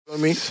I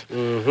mean,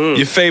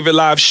 your favorite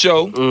live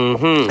show.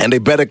 and they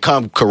better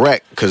come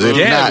correct, because if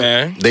not,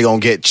 man. they gonna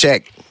get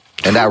checked.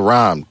 And that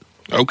rhymed.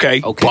 Okay.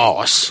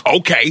 Boss.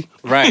 Okay.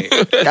 Right.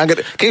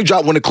 Can you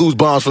drop one of Clues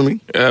bombs for me?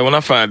 When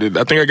I find it,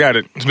 I think I got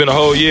it. It's been a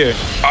whole year.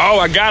 Oh,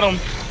 I got him.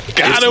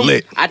 Got him.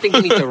 Lit. I think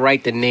we need to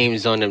write the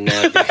names on them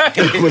now.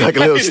 With like a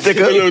little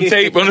sticker. A little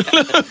tape on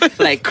it.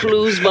 Like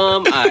Clues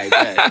Bomb. All right,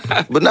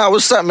 bet. But now,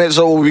 what's up, man?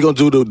 So what we gonna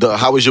do? The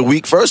how was your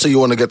week first, or you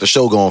want to get the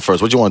show going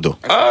first? What you want to do?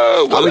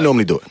 How we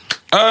normally do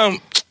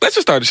it? Let's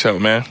just start the show,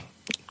 man.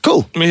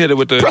 Cool. Let me hit it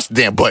with the... Press the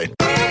damn button.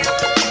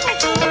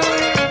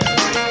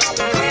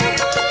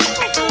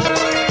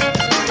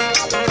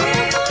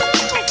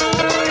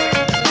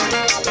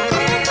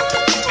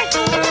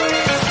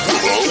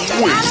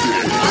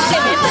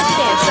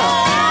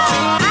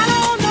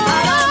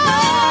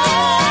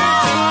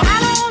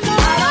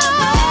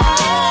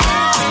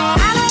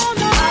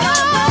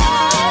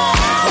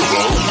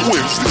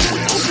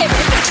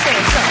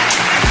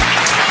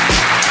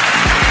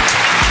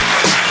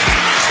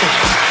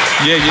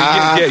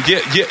 Yeah.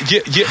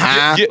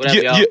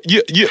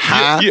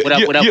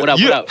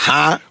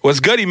 What's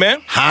goody,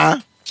 man? Huh?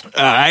 All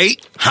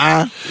right.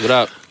 Huh? What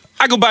up?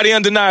 I go by the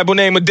undeniable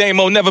name of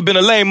Damo, never been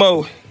a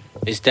lame-o.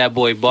 It's that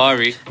boy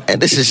Bari.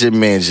 And this is your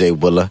man, Jay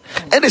Willa.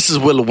 And this is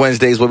Willa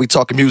Wednesdays, where we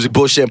talking music,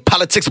 bullshit, and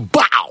politics.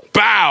 Bow!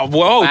 Bow.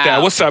 Boy, hold Bow.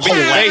 that. What's up? In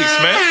your face,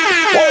 man.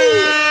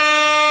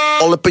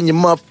 All up in your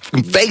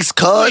motherfucking face,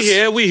 cuz.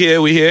 We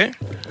here.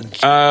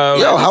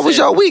 Yo, how was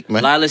y'all week,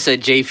 man? Lila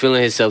said Jay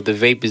feeling himself. The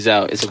vape is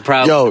out. It's a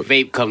problem. Yo.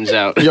 The vape comes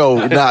out. Yo,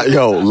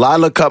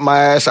 Lila cut my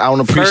ass. I don't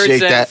appreciate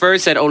that.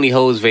 First said only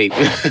hoes vape.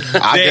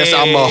 I guess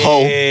I'm a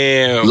hoe.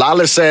 Damn.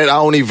 Lila said I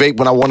only vape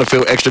when I want to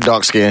feel extra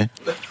dark skin.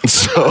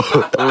 So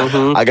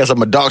I guess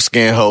I'm a dark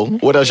skin hoe.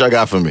 What else y'all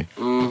got for me?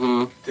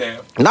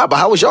 Damn. Nah, but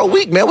how was y'all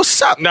week, man?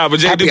 What's up? Nah, but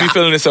Jay do be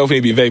feeling himself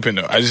when he be vaping,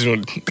 though. I just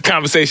want the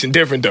conversation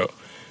different, though.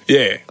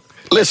 Yeah.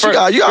 Listen,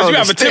 you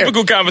have a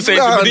typical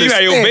conversation, but then you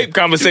have your vape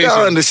conversation. You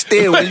gotta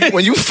understand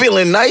when you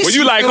feeling nice. When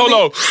you like, hold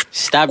on.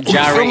 Stop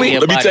gyrating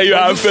your Let me body. tell you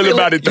how I feel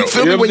about it, though. You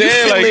feel me? When you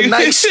feeling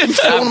nice, you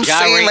feel what I'm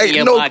saying? Like,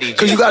 your body,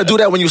 because you gotta do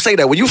that when you say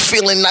that. When you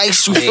feeling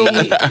nice, you feel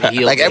me?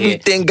 Like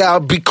everything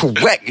gotta be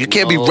correct. You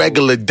can't be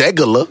regular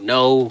degular.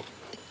 No.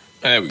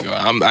 There we go.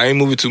 I ain't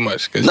moving too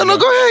much. No, go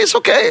ahead. It's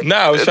okay. Nah,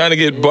 I was trying to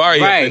get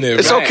Barry up in there.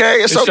 It's okay.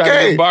 It's Trying to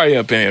okay. get Barry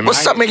up in here, man.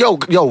 What's up, man? Yo,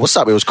 what's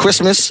up? It was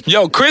Christmas.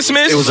 Yo,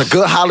 Christmas. It was a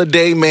good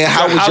holiday, man.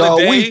 How was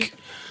y'all week?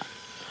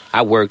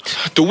 I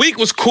worked. The week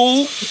was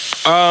cool.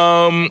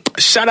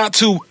 Shout out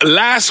to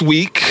last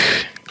week.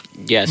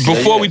 Yes.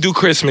 Before we do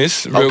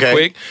Christmas, real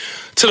quick,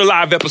 to the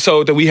live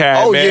episode that we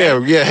had, Oh,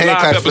 man. yeah. Hand live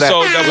clap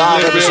episode for that. that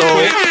Live was lit episode.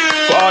 real quick.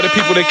 For all the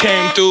people that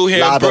came through here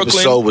Live in Brooklyn.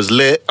 episode was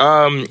lit.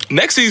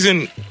 Next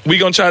season, we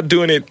gonna try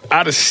doing it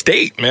out of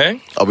state,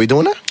 man. Are we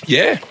doing that?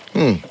 Yeah.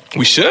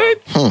 We should.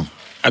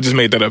 I just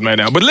made that up right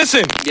now. But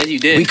listen. Yes, you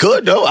did. We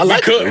could, though. I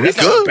like it. We That's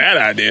not a could. bad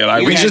idea.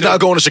 Like, We just not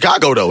going to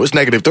Chicago, though. It's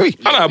 -3.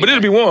 I know, but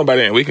it'll be warm by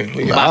then. We can.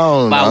 I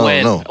don't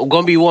when? know.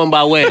 Gonna be warm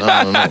by when?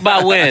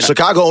 By when?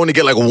 Chicago only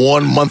get like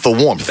 1 month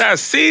of warmth.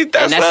 That's And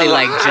that's a in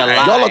like lie.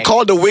 July. Y'all are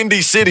called the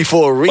Windy City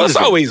for a reason. Well, it's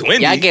always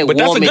windy, Y'all get but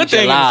that's a warm in good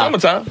thing in the July.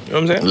 summertime. You know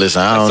what I'm saying?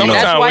 Listen, I don't know.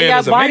 Summertime That's why wind y'all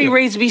is body amazing.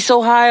 rates be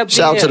so high up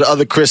Shout out there. to the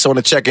other Chris on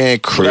the check-in.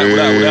 Chris. What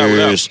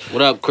up?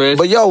 What up, Chris?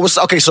 But yo,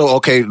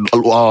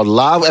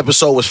 live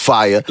episode was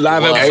fire.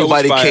 Live episode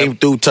Everybody was fire. came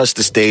through, touched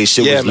the stage.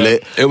 Shit Yeah, was man.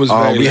 lit. It was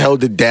very We lit.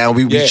 held it down.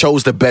 We Yeah.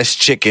 chose the best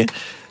chicken.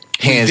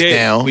 Hands did.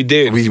 down. We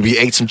did. We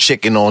ate some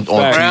chicken on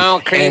Right.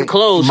 Brown cream and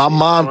clothes. My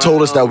mom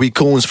told us that we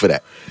coons for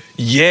that.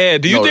 Yeah.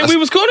 Do you No, think that's- we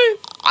was cooning?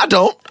 I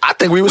don't. I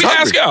think we was We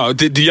hungry. ask y'all.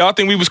 Do y'all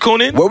think we was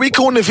cooning? Were we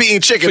cooning for eating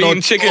chicken For on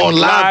eating chicken on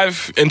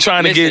live and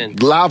trying to Listen.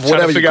 get Live, trying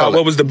whatever to you figure call out it.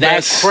 what was the That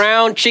best.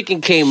 crown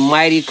chicken came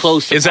mighty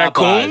close to Is that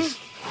Popeyes. coon?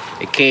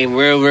 It came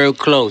real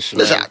close,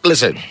 man.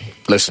 Listen.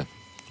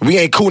 We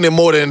ain't cooning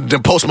more than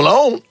Post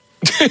Malone.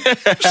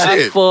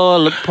 Shit.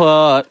 Fall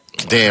apart.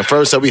 Damn,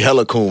 first said we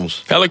hella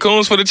coons. Hella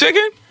coons for the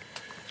chicken?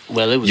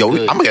 Well, it was Yo,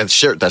 good. I'm gonna get a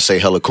shirt that say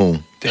hella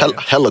coon.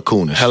 Hella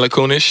coonish. Hella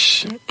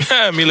coonish.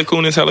 Mila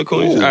Kunis, hella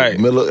coonish. Ooh, All right.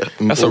 Miller-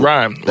 That's a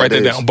rhyme. Write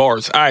that is. down.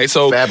 Bars. All right,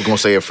 so Fab gonna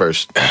say it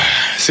first.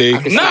 see.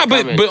 can see Nah, it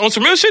but coming. on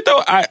some real shit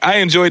though, I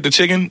enjoyed the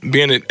chicken,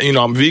 being it,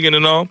 I'm vegan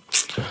and all.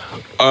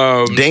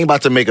 They ain't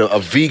about to make a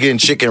vegan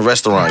chicken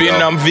restaurant. Being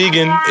y'all. I'm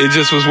vegan, it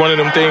just was one of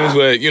them things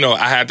where,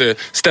 I had to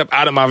step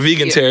out of my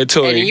vegan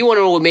territory. And you want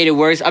to know what made it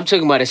worse? I'm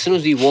talking about as soon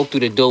as we walked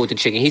through the door with the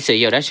chicken, he said,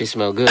 yo, that shit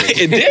smell good.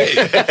 It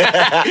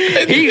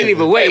did. He didn't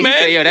even wait. Hey, man. He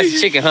said, yo,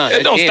 that's chicken, huh?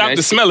 It don't Damn, stop the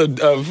that's- smell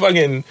of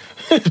fucking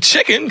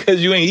chicken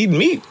because you ain't eating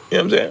meat. You know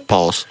what I'm saying?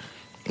 Pause.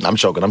 I'm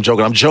joking.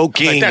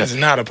 Like, that's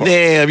not a pause.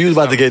 Damn, you was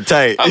about to get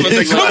tight. I'm gonna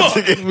You say, was come about to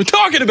on. get- We're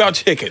talking about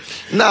chicken.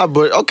 Nah,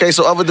 but okay.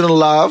 So other than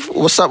live,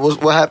 what's up?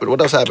 What happened?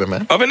 What else happened,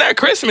 man? Other than that,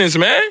 Christmas,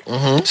 man.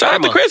 Shout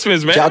out to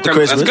Christmas, man. Shout out to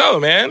Christmas. Let's go,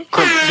 man. Did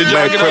y'all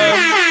Merry get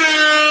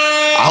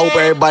I hope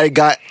everybody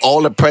got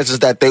all the presents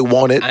that they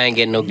wanted. I ain't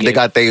getting no gift. They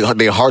got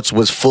their hearts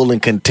was full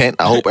and content.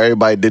 I hope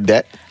everybody did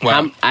that.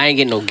 Wow. I ain't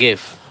getting no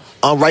gift.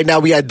 Right now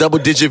we had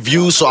double-digit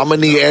views, so I'm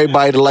gonna need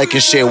everybody to like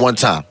and share one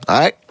time. All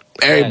right,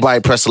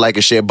 Everybody press the like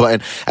and share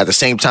button. At the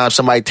same time,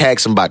 somebody tag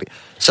somebody.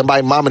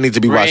 Somebody mama needs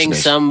to be watching Bring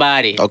this.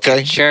 somebody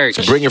Okay? to church.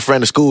 So bring your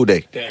friend to school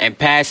day. and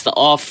pass the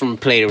offering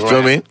plate around.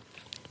 Feel me?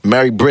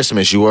 Merry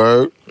Christmas, you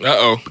heard?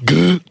 Uh-oh.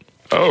 Good.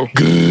 Oh.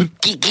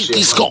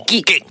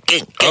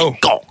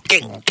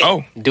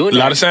 Oh. Doing a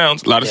lot that. of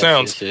sounds. A lot of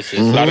sounds. Yes.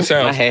 A lot of My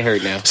sounds. head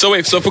hurt now. So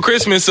wait, so for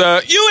Christmas,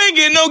 you ain't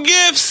getting no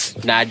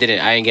gifts. Nah, I didn't.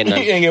 I ain't get You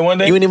nothing. ain't get one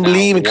day? You ain't even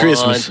believe in Not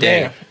Christmas. one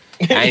thing.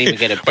 I ain't even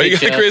get a picture. Oh, you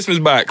got the Christmas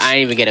box. I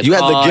ain't even get a You had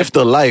card. the gift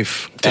of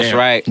life. That's Damn.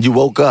 right. You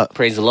woke up.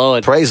 Praise the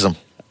Lord. Praise him.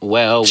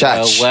 Well.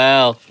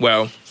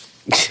 Well,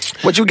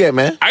 What you get,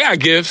 man? I got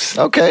gifts.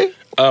 Okay.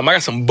 I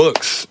got some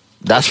books.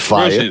 That's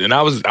Real shit. fire. And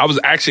I was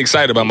actually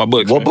excited about my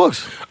books. What man.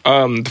 books?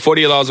 The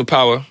 48 Laws of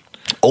Power.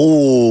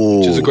 Oh.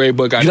 Which is a great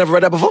book. You never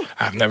read that before?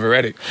 I've never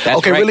read it. That's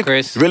okay, right, really,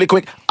 Chris. really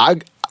quick.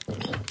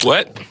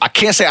 What? I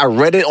can't say I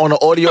read it on an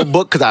audio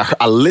book because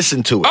I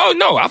listened to it. Oh,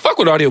 no. I fuck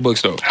with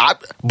audiobooks, though.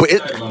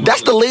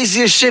 That's the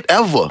laziest shit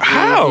ever.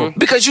 How?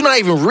 Because you're not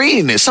even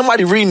reading it.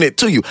 Somebody reading it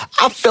to you.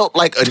 I felt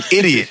like an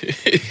idiot.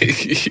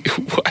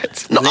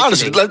 What? No,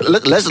 honestly,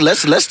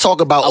 let's talk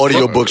about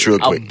audiobooks real A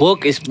quick.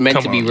 book is meant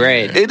Come to be on,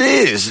 read. It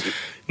is.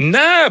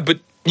 Nah, but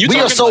you We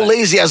are talking so about-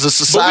 lazy as a But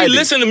society. we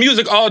listen to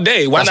music all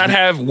day. Why not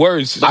have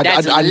words? I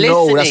That's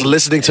know that's listening.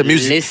 listening to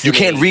music. You Listening.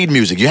 can't read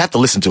music. You have to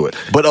listen to it.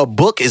 But a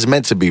book is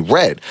meant to be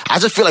read. I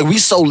just feel like we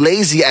so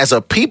lazy as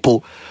a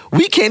people,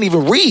 we can't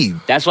even read.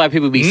 That's why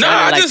people be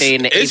sounding like they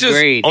in the it's 8th just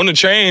grade. on the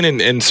train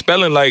and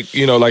spelling like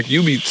like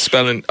you be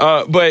spelling.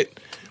 But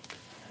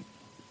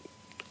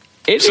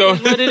It so-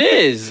 is what it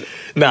is.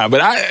 nah, but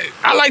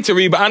I like to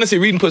read. But honestly,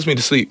 reading puts me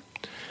to sleep.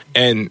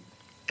 And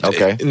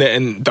Okay.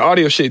 and the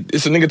audio shit,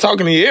 it's a nigga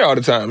talking in your ear all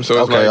the time. So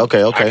it's Okay, like,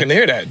 okay. I can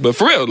hear that. But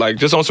for real, like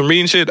just on some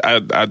reading shit,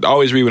 I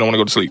always read when I want to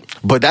go to sleep.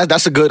 But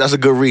that's a good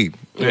read.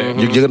 Yeah.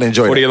 You're gonna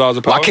enjoy 48 it. Laws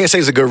of Well, I Power? can't say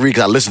it's a good read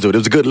because I listened to it. It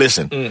was a good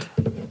listen.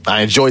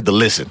 I enjoyed the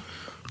listen.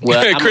 Well,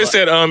 I'm Chris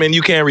said, and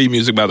you can't read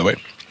music, by the way.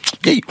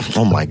 Yeah.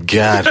 Oh my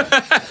God!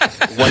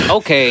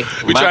 okay.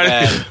 We my try to-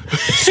 bad.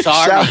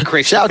 Sorry,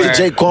 Chris. Shout out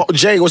to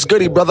Jay. What's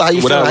goody, brother? How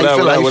you What feeling? up,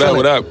 How you feeling?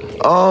 what up?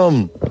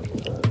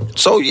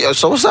 So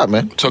what's up,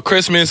 man? So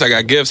Christmas, I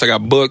got gifts, I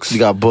got books. You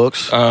got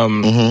books.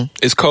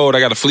 It's cold. I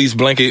got a fleece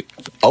blanket.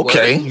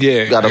 Okay.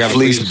 Yeah, You got I a got a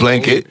fleece fleece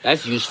blanket.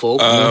 That's useful.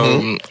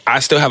 I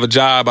still have a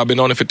job. I've been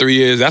on it for 3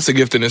 years. That's a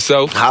gift in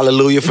itself.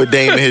 Hallelujah for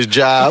Dame and his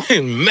job.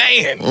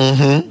 Man.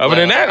 Other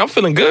than that, I'm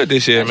feeling good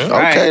this year, man.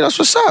 Right. Okay, that's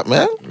what's up,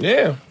 man.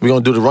 Yeah. We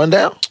gonna do the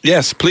rundown?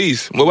 Yes,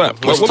 please. What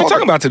up? What we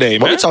talking about today,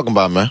 man? What we talking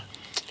about, man?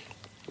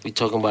 We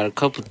talking about a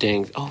couple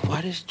things. Oh, why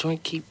does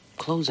joint keep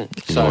closing?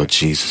 Lord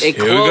Jesus. It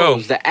Here we go.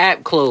 closed. The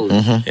app closed.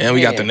 And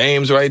we got the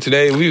names right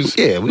today. We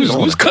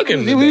was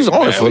cooking. We was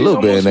on it for a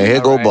little bit, and then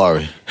here go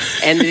Barry.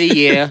 End of the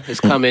year is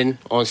coming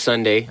on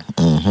Sunday.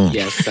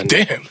 Yes,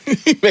 Sunday. Damn,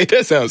 you made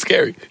that sound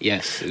scary.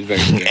 Yes, it's very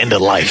scary. End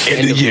of life.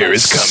 End of the year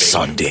is coming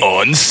Sunday.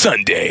 on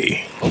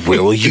Sunday.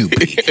 Where will you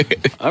be?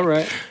 All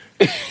right.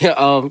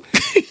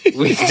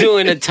 We're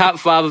doing the top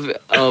 5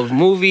 of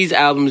movies,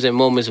 albums, and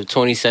moments of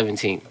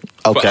 2017.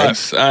 For Okay.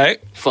 us, all right.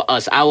 For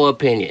us, our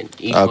opinion.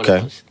 Each one Okay.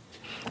 of us.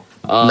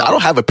 No, I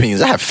don't have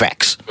opinions. I have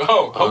facts.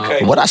 Oh,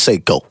 okay. What I say,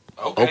 go.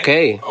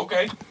 Okay.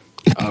 Okay.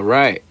 All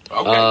right.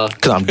 Okay.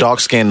 Because I'm dark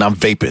skinned and I'm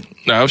vaping.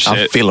 No I'm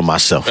shit. feeling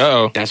myself.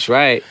 Uh-oh. That's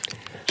right.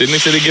 Didn't they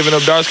say they're giving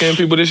up dark-skinned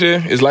people this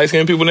year? Is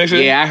light-skinned people next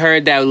year? Yeah, I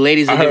heard that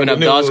ladies are I heard giving the up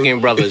news.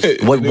 dark-skinned brothers.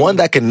 One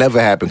that can never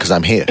happen because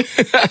I'm here.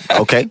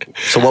 Okay?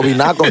 So what we're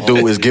not going to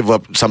do is give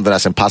up something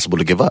that's impossible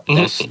to give up.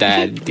 That's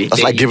that.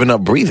 That's like giving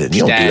up breathing.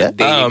 You don't do that.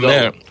 There you Oh,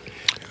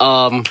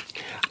 go. man.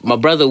 My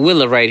brother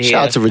Willa right here.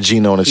 Shout out to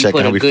Regina on the He check.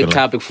 put How a we good feeling?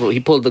 topic for. He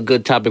pulled a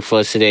good topic for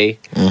us today.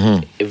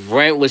 If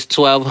rent was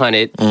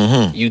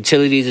 $1,200,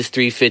 utilities is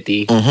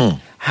 $350.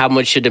 How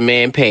much should the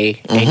man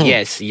pay? And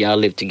yes, y'all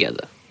live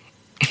together.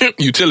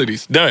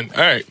 Utilities. Done.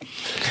 All right.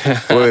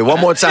 Wait, one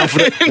more time for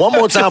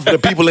the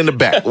people in the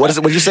back. What is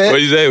it? What you What said?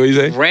 you say? What you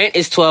say? Rent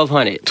is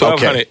 $1,200.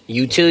 1,200.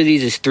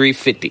 Utilities is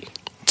 $350.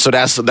 So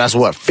that's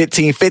what,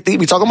 $1,550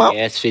 we talking about?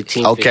 Yeah, that's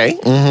 $1,550.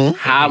 Okay.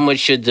 How much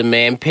should the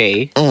man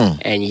pay?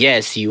 And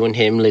yes, you and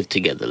him live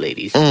together,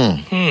 ladies.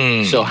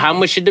 So how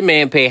much should the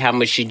man pay? How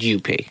much should you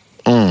pay?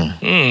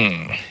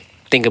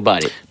 Think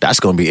about it. That's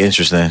going to be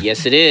interesting.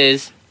 Yes, it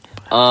is.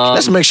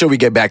 Let's make sure we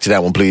get back to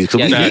that one, please. 'Cause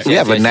Yes, we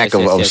have a yes, knack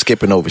yes, of yes.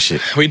 skipping over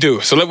shit. We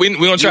do. So we're going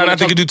to try wanna not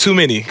to talk- do too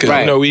many because,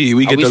 Right. you know, we Are get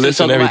we to still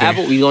listen talking to about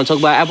everything. Apple? You want to talk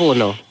about Apple or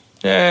no?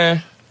 Yeah.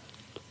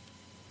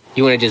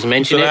 You want to just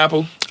mention Still it?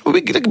 Apple?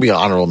 That could be an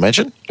honorable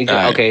mention. We can-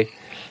 All right. Okay.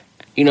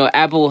 You know,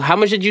 Apple. How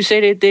much did you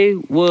say that they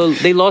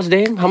lost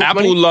them? How much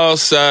Apple money?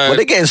 lost. Well,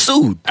 they're getting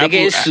sued. They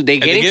getting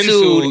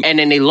sued, and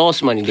then they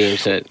lost money. They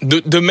said,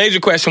 The major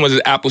question was: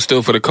 is Apple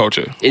still for the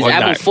culture? is or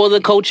Apple not? for the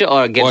culture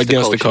or against,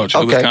 the culture?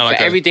 It was Okay. kinda For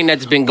like everything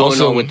that's been going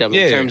Also, on with them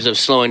yeah. in terms of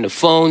slowing the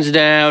phones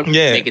down,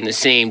 Yeah. making the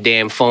same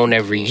damn phone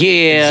every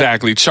year,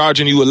 exactly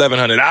charging you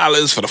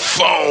 $1,100 for the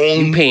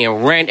phone. paying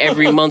rent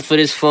every month for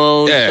this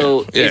phone. Yeah,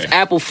 So is yeah.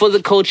 Apple for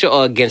the culture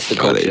or against the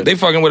culture? They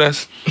fucking with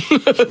us.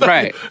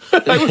 Right.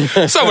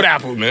 What's up with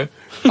Apple, man?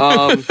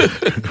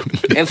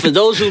 And for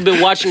those who've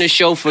been watching the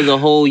show for the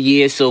whole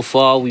year so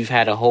far, we've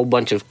had a whole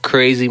bunch of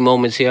crazy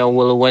moments here on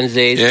Willow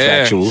Wednesdays.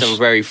 Yeah. Factuals. Some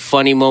very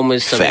funny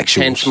moments, some Factuals.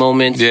 intense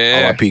moments.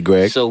 Yeah. R.I.P.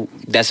 Greg. So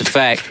that's a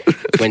fact.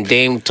 When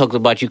Dame talked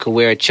about you could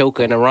wear a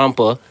choker and a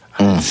romper,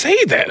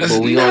 Say that. That's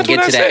but we not gonna get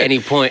what to I that said. any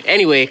point.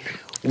 Anyway,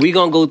 we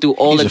gonna go through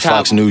all He the just top.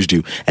 Fox News'd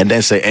you and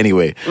then say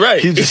anyway. Right.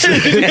 He just,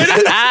 he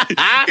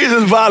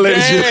just violated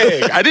you.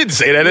 Dang, I didn't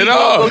say that at We're gonna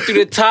all. go through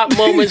the top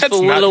moments That's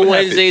for not Willow what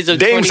happened. Wednesdays of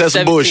Dame said 2017.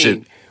 some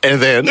bullshit. And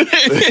then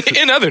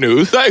In other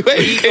news, like,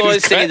 wait, you We're can't gonna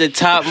just say cut. the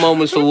top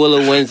moments for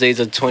Willow Wednesdays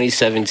of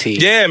 2017.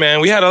 Yeah,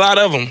 man, we had a lot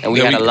of them, And we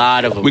had a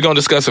lot of 'em. We're gonna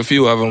discuss a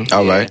few of them.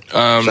 all right. So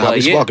how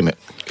we yeah. sparking it?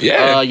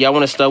 Yeah, Y'all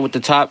want to start with the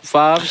top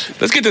fives?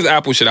 let's get this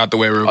Apple shit out the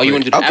way real Oh, quick. you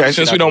want to do the Okay. Apple shit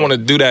Since out we don't the want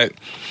to do that.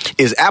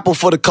 Is Apple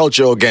for the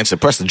culture or against it?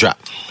 Press the drop.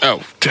 Oh,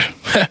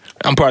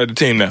 I'm part of the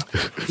team now.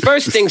 way?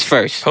 First things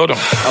first. Hold on.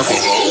 Okay.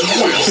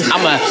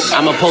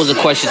 I'm gonna pose a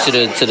question to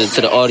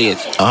the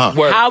audience.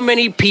 Word. How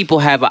many people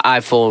have an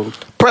iPhone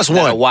Press that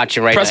are one.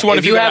 watching right Press now? one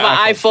If you have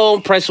an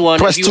iPhone, press one.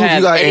 Press if two you if you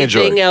have got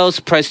anything Android. else,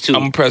 press two. I'm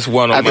gonna press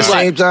one on At the mine.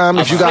 same time,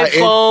 if you got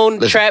flip phone,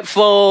 listen, trap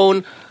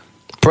phone.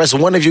 press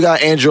one if you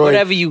got Android.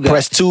 Whatever you got.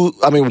 Press two.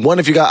 I mean, one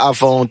if you got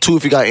iPhone. Two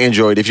if you got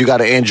Android. If you got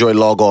an Android,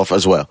 log off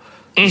as well.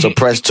 So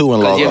press two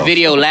and log Your off.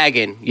 video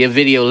lagging. Your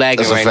video lagging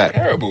That's a right fact.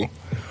 Terrible.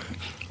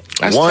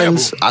 That's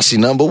Ones, terrible. I see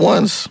number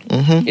ones.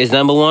 now. Is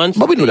number one.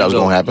 But we knew that was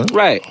There you gonna go. happen.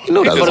 Right. You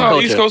knew that For was the That's all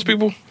culture. East Coast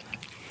people.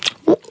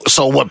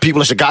 So what?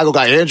 People in Chicago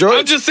got I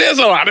Android. just said there's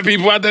a lot of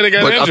people out there that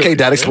got But Android. okay,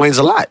 that explains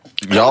a lot.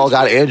 Y'all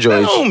got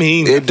Androids. That don't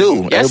mean it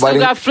do. Y'all still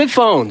got flip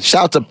phones.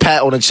 Shout out to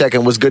Pat on the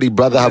check-in. What's goody,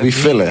 brother? How we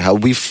feeling? How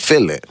we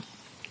feeling?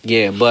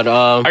 Yeah, but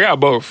I got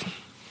both.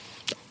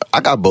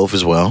 I got both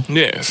as well.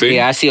 Yeah, see?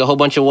 yeah, I see a whole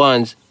bunch of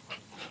ones.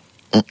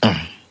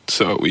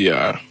 So we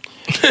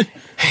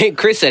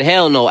Chris said,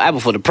 "Hell no, Apple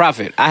for the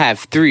profit. I have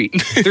three.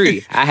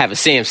 I have a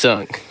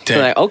Samsung." Damn.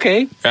 Like,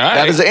 okay, all That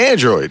right. is an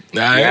Android.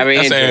 All right, Yeah, I mean,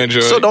 that's an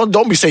Android. Android. So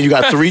don't be saying you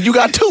got three. You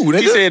got two, nigga.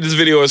 He said this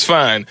video is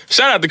fine.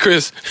 Shout out to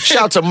Chris.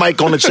 Shout out to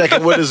Mike on the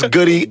check-in with his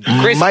goody.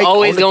 Chris Mike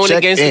always on the going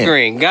against the check-in.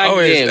 grain. God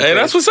Always. damn, Hey,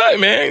 that's Chris. what's up,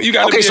 man. You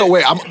got Okay, so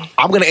wait.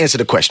 I'm gonna answer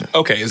the question.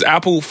 Okay, is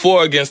Apple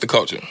for or against the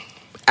culture?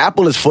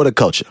 Apple is for the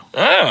culture.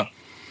 Ah,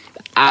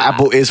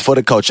 Apple is for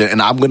the culture,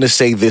 and I'm gonna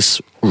say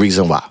this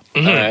reson why.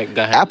 All right,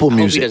 go ahead. Apple I hope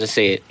Music. He doesn't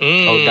say it.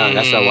 Oh, darn,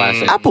 that's not why I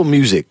said. Apple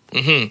Music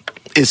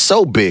is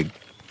so big.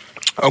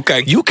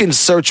 okay. You can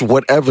search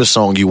whatever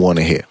song you want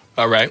to hear,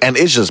 All right. and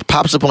it just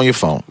pops up on your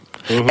phone.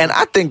 And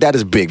I think that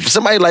is big. For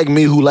somebody like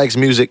me who likes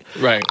music,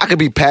 Right. I could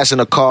be passing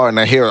a car and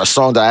I hear a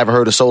song that I haven't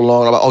heard in so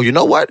long. I'm like, oh, you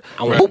know what?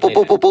 wanna Boop, play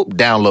boop, boop, boop, boop,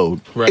 download.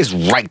 Right. It's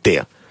right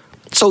there.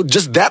 So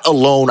just that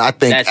alone, I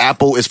think That's-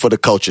 Apple is for the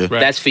culture. Right.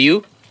 That's for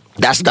you.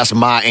 That's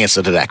my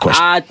answer to that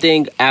question. I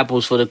think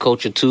Apple's for the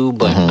culture too,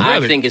 but I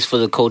Really? think it's for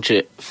the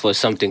culture for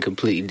something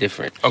completely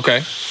different.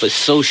 Okay. For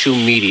social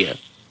media.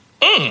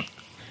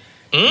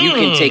 You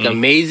can take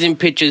amazing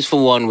pictures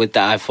for one with the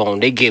iPhone.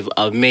 They give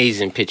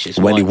amazing pictures.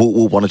 Wendy, One. whoop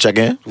whoop, want to check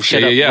in?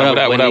 Shut Yeah, up. yeah, What what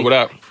up, what Wendy? up, what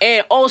up?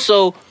 And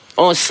also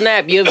on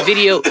Snap, your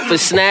video for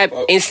Snap,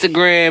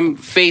 Instagram,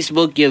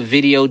 Facebook, your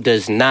video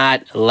does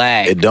not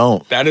lag. It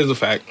don't. That is a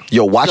fact.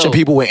 Yo, watching So-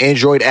 people with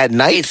Android at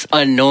night It's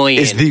annoying.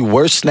 is the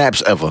worst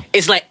snaps ever.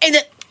 It's like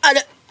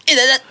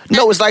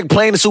No, it's like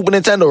playing the Super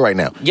Nintendo right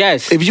now.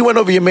 Yes. If you went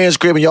over your man's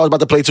crib and y'all was about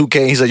to play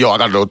 2K and he said, yo, I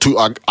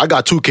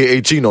got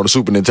 2K18 on the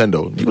Super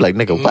Nintendo. You be like,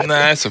 nigga, what? Nah,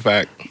 that's a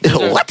fact.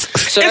 What? So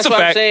It's that's a what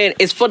I'm fact. saying.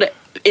 It's for the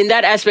in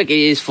that aspect. It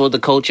is for the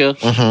culture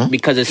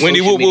because it's Wendy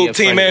social Whoop media Whoop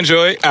Team friendly.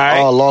 Android. All right.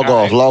 Oh, log All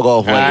off, right. log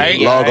off, Wendy. Alright,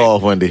 Log alright.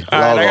 off, Wendy. All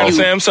right, Log I got off.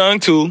 a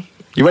Samsung too.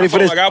 You ready for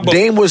this? I got both.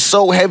 Dame was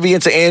so heavy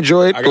into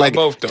Android, I got like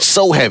both, though.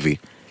 so heavy.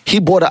 He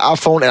bought an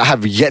iPhone, and I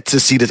have yet to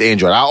see this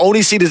Android. I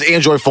only see this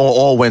Android phone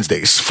on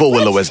Wednesdays for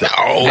Willow Wednesday.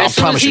 Oh, I As soon as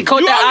promise he you.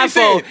 caught You the always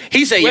iPhone, see it.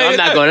 he said, "Yo, Wait, I'm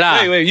not gonna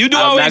lie. Wait, you do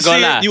I'm always not see gonna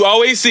it. lie." You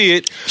always see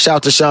it. Shout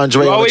out to Sean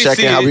Dre You on the always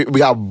check-in. see How it. we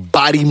got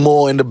Body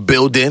More in the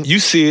building. You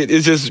see it.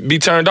 It's just be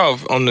turned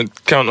off on the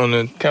counter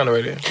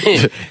right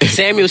there.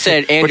 Samuel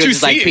said Android you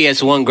is like see it.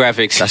 PS1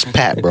 graphics. That's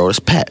Pat, bro. That's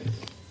Pat.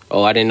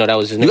 Oh, I didn't know that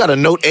was his name. You got a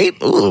Note 8?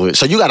 Ooh,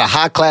 so you got a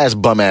high-class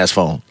bum-ass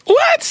phone.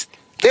 What?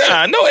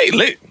 Nah, no, ain't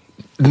lit.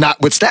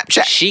 Not with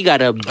Snapchat. She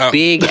got a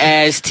big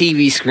ass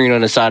TV screen on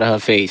the side of her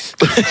face.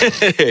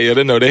 Yeah,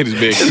 they know they just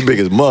big. As big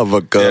as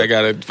motherfucker. Yeah, I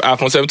got an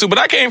iPhone 7 too, but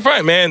I can't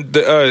front, man.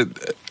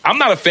 I'm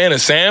not a fan of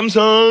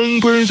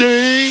Samsung per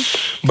se,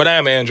 but I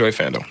am an Android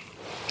fan though.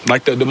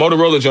 Like the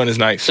Motorola joint is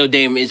nice. So,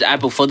 Dame, is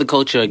Apple for the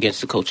culture or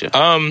against the culture?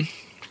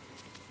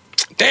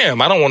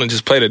 Damn, I don't want to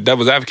just play the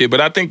devil's advocate, but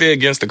I think they're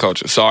against the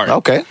culture. Sorry.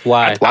 Okay.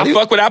 Why? Why do I you-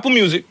 fuck with Apple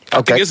Music. I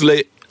Okay. think it's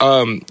lit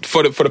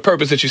for the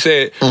purpose that you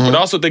said, but I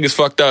also think it's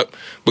fucked up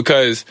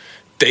because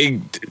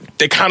they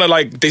kind of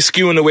like they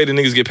skewing the way the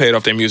niggas get paid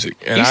off their music.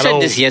 And You I said don't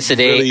this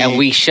yesterday, really- and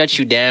we shut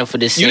you down for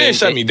this. You didn't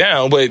shut me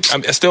down, but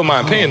it's still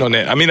my opinion on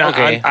that. I mean,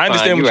 Okay, I understand fine,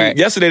 what you're you, right.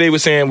 yesterday they were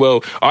saying,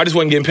 well, artists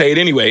wasn't getting paid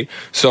anyway,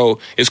 so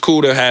it's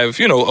cool to have,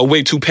 a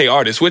way to pay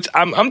artists, which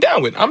I'm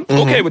down with. I'm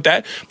okay with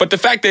that. But the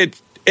fact that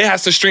it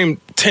has to stream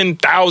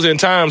 10,000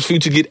 times for you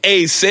to get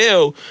a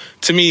sale.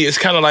 To me, it's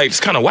kind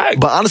of whack.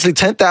 But honestly,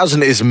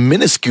 10,000 is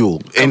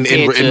minuscule.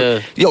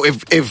 If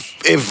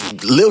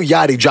Lil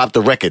Yachty dropped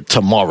the record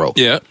tomorrow,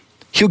 yeah,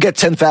 he'll get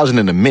 10,000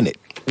 in a minute.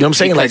 You know what I'm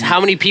saying? Because how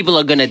many people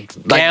are gonna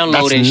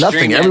download that's and nothing.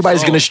 stream that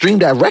Everybody's song? gonna stream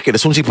that record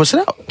as soon as he puts it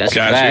out. That's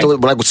Gotcha. a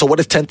fact. So what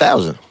is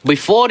 10,000?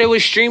 Before there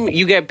was streaming,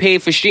 you get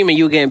paid for streaming.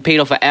 You were getting paid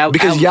off an album.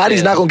 Because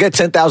Yachty's not gonna get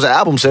 10,000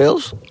 album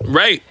sales.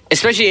 right.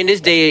 Especially in this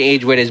day and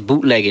age where there's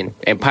bootlegging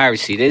and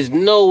piracy. There's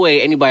no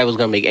way anybody was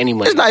gonna make any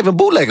money. It's not even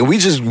bootlegging.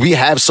 We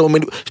have so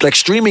many. Like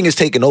streaming is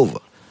taking over.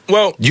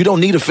 Well, You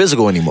don't need a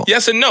physical anymore.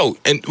 yes and no.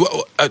 And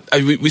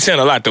we saying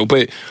a lot though,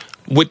 but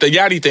with the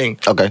Yachty thing,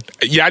 Okay.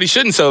 Yachty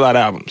shouldn't sell a lot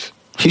of albums.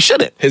 He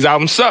shouldn't. His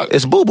albums suck.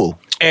 It's boo boo.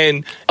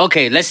 And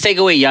Okay, let's take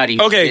away Yachty.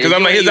 okay, because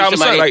I'm like, his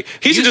albums suck. Like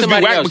he should just be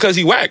whack because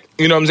he whack.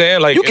 You know what I'm saying?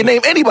 Like You can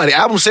name anybody.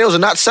 Album sales are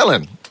not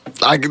selling.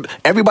 Like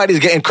everybody's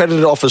getting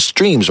credited off of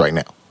streams right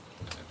now.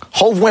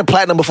 Hov went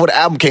platinum before the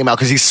album came out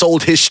because he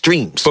sold his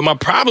streams. But my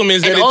problem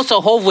is that And also,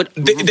 Hov would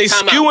they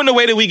skewing the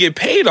way that we get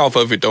paid off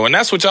of it though, and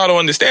that's what y'all don't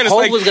understand. It's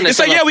Hov like was gonna it's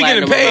like sell yeah, a we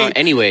getting platinum paid amount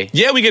anyway.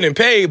 Yeah, we getting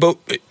paid, but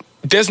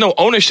there's no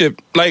ownership.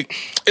 Like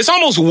it's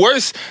almost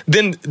worse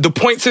than the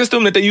point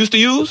system that they used to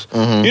use.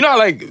 Mm-hmm. You know, how,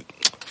 like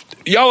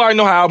y'all already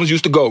know how albums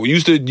used to go.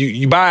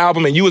 You buy an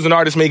album and you as an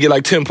artist may get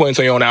like 10 points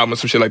on your own album or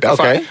some shit like that.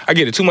 Okay. Fine. I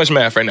get it. Too much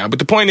math right now. But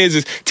the point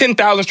is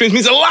 10,000 streams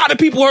means a lot of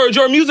people heard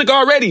your music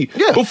already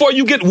before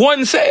you get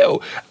one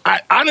sale.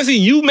 Honestly,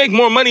 you make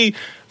more money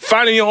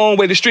finding your own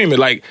way to stream it.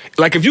 Like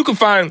if you could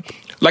find,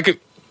 like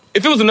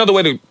if it was another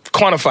way to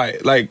quantify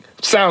it, like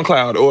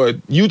SoundCloud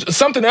or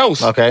something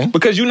else. Okay.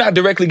 Because you're not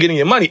directly getting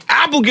your money.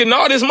 Apple getting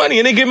all this money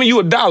and they giving you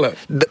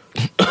 $1.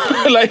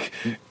 Like,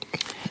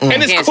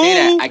 and it's I can't cool. say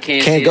that. I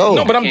can't say go. that.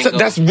 No, but I can't go.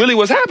 that's really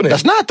what's happening.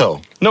 That's not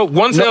though. No,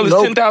 one sale is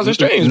 10,000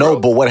 streams. No, bro.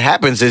 but what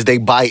happens is they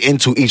buy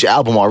into each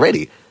album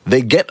already.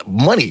 They get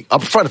money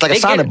up front. It's like a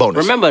signing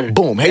bonus. Remember,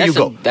 boom, here you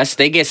go.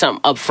 They get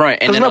something up front,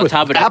 and then Remember, on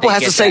top of that, Apple they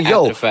has get to say, that after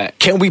 "Yo, the fact.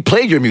 can we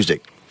play your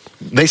music?"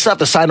 They still have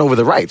to sign over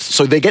the rights,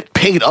 so they get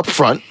paid up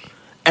front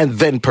and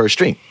then per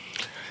stream.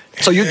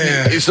 So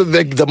so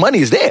the money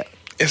is there.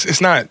 It's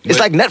not. It's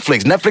like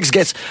Netflix. Netflix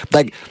gets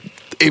like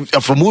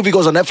if a movie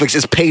goes on Netflix,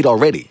 it's paid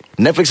already.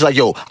 Netflix is like,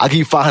 "Yo, I'll give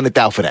you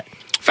 $500,000 for that."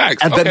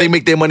 Facts. And then they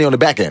make their money on the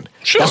back end.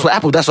 Sure. That's what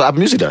Apple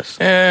Music does.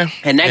 Yeah.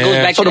 And that goes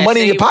back So to the that money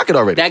in same, your pocket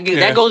already.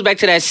 That goes back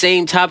to that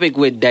same topic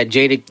with that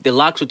the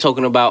Locks were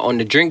talking about on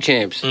the Drink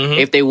Champs. Mm-hmm.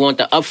 If they want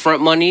the upfront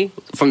money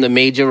from the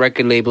major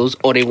record labels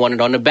or they want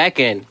it on the back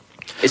end.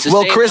 It's the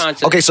same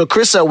concept. Okay, so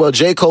Chris said, well,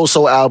 J. Cole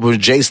sold albums,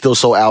 Jay still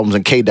sold albums,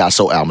 and K. Dot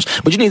sold albums.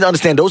 But you need to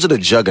understand, those are the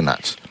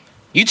juggernauts.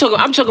 I'm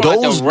talking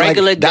about the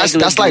regular. That's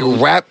regular like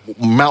dudes. rap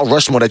Mount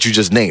Rushmore that you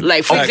just named.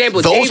 Like, for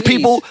example, those Dave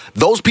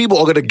people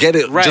are gonna get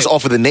it Right. just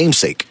off of the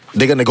namesake.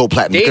 They're gonna go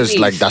platinum because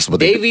like that's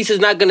what they do. Davies is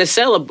not gonna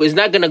sell. Is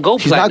not gonna go.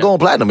 He's not going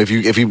platinum if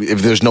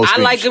there's no. I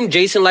streams. like him.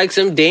 Jason likes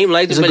him. Dame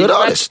likes He's him. a But good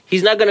artist.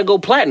 He's not gonna go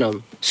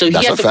platinum. So he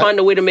That's has a to fact. find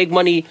a way to make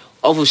money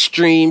off of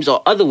streams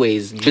or other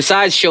ways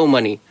besides show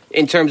money.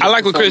 In terms, I of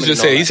like what Chris performing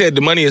just and all said. He that. said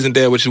the money isn't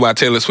there, which is why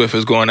Taylor Swift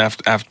is going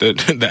after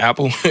the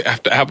Apple.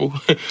 After Apple.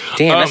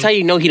 Damn, that's how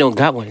you know he don't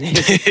got one.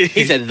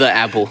 He said the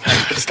Apple.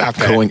 Stop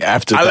that. Going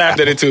after I the laughed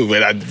Apple. at it too,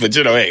 but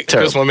you know, hey,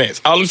 Terrible. Chris my man.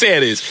 All I'm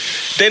saying is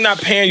they're not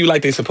paying you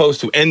like they're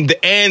supposed to, and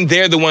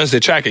they're the ones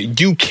that track it.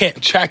 You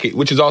can't track it,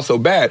 which is also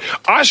bad.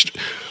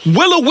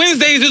 Willow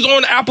Wednesdays is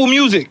on Apple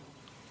Music.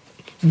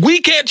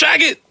 We can't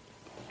track it.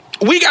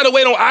 We gotta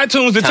wait on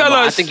iTunes to tell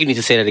us. I think you need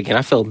to say that again.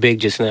 I felt big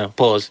just now.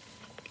 Pause.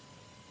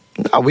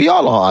 No, we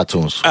all on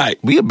iTunes. All right.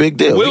 We a big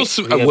deal.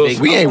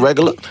 We ain't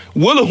regular.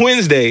 Willow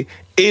Wednesday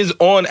is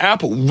on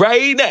Apple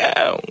right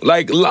now,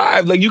 like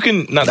live. Like you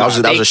can. Not That was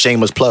live. a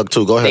shameless plug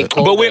too. Go ahead.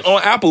 called But we're us.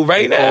 on Apple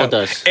right They now, called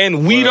us.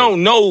 and we Word.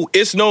 don't know.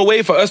 It's no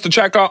way for us to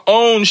track our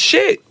own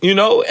shit, you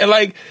know. And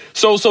like,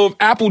 so if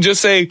Apple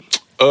just say, "Here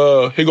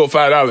go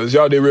 $5,"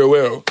 y'all did real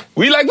well.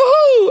 We like,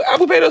 woohoo!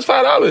 Apple paid us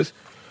 $5,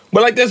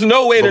 but like, there's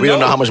no way But to we know.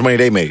 don't know how much money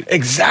they made.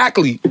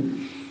 Exactly.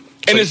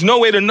 And there's no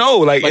way to know.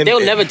 Like, But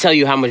they'll never tell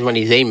you how much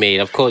money they made.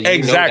 Of course, you know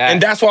exactly, that.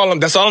 and that's all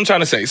I'm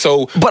trying to say.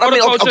 So, But I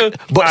mean, culture,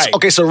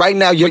 okay, so right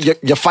now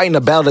you're fighting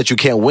a battle that you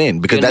can't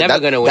win because You're never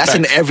gonna win. that's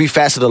in Facts. every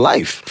facet of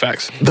life.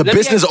 Facts. The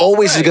business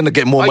always is going to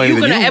get more money Are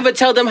you than gonna you. ever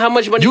tell them how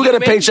much money You get a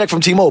made? paycheck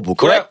from T-Mobile,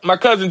 correct? Yeah, my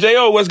cousin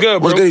Jo, what's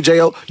good, bro? What's good,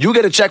 Jo? You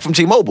get a check from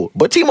T-Mobile,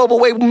 but T-Mobile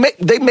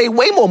they made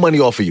way more money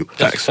off of you.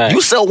 Facts.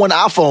 You sell one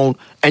iPhone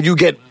and you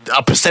get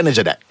a percentage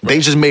of that. They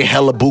just made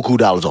hella buku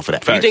dollars off of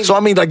that. Facts. So I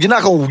mean, like you're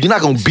not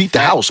gonna beat the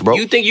house, bro.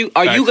 You think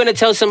are you Facts. gonna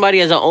tell somebody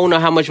as an owner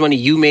how much money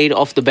you made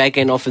off the back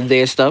end off of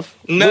their stuff?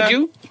 Nah. Would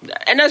you?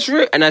 And that's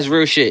real. And that's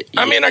real shit.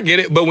 I mean, I get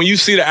it, but when you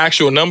see the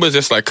actual numbers,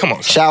 it's like, come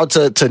on. Shout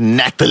out to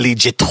Natalie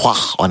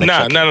Jetois on the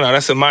Nah, check. no,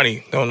 that's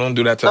Imani. Don't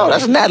do that to No, her.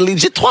 that's Natalie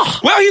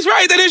Jetois. Well, he's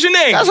right. That is your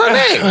name. That's her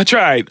name. I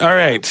tried. All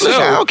right.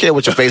 Listen, I don't care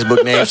what your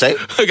Facebook name say.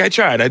 Look, I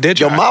tried. I did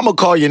try. Your mama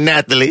call you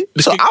Natalie,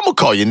 so I'm gonna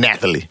call you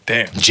Natalie.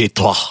 Damn.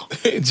 Jetois.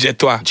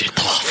 Jetois.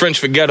 French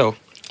for ghetto.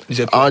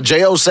 Jetois.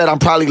 Jo said, I'm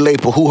probably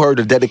late, but who heard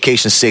the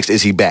Dedication 6?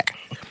 Is he back?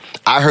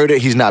 I heard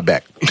it. He's not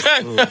back.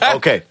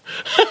 Okay.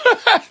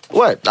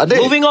 What? I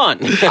did. Moving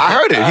on. I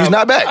heard it. He's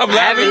not back. I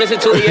haven't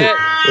listened to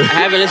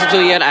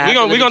it yet.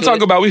 We're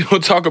gonna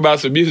talk about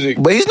some music.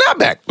 But he's not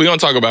back. We're gonna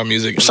talk about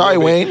music. Sorry,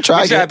 Wayne. We Try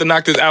should again. have to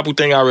knock this Apple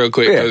thing out real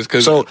quick. Yeah.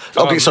 Cause,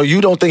 So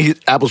you don't think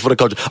Apple's for the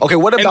culture? Okay.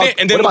 What about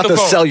what about the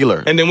phone?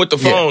 cellular? And then with the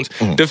Yeah. phones,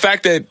 the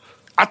fact that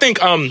I think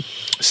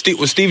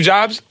Steve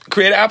Jobs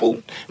created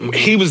Apple,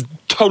 he was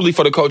totally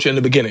for the culture in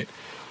the beginning.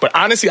 But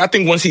honestly, I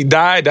think once he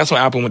died, that's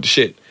when Apple went to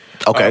shit.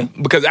 Okay.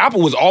 Because Apple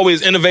was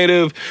always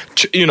innovative.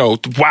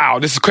 Wow,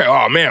 this is crazy.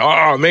 Oh, man.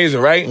 Oh, amazing,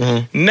 right?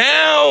 Mm-hmm.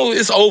 Now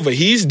it's over.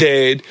 He's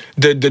dead.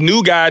 The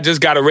new guy just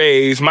got a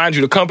raise. Mind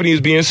you, the company is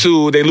being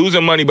sued. They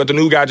losing money, but the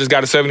new guy just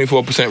got a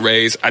 74%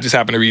 raise. I just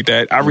happened to read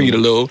that. I read a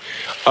little.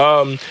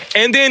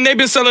 And then they've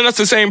been selling us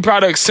the same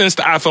product since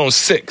the iPhone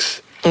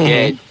 6.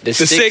 Yeah, the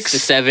 6, the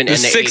 7, and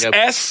the 8.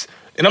 6S.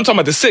 And I'm talking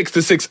about the 6, the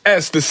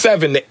 6S, the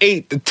 7, the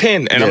 8, the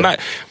 10. And I'm not,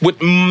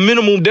 with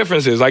minimal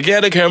differences. Like,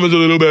 yeah, the camera's a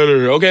little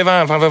better. Okay,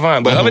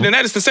 fine. But other than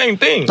that, it's the same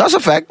thing. That's a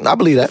fact. I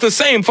believe that. It's the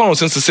same phone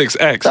since the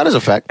 6X. That is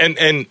a fact.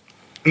 And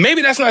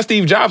maybe that's not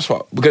Steve Jobs'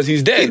 fault because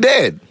he's dead. He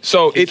dead.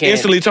 So it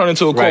instantly turned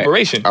into a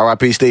corporation.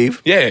 R.I.P.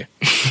 Steve. Yeah.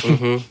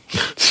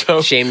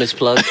 So Shameless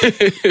plug.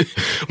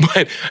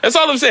 but that's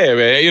all I'm saying,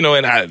 man.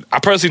 And I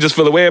personally just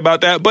feel a way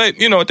about that. But, at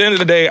the end of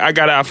the day, I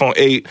got an iPhone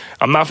 8.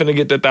 I'm not finna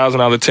get that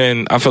 $1,000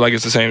 10. I feel like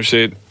it's the same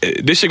shit.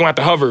 This shit gonna have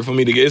to hover for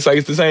me to get. It's like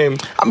it's the same.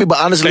 I mean, but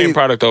honestly, same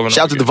product over.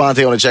 Shout out to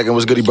Devontae on the check-in.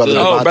 What's good, he brother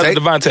Devontae? Oh, brother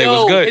Devontae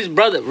was good. His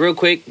brother, real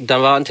quick,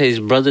 Devontae's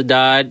brother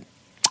died.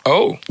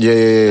 Oh.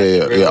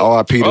 Yeah.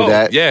 R.I.P. to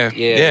that. Yeah.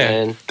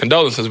 Man.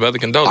 Condolences, brother.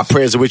 Our Condolences.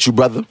 prayers are with you,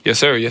 brother. Yes,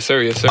 sir.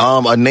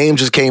 A name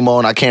just came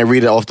on. I can't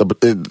read it off the.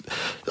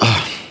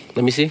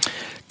 Let me see.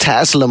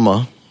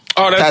 Taslima.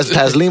 Oh, that's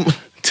Taslima.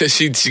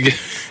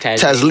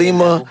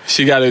 Taslima.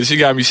 She got me.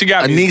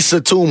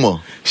 Anissa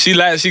Tuma.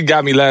 She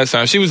got me last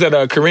time. She was at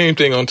a Kareem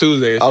thing on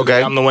Tuesday. She was Okay.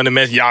 like, I'm the one that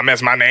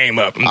messed my name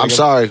up. I'm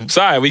sorry.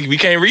 Sorry, we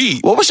can't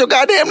read. What was your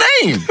goddamn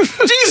name?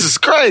 Jesus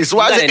Christ.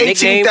 Why You is got it a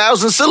nickname?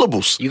 18,000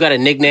 syllables? You got a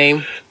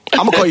nickname?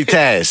 I'm going to call you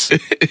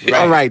Taz.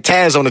 All right,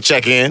 Taz on the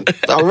check-in.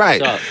 All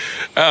right. What's up?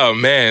 Oh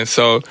man,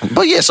 so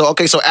But yeah, so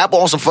Apple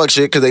on some fuck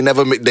shit because they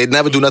never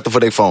do nothing for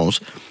their phones.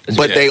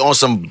 But they on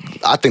some,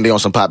 I think they on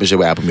some popping shit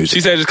with Apple Music.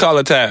 she said just call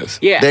her Taz.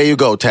 Yeah. There you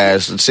go,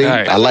 Taz. See, All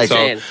right, I like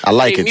so- it. I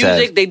like it,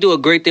 Music, Taz. they do a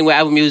great thing with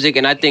Apple Music,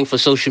 and I think for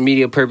social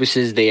media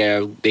purposes,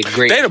 they're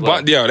great. They're as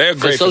well. they're great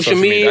for social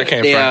media. I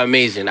can't They front. are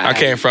amazing. I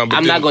can't front. But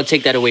I'm not going to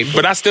take that away from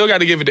But I still got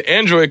to give it to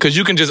Android because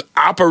you can just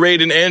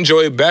operate an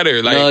Android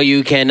better. Like No,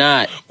 you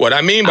cannot. what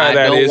I mean by I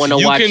that don't is wanna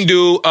you watch- can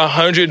do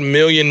 100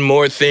 million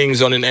more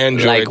things on an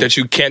Android Like- that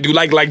you can't do.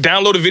 Like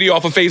download a video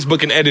off of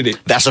Facebook and edit it.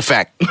 That's a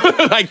fact.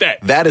 Like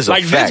that. That is a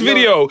like fact. this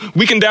video.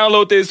 We can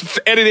download this,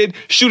 edit it,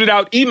 shoot it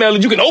out, email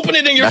it. You can open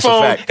it in your That's a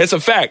phone. fact. It's a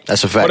fact.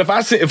 That's a fact.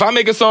 But if I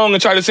make a song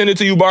and try to send it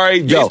to you,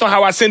 Barry, based on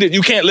how I send it,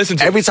 you can't listen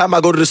to it. Every time I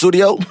go to the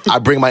studio, I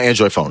bring my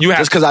Android phone. You have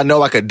Just because I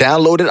know I could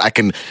download it, I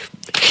can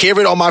hear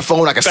it on my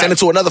phone, I can send it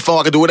to another phone,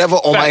 I can do whatever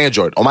on my Fact.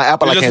 Android. On my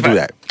Apple, It's I just can't a do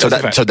fact. that. So That's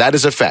a fact. so that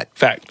is a fact.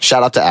 Fact.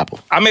 Shout out to Apple.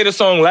 I made a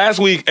song last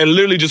week and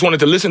literally just wanted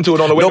to listen to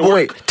it on the way No, to but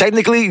work. wait.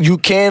 Technically, you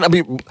can. I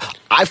mean,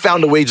 I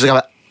found a way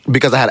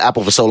because I had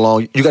Apple for so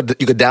long. You could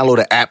download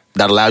an app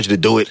that allows you to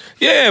do it.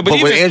 Yeah, but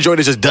with even- Android,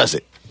 it just does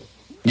it.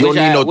 You don't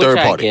need no third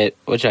party.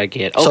 Which I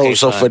get. Okay,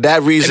 So for that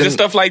And reason, just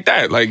stuff like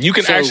that. Like you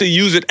can So- actually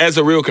use it as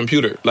a real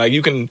computer. Like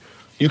you can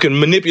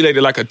manipulate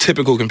it like a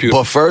typical computer.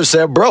 but first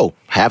said, bro,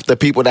 half the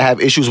people that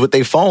have issues with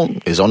their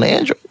phone is on the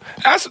Android.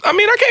 I can't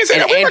say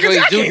And that. Androids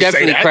I do can't say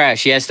definitely that.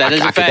 crash. Yes, that is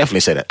a I fact. can definitely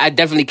say that. I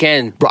definitely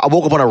can. Bro, I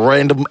woke up on a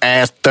random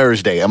ass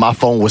Thursday and my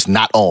phone was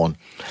not on.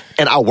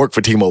 And I work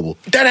for T-Mobile.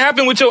 That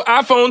happened with your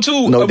iPhone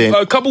too. No, it didn't.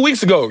 A couple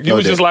weeks ago. You No, it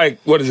was just didn't. like,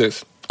 what is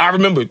this? I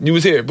remember you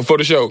was here before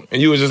the show,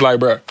 and you was just like,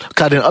 bruh.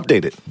 Because I didn't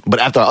update it. But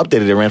after I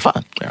updated it, it ran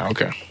fine. Yeah,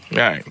 okay. All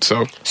right.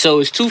 So So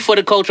it's 2 for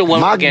the culture, 1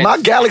 My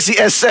against. Galaxy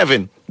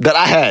S7 that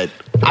I had,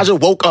 I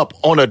just woke up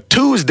on a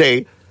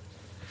Tuesday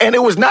and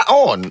it was not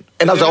on.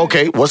 And I was like,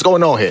 okay, what's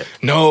going on here?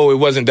 no, it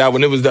wasn't that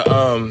one. It was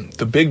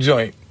the big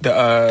joint.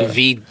 The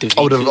V.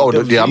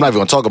 Yeah, I'm not even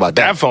going to talk about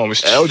that. That phone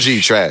was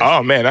LG trash.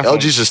 Oh, man, that phone-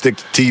 LG should stick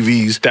to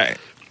TVs. that.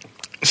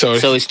 So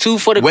So it's 2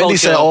 for the Wendy culture.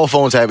 said all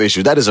phones have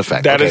issues. That is a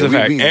fact. that is Okay, a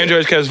fact. we-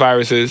 Android catch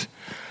viruses.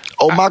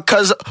 Oh, my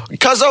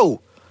Cuzzo.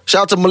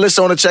 Shout out to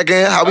Melissa on the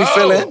check-in. How we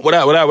feeling? What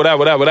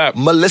up?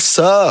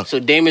 Melissa. So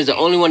Damon's the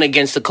only one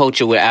against the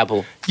culture with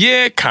Apple.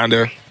 Yeah,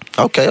 kinda.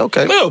 Okay. A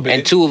little bit.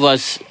 And 2 of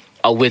us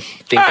are with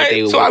think All that they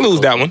right, would so I work lose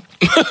with that one.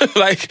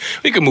 Like,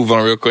 we can move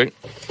on real quick.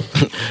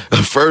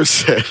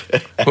 First,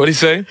 What'd he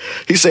say?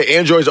 he said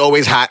Android's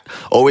always hot,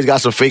 always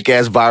got some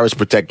fake-ass virus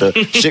protector.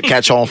 Shit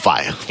catch on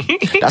fire.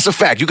 That's a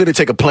fact. You couldn't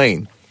take a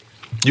plane.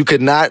 You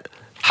could not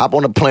hop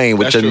on a plane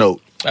with That's your true.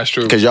 note. That's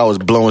true. Because y'all was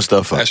blowing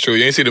stuff up. That's true.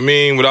 You ain't see the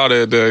meme with all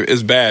the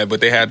it's bad, but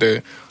they had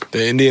the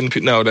Indian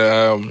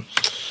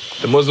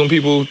the Muslim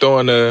people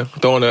throwing the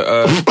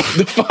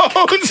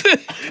phones.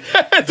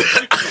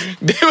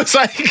 They was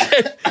like, you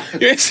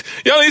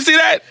don't even see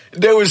that?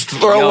 They was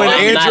throwing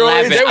I'm not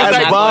androids laughing. I'm as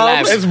not gonna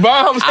bombs. laugh. It's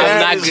bombs.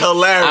 That is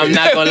hilarious. I'm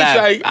not gonna laugh.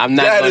 Like, I'm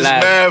not That gonna is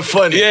laugh. mad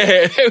funny.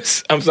 Yeah,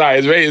 I'm sorry.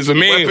 It's a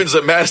meme. Weapons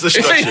of mass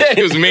destruction. Yeah,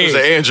 it was mean. It was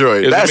an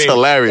android. It was That's mean.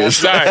 hilarious.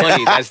 Sorry.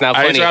 Funny. That's not I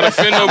ain't funny. trying to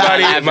offend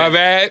nobody. I'm not My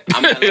bad.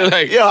 I'm not laughing.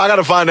 Like, Yo, I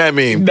gotta find that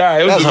meme. nah,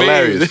 it was That's a meme.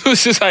 hilarious. It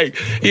was just like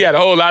he had a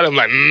whole lot of them.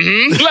 Like,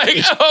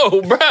 like,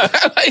 oh,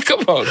 bruh, like,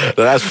 come on.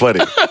 That's funny.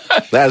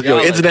 That's yo.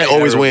 Y'all Internet like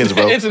always wins,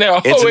 bro. Internet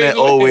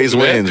always wins,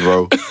 wins,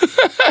 bro.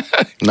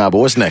 Nah, but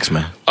what's next,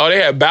 man? Oh,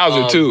 they had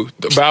Bowser too.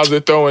 The Bowser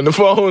throwing the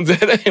phones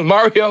at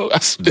Mario.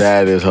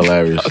 That is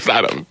hilarious. That's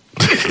not him.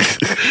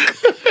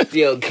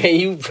 Yo, can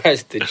you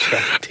press the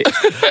track?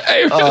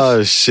 Hey,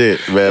 Oh shit,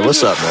 man.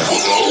 What's up, man?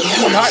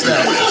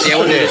 Y'all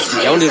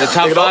wanna do the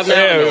top five now?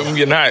 yeah, I'm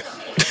getting hot.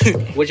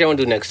 What y'all wanna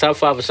do next? Top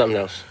five or something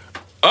else?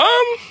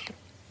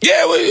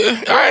 Yeah, well,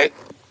 all right.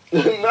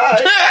 You know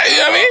what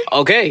I mean?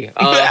 Okay. You know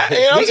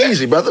what I'm Be saying?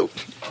 easy, brother.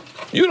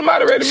 You the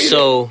moderator, me.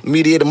 So,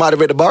 Mediator,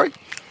 moderator, Barry.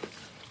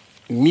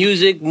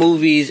 music,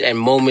 movies, and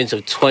moments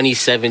of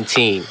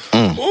 2017.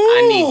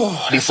 Ooh,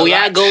 Before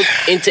y'all go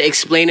into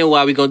explaining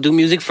why we're gonna do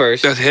music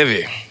first, that's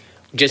heavy.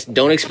 just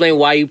don't explain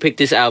why you picked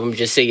this album.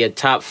 Just say your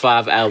top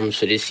 5 albums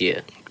for this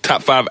year.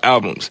 Top 5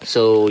 albums.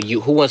 So,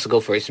 who wants to go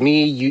first?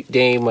 Me, you,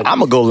 Dame. I'm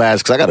gonna go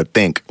last because I gotta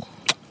think.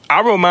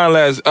 I wrote mine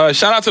last.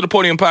 Shout out to the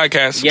Podium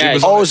Podcast. Yeah. Keep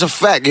us- Oh, it's a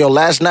fact, yo.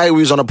 Last night we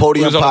was on the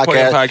Podium, We was on the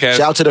Podium Podcast.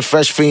 Shout out to the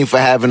Fresh Fiend for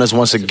having us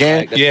once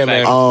again. Yeah,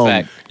 man.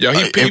 Fact. Yo,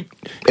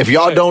 If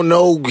y'all don't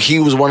know, he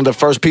was one of the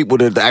first people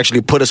to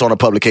actually put us on a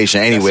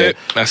publication anywhere.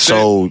 That's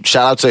so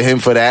shout out to him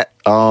for that.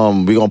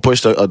 We're gonna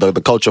push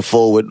the culture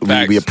forward.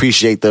 Facts. We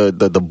appreciate the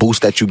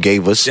boost that you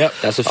gave us. Yep.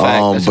 That's a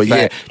fact. That's a but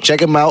fact. yeah, check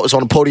him out. It's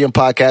on the Podium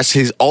Podcast.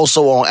 He's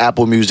also on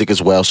Apple Music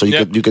as well. So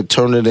Yep. you could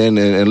turn it in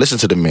and listen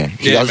to the man.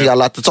 He Yeah, also man. got a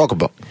lot to talk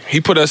about.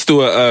 He put us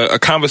through a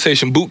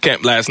conversation boot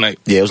camp last night.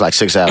 Yeah, it was like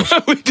 6 hours.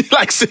 We did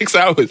like 6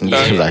 hours. It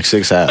was like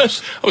 6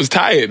 hours. I was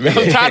tired, man.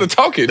 I was tired of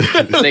talking.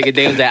 Nigga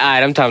Dame's like, all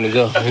right, I'm time to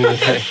go.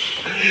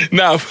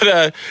 No,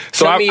 but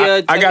so Tell me,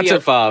 I tell got me to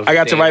your 5, I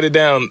got to Dan. write it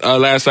down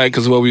last night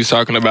because what we was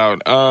talking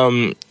about.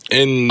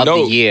 In Of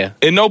no the year.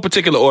 in no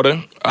particular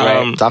order.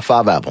 Right. Top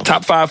 5 album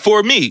Top 5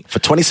 for me. for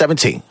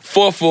 2017.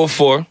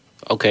 444.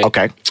 Okay.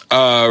 Okay.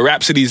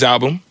 Rhapsody's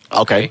album.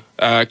 Okay.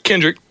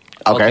 Kendrick.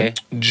 Okay.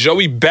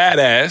 Joey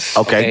Badass.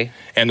 Okay.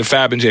 And the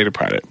Fab and Jada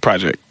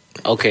project.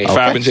 Okay.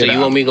 Fab and So Jada you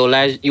want me to go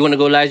last? You want to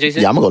go last,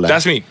 Jason? Yeah, I'm gonna go last.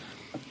 That's me.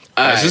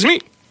 All That's right. just me.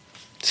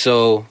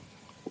 So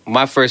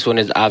my first one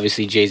is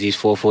obviously Jay-Z's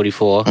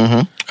 444.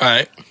 All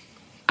right.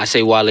 I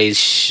say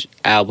Wale's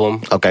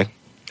album, Okay.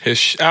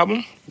 His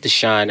album. the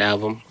Shine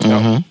album.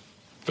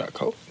 Got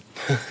cold.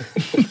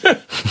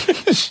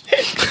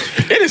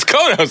 It is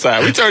cold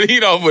outside. We turned the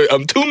heat off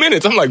with 2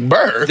 minutes. I'm like,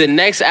 burr. The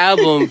next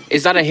album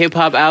is not a hip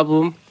hop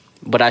album,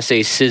 but I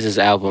say SZA's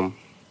album.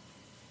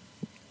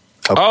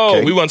 Oh,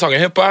 Okay. we weren't talking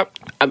hip hop.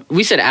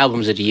 We said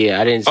albums of the year.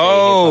 I didn't say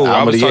Oh, hip I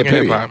Album was of the year, talking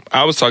hip period. hop.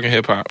 I was talking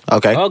hip hop.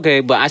 Okay. hop. Okay,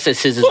 but I said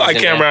SZA's. Who like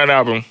was in Cameron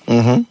album?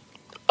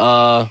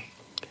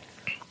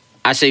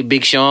 I say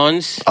Big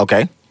Sean's,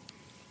 Okay.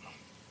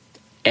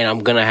 and I'm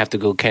gonna have to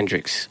go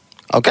Kendrick's.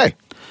 Okay.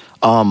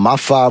 My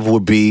 5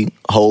 would be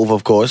Hove,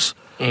 of course.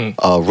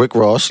 Rick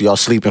Ross. Y'all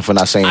sleeping for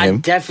not saying I him.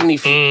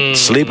 definitely.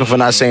 Sleeping for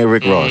not saying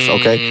Rick Ross.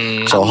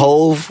 Okay. So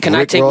Hove. Can I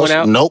Rick take Ross. one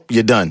out? Nope.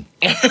 You're done.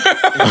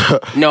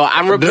 No,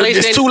 I'm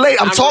replacing. It's too late.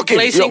 I'm talking.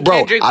 replacing Yo, bro,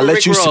 Kendrick I'll with let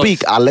Rick you Ross.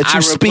 speak. I'll let you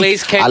I speak.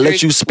 replace I'll let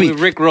Kendrick you speak. with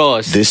Rick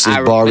Ross. This is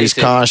I Barry's replace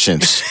it.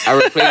 conscience. I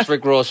replaced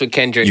Rick Ross with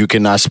Kendrick. You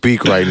cannot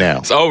speak right now.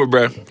 It's over,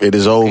 bro. It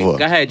is over.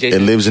 Go ahead,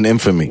 Jason. It lives in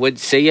infamy. Would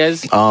say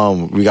yes?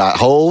 We got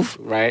Hove.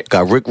 Right.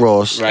 Got Rick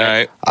Ross. Right. All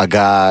right. I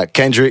got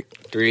Kendrick.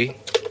 3.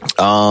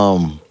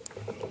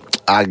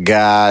 I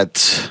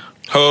got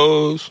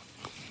Hoes.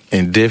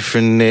 in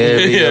different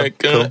area.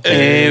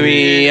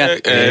 Area.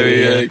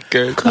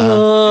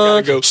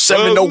 Gotta go.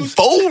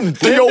 704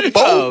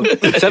 304.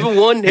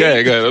 7-1.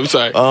 Yeah, good. I'm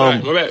sorry. All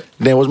right, my bad.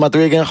 Then what's my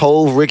 3 again?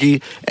 Hove,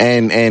 Ricky,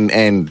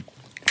 and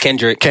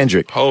Kendrick.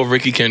 Kendrick. Whole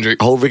Ricky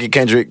Kendrick. Hove, Ricky,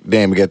 Kendrick.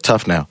 Damn, it get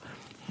tough now.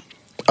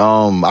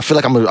 I feel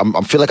like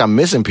I feel like I'm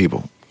missing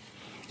people.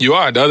 You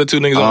are the other 2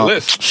 niggas on the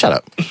list. Shut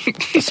up.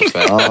 That's a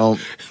fact.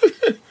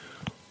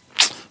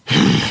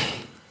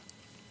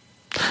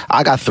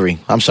 I got 3.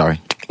 I'm sorry.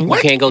 You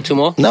can't go 2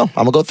 more? No, I'm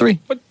gonna go 3.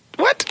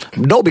 What?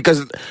 No,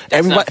 because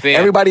not fair.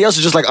 everybody else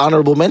is just like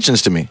honorable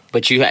mentions to me.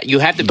 But you have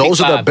to pick Those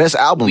are the 5. best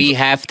albums. We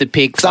have to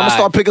pick Because I'm 5. gonna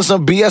start picking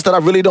some BS that I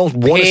really don't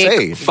want to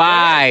say. Pick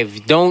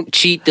 5. Don't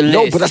cheat the list.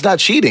 No, but that's not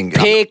cheating.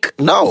 Pick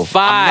no,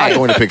 5. I'm not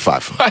going to pick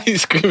 5. Why are you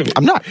screaming?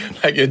 I'm not.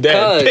 Like your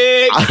dad.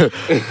 Cuz.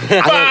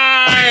 Pick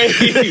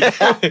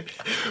 5.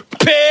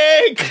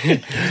 Pick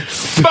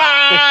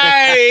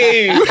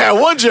 5. You had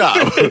one job.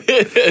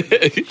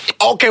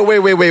 Okay,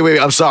 wait.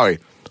 I'm sorry.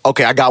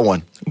 Okay, I got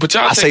one. But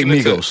y'all I say taking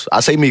it to- Migos. I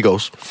say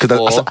Migos because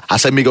 4. I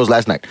said Migos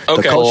last night.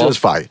 Okay. The culture 4. is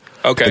fire.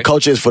 Okay. The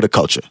culture is for the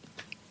culture.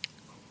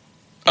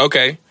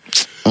 Okay.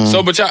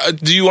 So, but y'all,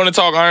 do you want to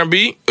talk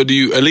R&B or do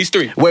you at least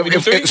 3? Wait, Can we do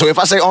 3? so if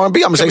I say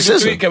R&B, I'm gonna Can say we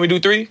do 3? SZA. Can we do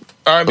 3?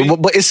 R&B?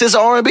 But it says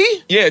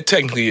R&B? Yeah,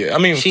 technically, yeah. I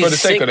mean, She's for the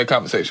sake sick. of the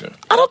conversation.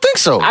 I don't think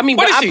so. I mean,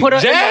 What but is I she, put her.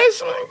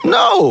 jazz?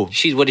 no.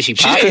 What is she?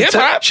 Pop? She's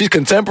hip-hop? She's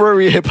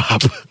contemporary hip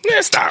hop.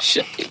 Yeah, stop.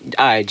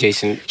 All right,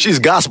 Jason. She's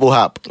gospel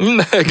hop.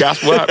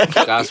 Gospel hop.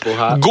 Gospel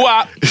hop.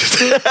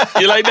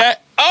 Guap. You like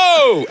that?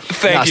 Oh,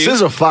 thank you.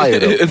 SZA fire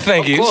though.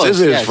 Thank you. Of course,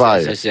 SZA is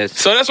fire. Yes.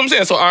 So that's what I'm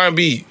saying. So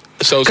R&B.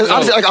 So Because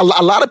like a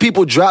lot of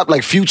people drop,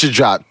 like Future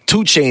dropped, 2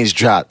 Chainz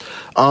dropped,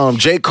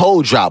 J.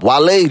 Cole dropped,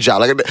 Wale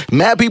dropped. Like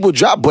mad people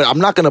dropped, but I'm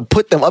not gonna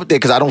put them up there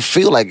because I don't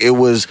feel like it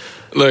was.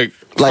 look,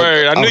 Like,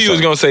 Ferg, I knew I'm you was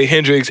sorry. gonna say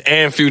Hendrix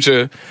and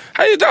Future.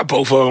 How you drop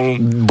both of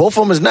them? Both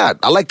of them is not.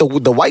 I like the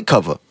white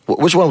cover.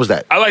 Which one was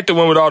that? I like the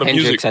one with all the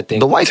Hendrix, music. I think.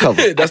 The white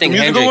cover. That's I think the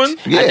musical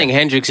Hendrix. one? Yeah. I think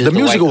Hendrix is The the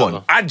musical white one.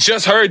 cover. I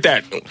just heard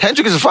that.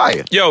 Hendrix is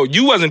fire. Yo,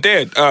 you wasn't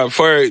there.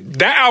 For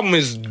that album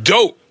is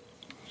dope.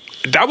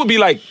 That would be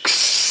like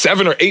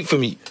 7 or 8 for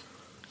me.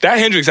 That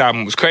Hendrix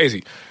album was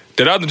crazy.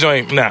 That other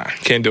joint, nah,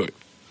 can't do it.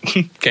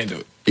 Can't do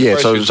it. Yeah,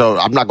 First so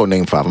I'm not gonna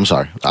name 5. I'm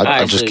sorry, I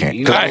right, just so can't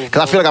you- because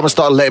I feel like I'm gonna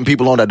start letting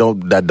people on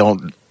that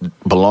don't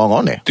belong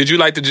on there. Did you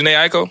like the Jhené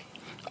Aiko?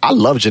 I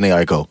love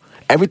Jhené Aiko.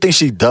 Everything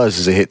she does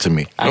is a hit to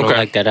me. I don't Okay.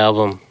 like that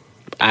album.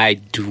 I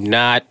do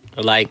not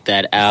like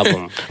that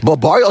album. But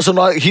Barry also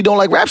he don't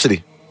like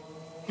Rhapsody.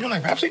 You don't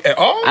like Rhapsody at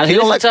all? I He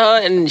don't listened like- to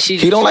her and she.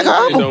 he don't like her It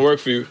album. don't work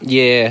for you.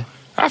 Yeah.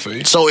 I feel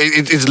you. So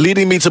it's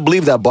leading me to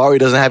believe that Barry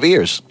doesn't have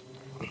ears.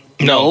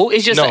 No,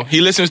 it's just no. like- He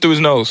listens through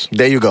his nose.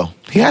 There you go.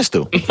 He has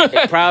to.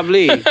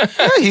 Probably. Yeah,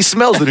 he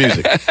smells the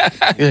music.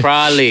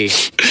 Probably. I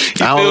Feels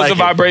don't like the it.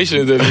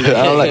 vibrations. I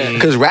don't like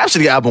because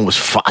Rhapsody album was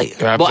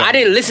fire. But I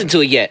didn't listen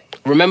to it yet.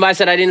 Remember, I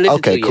said I didn't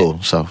listen to Okay, it cool.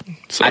 yet. So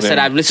I said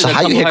I've listened to a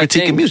how couple you of here her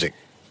critiquing things. music?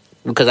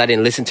 Because I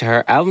didn't listen to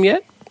her album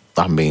yet.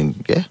 I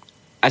mean, yeah.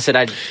 I said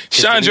I. just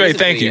didn't Chandre, listen to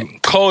thank it you.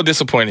 yet. Cole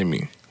disappointed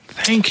me.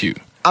 Thank you.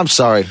 I'm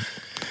sorry.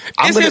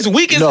 It's his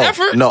weakest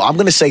effort? No, I'm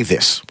gonna say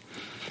this.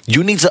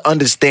 You need to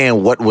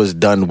understand what was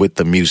done with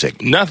the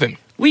music. Nothing.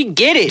 We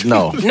get it.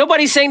 No.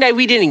 Nobody's saying that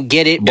we didn't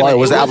get it. Boy, It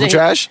was the album wasn't-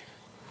 trash?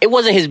 It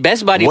wasn't his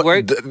best body What-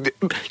 work.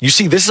 You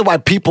see, this is why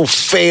people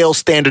fail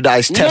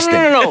standardized testing.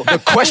 No. The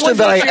question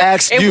that I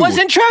asked It you.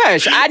 wasn't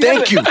trash.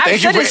 Thank you. I've Thank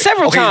you said it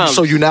several okay, times.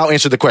 So you now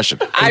answer the question.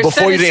 'Cause I've before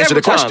said you it didn't answer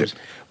the several question.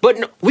 times. But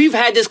no, we've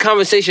had this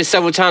conversation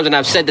several times, and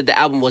I've said that the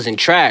album wasn't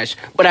trash.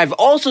 But I've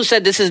also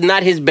said this is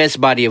not his best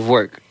body of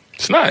work.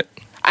 It's not.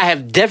 I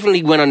have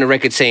definitely went on the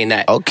record saying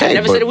that. Okay, I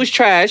never but- said it was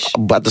trash.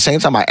 But at the same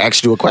time, I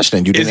asked you a question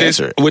and you Is didn't this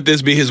answer it. would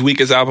this be his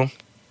weakest album?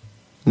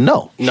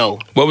 No. No,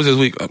 What was his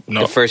weak?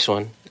 No. the first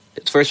one.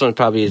 The first one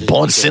probably is.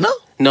 Born Sinner?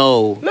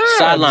 No,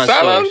 Sideline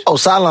Sideline? Story. Oh,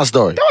 Sideline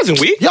Story. That wasn't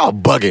weak. Y'all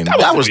bugging. That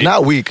wasn't was weak.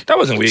 not weak. That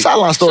wasn't weak.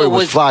 Sideline Story So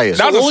was was- fire.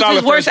 That was What a was solid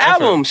his worst first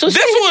effort. album? So this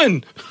say-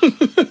 one.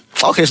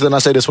 Okay, so then I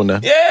say this one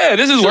then. Yeah,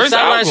 this is So worst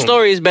Sideline album.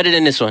 Story is better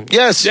than this one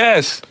Yes.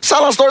 Yes.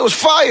 Sideline Story was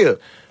fire.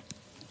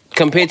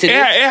 compared to It,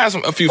 this. it has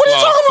a few What are you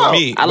flaws talking for about?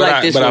 me. I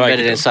like this but one like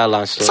better it than though.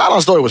 Sideline Story.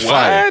 Sideline Story was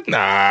fire. What?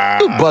 Nah.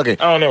 You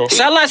bugging. I don't know.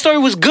 Sideline Story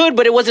was good,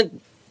 but it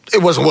wasn't.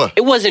 It was what?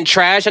 It wasn't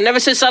trash. I never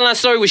said Sideline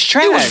Story was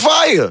trash. It was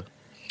fire.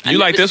 You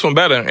like this one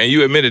better, and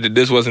you admitted that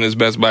this wasn't his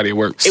best body of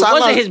work. It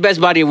wasn't his best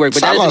body of work,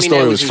 but that Sideline doesn't mean that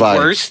Story it was was his fire.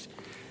 worst.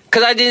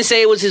 Because I didn't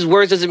say it was his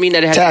worst doesn't mean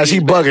that it had Taz, to he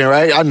be his best. bugging,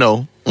 right? I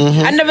know.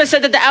 I never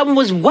said that the album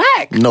was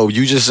whack. No,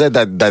 you just said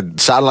that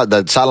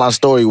Sideline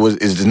Story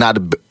is not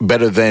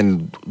better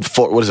than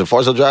what is it?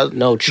 Forza Drive?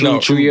 No, true.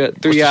 No. Through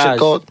What's the shit eyes.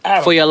 called?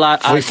 For your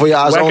lot. For your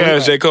eyes Whack only.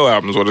 ass J. Cole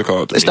album is what it's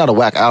called. It's not a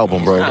whack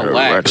album, bro. not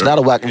whack. It's not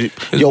a whack.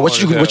 Yo, what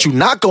boring as you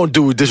not gonna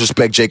do is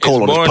disrespect J.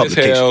 Cole on this Born as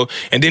publication. hell,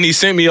 and then he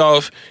sent me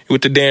off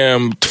with the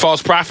damn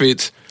False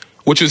Prophets,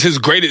 which was his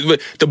greatest.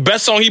 The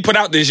best song he put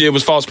out this year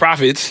was False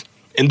Prophets,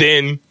 and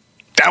then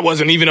that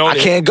wasn't even on I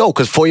it. can't go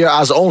because For Your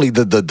Eyes Only,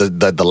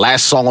 the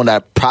last song on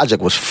that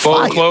project was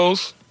fire. Fold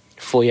clothes.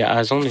 For your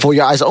eyes only. For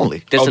Your Eyes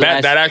Only. That's Oh, the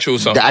last- that actual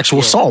song. The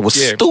actual song was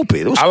Yeah.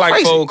 stupid. It was I like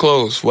crazy. Fold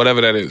Clothes,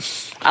 whatever that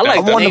is. I like I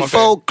want Neighbors. to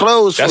fold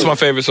clothes. That's for my you.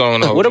 favorite song.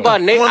 On the whole What song.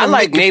 about Neighbors? Wanna I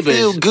like make you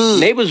feel Neighbors. good.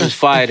 Neighbors was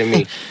fire to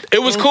me.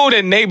 It was cool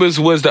that Neighbors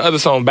was the other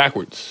song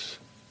backwards.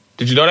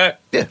 Did you know that?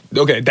 Yeah.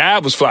 Okay,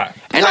 that was fly.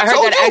 And I I heard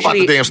told that you about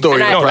actually. the damn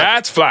story. and I- No, Right.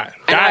 that's fly.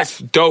 And That's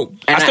dope.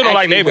 I and still I don't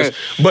like actually Neighbors,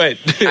 but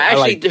I actually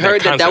like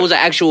heard that was an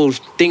actual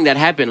thing that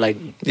happened. Like,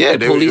 Yeah,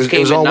 the police it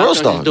came was and on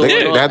knocked Worldstar. his door.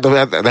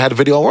 They had the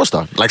video on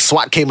Worldstar. Like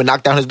SWAT came and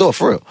knocked down his door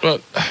for real. Well,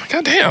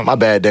 God damn. My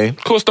bad, Dave.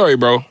 Cool story,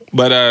 bro.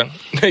 But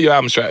your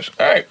album's trash.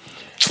 All right.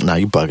 Nah,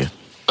 you bugging.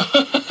 Y'all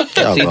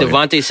See, bugging.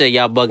 Devontae said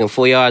y'all bugging.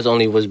 4 yards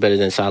only was better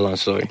than Sideline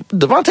Story.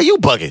 Devontae, you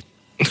bugging.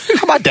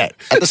 How about that?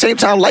 At the same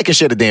time, like and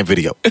share the damn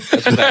video.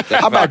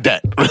 How about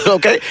that?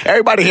 Okay?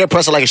 Everybody here,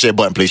 press the like and share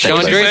button, please. Thank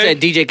Sean you. Dre say?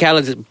 said DJ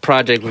Khaled's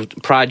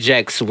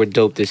projects were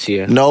dope this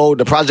year. No,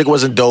 the project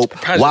wasn't dope.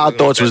 project Wild wasn't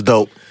Thoughts that was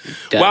dope.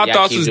 Wild Y'all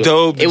Thoughts keep was doing-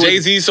 dope. It was- Jay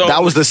Z song.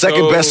 That was the second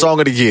dope. best song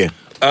of the year.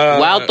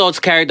 Wild Thoughts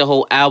carried the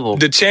whole album.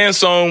 The Chance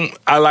song,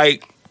 I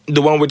like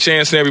the one with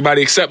Chance and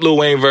everybody except Lil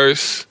Wayne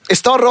verse. It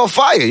started off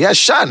fire. Yeah,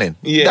 Shining.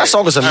 Yeah. That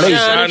song is amazing.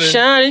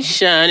 Shining,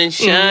 shining,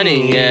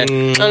 shining, yeah.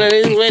 All of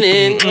this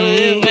winning, all of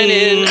this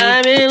winning.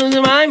 I'm in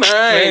losing my mind.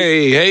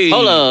 Hey.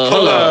 Hold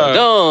up.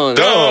 Don't.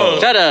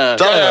 Don't. Shut up.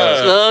 Shut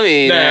up. Slow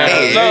me down.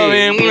 Hey.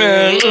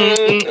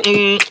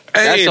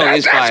 That Hey, song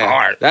is that's fire.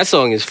 hard. That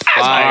song is That's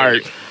fire.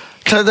 hard.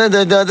 Yeah.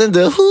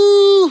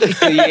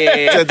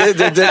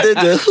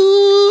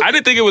 I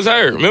didn't think it was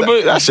her.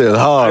 Remember? That shit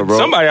hard, bro.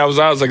 Somebody I was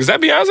like, is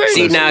that Beyonce?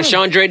 See, now,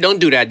 Chandra, don't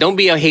do that. Don't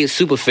be a hate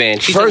super fan.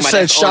 She's First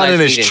said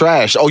Shannon is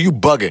trash. Oh, you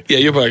bugging. Yeah,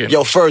 you're bugging.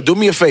 Yo, Fur, do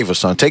me a favor,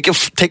 son. Take your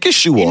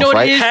shoe You off, know what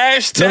right? it is?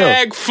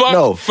 Hashtag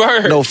fuck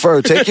Fur. No,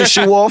 Fur, take your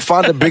shoe off,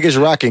 find the biggest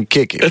rock and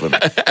kick it for me.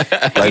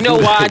 Like, You know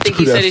why I think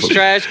he said it's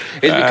trash?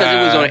 It's because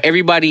it was on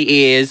everybody's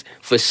ears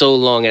for so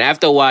long. And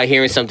after a while,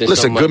 hearing something so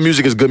Listen, much. good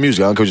music is good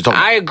music. I don't care what you're talking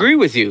about. I agree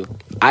with you.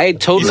 I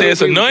totally You say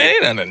it's agree with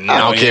you. annoying? I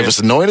don't care if it's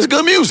annoying. It's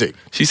good music.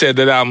 She said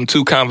that album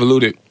too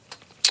convoluted.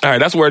 All right,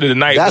 that's word of the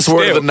night. That's but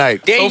word of still, the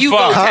night. There so you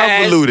far. go, Taz.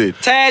 Convoluted.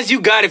 Taz,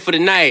 you got it for the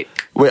night.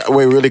 Wait,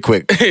 really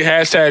quick.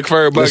 Hashtag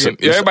Fur bugging. Listen,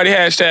 Yeah, everybody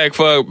hashtag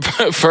Fur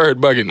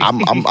bugging.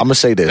 I'm gonna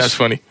say this. That's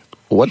funny.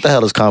 What the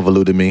hell does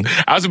convoluted mean?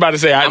 I was about to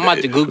say. I'm about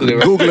to Google it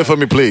right Google it for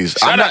me, please.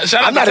 Shout I'm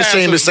out not to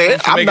ashamed Taz to say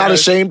it. for I'm making not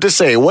us ashamed to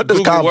say it. What does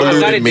Google I got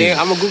convoluted it mean? there.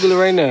 I'm going to Google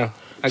it right now.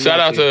 I got Shout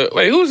out you.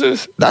 to who's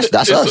this? That's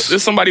us.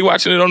 There's somebody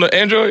watching it on the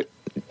Android.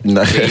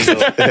 No.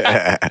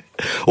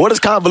 What does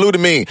convoluted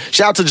mean?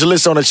 Shout out to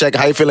Jalissa on the check.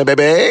 How you feeling,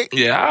 baby?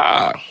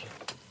 Yeah.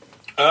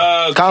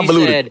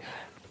 Convoluted. He said,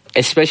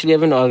 especially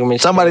having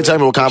arguments. Somebody tell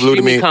me what convoluted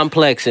extremely mean.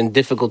 complex and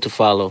difficult to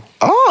follow.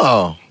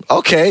 Oh,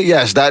 okay.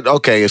 Yes,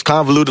 okay. It's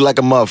convoluted like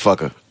a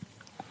motherfucker.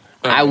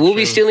 I will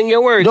be stealing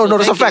your words. No, so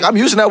that's a thank fact. you. I'm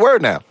using that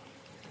word now.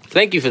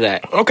 Thank you for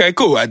that. Okay,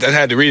 cool. I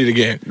had to read it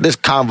again. This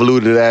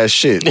convoluted ass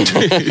shit.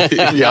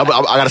 Yeah, I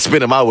got to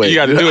spin it my way. You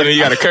got to do it and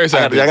you got to curse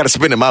I out. got to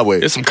spin it my way.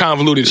 There's some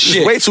convoluted There's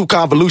shit. way too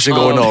convolution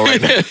going on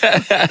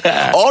right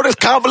now. All this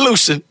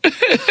convolution.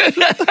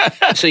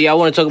 So y'all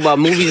want to talk about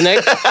movies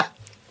next?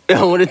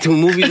 Y'all want to do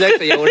movies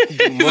next? Or y'all want to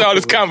do It's all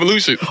this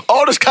convolution.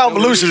 All this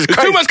convolution is There's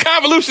crazy. too much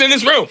convolution in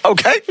this room.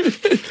 Okay?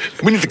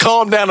 We need to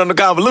calm down on the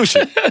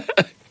convolution.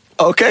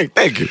 Okay,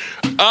 thank you.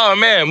 Oh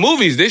man,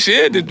 movies this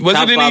year. Was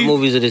Top it 5 any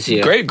movies of this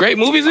year. great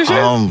movies this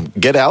year?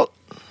 Get Out.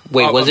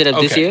 Wait, was it of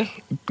this okay. year?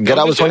 Get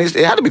Out was this year? 20.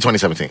 It had to be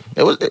 2017.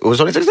 It was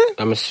 2016?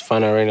 I'm going to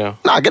find out right now.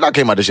 Nah, Get Out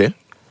came out this year.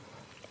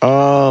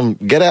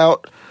 Get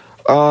Out.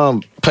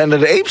 Planet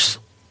of the Apes.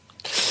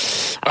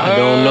 I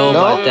don't know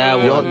about no,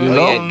 that you one. don't- you Oh,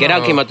 know? yeah, Get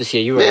Out came out this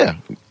year. You're right.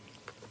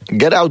 Yeah.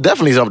 Get Out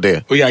definitely is up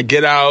there. We got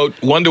Get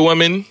Out, Wonder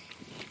Woman,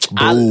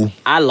 Boo.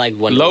 I like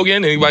one.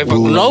 Logan. Anybody fuck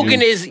with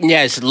Logan is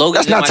Logan.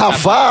 That's not top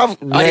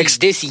 5.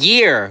 Next. This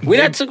year.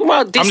 We're not talking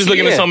about this year. I'm just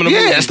looking at some of the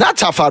movies. Yeah, it's not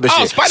top 5 this Oh,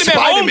 year. Spider-Man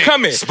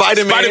Homecoming.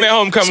 Spider-Man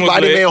Homecoming was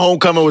Spider-Man lit.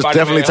 Homecoming was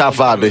Spider-Man definitely top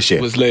 5 this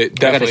year. Was lit. I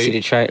gotta Definitely. see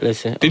the track.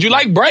 Listen, Did you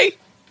like Bright?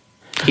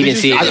 he didn't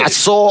see it. I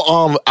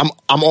saw.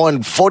 I'm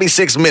on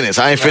 46 minutes.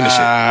 I ain't finished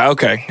it.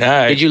 Okay. All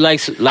right. Did you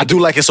like? I do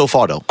like it so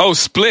far though. Oh,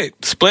 Split.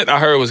 Split. I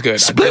heard was good. I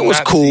Split did was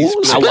not cool. see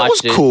Split. Split I was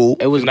watched it. cool.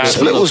 It was Not good.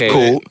 Split was Okay.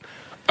 cool.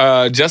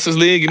 Justice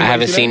League. I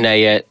haven't seen that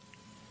yet.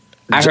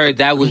 I heard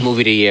that was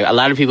movie of the year. A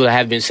lot of people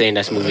have been saying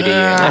that's movie of the year.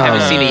 I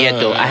haven't seen it yet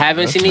though. I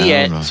haven't seen it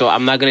yet, so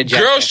I'm not gonna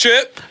judge. Girls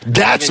Trip.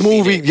 That's haven't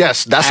seen movie. it.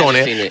 Yes, that's I on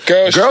haven't there.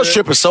 seen it. Girls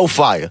Trip is so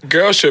fire.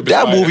 Girls Trip. Is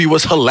That fire. movie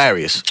was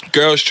hilarious.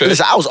 Girls Trip.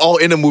 Listen, I was all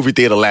in the movie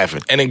theater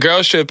laughing. And then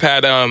Girls Trip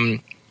had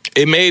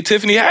it made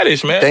Tiffany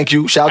Haddish, man. Thank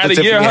you. Shout out had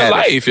to a year of Tiffany her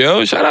Haddish. life,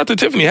 yo. Shout out to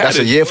Tiffany Haddish. That's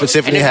a year for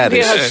Tiffany And if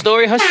you hear Haddish. her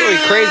story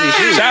crazy.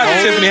 She was Shout out to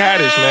homeless. Tiffany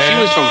Haddish, man.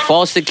 She was from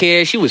foster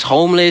care. She was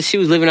homeless. She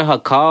was living in her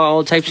car,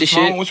 all types of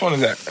shit. Which one is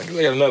that? I think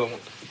I got another one.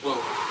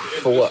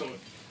 For what?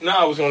 No,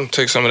 I was going to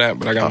take some of that,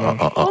 but I got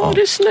one. Oh,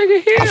 this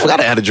nigga here. I forgot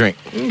I had a drink.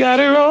 Got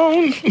it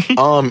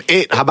wrong.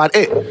 It. How about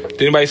it?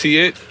 Did anybody see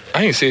it?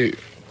 I didn't see it.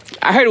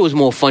 I heard it was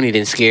more funny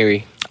than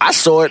scary. I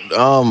saw it.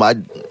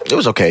 It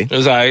was okay. It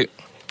was all right.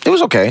 It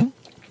was okay.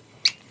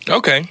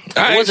 Okay.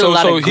 All right. wasn't a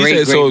lot So of he great,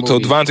 said, so great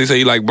movies. Devontae said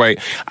he liked Bright.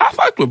 I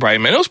fucked with Bright,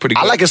 man. It was pretty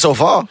good. I like it so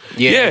far.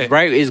 Yeah.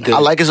 Right? It's good. I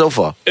like it so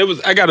far. It was,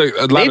 I got a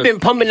lot They've of. been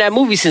pumping that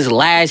movie since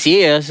last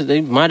year, so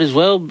they might as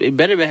well. It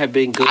better have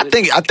been good. I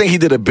think he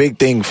did a big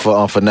thing for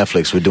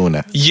Netflix with doing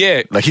that.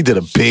 Yeah. Like he did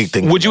a big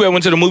thing. Would you have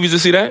went to the movies to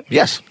see that?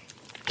 Yes.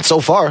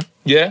 So far,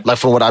 Yeah. like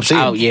from what I've seen,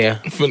 Oh yeah.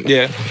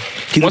 Yeah.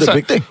 he did a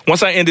big thing.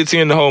 Once I ended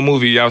seeing the whole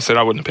movie, y'all said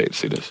I wouldn't pay to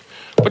see this.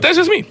 But that's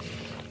just me.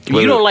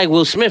 You don't like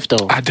Will Smith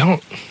though, I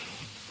don't.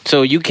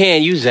 so you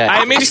can't use that.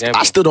 I mean,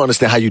 I still don't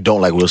understand how you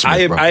don't like Will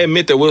Smith, bro. I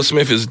admit that Will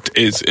Smith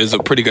is a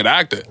pretty good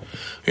actor,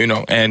 you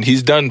know, and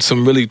he's done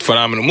some really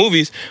phenomenal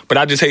movies. But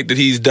I just hate that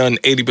he's done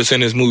 80%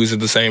 of his movies in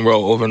the same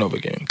role over and over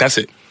again. That's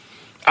it.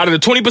 Out of the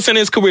 20% of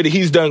his career that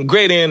he's done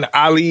great in,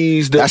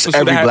 Ali's, That's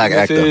Pursuit of every black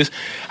Happiness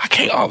actor. I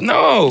can't. Oh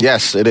no.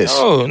 Yes, it is.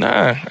 Oh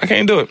nah, I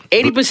can't do it.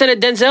 80% of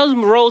Denzel's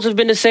roles have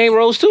been the same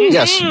roles too.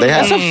 Yes, they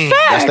have. That's a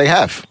fact. Yes, they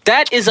have.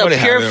 That is a What they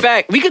pure have?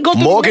 fact. We could go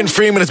through Morgan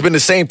Freeman has been the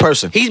same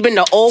person. He's been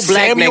the old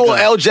black Samuel nigga.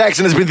 L.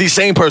 Jackson has been the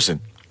same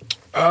person.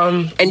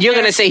 And you're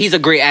gonna say he's a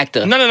great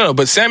actor. No.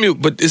 But Samuel,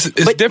 but it's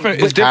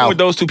different. It's different How? with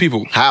those two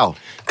people How?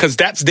 because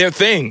that's their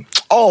thing.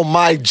 Oh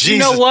my Jesus! You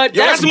know what?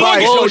 Yo, That's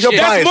biased. bullshit. Yo, you're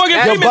That's biased. Morgan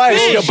You're Freeman's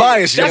biased. thing. You're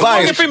biased. You're That's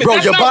Morgan biased, Freeman. bro.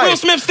 That's You're not Will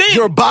biased. Smith's thing.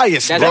 You're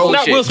biased, That's bro.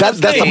 not Will Smith's That's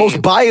the thing.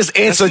 most biased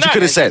answer That's you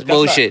could have not. said. That's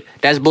bullshit.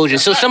 That's bullshit.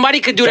 So somebody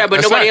could do that, but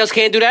That's nobody not. else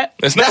can't do that?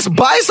 It's not. That's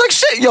biased like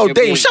shit. Yo, You're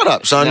Dave, being- shut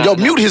up, son. Nah, Yo,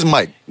 nah. mute his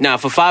mic. Nah,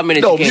 for 5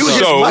 minutes No, you can't mute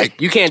his talk.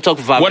 mic. You can't talk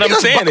for 5 What I'm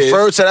minutes. saying is-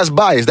 Ferg said that's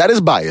biased. That is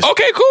biased.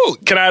 Okay, cool.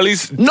 Can I at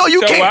least No,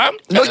 you tell can't. why?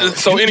 No,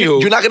 So you-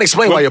 anywho, you're not gonna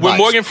explain why you're with biased.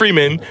 Morgan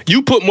Freeman,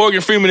 you put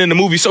Morgan Freeman in the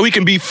movie so he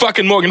can be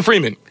fucking Morgan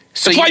Freeman.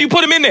 So That's why you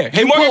put him in there.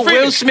 Hey, you Morgan put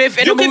Freeman. Will Smith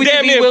in you the can movie to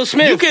damn be near, Will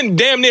Smith. You can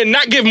damn near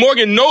not give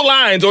Morgan no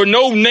lines or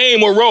no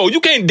name or role. You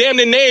can't damn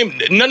near name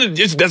none of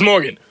this. That's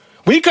Morgan.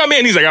 When he come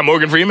in, he's like, I'm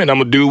Morgan Freeman. I'm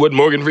gonna do what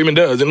Morgan Freeman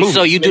does in movies.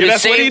 So you do Nigga, the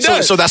that's what same- he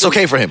does. So that's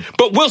okay for him.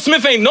 But Will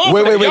Smith ain't known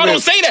for that. Y'all don't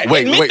say that.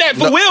 Admit that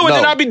for Will, and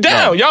then I'll be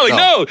down. Y'all like,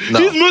 no,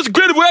 he's the most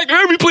incredible actor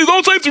ever. He plays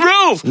all types of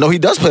roles. No, he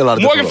does play a lot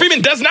of Morgan different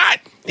Freeman does not.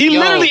 He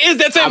Yo, literally is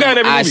that same guy in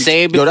every I movie.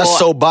 say roles. before. Yo, that's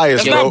so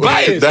biased, That's bro. not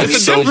biased. That's It's a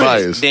so difference.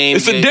 biased. Dame,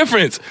 It's a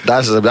difference.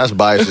 That's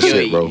biased as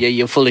shit, bro. Yeah,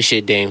 you're full of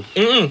shit, Dame.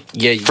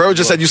 Yeah, Ferg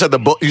just said you said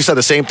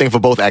the same thing for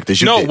both actors.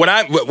 You No, did.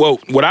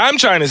 what I'm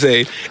trying to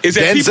say is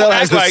that people Denzel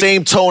has act the like,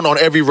 same tone on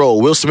every role.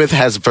 Will Smith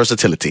has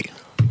versatility.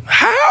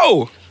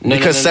 how?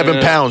 Because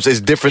 7 pounds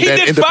is different He than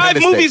did 5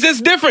 Independence movies Day.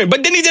 that's different,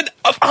 but then he did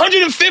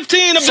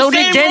 115 of So the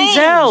did same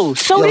Denzel. roles.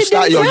 So Yo, did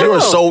stop.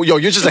 Denzel. You're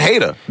just a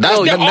hater. That's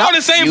Yo, They're now- all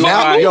the same you fucking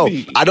are- Yo,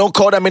 movie. I don't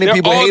call that many They're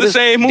people all the haters.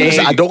 same movie.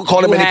 Listen, I don't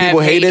call that You many people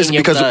have hate haters in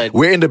your because blood.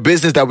 we're in the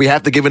business that we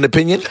have to give an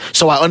opinion.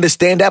 So I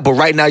understand that, but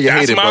right now you're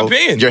That's hating, my bro.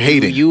 opinion. You're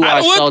hating. You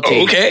are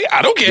salty. Okay,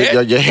 I don't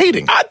care. You're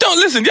hating. I don't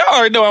listen. Y'all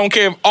already know I don't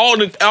care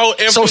if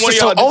every So one of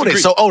y'all own it.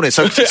 disagree. So own it.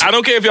 So I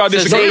don't care if y'all say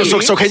disagree. it.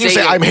 so can you Say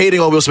say it. I'm hating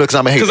on Will Smith because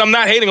I'm a hater? Because I'm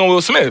not hating on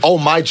Will Smith. Oh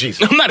my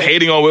Jesus. I'm not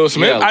hating on Will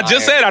Smith. You're a I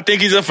just liar. said I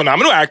think he's a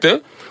phenomenal actor,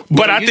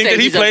 but I You think said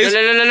that he he's plays.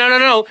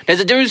 No. There's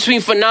a difference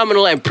between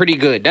phenomenal and pretty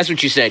good. That's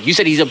what you said. You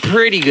said he's a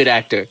pretty good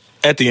actor.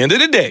 At the end of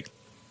the day,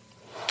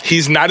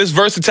 he's not as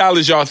versatile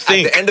as y'all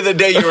think. At the end of the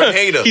day, you're a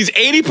hater. He's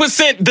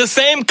 80% the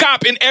same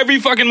cop in every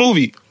fucking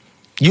movie.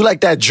 You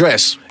like that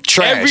dress?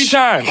 Trash. Every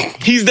time.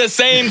 He's the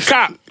same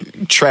cop.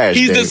 Trash.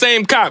 He's the Dave.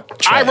 same cop.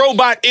 Trash.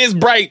 iRobot is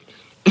Bright.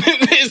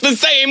 It's the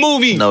same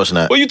movie. No, it's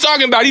not. What are you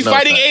talking about? He's No, it's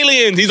fighting not.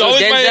 aliens. He's So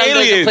always Denzel fighting doesn't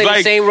aliens. play Like,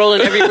 the same role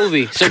in every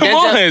movie. So Come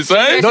Denzel, on,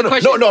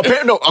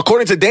 son. No.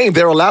 According to Dame,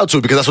 they're allowed to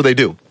because that's what they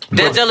do.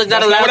 Denzel is not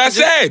That's allowed. not what I to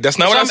do- said. That's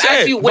not what So I I'm said.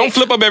 asking you- Don't wait.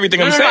 flip up everything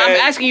No, I'm no, saying. I'm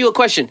asking you a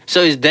question.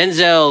 So is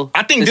Denzel?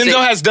 I think the Denzel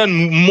same- has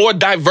done more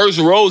diverse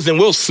roles than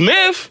Will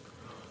Smith.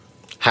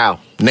 How?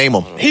 Name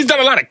them. He's done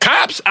a lot of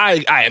cops.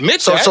 I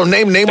admit So that. so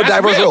name a That's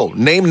diverse real. role.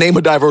 Name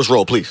a diverse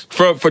role, please.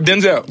 For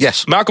Denzel.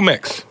 Yes. Malcolm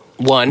X.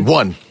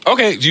 one.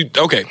 Okay,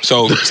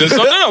 So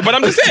but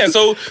I'm just saying.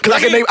 So Because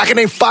I can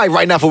name 5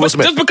 right now for Will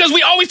Smith. just because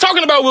we always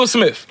talking about Will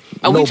Smith.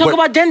 Are we No, talking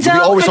but about Denzel? we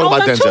always and talk all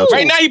about that Denzel, too? too.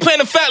 Right now, he playing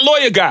the fat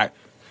lawyer guy.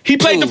 He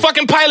played Two. the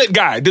fucking pilot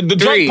guy, the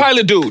drunk Three.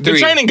 pilot dude, the Three.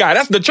 training guy.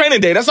 That's the Training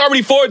Day. That's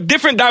already 4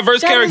 different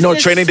diverse That characters. No,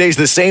 Training Day is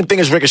the same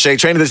thing as Ricochet.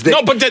 Training Day.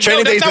 No, but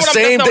Training Day is the that's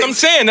same not what thing. I'm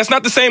saying. That's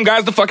not the same guy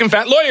as the fucking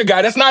fat lawyer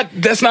guy. That's not.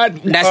 That's the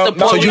point. So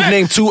Malcolm you've X.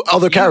 named 2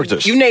 other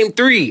characters. You named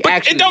 3. But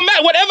actually, it don't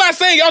matter. Whatever I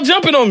say, y'all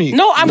jumping on me.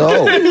 No, I'm No.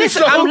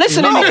 listen. I'm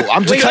listening. No, to you.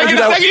 I'm just Wait, telling you Give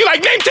me a that. second. You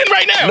like name 10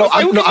 right now. No, It's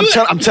like, we can do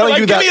that. I'm telling Like,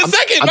 you that. Give me a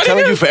second. I'm What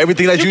telling do you for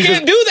everything that You you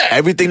can't just do that.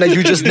 Everything that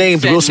you just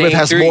named, Said Will Smith name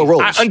has 3. more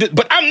roles.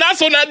 But I'm not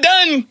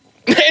done.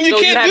 And you So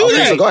you can't have do three.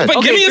 that. So go ahead. But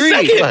Okay, give me a 3.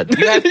 second. Go ahead.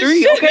 You have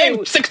 3. Shit, Okay.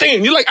 name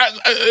 16. You like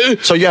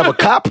So you have a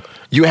cop.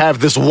 You have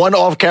this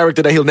one-off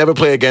character that he'll never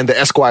play again, the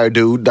Esquire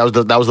dude. That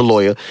was the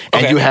lawyer,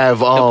 and Okay. you have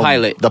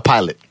pilot. The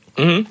pilot.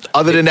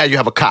 Other than that, you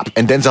have a cop,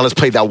 and Denzel has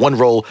played that one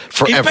role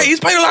forever. He's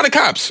played a lot of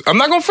cops. I'm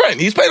not gonna front.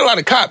 He's played a lot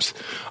of cops.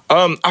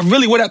 I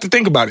really would have to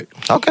think about it.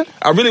 Okay.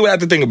 I really would have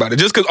to think about it.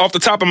 Just because off the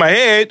top of my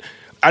head,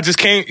 I just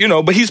can't,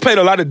 but he's played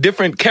a lot of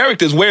different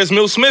characters, whereas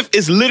Will Smith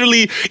is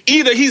literally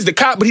either he's the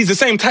cop, but he's the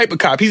same type of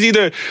cop. He's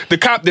either the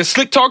cop that's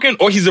slick talking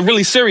or he's a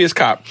really serious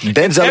cop.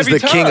 Denzel is Every the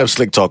king time. of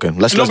slick talking.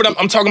 No, but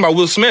I'm talking about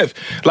Will Smith.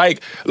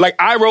 Like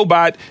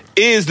iRobot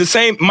is the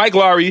same. Mike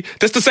Lowry,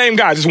 that's the same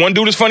guy. Just one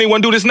dude is funny,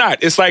 one dude is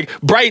not. It's like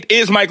Bright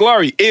is Mike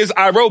Lowry, is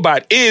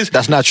iRobot, is.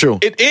 That's not true.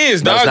 It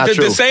is, That's dog. not The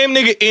true. same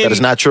nigga in. That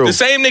is not true. The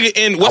same nigga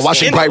in. I'm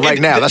watching Bright right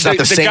now. That's not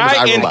the same as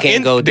guy iRobot.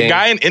 Can't go, The Dan.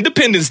 guy in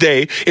Independence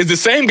Day is the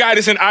same guy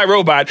that's in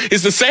iRobot.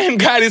 It's the same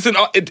guy that's in.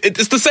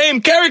 It's the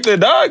same character,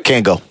 dog.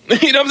 Can't go.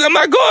 You know what I'm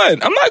saying?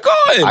 I'm not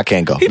going. I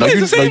can't go. He plays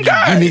the same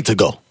guy. You need to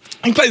go.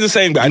 He plays the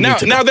same guy. You Now need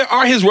to go. there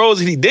are his roles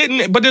that he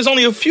didn't, but there's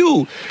only a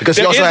few. Because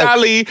he there also is had-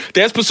 Ali,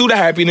 there's Pursuit of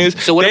Happiness,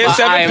 So what there's about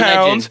 7 I Am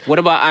Pounds. Legend? What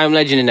about I Am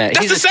Legend in that?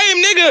 That's the same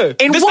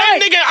nigga. In the what?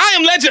 same nigga in I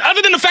Am Legend,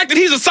 other than the fact that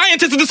he's a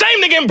scientist, is the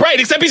same nigga in Bright,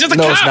 except he's just a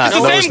No, cop. it's not. It's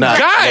the No, same it's not.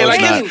 guy. No,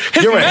 Like it's not.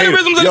 his You're a hater.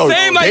 mannerisms are Yo, the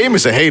same. Like Dame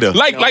is a hater.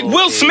 Like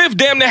Will Smith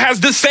damn near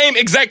has the same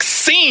exact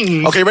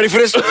scene. Okay, ready for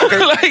this? Okay.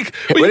 Like,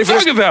 what you Ready for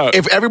this? talking about?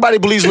 If everybody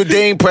believes with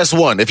Dame, press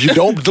 1. If you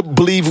don't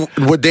believe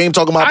what Dame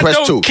talking about, I press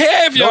don't 2.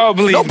 care if y'all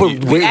believe No, but me.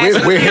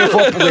 we're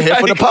here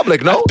here for the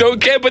public, no? I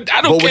don't care, but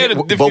I don't But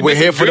care. but we're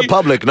here for the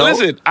public, no?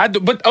 Listen,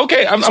 but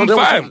okay, I'm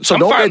fine. So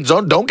I'm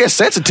fine. don't get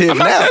sensitive I'm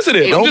now. not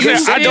sensitive. Don't I'm get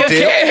just saying, I don't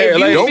sensitive. care.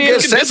 Like, Don't you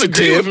get can disagree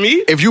sensitive. with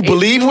me. If you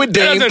believe with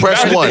Dame, doesn't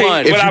press validate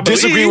 1. what I If you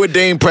disagree believe. with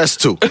Dame, press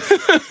 2.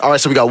 All right,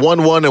 so we got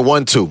 1-1 and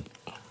 1-2.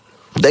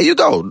 There you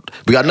go.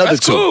 We got another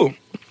That's 2. cool.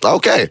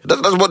 Okay,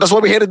 that's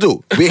what we're here to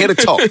do. We're here to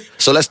talk.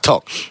 So let's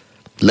talk.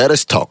 Let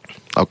us talk.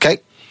 Okay.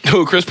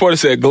 Who? Chris Porter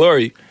said,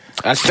 "Glory."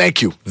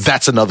 Thank you.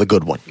 That's another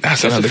good one.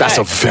 That's another That's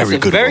a good very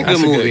good very one.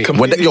 good movie.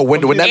 When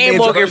that And man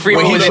Morgan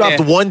Freeman when he was in dropped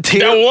there. one tear,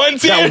 That one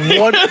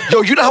tear?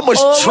 yo, you know how much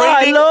Oh, my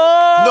training?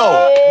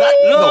 Lord.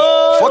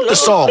 No, fuck the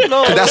song,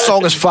 because that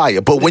song is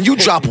fire. But when you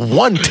drop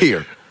one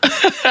tear,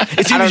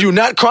 it's either you're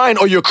not crying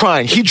or you're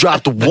crying. He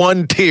dropped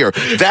one tear.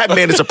 That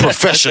man is a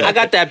professional. I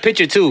got that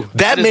picture too.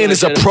 That I just man wanna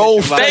is a share the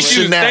picture, by the way. Thank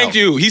you, now. thank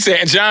you. He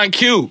said John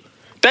Q.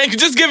 Thank you.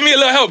 Just give me a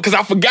little help because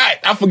I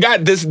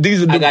forgot this.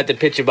 These are the. I got the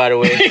picture, by the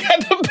way. He got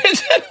the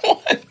picture.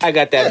 I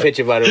got that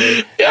picture, by the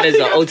way. That is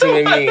the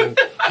ultimate meme.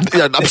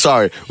 Yeah, I'm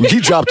sorry. He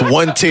dropped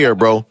one tear,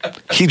 bro.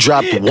 He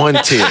dropped one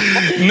tear.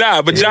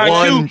 Nah, but John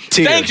One Q.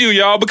 tear. Thank you,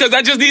 y'all, because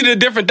I just needed a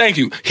different thank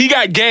you. He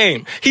got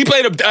game. He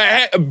played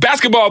a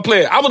basketball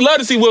player. I would love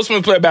to see Will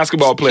Smith play a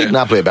basketball player. He did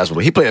not play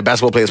basketball. He played a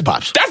basketball player's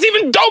pops. That's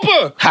even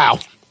doper. How?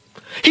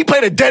 He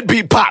played a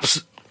deadbeat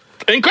pops.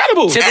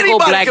 Incredible. Typical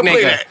Anybody black can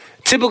play nigga. that.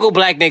 Typical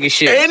black nigga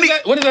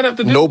shit. What does that have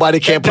to do? Nobody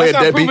can play a That's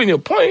not deadbeat. proving your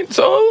point.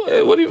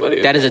 So what do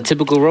you? That is a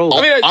typical role.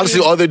 I mean, Honestly,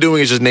 all they're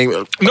doing is just name.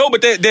 No,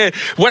 but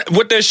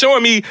what they're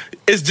showing me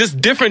is just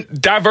different,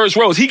 diverse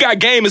roles. He got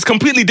game is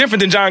completely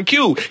different than John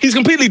Q. He's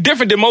completely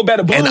different than Mo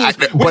Better Blues, And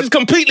which is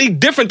completely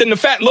different than the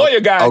fat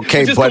lawyer guy.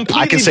 Okay, which is but I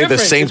completely can say the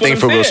different, same is what thing I'm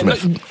for Will saying.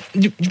 Smith.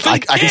 You I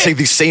can say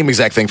the same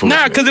exact thing for Will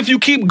Nah, Smith. because if you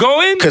keep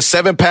going, Because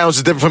 7 pounds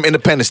is different from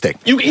Independence Day.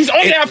 he's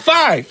only at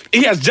 5.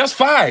 He has just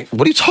 5.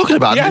 What are you talking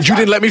about? He has You 5.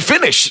 didn't let me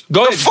finish.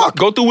 Go The ahead, fuck?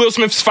 go through Will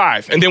Smith's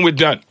 5, and then we're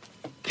done.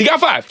 He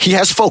got 5. He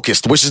has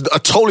Focused, which is a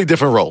totally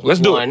different role. Let's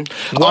do One.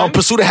 it.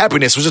 Pursuit of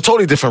Happiness was a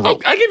totally different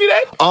role. I give you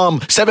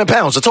that. 7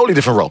 pounds, a totally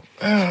different role.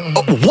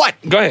 What?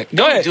 Go ahead.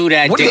 Go ahead. Do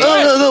that, What? dick.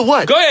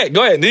 What? Go ahead.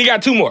 Go ahead. Then you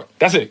got 2 more.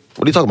 That's it.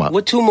 What are you talking about?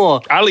 What 2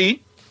 more?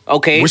 Ali.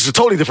 Okay. Which is a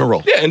totally different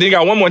role. Yeah, and then you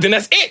got 1 more. Then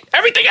that's it.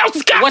 Everything else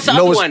is got. What's the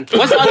No, other it's- one?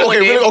 What's the other one?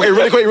 Okay, Dave?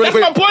 really quick. That's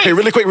my point. Okay,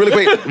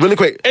 really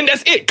quick. And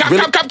that's it. Cop,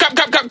 Really? cop, cop, cop,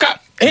 cop, cop,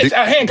 cop.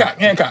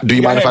 Hancock. Do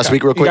you mind if I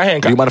speak real quick? You got Do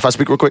Hancock. you mind if I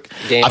speak real quick?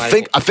 Damn, I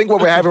think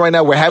what we're having right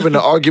now, we're having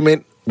an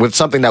argument with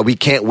something that we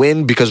can't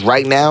win because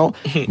right now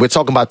we're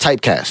talking about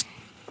typecast.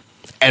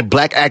 And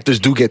black actors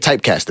do get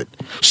typecasted.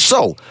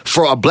 So,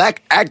 for a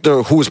black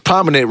actor who is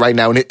prominent right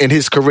now in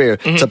his career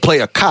to play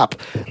a cop,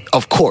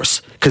 of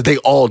course, because they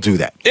all do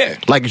that. Yeah.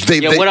 Like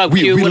Yeah, what up,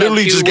 we Q? What up,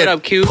 literally Q? just What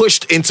up, get Q?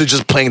 pushed into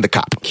just playing the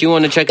cop. Q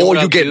on the check. Or What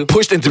you up, get Q?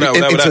 pushed into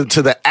What up?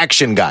 into the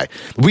action guy.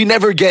 We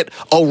never get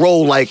a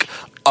role like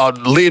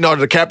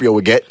Leonardo DiCaprio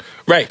would get.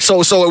 Right.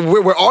 So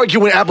we're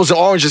arguing apples and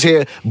oranges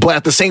here, but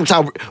at the same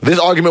time, this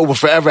argument will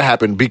forever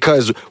happen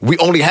because we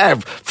only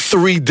have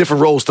 3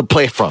 different roles to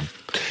play from.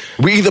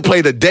 We either play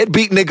the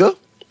deadbeat nigga,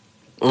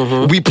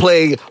 we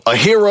play a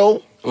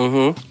hero,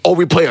 or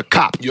we play a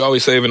cop. You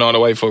always saving all the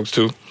white folks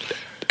too.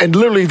 And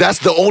literally, that's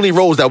the only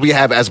roles that we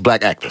have as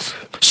black actors.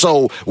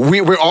 So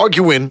we're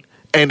arguing,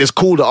 and it's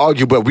cool to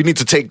argue, but we need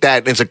to take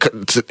that into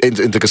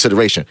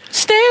consideration.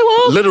 Stay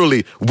woke.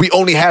 Literally, we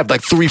only have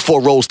like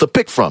 3-4 roles to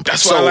pick from.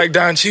 That's why I like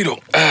Don Cheadle.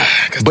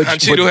 Because But- Don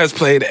Cheadle has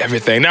played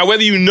everything. Now,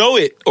 whether you know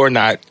it or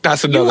not,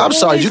 that's another. I'm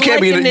sorry, you always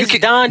can't be. liking You this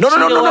can't, Don no.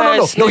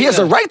 Cheadle-ass No, he has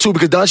a nigga. right to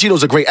because Don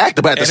Cheadle's a great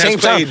actor. But at the And same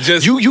has time, played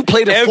just you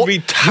played every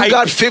you type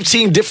got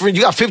 15 different.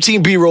 You got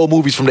 15 B-roll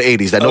movies from the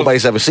 80s that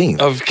nobody's ever seen.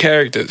 Of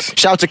characters.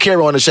 Shout out to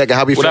Kara on the check and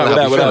how we What feeling. up,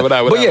 how we what up, feeling. what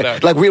up, what But up, yeah, what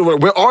up?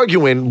 like we're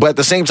arguing, but at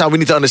the same time, we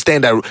need to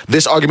understand that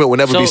this argument will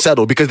never be So-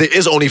 settled because there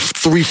is only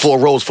 3-4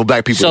 roles for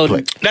black people So- to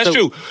play. That's So-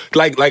 true.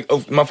 Like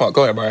oh, my fault.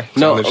 Go ahead, Brian.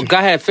 No, go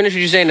ahead. Finish what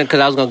you're saying because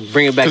I was gonna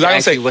bring it back. Because To I can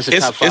ask say you what's the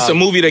top 5 it's a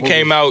movie that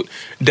came out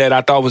that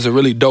I thought was a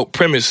really dope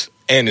premise,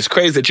 and it's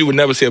crazy that you would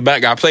never see a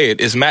black guy play it.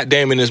 It's Matt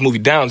Damon in this movie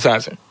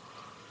Downsizing.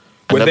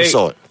 I never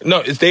saw it. No,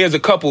 it's they as a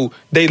couple,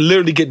 they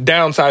literally get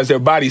downsized their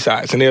body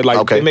size, and they're like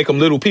Okay. they make them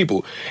little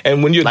people.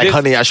 And when you're Like this,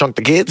 Honey, I Shrunk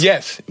the Kids.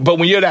 yes, but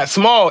when you're that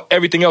small,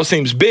 everything else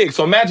seems big.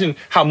 So imagine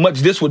how much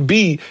this would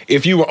be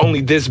if you were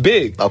only this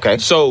big. Okay.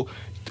 So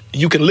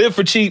you can live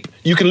for cheap.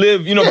 You can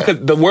live, because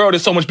the world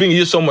is so much bigger.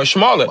 You're so much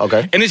smaller.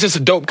 Okay. And it's just a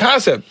dope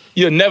concept.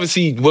 You'll never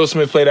see Will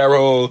Smith play that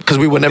role 'Cause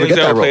we would never get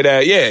Denzel that role. Play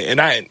that, yeah.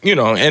 And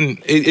and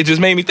it just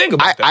made me think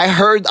about that. I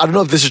heard, I don't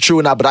know if this is true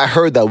or not, but I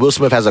heard that Will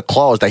Smith has a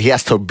clause that he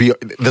has to be,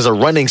 there's a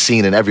running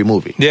scene in every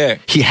movie. Yeah.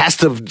 He has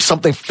to,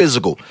 something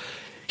physical.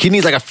 He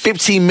needs like a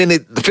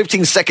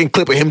 15-second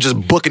clip of him just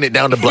booking it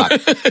down the block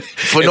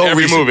for In no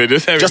every reason. movie,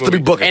 just every to be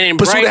movie. booking. And in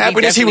Pursuit Bright, of he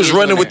Happiness, he was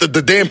definitely running is with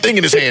the damn thing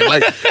in his hand.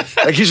 Like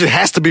he just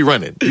has to be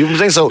running. You know what I'm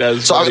saying? So,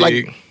 That's so I,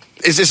 funny. like,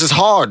 it's just it's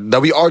hard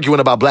that we arguing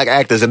about black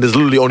actors and there's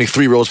literally only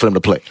 3 roles for them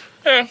to play.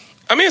 Yeah.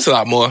 I mean, it's a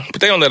lot more, but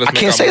they don't let us. I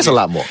can't say it's a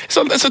lot more.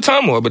 It's a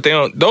ton more, but they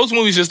don't. Those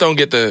movies just don't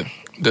get the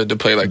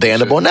play like They that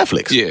end up shit. on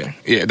Netflix.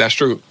 Yeah, that's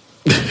true.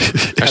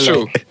 That's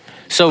true.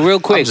 So real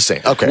quick, I'm just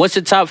saying, okay. What's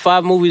the top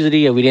 5 movies of the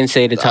year? We didn't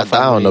say the top 5.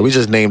 I don't know. We movies.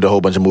 just named a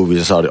whole bunch of movies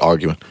and started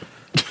arguing.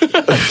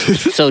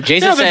 So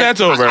Jason Yeah, but said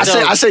that's over.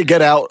 I say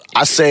Get Out.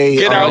 I say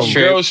Get Out,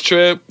 Trip. Girls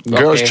Trip,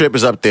 Girls Okay. Trip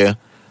is up there.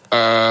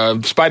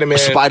 Spider-Man.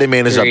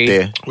 Spider-Man is up 3.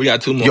 there. We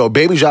got 2 more. Yo,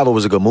 Baby Driver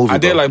was a good movie. I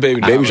did bro. like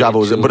Baby Driver. Baby Driver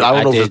was, too. but I I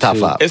don't know if did it's top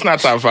too. 5. It's not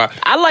top 5.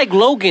 I like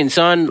Logan,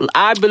 son.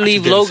 I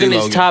believe didn't Logan see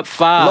is Logan. top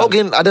 5.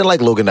 Logan, I didn't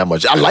like Logan that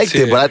much. I liked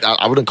see it, but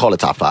I wouldn't call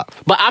it top 5.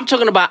 But I'm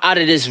talking about out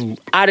of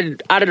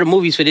the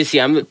movies for this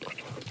year.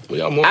 We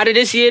got more. Out of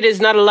this year,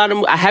 there's not a lot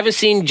of. I haven't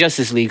seen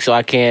Justice League, so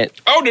I can't.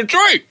 Oh,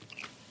 Detroit.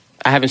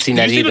 I haven't seen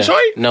Did that you see either.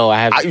 Detroit? No, I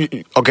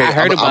haven't. Okay, I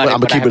heard about it, I'm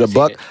but gonna keep I it a haven't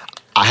buck. seen it.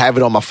 I have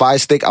it on my Fire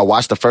Stick. I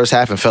watched the first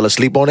half and fell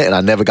asleep on it, and I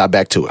never got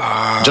back to it.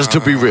 Just to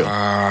be real,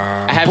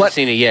 I haven't but-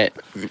 seen it yet.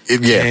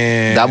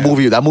 yeah,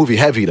 Damn. that movie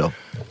heavy though.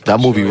 That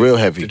movie real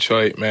heavy.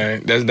 Detroit,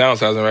 man. That's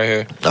downsizing right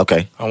here.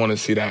 Okay, I want to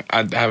see that.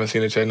 I haven't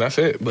seen it yet, and that's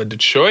it. But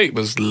Detroit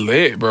was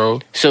lit, bro.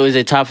 So is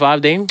it top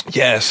 5, Dame?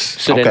 Yes.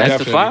 So then Okay.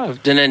 that's the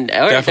 5. Then all right,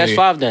 Definitely. that's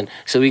 5 then.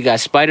 So we got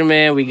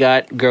Spider-Man, we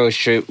got Girls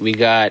Trip, we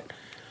got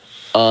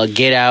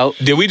Get Out.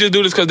 Did we just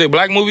do this because they're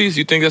black movies?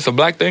 You think that's a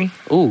black thing?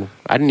 Ooh,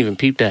 I didn't even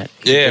peep that.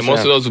 Yeah, What's most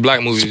that? of those are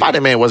black movies.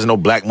 Spider-Man wasn't no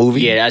black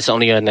movie. Yeah, that's the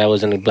only one that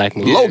wasn't a black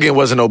movie. Logan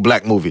wasn't no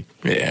black movie.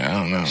 Yeah, I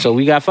don't know. So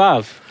we got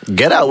 5.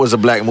 Get Out was a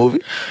black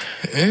movie.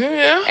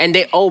 Yeah. And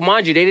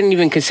mind you, they didn't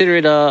even consider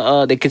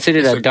it they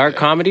considered it a dark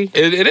comedy.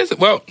 It is.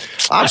 Well,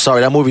 I'm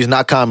sorry, that movie's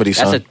not comedy,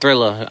 son. That's a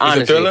thriller,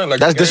 honestly. it's a thriller. Like,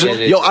 That's this. Yeah,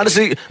 Yo,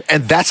 honestly,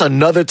 and that's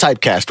another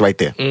typecast right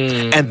there.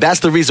 And that's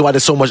the reason why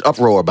there's so much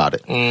uproar about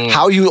it.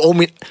 How you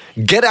only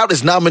Get Out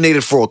is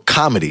nominated for a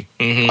comedy?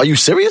 Are you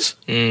serious?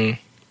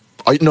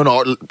 Are you, no.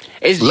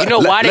 You know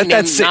why they let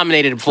that sit.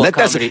 nominated for a Let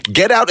that comedy? sit.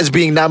 Get Out is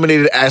being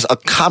nominated as a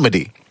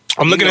comedy.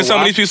 I'm looking know at some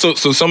why? of these people.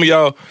 So some of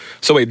y'all.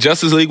 So wait,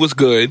 Justice League was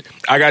good.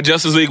 I got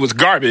Justice League was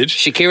garbage.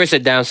 Shakira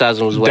said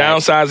Downsizing was whack.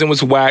 Downsizing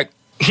was whack.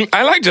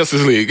 I like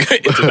Justice League.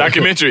 It's a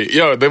documentary.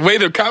 Yo, the way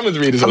the comments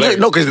read is I'm hilarious.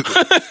 like, no,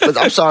 because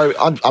I'm sorry.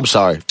 I'm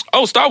sorry.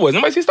 Oh, Star Wars.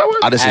 Anybody see Star Wars?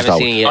 I didn't see haven't Star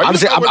seen Wars. it yet. Are you a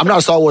Honestly, Star Wars I'm not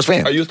a Star Wars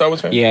fan. Are you a Star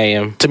Wars fan? Yeah, I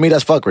am. To me,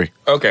 that's fuckery.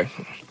 Okay.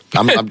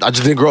 I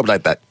just didn't grow up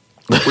like that.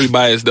 We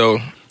biased though.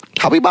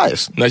 How we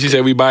biased? No, she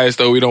said we biased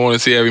though. We don't want to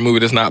see every movie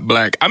that's not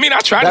black. I mean, I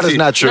try That to is see.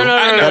 not true. No,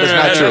 no, no, That is no,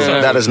 not no, true. no,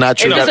 no. That is not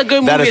true. If it's a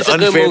good That movie, is it's a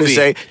good unfair to movie.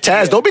 say.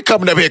 Taz, don't be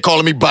coming up here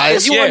calling me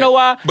biased. You want to know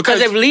why? Because-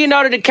 Because if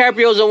Leonardo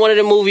DiCaprio's in one of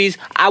the movies,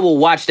 I will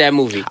watch that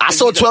movie. I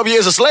saw 12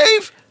 Years a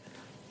Slave.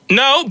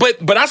 No,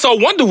 but I saw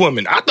Wonder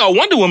Woman. I thought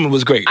Wonder Woman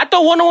was great. I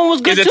thought Wonder Woman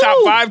was good Is it too.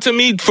 top 5 to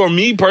me? For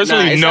me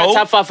personally, Nah, it's no. not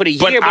top 5 for the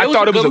But year, but I it was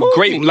thought a it was good a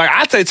great. movie. Like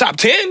I'd say top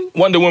 10.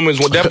 Wonder Woman's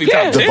definitely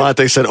top 10.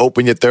 Devontae said,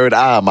 open your third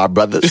eye, my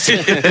brothers.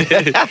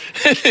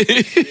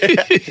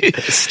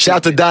 Shout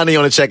out to Donnie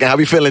on the check-in. How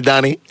we feeling,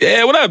 Donnie?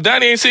 Yeah, what up?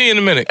 Donnie ain't seen you in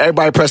a minute.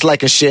 Everybody press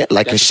like and share.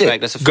 Like and That's a share.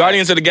 fact. That's a fact.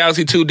 Guardians of the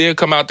Galaxy 2 did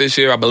come out this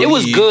year, I believe. It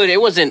was good.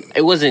 It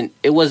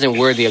wasn't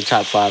worthy of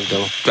top 5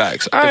 though.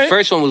 Facts. All The right.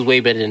 first one was way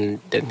better than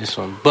this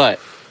one, but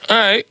All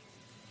right.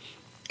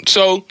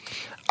 So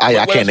I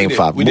what can't else name we did?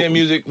 5. We did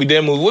music. We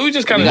did movie. We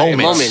just kind of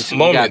Moments. Moments. We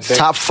got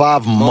Top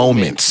 5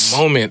 moments.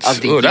 Moments.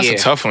 of the Ooh, that's year. a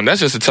tough one. That's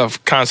just a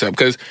tough concept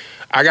because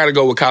I got to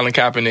go with Colin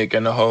Kaepernick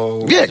and the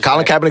whole. Yeah,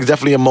 Colin Kaepernick is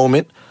definitely a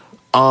moment.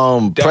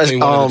 Definitely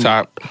one of the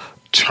top.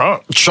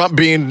 Trump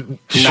being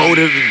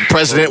voted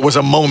president was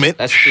a moment.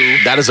 That's true.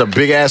 That is a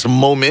big ass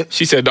moment.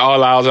 She said the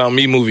All Eyes on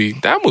Me movie.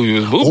 That movie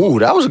was boo. Ooh,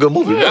 that was a good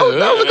movie. That was a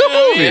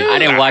good movie. I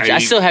didn't watch it. I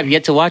still have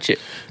yet to watch it.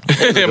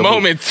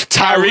 Moment.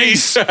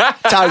 Tyrese.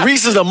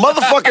 Tyrese is a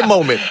motherfucking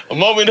moment. A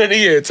moment of the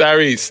year,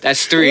 Tyrese.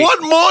 That's 3.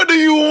 What more do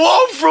you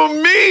want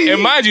from me? And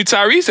mind you,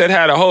 Tyrese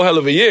had a whole hell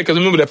of a year because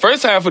remember the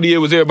first half of the year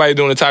was everybody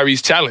doing the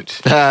Tyrese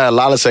challenge.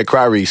 Lala said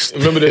cry Reese.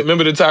 Remember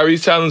the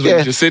Tyrese challenge where Yeah,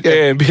 you just sit yeah.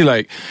 there and be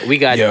like, We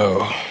got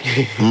yo,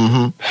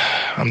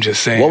 I'm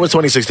just saying. What was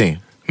 2016?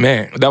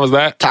 Man, that was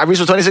that? Tyrese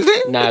was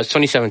 2016? Nah, it was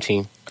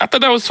 2017. I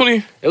thought that was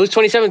 20. It was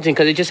 2017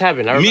 because it just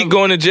happened. I Me remember.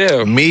 going to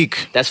jail.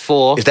 Meek. That's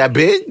 4. Is that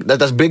big?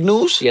 That's big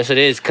news? Yes, it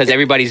is because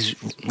everybody's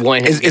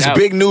wanting him to It's get out.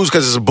 big news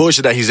because it's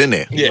bullshit that he's in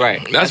there. Yeah,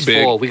 Right. that's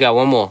big. 4. We got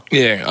one more.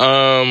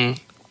 Yeah.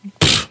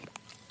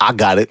 I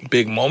got it.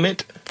 Big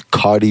moment.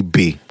 Cardi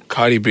B.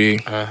 Cardi B.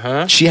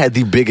 She had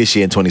the biggest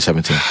year in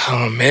 2017.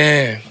 Oh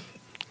man.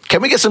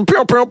 Can we get some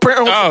Cardi B, all please? right.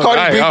 No,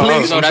 I'm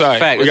that's a sorry.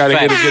 fact. We That's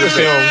gotta a get fact. a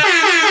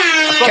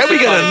film. Can we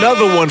get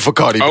another one for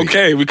Cardi B?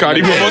 Okay, we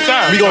Cardi one more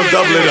time. We gonna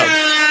double it up.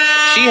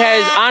 She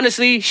has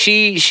honestly,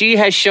 she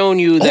has shown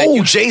you that.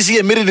 Oh, Jay-Z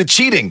admitted to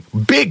cheating.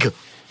 Big.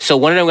 So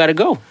one of them got to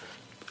go.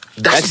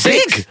 That's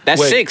Six. big.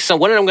 That's Wait. 6. So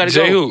one of them got to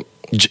Jay go. who?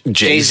 Jay-Z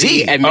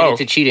Jay-Z. admitted Oh.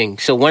 to cheating.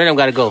 So one of them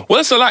got to go. Well,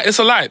 it's a lot. It's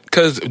a lot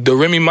because the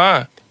Remy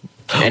Ma.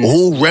 And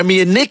Oh,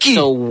 Remy and Nicki.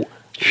 so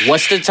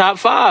what's the top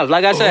 5?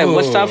 Like I said,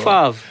 what's top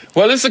 5?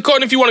 Well, it's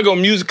according if you want to go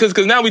music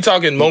because now we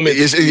talking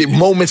moments.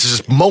 Moments is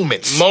just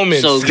moments.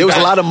 Moments. So There was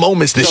a lot of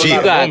moments this So year.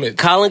 you got Moment.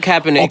 Colin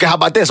Kaepernick. Okay, how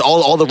about this?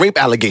 All the rape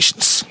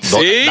allegations.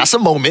 See? That's a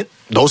moment.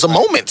 Those are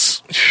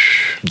moments.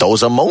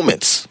 Those are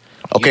moments.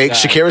 Okay, got-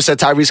 Shakira said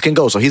Tyrese can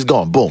go, so he's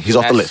gone. Boom, he's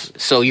off the That's- list.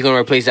 So you're going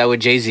to replace that with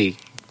Jay-Z.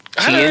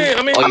 cheating?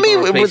 I mean, Or I you mean,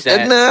 gonna replace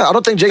that? nah, I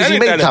don't think that Jay-Z ain't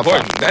made that top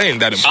important. 5. That ain't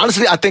that important.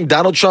 Honestly, I think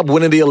Donald Trump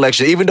winning the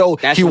election, even though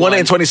That's he won it in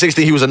one.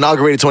 2016, he was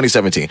inaugurated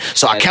 2017.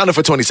 So I counted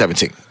for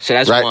 2017. So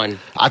that's right? one.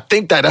 I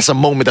think that's a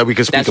moment that we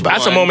can speak That's about.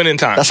 That's a moment in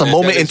time. That's a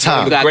moment in is one of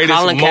time. the You got greatest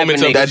Colin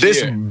moments of Kaepernick. That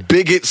this year.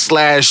 bigot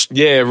slash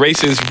Yeah,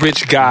 racist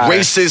rich guy.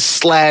 racist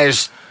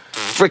slash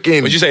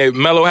freaking. What'd you say?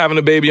 Mello having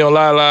a baby on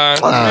Lala.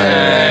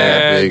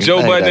 big. Joe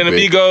Ain't Budden that and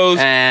big. Amigos.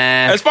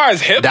 As far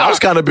as hip hop, That was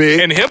kinda big.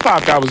 And hip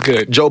hop, that was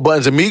good. Joe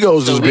Budden's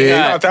Amigos was we big.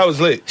 got- I thought that was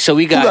lit. So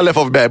we Who got got left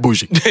off Bad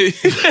Bougie?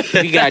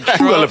 we got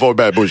Who got left Trump. off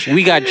Bad Bougie?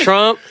 We got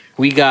Trump.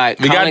 We got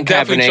We Colin got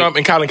definitely Kaepernick. Trump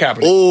and Colin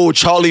Kaepernick. Oh,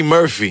 Charlie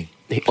Murphy.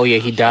 Oh yeah,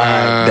 he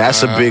died.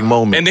 That's a big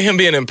moment. And then him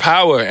being in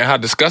power and how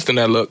disgusting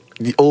that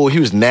looked. Oh, he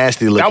was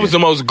nasty looking. That was the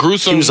most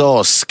gruesome. He was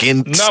all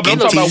skin. No, but I'm skin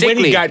talking about teeth. when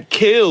he Sickly. got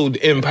killed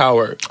in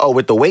power. Oh,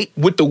 with the weight.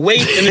 With the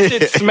weight and the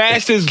shit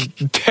smashed his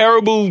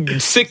terrible,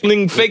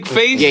 sickening fake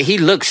face. Yeah, he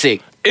looked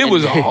sick. It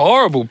was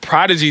horrible.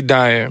 Prodigy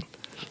dying.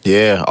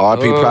 Yeah,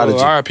 R.I.P. Prodigy.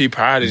 R.I.P.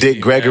 Prodigy.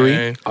 Dick Gregory.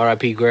 man.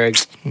 R.I.P. Greg.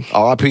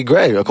 R.I.P.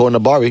 Greg, according to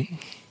Bari.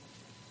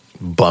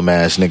 Bum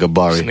ass nigga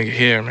Bari. This nigga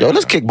here, man. Yo,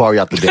 let's kick Bari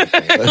out the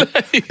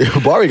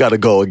damn. Bari got to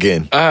go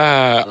again.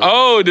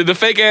 Did the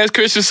fake ass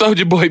Christian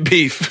Soldier Boy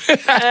beef?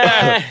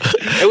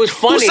 It was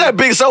Who funny. said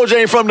Big Soldier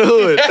ain't from the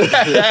hood?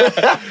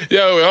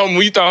 Yo,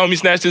 you thought homie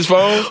snatched his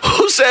phone?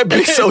 Who said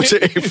Big Soldier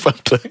ain't from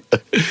the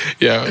hood?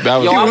 Yeah, that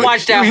was. Yo, I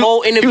watched that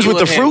whole interview. He was with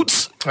the him.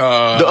 fruits?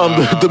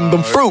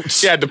 the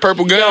fruits. Yeah, the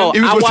purple gun. Yo,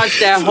 He was I with- watched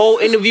that whole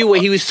interview where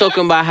he was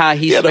talking about how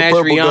he had a smashed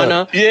purple gun.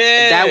 Rihanna.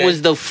 Yeah. That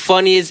was the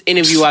funniest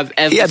interview I've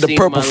ever He had the seen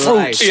purple in my fruits.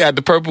 life. He had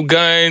the purple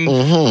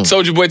gun.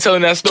 Soldier Boy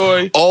telling that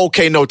story.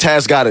 Okay, no,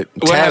 Taz got it.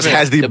 Taz happened?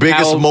 has the, The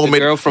biggest Power- moment the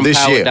girl from this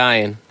Power year.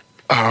 dying.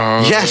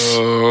 Yes.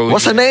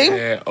 What's her name?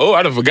 Yeah. Oh,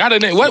 I done forgot her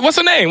name. What's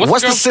her name?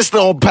 What's the girl? sister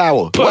on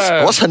Power?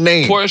 What's her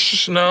name?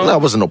 Porsche. No. No,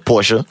 it wasn't no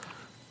Portia.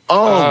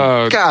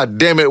 Oh, God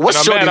damn it. What's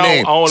and Shorty's I'm mad, I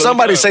name? don't wanna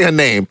Somebody look it say up. her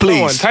name, Come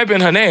on, please. type in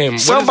her name. What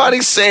is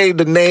Somebody say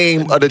the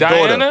name of the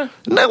Diana? daughter.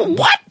 No,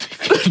 what?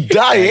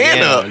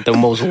 Diana. Yeah, the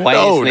most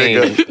whitest No, name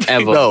nigga.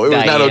 ever. No, it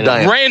was not no it?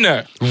 Diana.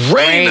 Raina.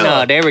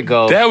 Raina, there we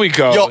go. There we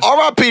go. Yo,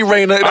 R.I.P.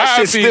 Raina. That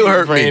R.I.P. shit still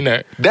hurt me.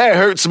 Raina. That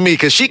hurts me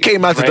because she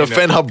came out to Raina.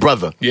 defend her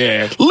brother.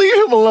 Yeah.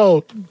 Leave him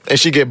alone. And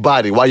she get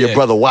bodied while your Yeah.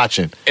 brother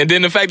watching. And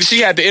then the fact that she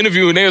had the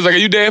interview and they was like, "Are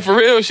you dead for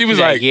real?" She was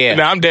Yeah, like, yeah.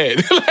 "Nah, I'm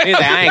dead." He's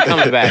like, I ain't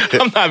coming back.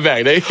 I'm not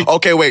back. They,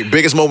 Okay, wait.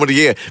 Biggest moment of the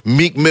year.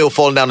 Meek Mill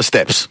falling down the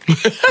steps.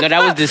 No, that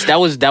was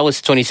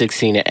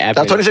 2016. That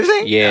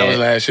 2016? Yeah. that was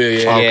last year.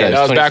 Yeah, Okay.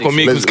 that was back when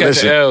Meek was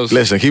catching L's.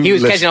 Listen, He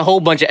was catching a whole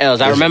bunch of L's.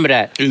 I remember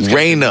that. He was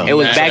catching- Raina. It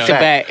was back to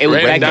back. It was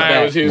Raina back to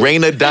dying was back. huge.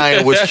 Raina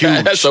dying was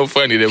huge. That's so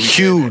funny that we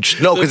Huge.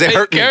 No, because The it fake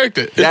hurt me.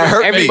 character. That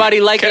hurt me.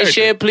 Everybody like and Character.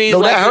 share, please. No,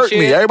 like that and hurt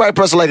me. share. Everybody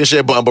press the like and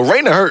share button, but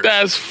Raina hurt.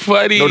 That's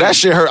funny. No, that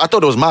shit hurt. I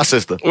thought it was my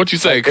sister. What you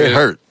say? It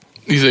hurt.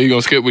 He said you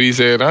gonna skip what he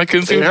said. I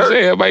couldn't see It what you hurt.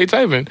 said. Everybody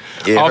typing.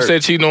 It Offset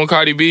hurt. cheating on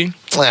Cardi B.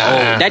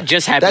 That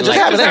just happened. That just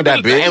happened. Ain't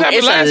that big. That happened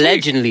It's last week.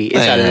 allegedly. It's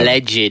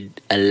Man.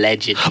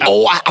 alleged.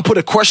 Oh, I put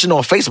a question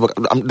on Facebook.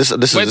 This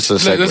Wait, is a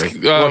segue. let's,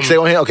 You want to stay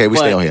on here? Okay, we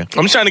stay on here.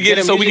 I'm trying to get Get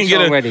it a so we can music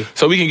get song ready. a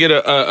top we can get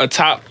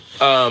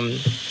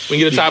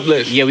a top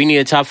list. Yeah, we need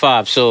a top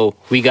 5. So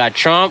we got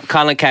Trump,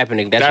 Colin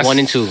Kaepernick. That's 1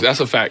 and 2. That's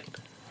a fact.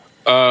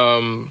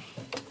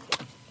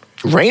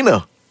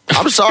 Raina.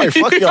 I'm sorry,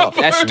 fuck y'all.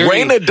 That's 3.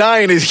 Raina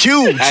dying is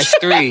huge. That's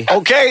 3.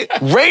 Okay,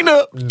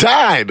 Raina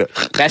died.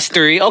 That's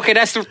 3. Okay,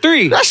 that's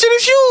 3. That shit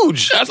is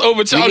huge. That's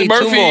over Charlie need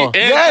 2 Murphy more. and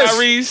Yes.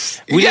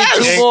 Tyrese. We Yes.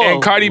 need 2 more.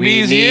 And Cardi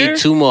B's we here? need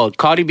 2 more.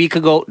 Cardi B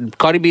could go.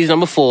 Cardi B's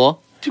number 4.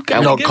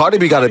 No, Cardi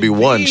B got to be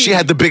 1. She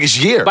had the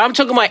biggest year. But I'm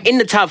talking about in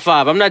the top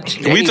 5. I'm not.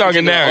 We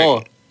talking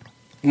now.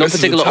 No This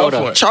is a particular tough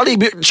order. one.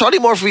 Charlie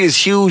Murphy is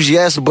huge,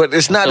 yes, but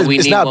it's not. So we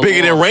It's need not one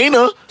bigger more. than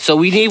Raina. So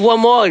we need 1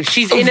 more.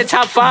 She's in the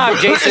top 5,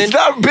 Jason. It's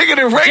not bigger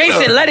than Raina.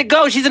 Jason, let it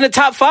go. She's in the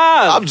top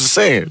 5. I'm just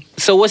saying.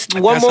 So what's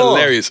 1 That's more?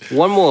 hilarious.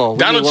 1 more. We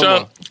Donald need one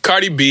Trump,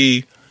 Cardi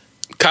B,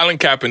 Colin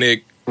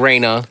Kaepernick. more.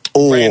 Raina.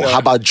 Oh, Raina. how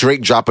about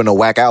Drake dropping a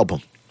whack album?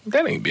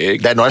 That ain't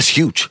big. That's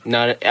huge.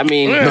 No, I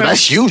mean, Yeah. No,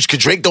 that's huge because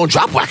Drake don't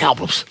drop whack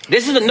albums.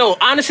 this is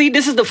honestly,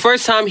 this is the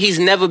first time he's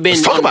never been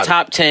Let's talk on the about it.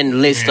 top 10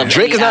 list of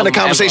Drake any is not in the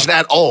album conversation ever.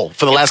 at all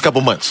for the last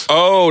couple months.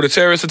 Oh, the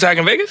terrorist attack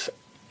in Vegas?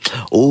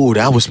 Oh,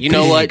 that was You big.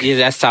 know what? Yeah,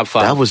 that's top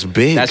 5. That was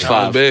big. That's That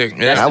 5. was big.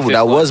 Yeah. That's the That, fifth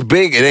that one. was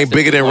big. It ain't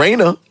bigger than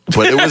Raina,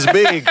 but it was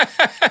big.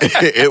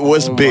 It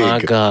was Oh big. my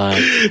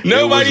God.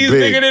 Nobody's big.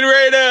 bigger than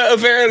Raina,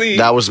 apparently.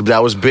 That was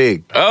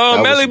big. Oh, That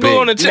was Melly big. Boo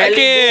on the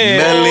check-in.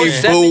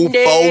 Melly Boo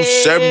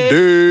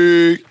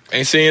 470.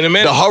 Ain't seen in a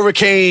minute. The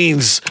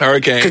Hurricanes.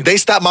 Hurricane. Because they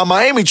stopped my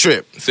Miami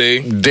trip. See?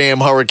 Damn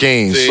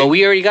Hurricanes. See? But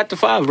we already got the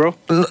 5, bro.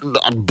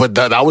 But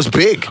that was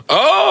big.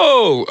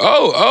 Oh.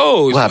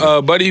 What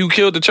happened? Buddy who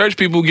killed the church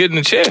people getting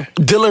the chair.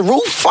 Dylan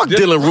Roof? Fuck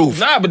Dylan Roof.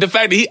 Nah, but the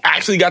fact that he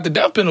actually got the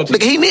death penalty.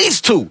 Nigga, he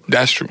needs to.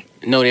 That's true.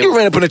 No, they He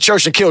ran up in the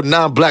church and killed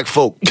 9 black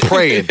folk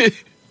praying.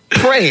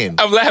 Praying.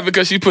 I'm laughing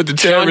because she put the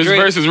terrorist Andre-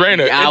 versus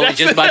Raina. I was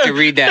just about to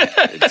read that.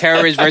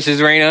 Terrorist versus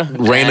Raina.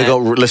 Raina go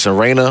listen,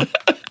 Raina.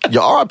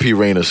 Your RIP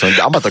Raina, son.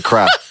 I'm about to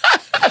cry.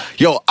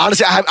 Yo,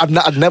 honestly,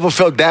 I've never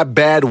felt that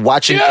bad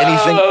watching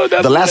anything.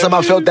 that's The last what time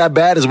I that felt that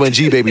bad is when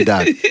G Baby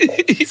died.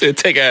 He said,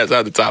 take her ass out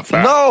of the top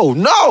 5. No.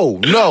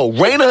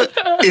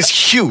 Raina is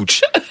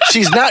huge.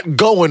 She's not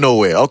going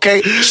nowhere,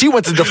 okay? She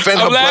went to defend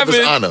her I'm brother's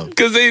laughing honor.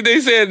 because they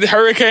said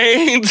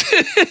hurricanes.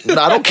 No,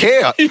 I don't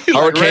care. Hurricane,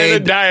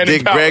 Raina dying in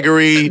Dick power.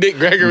 Gregory, Dick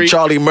Gregory.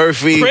 Charlie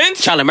Murphy.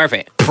 Prince? Charlie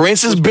Murphy.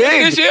 Prince is big.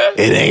 this year?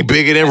 It ain't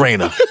bigger than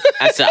Raina.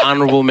 That's an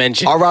honorable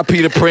mention.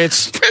 R.I.P. to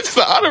Prince. Prince is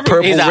an honorable.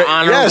 Purple He's an Ra-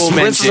 honorable yes,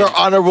 Prince is mention.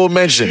 an honorable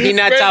mention. He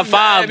not Prince top 5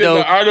 died is though.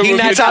 an honorable He not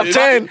mention. top Top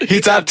 10.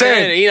 He top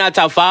 10. He not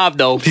top 5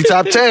 though. He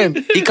top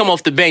 10. He come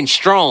off the bench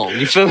strong.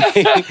 You feel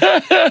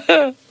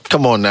me?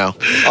 Come on now.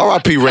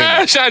 R.I.P. Raina.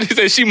 Shawty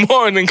said she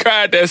mourned and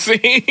cried that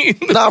scene.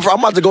 Nah, I'm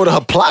about to go to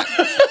her plot.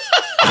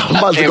 I'm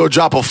about to go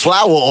drop a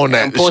flower on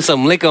that. Pour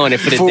some liquor on it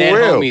for the For dead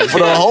real. homies. For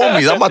the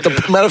homies. I'm about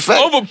to, matter of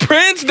fact, Over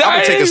Prince I'm going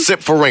dying? to take a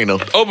sip for Raina.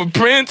 Over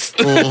Prince?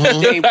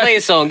 Dame, play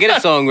a song. Get a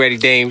song ready,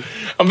 Dame.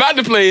 I'm about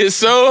to play It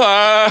So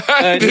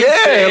Hard. to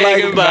Yeah, say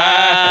like,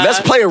 goodbye.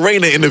 let's play a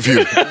Raina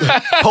interview.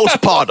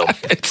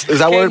 Postpartum. Is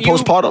that word? you-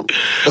 Postpartum?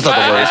 That's not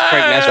the word.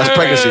 That's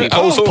pregnancy.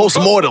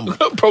 Postmortem.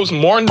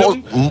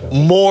 Postmortem?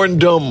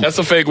 Mortem. That's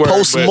a fake word.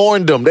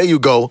 Postmortem. There you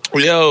go.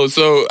 but- Yo,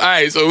 so, all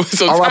right, so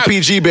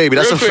R.I.P.G. baby.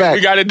 That's real a quick, fact.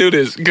 We got to do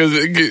this because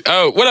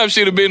what up,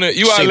 Sheeta Bina?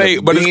 You are Sheeta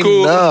late, but it's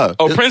cool. Bina.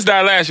 Oh, Prince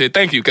died last year.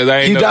 Thank you, because I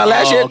ain't He know. died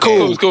last year? okay.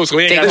 Cool. Cool. So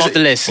we ain't Take gotta- him off the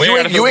list. we You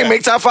gotta ain't, you feel ain't bad.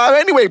 make top 5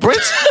 anyway,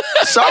 Prince.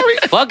 Sorry.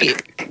 Fuck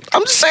it.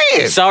 I'm just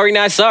saying. Sorry,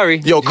 not sorry.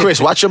 Yo, Chris,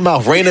 watch your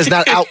mouth. Raina's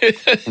not out.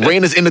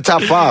 Raina's in the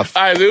top 5.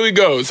 All right, here we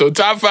go. So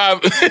top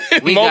 5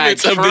 We got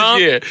moments of Trump.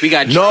 this year. We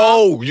got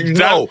No,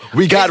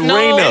 we got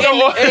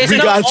Raina. It's We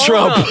no got order.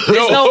 Trump.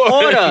 There's no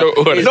order. No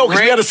order. No,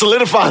 because we had to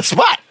solidify a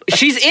spot.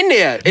 She's in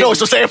there. No,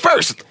 so say it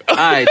first. All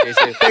right.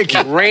 Thank you.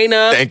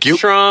 Raina, Thank you.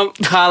 Trump,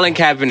 Colin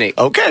Kaepernick,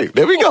 Okay,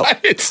 there we go.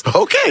 What?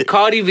 Okay.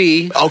 Cardi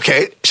B.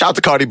 Okay. Shout out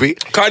to Cardi B.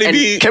 Cardi And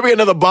B. Can we get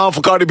another bomb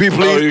for Cardi B, Oh,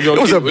 please? you It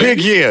gonna was a keep- big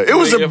year. It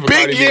was a Big year for big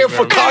Cardi B, year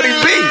for man. Cardi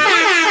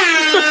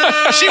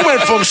B. She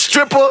went from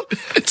stripper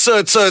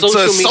to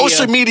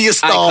social media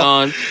star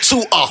icon. to a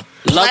Love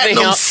and platinum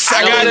hip- I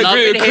singer. gotta Love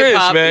agree and with Chris,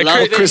 hip-hop, man. love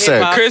Chris- and Chris said.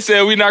 hip-hop. Chris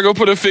said we're not gonna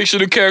put a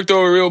fictional character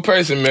over a real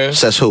person, man.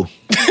 Says who?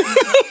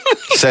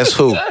 Says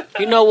who?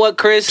 You know what,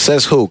 Chris?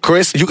 Says who?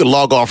 Chris, you can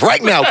log off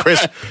right now,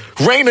 Chris.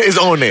 Raina is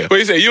on there. What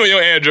you say? You and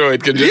your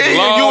Android can just Yeah,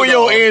 log you and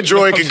your off.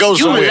 Android can go You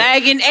somewhere.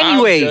 lagging I'm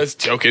anyway. just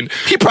joking.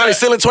 He probably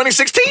still in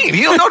 2016.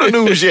 He don't know the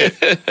news yet.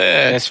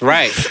 That's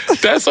right.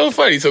 That's so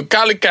funny. So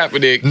Colin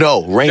Kaepernick.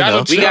 No, Raina.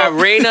 Donald We got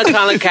Raina,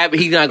 Colin Kaepernick.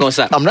 He's not gonna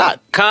stop. I'm not.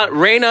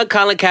 Raina,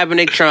 Colin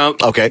Kaepernick,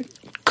 Trump, Okay.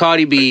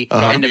 Cardi B,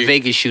 Uh-huh. and the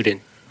Vegas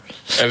shooting.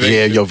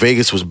 Yeah, yo,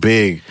 Vegas was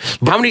big.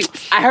 How many?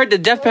 I heard the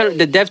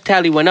death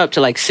tally went up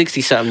to like 60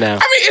 something now. I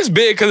mean, it's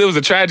big because it was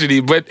a tragedy,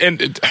 but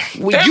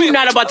You're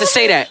not about to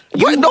say that.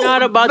 You're What? No,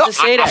 not about no, to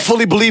say I that.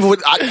 fully believe what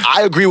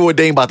I agree with what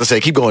Dane about to say.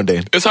 Keep going,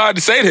 Dane. It's hard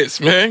to say this,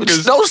 man.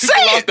 Because No, people say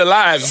it. lost their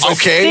lives.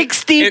 Okay.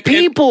 60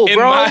 people,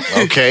 bro.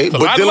 Okay, A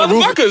but lot of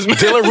motherfuckers, man.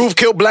 Dylan Roof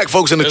killed black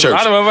folks in the There's a church.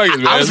 lot of motherfuckers,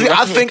 man. Honestly,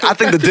 I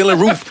think the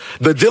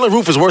Dylan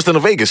Roof is worse than the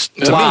Vegas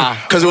to Why? me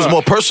because it was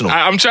more personal.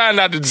 I'm trying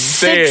not to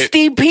say it.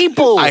 60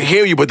 people. I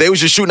hear you, but they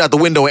was just shooting out the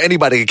window and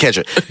anybody could catch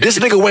it. This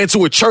nigga went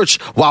into a church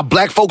while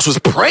black folks was Oh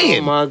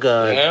praying. my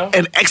God. Yeah.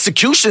 And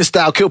execution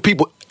style killed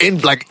people in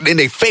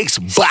their face.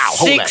 Wow.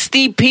 Hold that.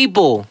 60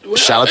 people.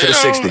 Shout out to the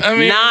 60. I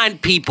mean, 9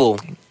 people.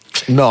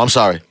 No, I'm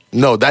sorry.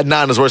 No, that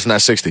 9 is worse than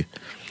that 60.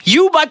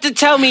 You about to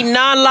tell me 9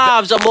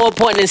 lives are more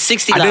important than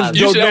 60 lives?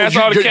 You should ask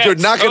all the You're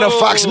cats. not going to Oh.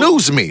 Fox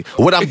News me.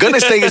 What I'm going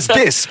to say is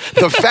this.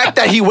 The fact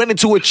that he went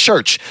into a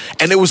church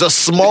and it was a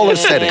smaller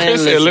setting.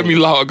 Chris said, let me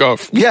log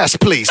off. Yes,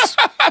 please.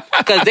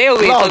 Because they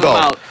over here Log talking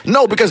off. about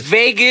No, because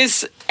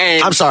Vegas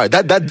and... I'm sorry.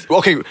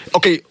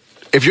 Okay.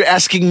 If you're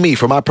asking me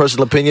for my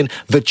personal opinion,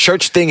 the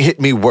church thing hit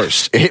me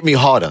worse. It hit me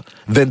harder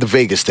than the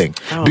Vegas thing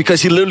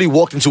because he literally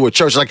walked into a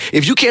church. Like,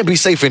 if you can't be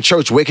safe in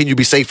church, where can you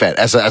be safe at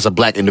as a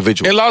black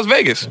individual? In Las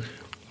Vegas.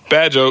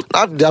 Bad joke.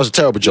 That was a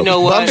terrible joke. You know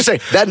But what? I'm just saying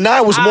that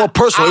 9 was more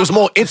personal. It was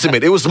more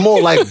intimate. It was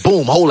more like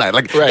boom, whole lot.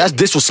 Like Right. that's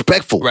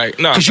disrespectful. Right.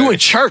 No, because you okay. in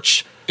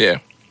church. Yeah.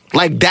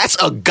 Like that's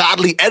a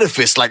godly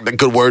edifice. Like the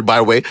good word, by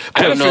the way.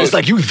 I don't know. It's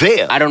like you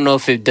there. I don't know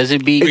if it... Does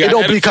it be... It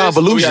don't be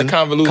convolution.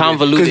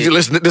 Convoluted. Because you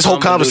listen, this whole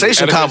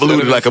conversation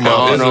convoluted like a It's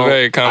motherfucker. a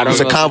very It's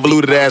convoluted. a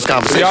convoluted ass So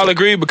conversation. y'all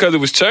agree because it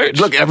was church?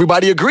 Look,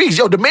 everybody agrees.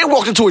 Yo, the man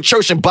walked into a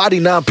church and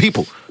bodied 9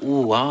 people.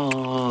 Ooh,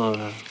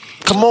 wow.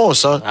 Come on,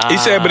 son. He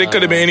said, but it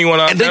could have been anyone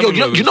else. And then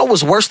you know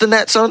what's worse than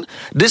that, son?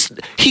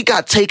 He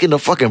got taken to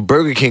fucking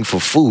Burger King for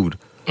food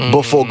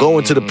before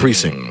going to the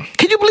precinct.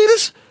 Can you believe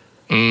this?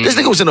 This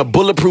nigga was in a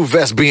bulletproof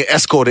vest being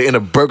escorted in a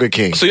Burger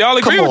King. So y'all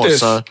agree Come with on, this?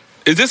 son.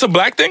 Is this a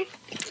black thing?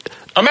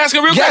 I'm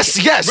asking real quick.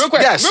 Yes. Real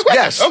quick. Yes. Real quick.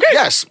 Yes. Okay.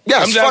 Yes. I'm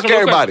Yes. just Fuck asking real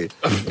everybody.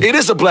 It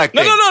is a black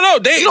No, thing. no.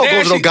 They You don't go to no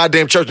actually-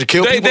 goddamn church and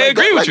kill people. They like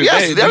agree that. with you.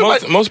 Yes,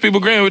 everybody- Most people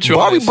agree with you.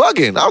 Why on are we this.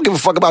 bugging? I don't give a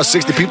fuck about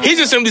 60 people. He's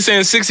just simply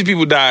saying 60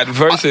 people died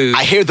versus.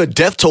 I hear the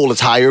death toll is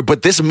higher,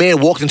 but this man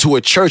walked into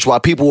a church while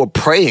people were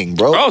praying,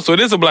 bro. Oh, so it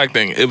is a black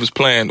thing. It was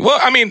planned. Well,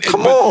 I mean,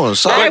 Come on,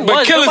 son.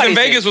 But Killers in Nobody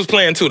Vegas said. was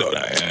planned too, though.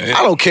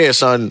 I don't care,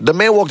 son. The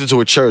man walked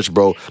into a church,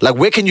 bro. Like,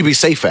 where can you be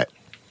safe at?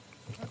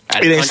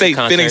 At It a ain't safe.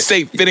 country It ain't concert.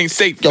 safe. It ain't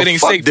safe. Yo, It ain't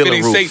fuck safe. It Dylan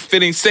ain't Roof. safe.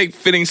 It ain't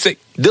safe. It ain't safe.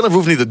 Dylan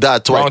Roof need to die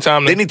twice. Wrong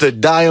time, They then. need to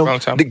die him. Wrong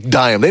time. They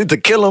die him. They need to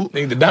kill him.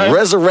 They need to die him?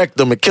 Resurrect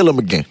him and kill him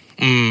again.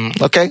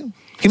 Okay?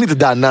 He need to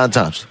die 9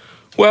 times.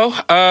 Well,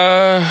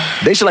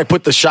 They should like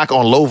put the shock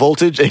on low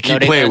voltage and No, keep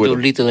they playing gotta with do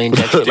him. lethal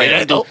injection.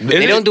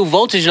 They don't do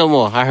voltage no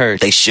more. I heard.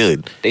 They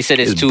should. They said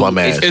it's too. bum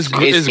ass. it's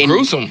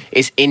gruesome.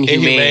 It's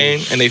inhumane.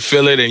 and they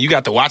feel it, and you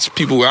got to watch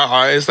people.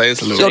 It's like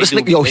it's a little. Yo, this They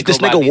nigga, go this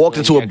by nigga walked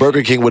lethal into a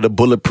Burger King with a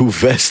bulletproof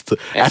vest And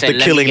after said, "Let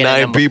me killing get a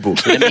 9 number- people.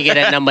 Let me get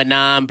that number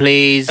 9,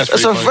 please. That's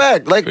That's a pretty funny.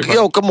 fact. Like, Pretty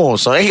yo, come on,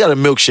 son. He got a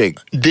milkshake.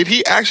 Did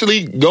he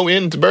actually go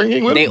into Burger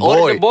King with They him?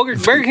 ordered the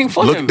Burger King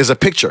for Look, him. there's a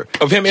picture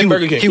Of him in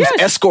Burger King? He was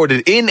Yes.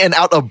 escorted in and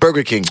out of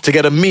Burger King to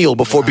get a meal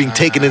before being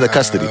taken into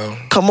custody.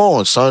 Come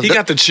on, son. He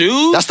got to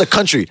choose. That's the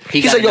country.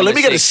 He got said, a "Yo, let number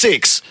me get a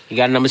 6. 6. You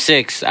got number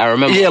 6. I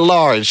remember. Yeah,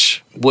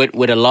 large.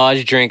 With a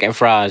large drink and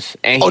fries.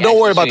 And Oh, he don't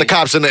asked worry for about the sweet-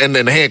 cops and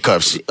the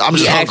handcuffs. I'm He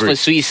just asked hungry. for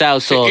sweet sour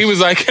sauce. He was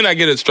like, "Can I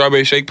get a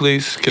strawberry shake,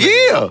 please?" Can I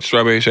get Yeah. a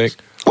strawberry shake.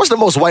 What's the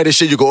most whitest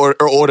shit you could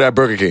order at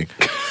Burger King?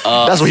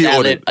 That's what he salad,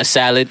 ordered. A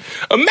salad.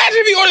 Imagine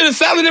if he ordered a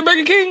salad at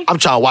Burger King. I'm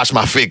trying to watch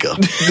my figure.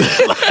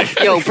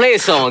 Yo, play a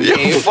song, Yo,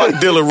 game. fuck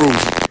Dylan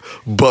Roof.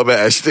 Bum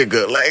ass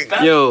sticker. Like,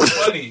 Yo,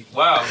 Funny.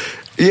 Wow.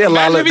 yeah, Imagine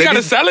Lala. if he got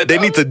a salad, They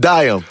though. need to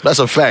die him. That's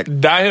a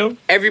fact. Die him.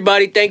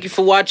 everybody, thank you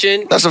for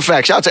watching. That's a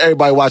fact. Shout out to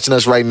everybody watching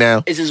us right now.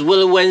 This is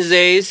Willow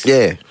Wednesdays.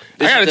 Yeah.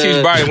 I gotta is teach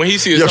the- Brian when he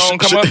see a Yo, song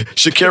come up.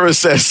 Shakira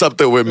said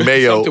something with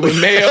mayo. Something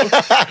with mayo.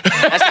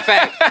 That's a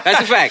fact.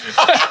 That's a fact.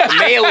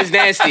 Mayo is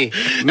nasty.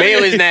 Mayo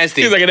is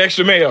nasty. He's like an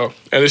extra mayo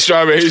and a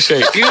strawberry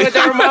shake. You know what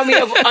that remind me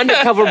of?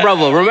 Undercover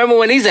Brother. Remember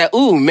when he said,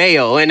 "Ooh,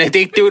 mayo," and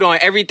they threw it on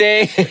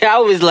everything? I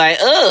was like,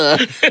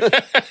 ugh.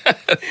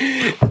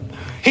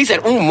 He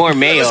said, "Ooh, more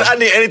mayo." Listen, I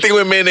need anything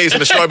with mayonnaise in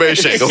the strawberry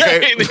shake,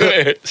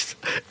 okay?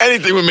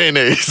 Anything with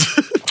mayonnaise.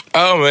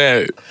 Oh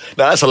man.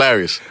 Nah, that's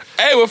hilarious.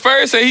 Hey, well,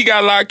 first say he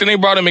got locked and they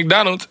brought him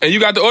McDonald's and you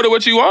got to order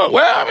what you want.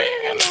 Well, I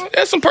mean, you know,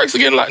 there's some perks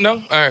of getting locked. No,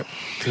 all right.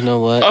 You know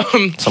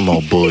what? Some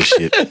old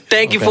bullshit.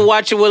 Thank you for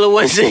watching Willow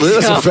Wednesdays.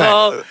 That's a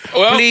fact.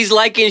 Well, Please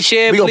like and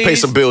share. We gonna pay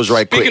please. some bills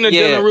right quick. Speaking of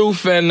Yeah. Dylan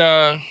Roof and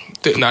no,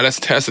 that's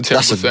a terrible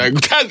That's a- sag.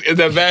 Is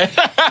that bad?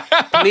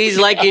 Please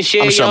like and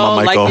share, I'm shutting y'all.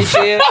 my mic Like and off.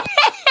 share.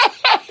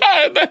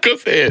 That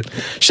goes ahead.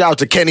 Shout out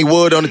to Kenny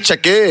Wood on the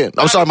check-in.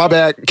 I'm sorry, my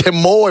bad.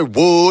 Kenmoy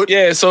Wood.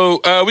 Yeah,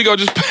 so we gonna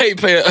just play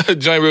a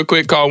joint real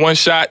quick called One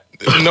Shot.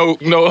 No,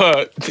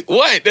 what?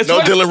 That's No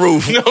what? Dylan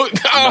Roof. No,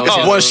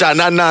 It's 1 shot,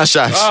 not 9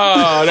 shots.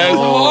 Oh, that's you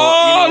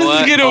know let's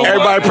what? get it.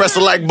 Everybody press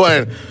the like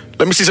button.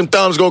 Let me see some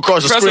thumbs go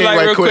across the Press the screen like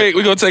right real quick.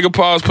 We're gonna take a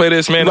pause, play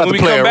this, man. We about When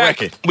to we play come a back,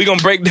 record. we're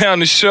gonna break down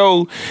the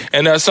show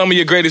and some of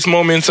your greatest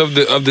moments of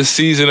the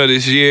season of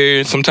this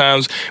year.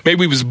 Sometimes maybe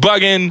we was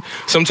bugging,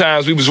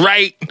 sometimes we was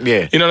right.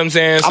 Yeah. You know what I'm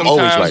saying? I'm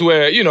always Sometimes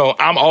right. where,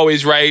 I'm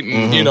always right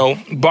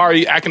and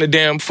Barry acting a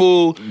damn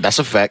fool. That's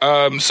a fact.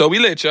 So we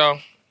lit, y'all.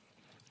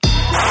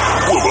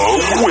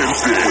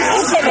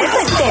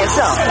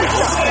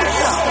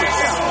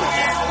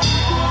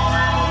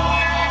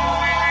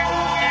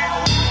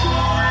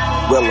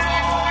 Willow.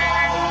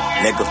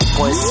 Nigga,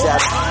 one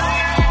shot.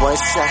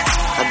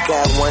 I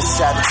got one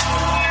shot.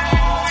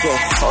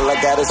 Yeah, all I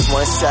got is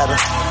one shot.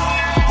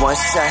 One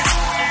shot.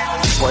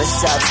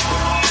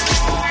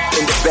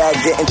 In the bag,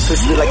 getting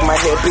twisted like my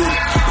head beat.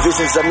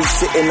 Visions of me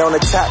sitting on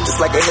the top, just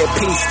like a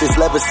headpiece. There's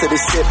levels to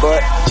this shit, but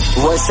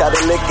one shot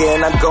of liquor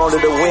and I'm going to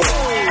the win.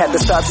 Had to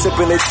stop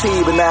sipping the tea,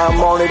 but now I'm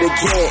on it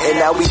again, and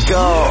now we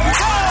gone.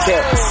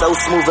 Yeah, so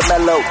smooth and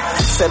mellow.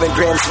 7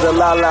 grams to the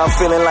la-la, I'm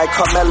feeling like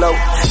Carmelo.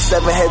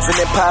 7 heads in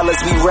Impalas,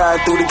 we ride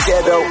through the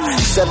ghetto.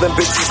 7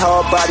 bitches,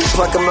 hard body,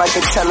 pluck 'em like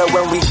a cello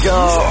when we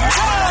gone.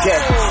 Yeah,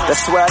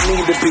 that's where I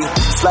need to be.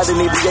 Sliding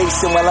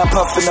aviation while I'm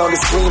puffing on the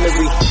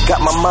greenery.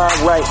 Got my mind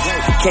right.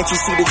 Can't you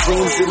see the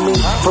dreams in me?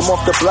 From off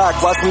the block,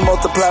 watch me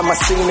multiply my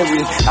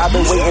scenery. I've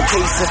been waiting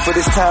patient for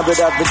this time that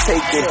I've been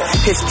taking.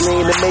 History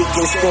in the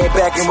making, stand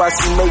back and watch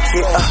me make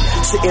it.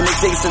 Sitting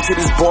adjacent to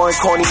these boring,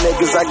 corny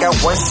niggas. I got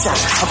one shot.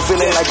 I'm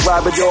feeling like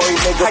Robert Dory,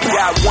 nigga. I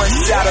got one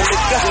shot of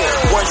liquor,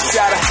 one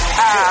shot of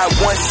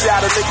one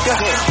shot of liquor,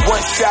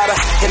 one shot of,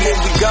 and then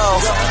we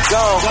gone.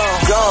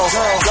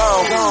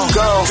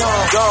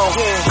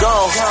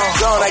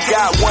 I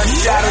got one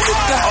shot of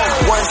liquor,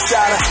 one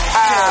shot of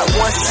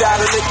one shot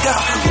of liquor,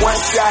 one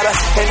shot of,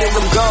 and then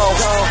I'm gone,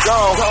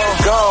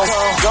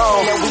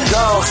 and we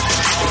gone.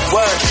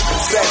 Word,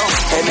 say,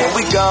 and then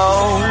we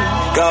gone.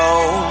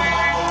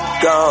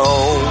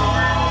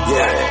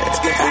 Yeah,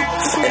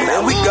 and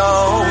then we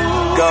gone.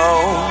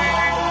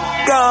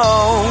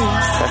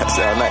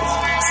 Sound nice.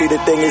 See, the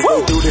thing is,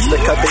 they do this to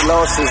cut their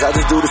losses. I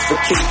just do this for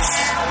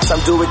keeps. Some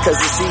do it cause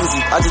it's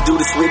easy, I just do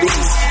this with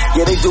ease.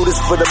 Yeah, they do this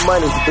for the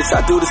money, bitch,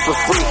 I do this for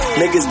free.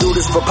 Niggas do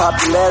this for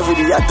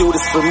popularity, I do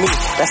this for me.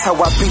 That's how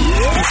I be.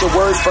 Piece of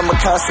words from a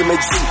consummate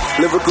G.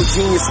 Lyrical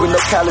genius with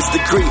no college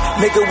degree.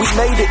 Nigga, we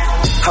made it.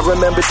 I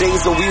remember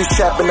days when we was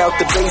trapping out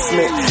the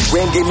basement.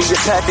 Ram gave me a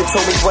pack and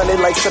told me run it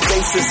like some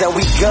bases, and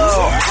we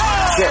gone.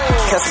 Yeah,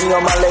 catch me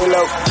on my lay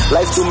low.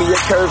 Life threw me a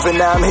curve and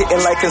now I'm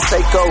hitting like a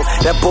Seiko.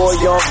 That boy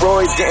on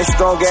Roy's getting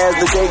stronger as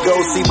the day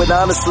goes. See, but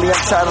honestly, I'm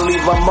trying to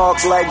leave my mark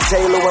like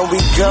J-Lo when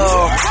we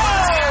gone.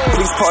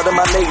 Please pardon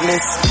my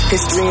lateness.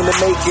 History in the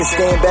making.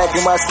 Stand back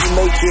and watch me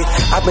make it.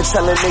 I've been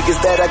telling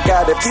niggas that I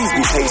got it. Please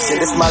be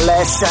patient. It's my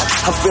last shot.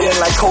 I'm feeling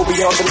like Kobe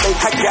on the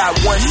lake. I got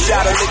one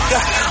shot of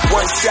liquor.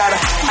 One shot of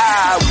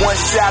one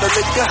shot of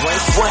liquor.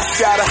 One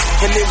shot of,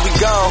 and then we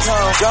gone.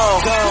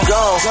 Gone.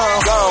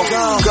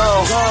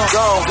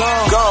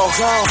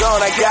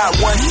 I got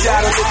one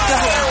shot of liquor.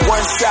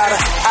 One shot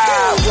of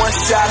one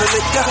shot of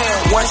liquor.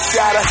 One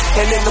shot of,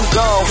 and then I'm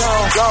gone.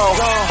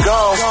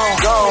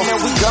 And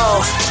then we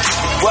gone.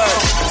 What?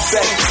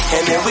 Say,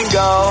 and then we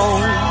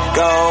gone.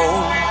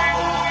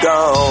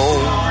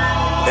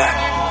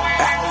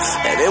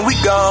 And then we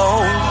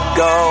gone.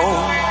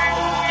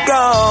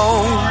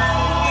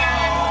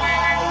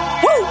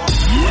 Woo!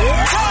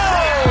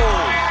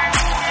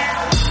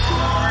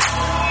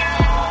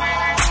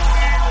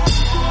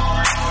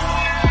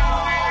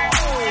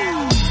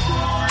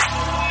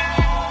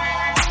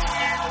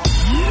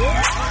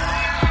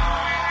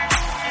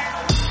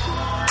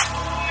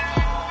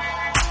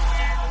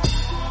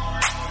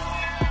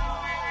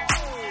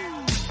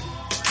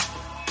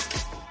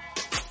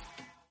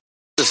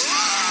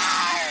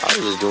 I'm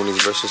just doing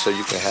these verses so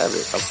you can have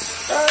it.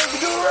 Alright, we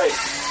do it right.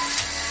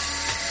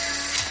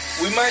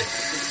 We might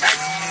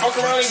fuck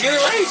around and get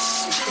it right.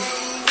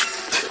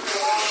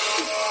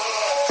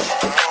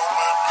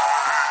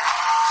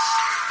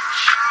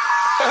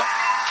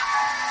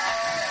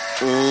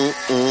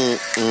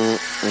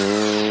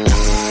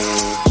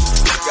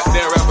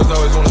 Goddamn rappers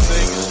always want to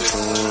sing and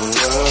shit.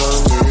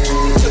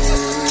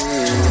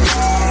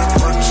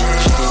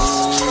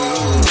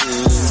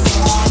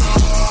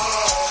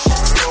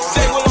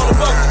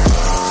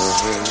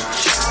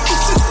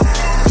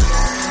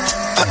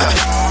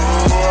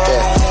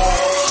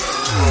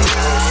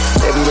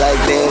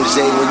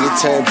 Jay, when you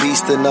turn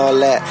beast and all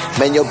that,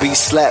 man, your beat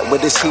slap.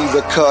 Where does he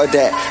record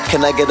that?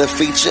 Can I get a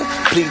feature?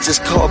 Please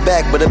just call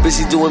back. But I'm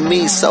busy doing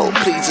me, so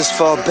please just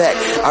fall back.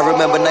 I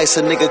remember nights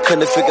a nigga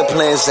couldn't figure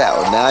plans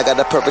out. Now I got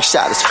a perfect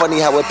shot. It's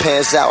funny how it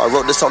pans out. I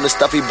wrote this on the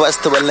stuffy bus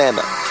to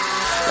Atlanta.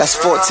 That's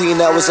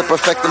 14 hours of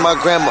perfecting my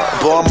grammar.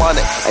 Boy, I'm on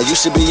it, and you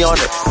should be on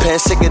it.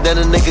 Pants sicker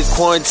than a nigga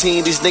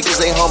quarantine. These niggas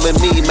ain't harming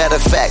me.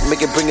 Matter of fact, make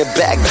it bring it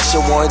back. That's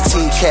your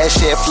warranty. Cash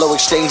airflow,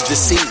 exchange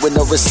deceit with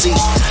no receipt.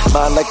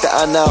 Mine like the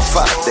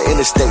I-95, the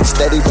interstate.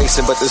 Steady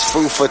racing, but there's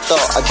food for thought.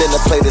 I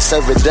didn't play to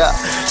serve it up.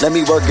 Let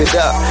me work it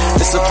up.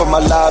 This is for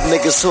my live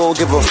niggas who don't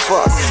give a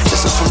fuck.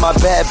 This is for my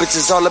bad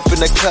bitches all up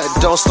in the cut.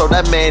 Don't slow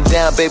that man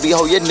down, baby.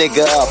 Hold your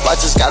nigga up. I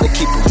just gotta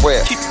keep it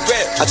real.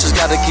 I just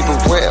gotta keep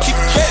it real.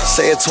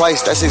 Say it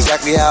twice, that's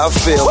exactly how I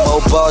feel.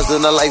 More bars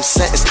than a life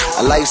sentence.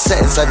 A life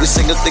sentence. Every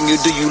single thing you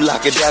do, you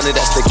lock it down, and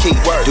that's the key.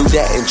 Do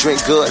that and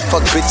drink good.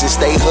 Fuck bitches,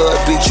 stay hood.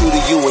 Be true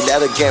to you, and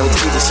that'll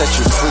guarantee to set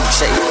you free.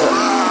 Say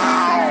hood.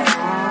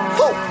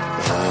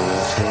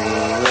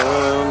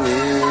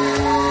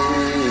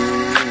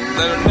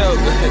 Let them know.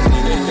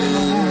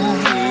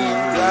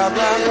 Blah,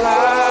 blah,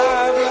 blah.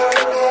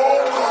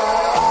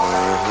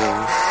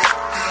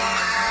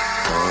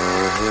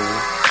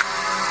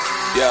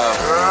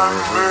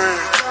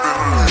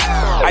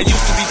 I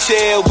used to be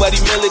chill, but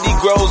humility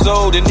grows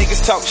old. And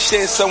niggas talk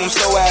shit, so I'm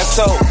so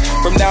asshole.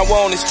 From now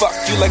on, it's fuck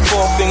you like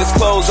four fingers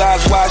closed,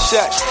 eyes wide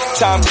shut.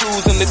 Tom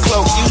Cruise in the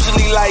cloak,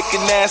 usually like a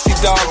nasty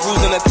dog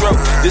bruising the throat.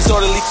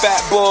 Disorderly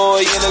fat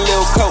boy in a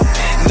little coat.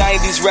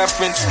 90s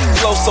reference,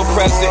 flow so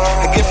present.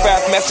 I get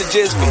fast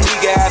messages from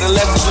eager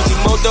adolescents. We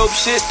need more dope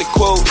shit to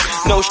quote.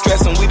 No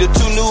stressing, we the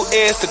two new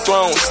heirs to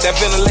thrones. That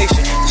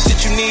ventilation, the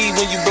shit you need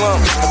when you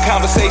blown. A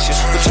conversation,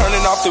 but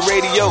turning off the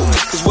radio.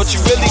 Cause what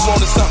you really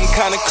want is something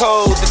kinda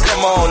cold to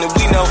come on. And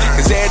we know,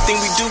 cause everything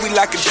we do, we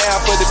lock it down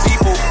for the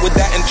people. With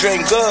that and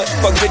drink good,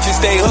 fuck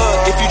bitches, stay hood.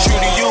 If you true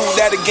to you,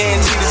 that'll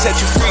guarantee to set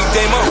you free,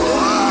 dame on.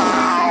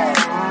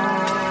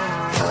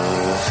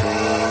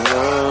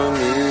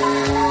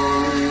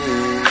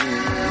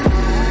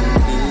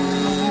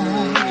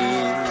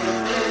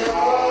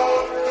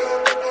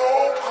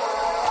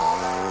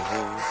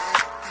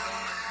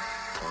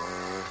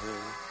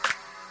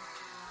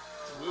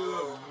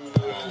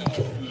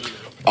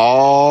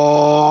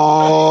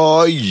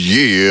 Oh,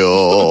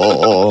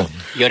 yeah.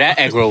 Yo, that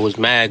egg roll was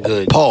mad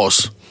good.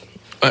 Pause.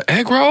 An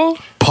egg roll?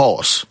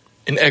 Pause.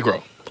 An egg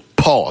roll.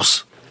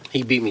 Pause.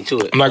 He beat me to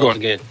it. I'm not going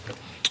again.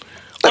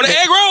 On an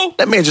egg roll?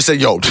 That man just said,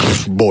 yo,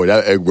 boy,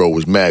 that egg roll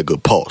was mad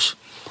good. Pause.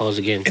 Pause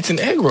again. It's an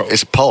egg roll.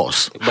 It's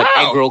pause. But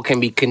How? egg roll can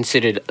be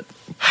considered.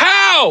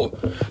 How?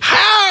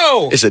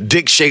 It's a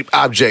dick-shaped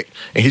object,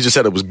 and he just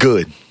said it was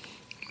good.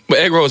 But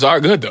egg rolls are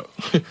good, though.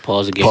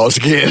 Pause again. Pause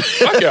again.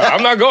 Fuck yeah,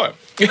 I'm not going.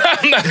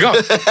 I'm not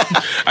going.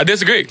 I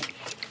disagree.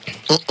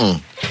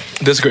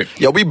 Disagree.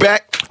 Yo, we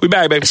back. We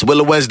back, baby. It's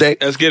Willow Wednesday.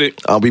 Let's get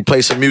it. We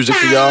play some music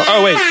for y'all.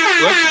 Oh, wait. What?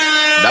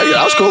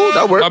 That was cool.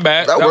 That worked. My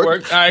bad. That That worked.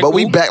 worked. All right, but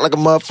we cool. back like a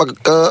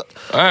motherfucker. All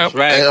right.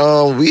 Right.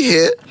 And we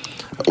here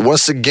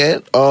once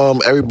again.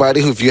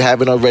 Everybody who, if you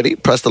haven't already,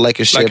 press the like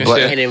and share Like and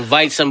button. share. And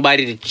invite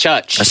somebody to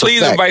church. That's a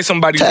Please fact. invite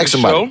somebody Tag to the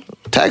somebody. show.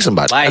 Tag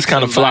somebody. Invite That's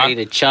kinda somebody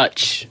fly. to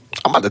church.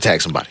 I'm about to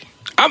tag somebody.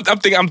 I'm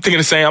thinking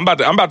the same. I'm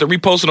about to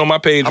repost it on my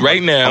page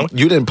right now.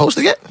 You didn't post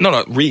it yet? No,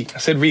 I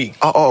said read.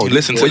 Oh,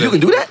 Listen to well, you this.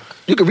 can do that.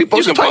 You can repost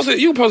You can it. twice. post it.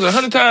 You can post it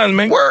 100 times,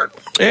 man. Word.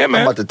 Yeah, I'm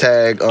man. about to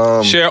tag.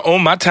 Share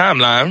on my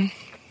timeline.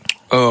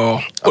 Who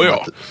I'm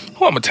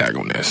gonna tag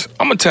on this?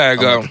 I'm gonna tag.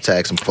 I'm about to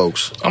tag some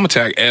folks. I'm gonna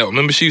tag L.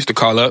 Remember, she used to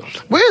call up.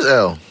 Where's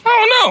L?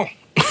 I don't know.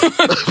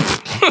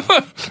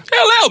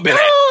 LL been at.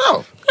 I don't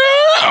know.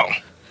 I don't know.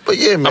 But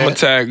yeah, man. I'm gonna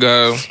tag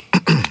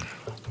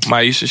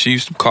Maisha. She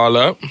used to call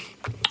up. I'm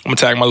gonna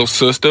tag my little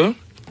sister.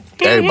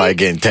 Everybody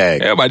getting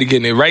tagged. Everybody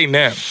getting it right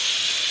now.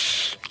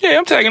 Yeah,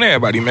 I'm tagging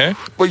everybody, man.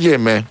 But yeah,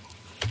 man.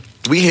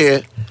 We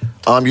here.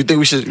 You think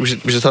we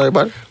should tell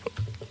everybody?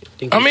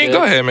 Think I we mean, should?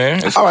 go ahead, man.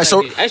 It's- All right.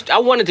 So I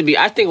want it to be.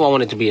 I think I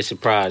want it to be a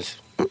surprise.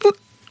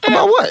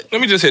 about what?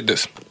 Let me just hit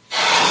this.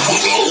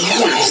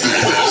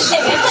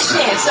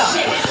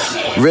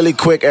 Really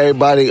quick,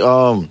 everybody.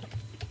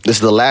 This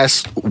is the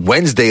last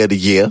Wednesday of the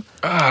year.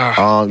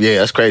 Yeah,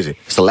 that's crazy.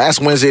 It's the last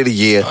Wednesday of the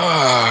year.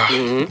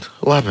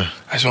 What happened?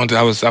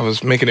 I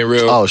was making it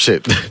real. Oh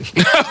shit!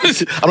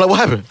 I'm like, what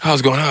happened? I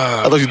was going.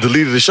 I thought you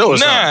deleted the show or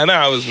something. Nah,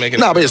 I was making.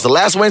 Nah, it but it's the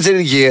last Wednesday of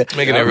the year.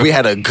 Making it real. We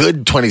had a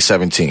good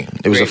 2017.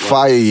 It was Great a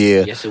fire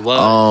year. Yes, it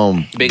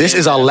was. Big This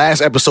is our impact.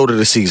 last episode of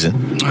the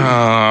season,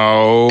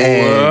 Oh,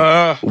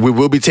 and we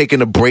will be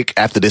taking a break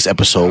after this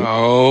episode.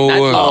 Not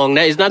long.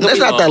 That is not. It's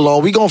not that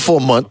long. We going for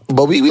a month,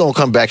 but we gonna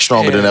come back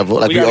stronger than ever,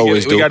 like we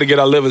always do. We got to get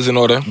our livers in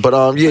order.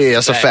 But yeah,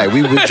 that's a fact.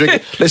 We were drinking.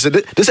 Listen,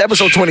 this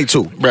episode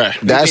 22. Bruh.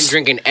 We've That's been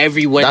drinking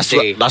every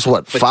Wednesday. that's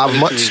what for 5 22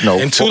 months? No,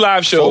 And 2 live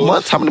 4 shows.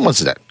 months. How many months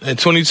is that? And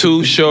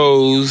 22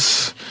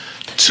 shows,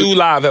 2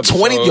 live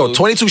episodes.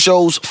 22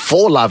 shows,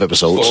 4 live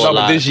episodes. No,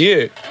 but this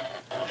year.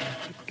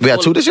 We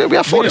had 2 this year. We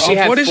had 4 this We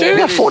year. had 4 this year?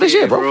 We had 4 this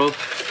year, bro.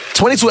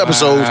 22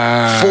 episodes,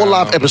 4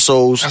 live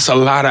episodes. That's a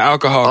lot of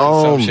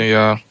alcohol consumption,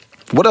 y'all.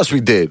 What else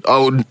we did?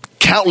 Oh,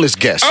 countless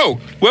guests. Oh,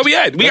 where we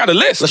at? We got a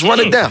list. Let's run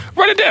it down.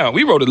 Run it down.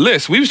 We wrote a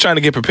list. We was trying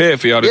to get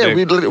prepared for y'all today. Yeah,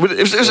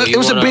 it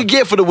was a big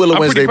year for the Willow I'm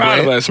Wednesday pretty proud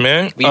brand. of us,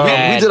 man. We We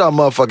had- did our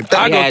motherfucking thing.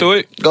 I go through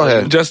it. Go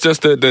ahead. Just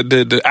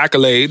the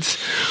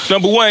accolades.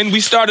 Number 1, we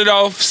started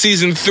off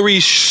season 3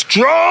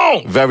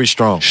 strong. Very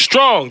strong.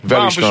 Strong. Very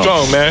Bound for strong.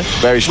 strong, man.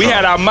 Very strong. We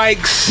had our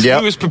mics.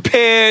 Yep. We was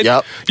prepared.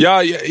 Yep.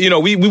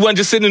 Y'all, we wasn't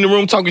just sitting in the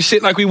room talking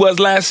shit like we was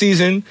last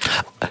season.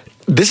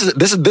 This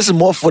is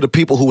more for the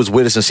people who was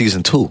with us in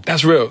season 2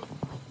 That's real.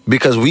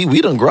 because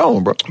we done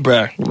grown, bro.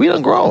 Bruh. We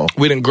done grown.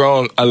 We done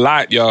grown a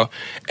lot, y'all.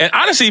 And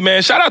honestly,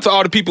 man, shout out to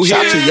all the people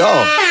Shout here out to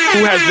y'all.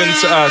 who has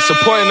been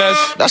supporting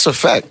us. That's a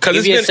fact. Cause Give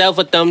it's been yourself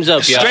a thumbs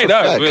up, y'all. straight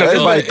up. fact. 'Cause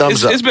Everybody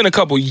thumbs up. It's been a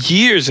couple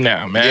years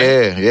now, man.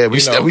 Yeah. We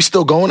You know. we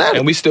still going at it.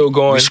 And we still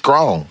going. We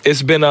strong.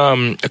 It's been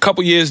a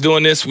couple years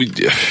doing this.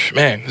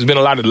 There's been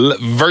a lot of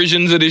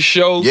versions of this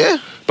show. Yeah.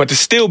 But to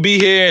still be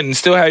here and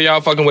still have y'all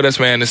fucking with us,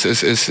 man,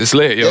 it's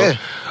lit, yo.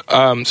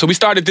 Yeah. So we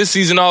started this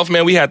season off,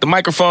 man. We had the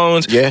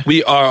microphones. Yeah.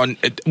 We on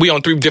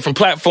 3 different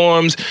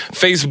platforms.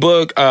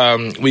 Facebook.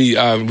 We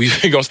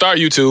gonna start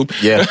YouTube.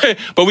 Yeah.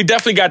 But we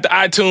definitely got the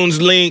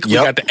iTunes link. We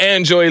Yep. got the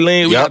Android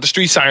link. We Yep. got the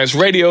Street Science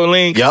Radio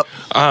link. Yep.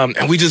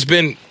 And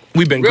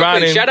we've been Real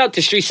grinding. quick, shout out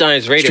to Street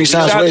Science Radio. Street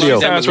Science Shout out to Radio.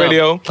 Street Science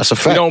Radio. That's a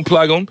fact. We don't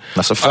plug them.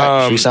 That's a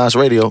fact. Free Science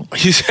Radio.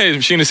 He said,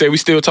 Sheena said, we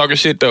still talking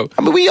shit though.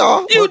 I mean, we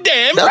are. You But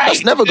damn that- right.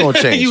 That's never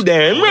gonna change. You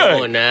damn Come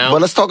right. on now.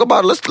 But let's talk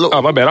about it. Let's look.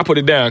 Oh, my bad. I put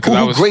it down because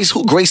I was.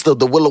 Who graced the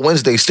Willow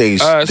Wednesday stage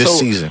this so,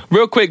 season?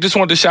 Real quick, just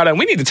wanted to shout out.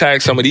 We need to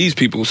tag some of these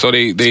people so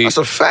they That's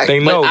a fact. They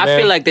But know. I man.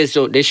 feel like there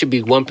should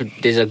be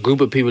there's a group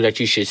of people that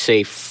you should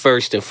say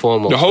first and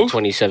foremost The for host?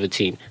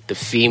 2017. The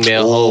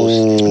female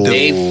host. The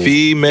They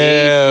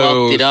female.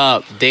 fucked it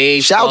up. They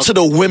Shout out to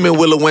the women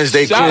Willow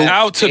Wednesday crew. Shout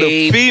out to the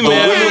They female. The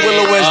women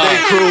Willow Wednesday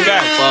crew.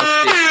 Facts.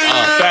 fucked it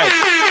up. Facts.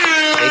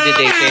 They did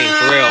their thing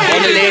for real. All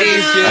the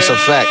ladies. That's a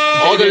fact.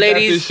 All the did that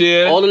ladies, this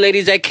year. all the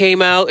ladies that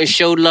came out and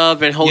showed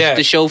love and hosted Yeah.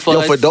 the show for Yo,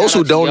 us. for those shout who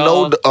out to don't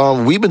y'all.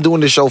 know, we've been doing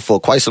this show for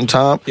quite some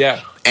time. Yeah.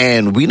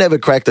 And we never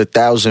cracked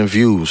 1,000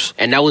 views.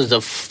 And that was the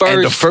first.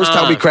 And the first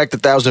time we cracked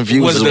 1,000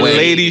 views Was is the when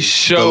ladies'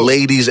 show. The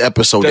ladies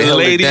episode. They The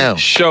held it ladies down.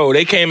 show.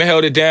 They came and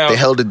held it down. They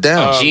held it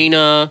down.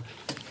 Gina,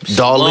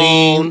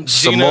 Darlene, Gina,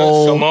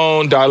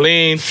 Simone,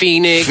 Darlene.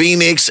 Phoenix.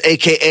 Phoenix,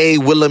 aka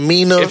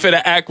Wilhelmina. If it'll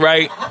act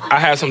right, I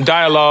had some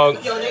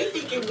dialogue. Yo, they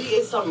thinking we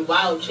is some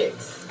wild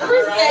chicks. Y'all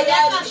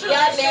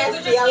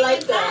nasty. I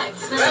like that.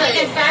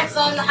 Spitting facts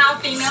on how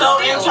females So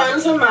feel. in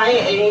terms of my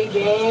A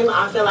game,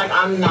 I feel like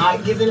I'm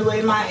not giving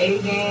away my A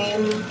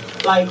game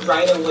like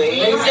right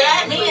away.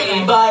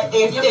 Exactly. But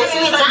if this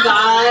is a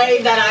guy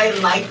that I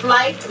like,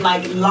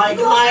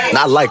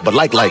 Not like, but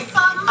like.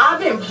 I've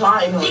been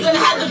plying on you. You're gonna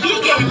have the B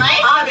game,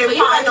 right? I've been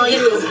plying on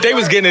you. They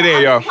was getting it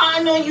in, y'all. I've been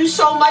plying on you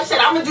so much that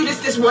I'm gonna do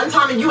this one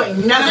time and you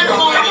ain't never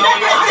gonna do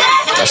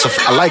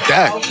it. I like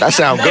that. That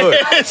sounds good.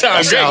 It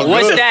sounds great.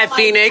 What's that,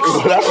 Phoenix?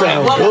 That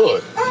sounds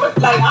good.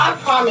 Like, I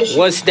promise you.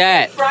 What's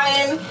that?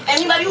 Brian,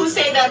 anybody who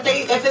say that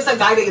if it's a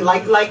guy they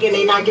like and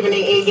they not giving their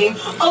A game,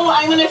 oh,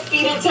 I'm gonna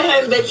feed it to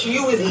him that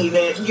you was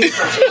even. You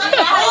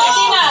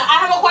I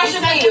have a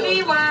question for you.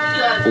 Phoenix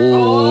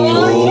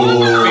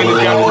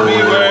got the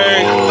B word.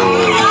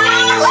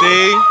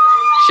 See?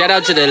 Shout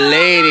out to the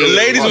ladies. The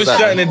ladies was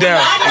shutting it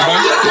down.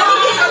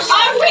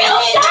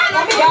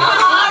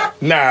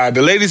 Nah,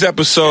 the ladies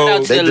episode. Shout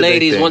out to They the did their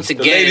ladies thing. once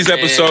again. The ladies man.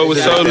 episode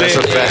was so lit. That's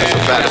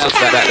a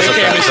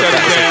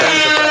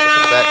fact.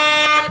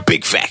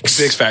 Big facts.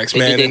 Big facts, They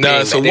man. did And, their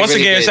thing, so man. They once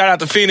really again, did. shout out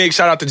to Phoenix,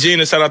 shout out to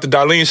Gina, shout out to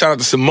Darlene, shout out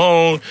to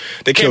Simone.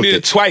 They came Killed here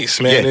it. twice,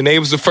 man, Yeah. and it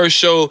was the first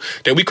show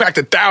that we cracked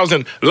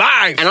 1,000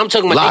 live. And I'm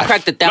talking about Live. they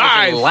cracked 1,000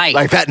 Live. live.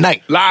 Like that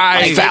night.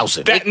 live.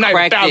 1,000. That They night,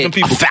 cracked 1,000 it.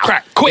 people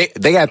cracked. Quick.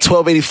 They got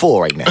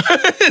 1284 right now.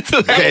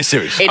 Okay,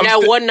 serious. In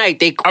that one night,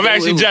 they I'm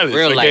actually it was jealous.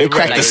 Real Like, life. They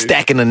cracked the like-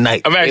 stack in the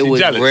night. I'm It actually was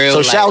jealous. real So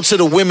life. shout out to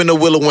the women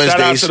of Willow Wednesdays.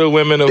 Shout out to the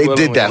women of They Willow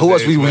did that. Who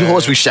else we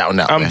Wednesdays, shouting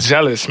out? I'm man?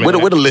 jealous, man.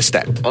 Where the list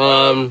at?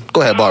 Go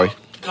ahead, Barry.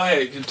 Go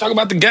ahead. Talk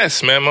about the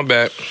guests, man. My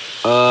bad.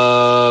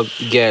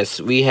 Yes,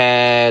 we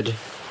had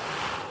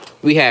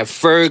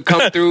Ferg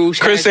come through.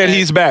 Chris said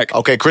he's back.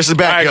 Okay, Chris is All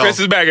back. right, yo. Chris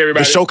is back,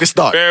 everybody. The show can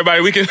start.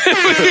 Everybody, we can.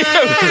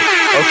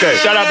 Okay.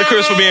 Shout out to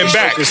Chris for being The show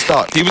back. can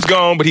start. He was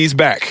gone, but he's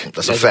back.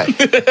 That's a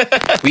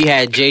fact. We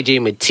had JJ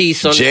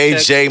Matisse on the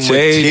JJ check.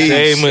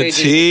 JJ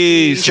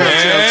Matisse. Matisse,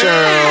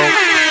 man.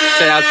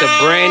 Shout out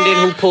to Brandon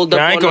who pulled up.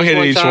 Nah, I ain't on gonna us hit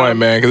one each time. one,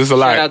 man, because it's a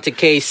lot. Shout out to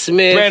K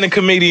Smith, Brandon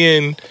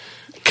comedian,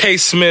 K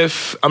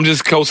Smith. I'm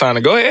just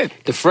co-signing. Go ahead.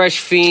 the Fresh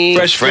Fiend.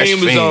 Fresh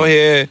Fiend was Fiend. on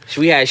here.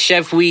 We had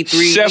Chef Weed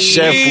 3. Chef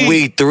Chef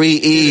Weed 3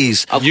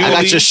 E's. I You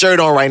got leave- your shirt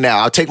on right now.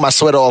 I'll take my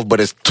sweater off, but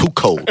it's too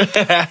cold.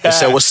 It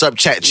said, "What's up,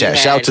 chat chat?"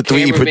 Shout out to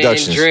 3E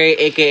Productions. Dre,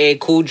 aka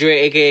Cool Dre,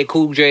 aka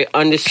Cool Dre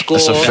underscore.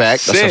 That's a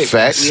fact. That's a Sick.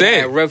 fact. We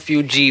Sick. had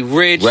Refugee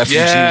Rich. Refugee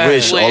Yeah.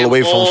 Rich, all the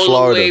way from Florida.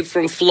 All the way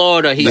from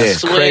Florida. He Yeah.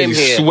 swam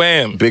Crazy here.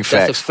 swam. Big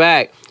That's a facts.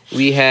 fact.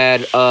 We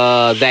had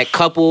that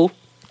couple.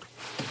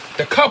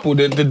 The couple,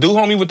 the dude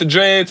homie with the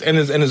dreads and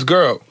his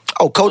girl.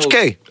 Oh, Coach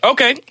K.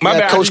 Okay, my Yeah,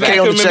 bad. Coach I K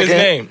on the couldn't remember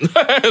his name.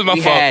 It's my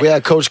We fault. had- We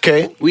had Coach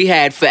K. We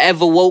had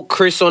Forever Woke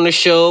Chris on the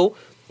show.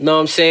 Know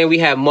what I'm saying? We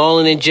had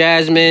Marlon and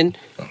Jasmine.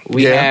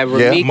 We Yeah, had yeah.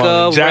 Ramika,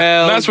 Marlon Jack-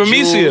 Rel, No, it's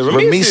Ramesia. Jules.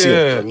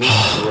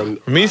 Ramesia. Ram-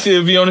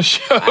 Ramesia be on the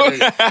show.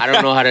 I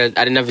don't know how to.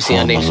 I never see her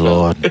Oh, my name spelled.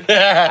 Lord.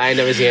 I ain't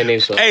never seen her name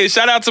spelled. Hey,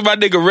 shout out to my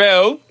nigga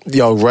Rel.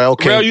 Yo, Rel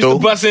came Rel used through. to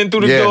bust in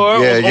through the Yeah, door.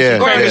 yeah, on yeah,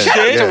 some Kramer yeah. shit. Shout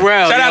out to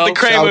Rel, Shout out yo. to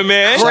Kramer,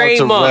 man. Shout out to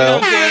Kramer. Rel.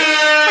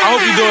 I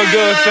hope you're doing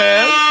good,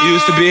 fam. You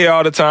used to be here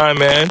all the time,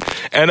 man.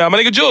 And my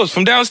nigga Jules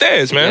from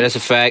downstairs, Yeah, man. that's a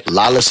fact.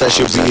 Lala said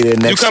she'll be there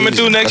next You coming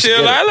season. through next Let's year,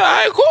 get it. Lila? All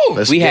right, cool.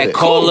 Let's We get had it.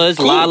 callers.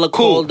 Cool, Lala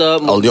cool. called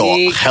up. Oh, yo,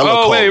 Monique. hella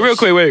Oh, wait, callers. real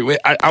quick, wait.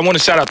 I want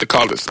to shout out the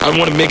callers. I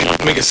want to make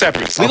it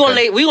separate.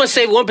 We gonna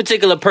save one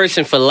particular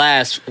person for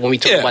last when we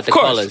talk Yeah, about the of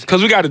course, callers.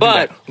 because we got to do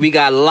But that. we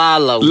got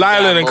Lala. We Lila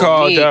got done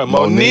called up. We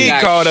Monique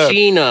got called up.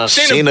 Sheena.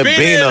 Sheena Bina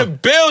Bina. in the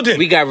building.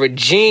 We got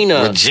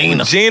Regina.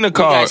 Regina. Gina We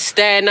got called.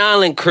 Staten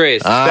Island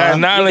Chris.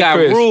 Staten Island we got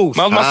Chris. Ruth.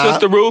 My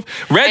sister Ruth.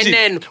 Reggie.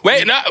 And then-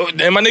 Wait,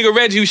 and my nigga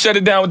Reggie who shut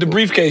it down with the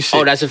briefcase shit.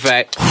 Oh, that's a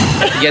fact.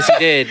 Yes, he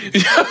did.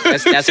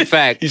 That's a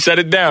fact. He shut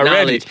it down.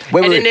 Reggie. Knowledge.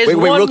 And then there's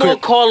one real more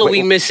quick. caller we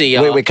Wait, missing,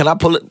 y'all. Wait, can I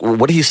pull it?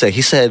 What did he say?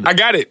 He said, I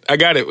got it. he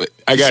Got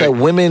said it.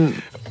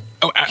 women.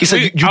 He said,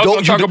 you I was don't-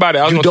 gonna talk you about it.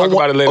 I was you gonna don't talk about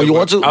want- it later. oh, you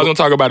want to? I was gonna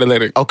talk about it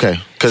later. Okay.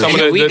 Because Some of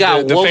And we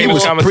got the one famous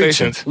more-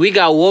 conversations. We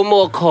got one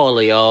more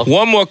caller, y'all.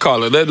 One more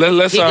caller.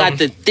 Let's He got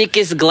the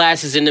thickest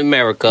glasses in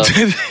America.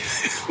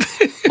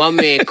 My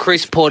man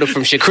Chris Porter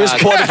from Chicago.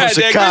 Chris Porter from Yeah,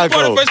 Chris Chicago.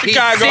 Porter from He's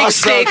Chicago. 6'6".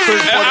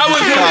 I was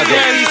Chicago.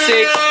 gonna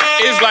He's 6'6".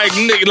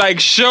 It's like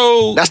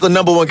show That's the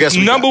number one guest.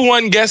 we got. number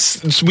one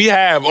guest we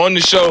have on the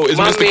show is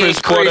My Mr. man Chris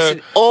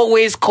Porter.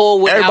 always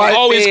call without Everybody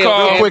always fail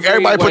call. Real quick, every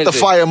everybody put the Wednesday.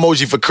 fire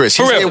emoji for Chris.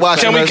 For He's real, here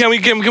watching us. can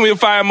we a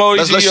fire emoji?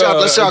 Let's shout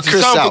Chris something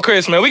for out.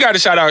 Chris, man. We got to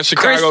shout out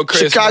Chicago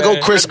Chris. Chicago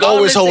man. Chris Regardless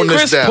always holding if us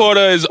Chris down.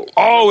 Porter is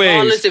always.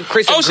 Regardless if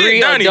Chris oh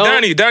agree shit, or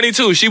don't. Donnie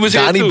too. She was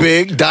here Donnie too.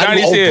 Big. Donnie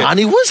Donnie's here.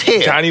 Donnie was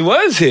here. Donnie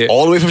was here.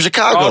 All the way from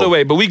Chicago. All the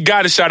way, but we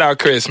got to shout out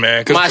Chris,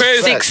 man. My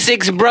Chris,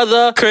 6'6"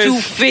 brother, Chris.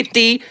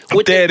 250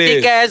 with There the it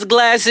is. thick ass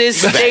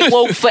glasses. Stay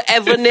woke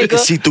forever, You can nigga.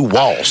 see through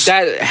walls.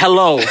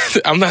 Hello.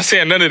 I'm not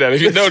saying none of that.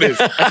 If you notice,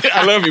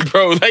 I love you,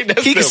 bro. Like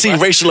that's He can see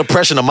racial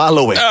oppression a mile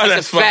away. Oh,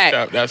 That's that's a fact.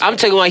 fucked up. That's I'm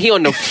talking about he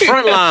on the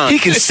front line. He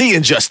can see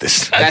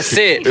injustice. That's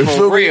it. You feel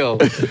For me? real.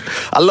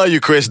 I love you,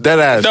 Chris. Dead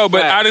ass. no,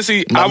 but Fact.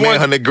 honestly, My I man, want.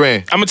 100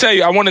 grand. I'm gonna tell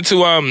you, I wanted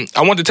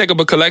to take up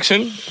a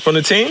collection from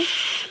the team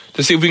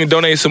to see if we can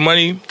donate some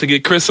money to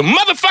get Chris some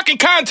motherfucking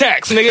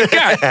contacts, nigga.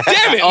 God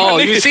damn it. Oh,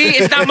 my you nigga. see?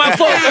 It's not my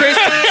fault, Chris.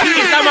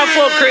 It's not my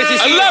fault, Chris. You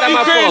see, I it's love not you,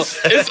 my Chris.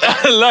 fault. It's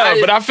I love,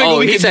 but I figure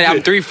we he can said do I'm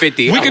it.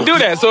 350. We can do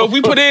that. So if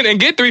we put in and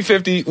get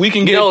 350, we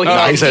can get. No,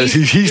 Nah, he says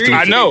he's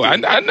I know. I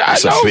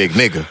That's know. a big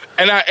nigga.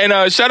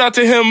 And shout out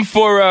to him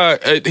for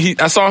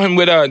I saw him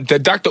with the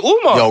Dr.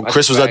 Umar. Yo,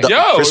 Chris was at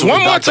Chris was one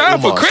more Dr. time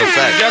Umar. for Chris. You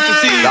got to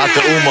see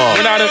Dr. Umar.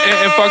 Went out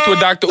and fucked with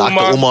Dr. Umar.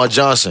 Dr. Umar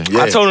Johnson.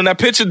 Yeah. I told him that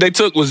picture they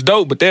took was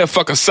dope, but they'll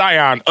fuck a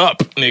Scion up,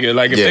 nigga.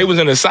 Like if they was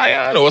in a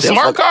Scion or a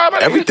smart car,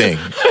 man, everything.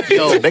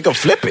 Yo, they can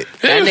flip it.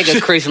 That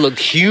nigga Chris looked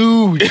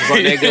huge, my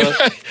nigga.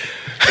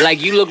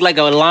 Like you look like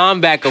a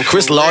linebacker.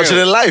 Chris larger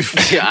than life.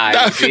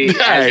 That's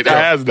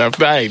the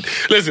thing.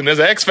 Listen, as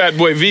an ex-fat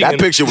boy vegan, that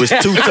picture was 2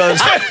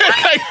 tons.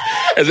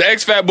 As an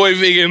ex-fat boy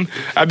vegan,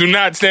 I do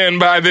not stand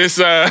by this.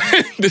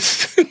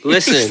 This.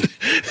 Listen,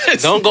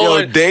 don't go.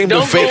 Yo, Dame the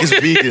fakest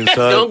vegan,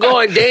 son. Don't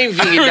go on Dame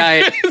vegan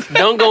diet.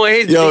 Don't go on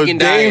his vegan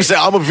diet. Dame said,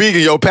 "I'm a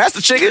vegan." Yo, pass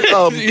the chicken.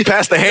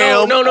 Pass the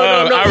ham. No.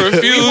 I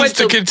refuse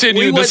to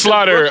continue the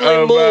slaughter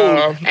of.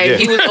 And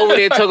he was over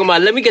there talking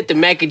about, let me get the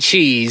mac and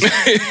cheese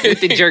with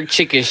the jerk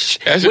chicken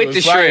with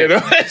the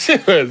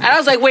shrimp. And I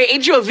was like, wait,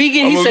 ain't you a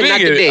vegan? He said, not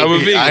today. I'm a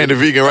vegan. I ain't a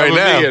vegan right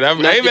now.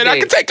 Hey, man, I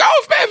can take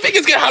off, man.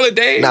 Vegans get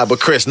holidays. Nah, but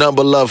Chris, nothing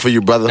but love for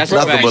you, brother. That's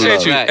nothing right. but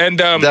love. You. And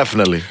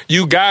definitely,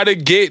 you gotta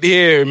get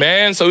here,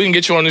 man, so we can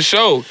get you on the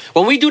show.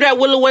 When we do that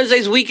Willow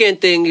Wednesdays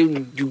weekend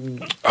thing,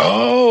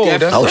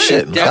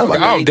 shit!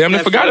 Damn, I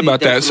forgot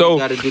about that. So,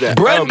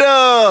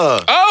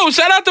 Brenda.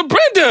 Shout out to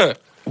Brenda.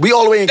 We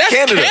all the way in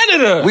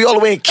Canada. We all the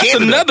way in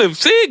Canada. That's another.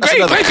 See, great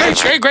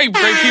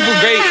people,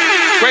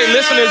 great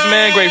listeners,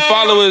 man, great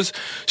followers.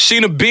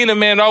 Sheena Bina,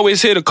 man,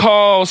 always here to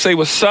call, say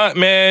what's up,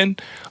 man.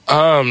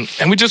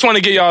 And we just want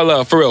to get y'all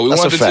love, for real. We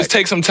want to just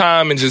take some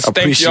time and just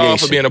thank y'all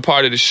for being a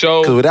part of the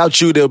show. Because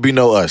without you, there'll be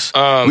no us.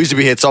 We used to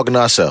be here talking to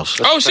ourselves.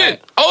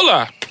 Shit.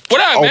 Ola.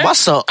 What up, man? My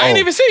son. I didn't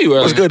even see you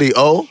earlier. What's good,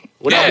 O?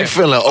 How you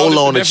feeling?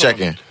 Ola on the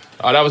check-in.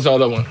 Oh, that was the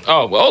other one.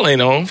 Oh, well, Ola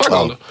ain't on. Fuck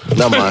Ola.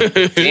 Never mind.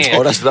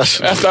 That's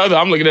the other.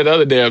 I'm looking at the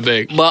other damn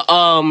thing. But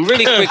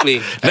really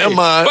quickly. Never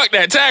mind. Fuck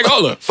that. Tag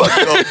Ola. Fuck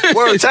you.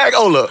 Word, tag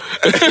Ola.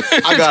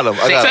 I got him.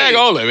 Tag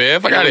Ola, man.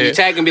 Fuck out of here.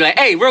 Tag and be like,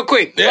 hey, real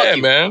quick. Yeah,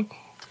 man.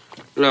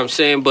 You know what I'm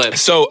saying? But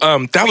so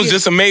that was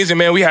just amazing,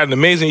 man. We had an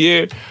amazing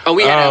year. Oh,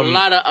 we had a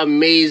lot of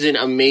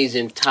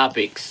amazing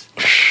topics.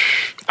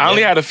 I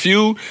only had a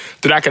few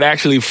that I could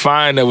actually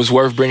find that was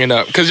worth bringing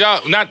up. Because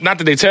y'all, not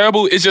that they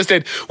terrible, it's just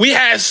that we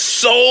had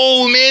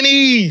so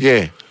many.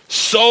 Yeah.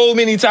 So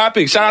many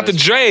topics. Shout out to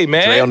Dre,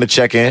 man. Dre on the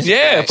check-in.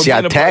 Yeah. See,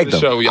 I tagged him.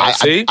 Show,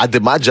 I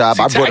did my job.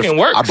 Tagging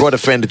works. I brought a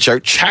friend to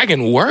church.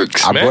 Tagging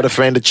works, man. I brought a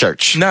friend to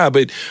church. Nah,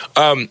 but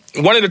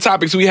one of the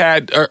topics we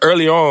had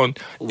early on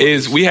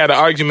is we had an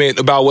argument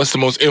about what's the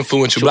most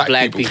influential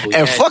black people.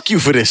 And fuck you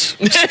for this.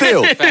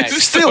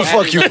 Still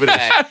fuck you for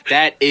this.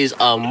 That is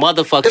a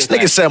motherfucking This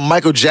nigga said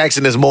Michael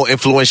Jackson is more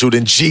influential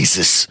than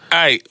Jesus. All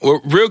right,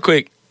 well, real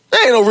quick.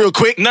 That ain't no real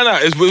quick. No,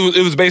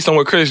 it was based on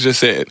what Chris just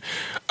said.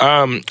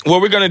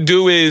 What we're gonna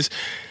do is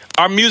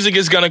our music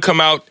is gonna come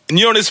out. And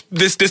you know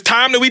this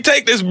time that we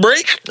take this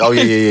break. Oh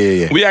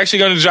yeah. We actually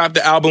gonna drop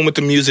the album with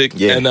the music,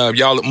 and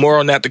y'all more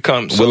on that to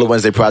come. So, Willow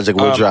Wednesday project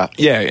will drop.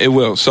 Yeah, it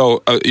will.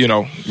 So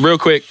real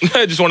quick,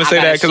 I just want to say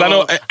that because I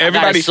know everybody.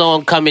 I got a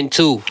song coming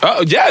too.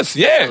 Oh yes,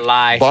 yeah.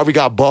 Lie. Barbie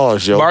got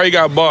bars, yo. Barry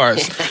got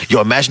bars. Yo,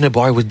 imagine if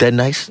Barry was dead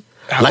nice.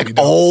 Like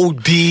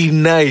OD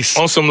nice.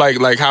 On some like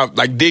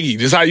Diggy.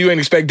 Just how you ain't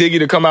expect Diggy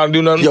to come out and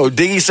do nothing. Yo,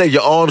 Diggy said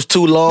your arm's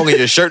too long and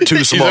your shirt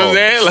too small. You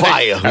know what I'm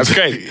saying? Fire. That's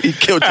great. He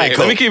killed J. Cole.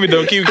 Let me keep it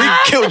though. He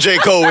killed J.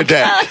 Cole with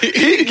that.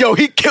 He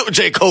killed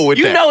J. Cole with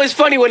that. You know it's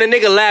funny when a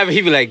nigga laugh, he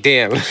be like,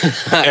 damn.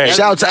 Hey. Shout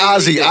out to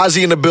Ozzy.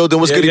 Ozzy in the building.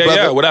 What's good,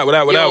 brother? Yeah, what up?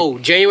 Yo,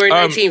 January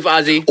 19th,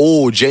 Ozzy.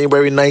 Oh,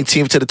 January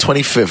 19th to the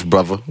 25th,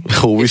 brother.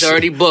 It's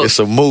already booked. It's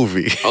a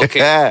movie. Okay,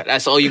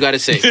 that's all you got to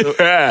say.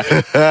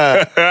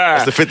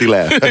 That's the 50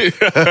 laugh.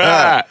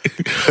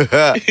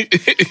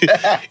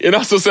 It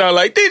also sounds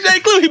like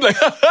DJ Clue. He be like,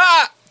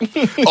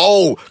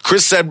 oh,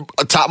 Chris said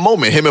a top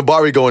moment. Him and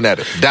Barry going at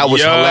it. That was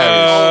hilarious.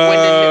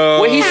 Oh,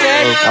 what he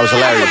said? That was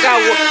hilarious.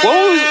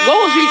 What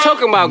was he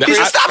talking about, Chris?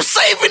 He said, stop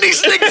saving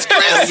these niggas,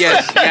 Chris.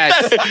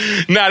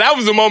 Yes. Nah, that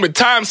was the moment.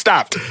 Time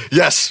stopped.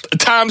 Yes.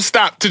 Time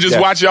stopped to just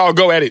watch y'all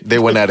go at it. They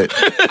went at it.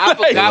 I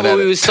forgot what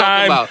we was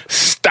talking about.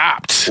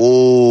 Stopped.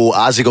 Oh,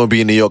 Ozzy gonna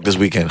be in New York this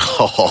weekend.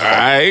 All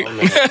right.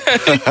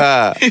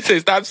 He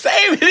said, stop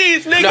saving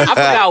these niggas. No, I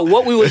forgot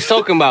what we was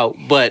talking about,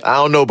 but I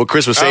don't know, but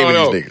Chris was saving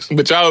these niggas.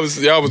 But y'all was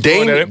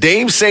going at it.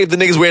 Dame saved the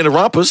niggas wearing the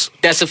rompers.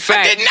 That's a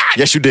fact. I did not.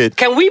 Yes, you did.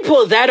 Can we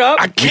pull that up?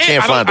 We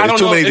can't find it. There's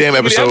too many damn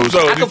episodes.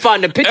 I can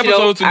find the picture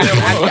though.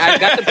 I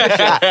got the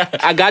picture.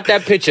 I got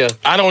that picture.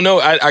 I don't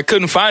know. I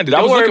couldn't find it. Don't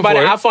I was worry looking about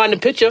for it. it. I'll find the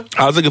picture.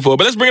 I was looking for it.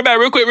 But let's bring it back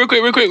real quick.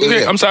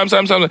 Yeah. I'm sorry.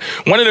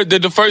 One of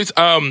the first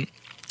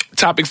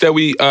topics that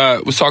we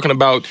was talking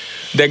about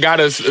that got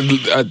us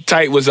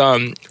tight was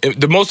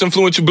the most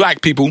influential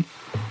black people.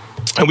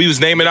 And we was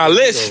naming our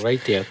list.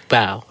 Right there.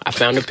 Bow. I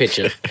found the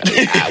picture.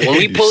 When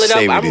we pull it up,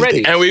 I'm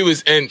ready. And we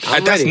was, and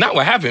that's ready. not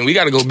what happened. We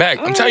got to go back.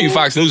 I'm telling you,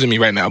 Fox News and me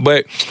right now.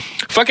 But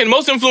fucking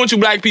most influential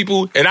black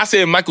people, and I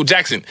said Michael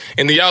Jackson,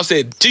 and then y'all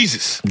said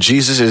Jesus.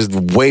 Jesus is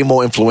way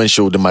more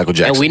influential than Michael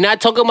Jackson. And we're not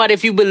talking about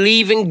if you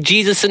believe in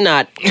Jesus or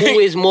not. Who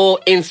is more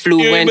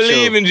influential? You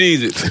believe in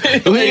Jesus.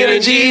 We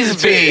in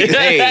Jesus, bitch.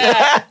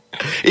 Hey.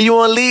 You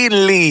want to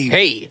leave.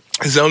 Hey,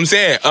 That's what I'm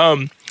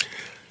saying.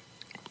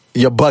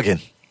 You're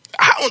bugging.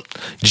 I don't.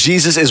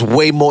 Jesus is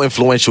way more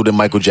influential than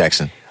Michael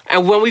Jackson.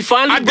 and when we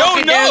finally I broke don't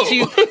it down know. to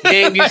you,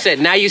 Dame, you said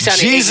now you sound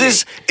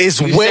Jesus is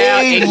You sound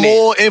way ignorant.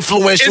 more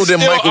influential It's than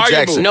still Michael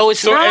arguable. Jackson. No, it's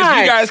So not.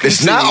 as you guys can It's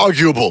see, not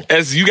arguable.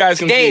 as you guys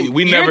can see, Dame,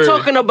 we never. you're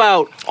talking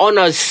about on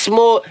a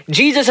small.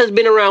 Jesus has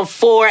been around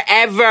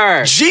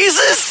forever.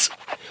 Jesus?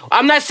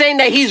 I'm not saying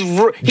that he's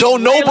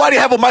Don't nobody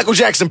have a Michael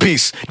Jackson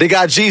piece. They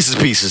got Jesus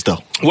pieces, though.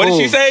 What did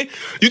she Ooh. say?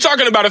 You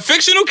talking about a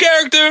fictional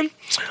character?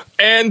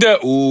 And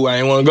ooh, I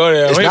ain't want to go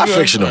there. It's Wait, not you-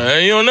 fictional.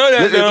 You don't know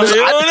that. though. Listen,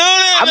 You don't know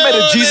that. I met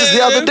a Jesus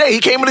the other day. He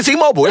came into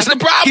T-Mobile. That's the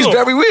problem. He's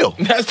very real.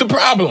 That's the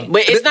problem.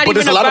 But it's not But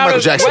even there's a lot of about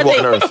Michael Jackson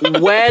walking whether,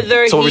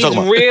 whether So what we he's talking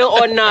about? real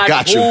or not.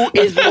 Got you. Who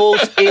is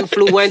most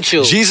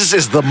influential? Jesus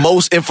is the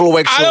most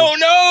influential. I don't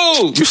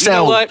know. You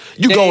sound. what?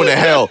 You going to Dame-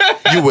 hell.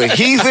 You a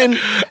heathen,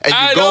 and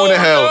I you going to don't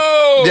hell.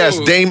 know. Yes,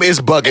 Dame is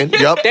bugging.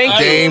 Yup, Thank you.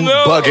 Dame I don't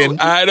know.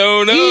 bugging. I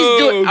don't know. He's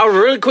doing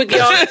really quick,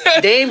 y'all.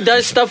 Dame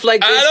does stuff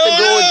like this I to don't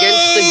go know.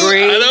 against the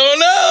grain. I don't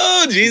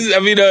know. Jesus, I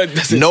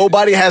mean,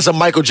 Nobody has a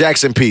Michael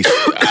Jackson piece.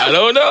 I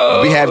don't know.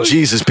 We have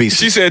Jesus pieces.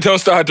 She said, "Don't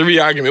start the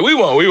re-argument." We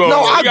won't. No,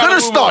 I'm We gotta gonna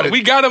move start on. it.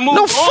 We gotta move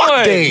No, on.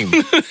 fuck Dame.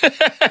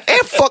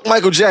 And fuck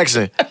Michael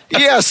Jackson.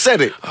 Yeah, I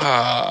said it.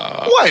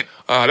 What?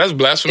 That's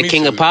blasphemy. The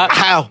king of too. pop.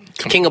 How?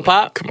 King of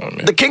pop. Come on,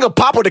 man. The king of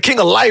pop or the king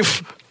of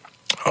life?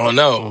 Oh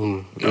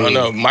no. Oh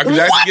no. Michael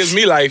Jackson What? gives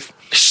me life.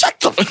 Shut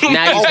the f-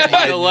 Now you,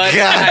 Oh you know what?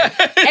 God.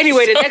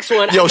 Anyway, the next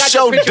one. Yo, I got the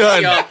show picture for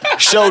done. y'all.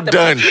 Show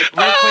done. Real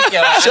quick,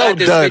 y'all. I Show got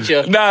this done.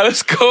 picture. Nah,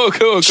 let's go.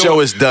 Come Show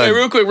on. is done. Hey,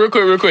 real quick.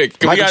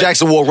 Michael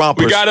Jackson wore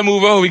rompers. We gotta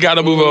move on. We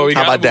gotta move on.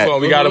 How about that?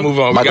 We gotta move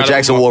on. Michael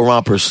Jackson wore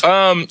rompers.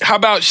 How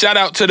about shout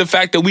out to the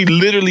fact that we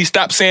literally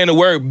stopped saying the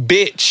word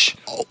bitch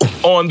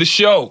on the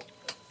show,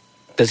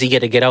 Does he get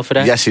to get out for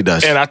that? Yes, he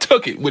does. and I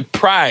took it with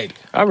pride.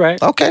 All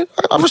right. Okay,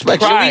 I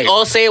respect Pride. you. We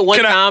all say it one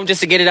Can I- time just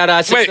to get it out of our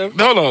Wait, system.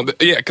 hold on.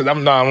 Yeah, because I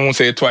won't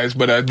say it twice,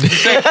 but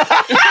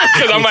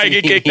because I might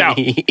get kicked out.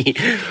 But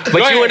Go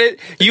you ahead. want to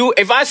you?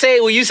 If I say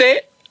it, will you say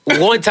it?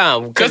 One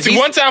time. Because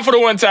one time for the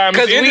one time.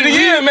 It's the end of the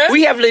year, man.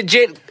 We have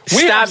legit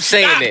We have stopped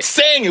saying stopped it.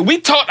 saying it. We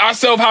taught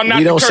ourselves how not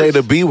We to don't curse. say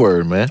the B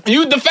word, man.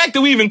 The fact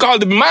that we even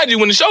called it, mind you,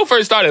 when the show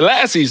first started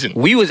last season,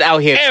 We was out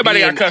here. everybody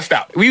being- got cussed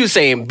out. We was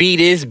saying be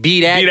this,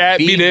 be that, Be that,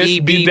 be this,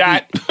 be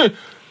that.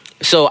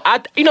 So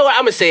you know what?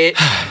 I'm gonna say it,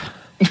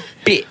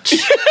 bitch.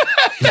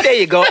 There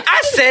you go.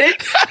 I said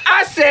it.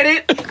 I said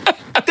it.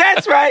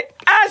 That's right.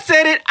 I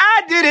said it.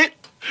 I did it.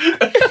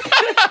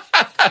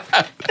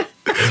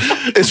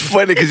 It's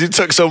funny because you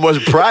took so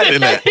much pride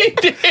in that.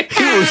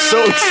 He was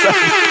so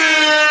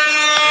excited.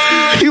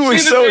 He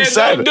was See, so this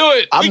man excited. don't do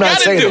it. I'm We not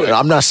gotta saying do it. it.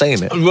 I'm not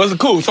saying it. It wasn't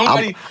cool.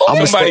 Somebody, I'm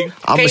gonna somebody.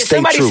 Can stay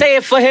somebody true. say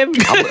it for him?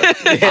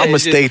 I'ma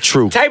stay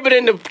true. Type it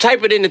in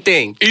the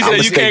thing. He I'ma said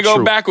you stay can't go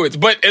true. backwards,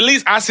 but at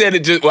least I said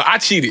it. I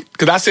cheated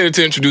because I said it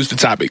to introduce the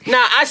topic. Nah,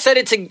 I said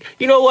it to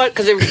you know what?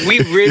 Because we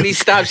really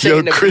stopped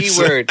saying the Chris,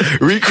 B word.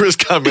 read Chris'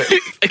 comment.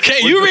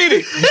 Can't you read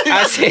it?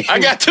 I said I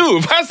got two.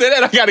 If I say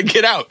that, I got to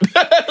get out.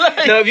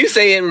 no. If you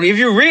say it, if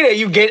you read it,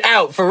 you get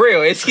out for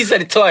real. He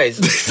said it twice.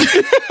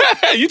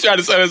 You trying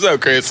to set us up,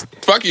 Chris?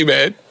 Fuck you,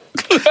 man.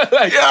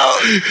 Like,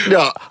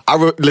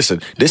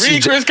 Listen. This Read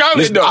is Chris' comment,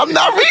 listen, though. I'm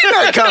not reading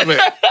that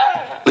comment.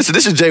 Listen,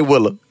 this is Jay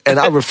Willer, and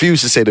I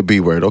refuse to say the B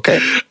word. Okay,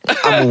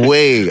 I'm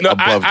way No,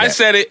 above I that.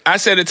 said it. I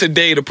said it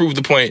today to prove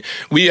the point.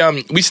 We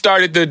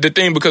started the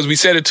thing because we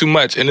said it too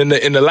much, and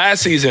in the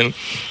last season,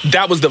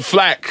 that was the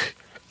flack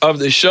of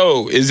the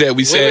show is that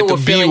we said Women the were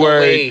B feeling word.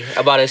 away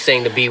about us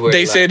saying the B word.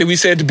 They said that we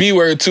said the B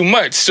word too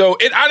much. So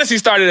it honestly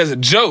started as a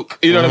joke.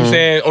 You know what I'm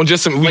saying? On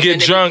just we But get then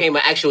it drunk, became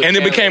an actual and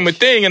it became a challenge.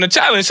 thing and a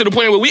challenge to the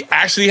point where we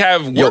actually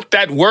have worked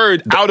that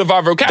word out of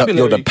our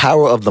vocabulary. the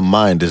power of the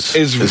mind is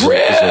real.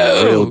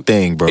 a real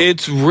thing, bro.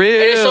 It's real. And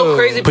it's so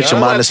crazy. Put your people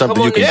mind who to have something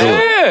come you on can the do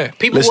show- Yeah.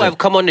 People Listen. who have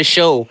come on the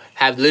show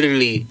have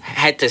literally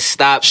had to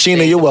stop. Sheena,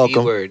 saying you're the B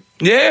welcome. word.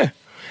 Yeah.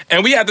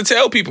 And we had to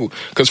tell people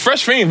because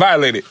Fresh Fiend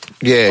violated.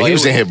 Yeah, Oh, he it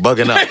was in was- here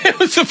bugging out. It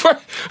was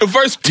the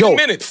first 2 Yo.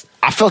 minutes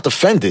I felt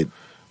offended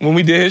when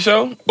we did his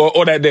show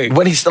or that day.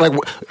 when he's like,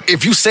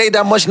 if you say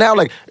that much now,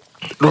 like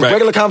the Right.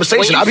 regular When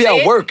conversation, you I'll be say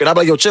at it- work and I'll be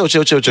like, yo, chill.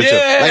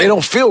 Yeah. Like it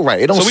don't feel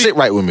right. It don't So we- sit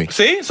right with me.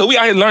 See? So we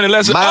out here learning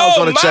lessons. Miles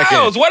oh, on the check-in.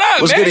 Miles, what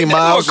up, What's man? goody, You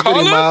Miles? a caller?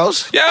 Goody,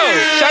 Miles? Yo,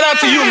 shout out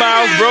to you,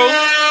 Miles,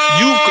 bro.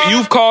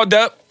 You've called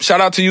up.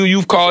 Shout out to you.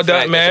 You've called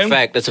up, man.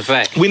 That's a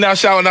fact. We now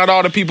shouting out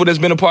all the people that's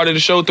been a part of the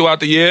show throughout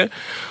the year.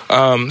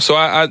 So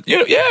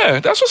yeah,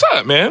 that's what's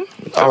up, man.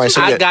 All right,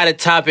 so I yeah, got a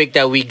topic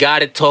that we got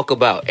to talk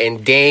about,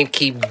 and Dame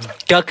keep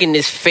ducking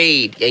this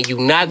fade, and you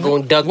not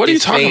gonna duck. What are you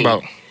this talking fade.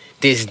 about?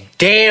 This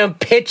damn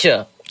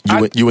picture.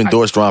 you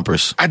endorsed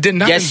rompers, I did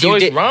not Yes, you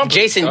endorse did. rompers,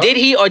 Jason, dog. did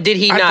he or did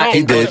he I not don't-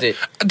 endorse did. it?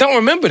 I don't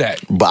remember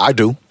that. but I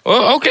do.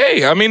 Well,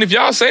 okay. I mean, if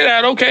y'all say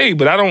that, okay.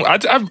 But I don't.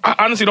 I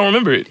honestly don't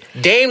remember it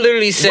Dame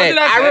literally said, did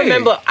I say?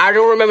 I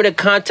don't remember the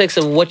context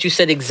of what you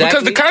said exactly.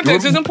 because the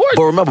context is important.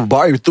 But remember,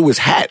 Barry threw his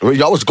hat.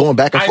 Y'all was going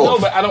back and I know,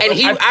 forth. but I don't. And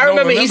I I don't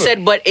remember he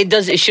said, but it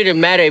shouldn't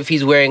matter if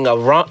he's wearing a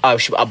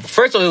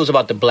first of all, it was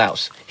about the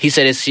blouse. He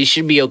said it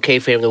should be okay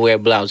for him to wear a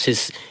blouse.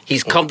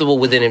 He's comfortable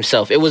within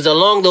himself. It was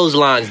along those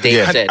lines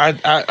Dave said.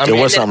 It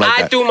was something like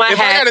that. threw my If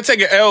hat. I got to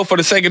take an L for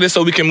the sake of this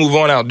so we can move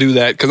on, I'll do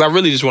that. Because I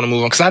really just want to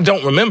move on. Because I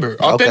don't remember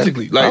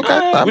authentically. Like,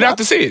 we'd have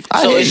to see it.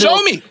 So is show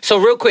it- me. So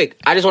real quick,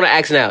 I just want to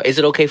ask now: is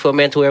it okay for a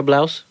man to wear a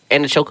blouse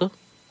and a choker?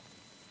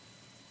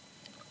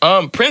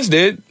 Prince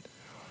did,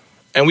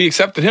 and we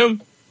accepted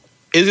him.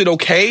 Is it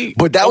okay?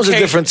 But that was a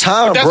different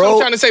time, But that's bro. what I'm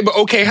trying to say. But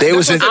okay, They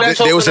was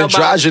talking was about-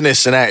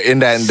 androgynous in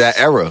that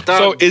era.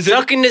 So is it-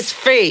 ducking this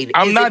fade?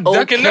 I'm is not it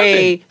ducking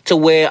okay nothing. to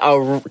wear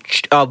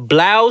a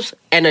blouse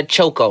and a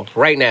choker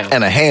right now?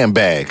 And a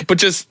handbag. But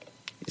just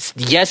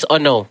Yes or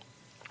no?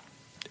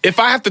 if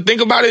I have to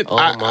think about it, Oh,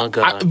 my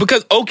God.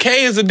 because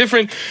okay is a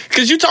different.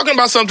 Because you're talking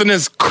about something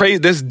that's crazy,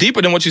 that's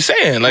deeper than what you're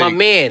saying. Like My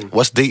man,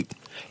 What's deep?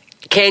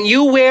 can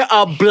you wear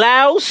a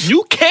blouse?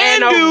 you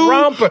can and a do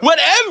romper?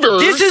 whatever.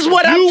 This is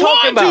what I'm you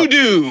talking want about. to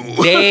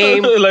do.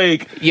 Dame,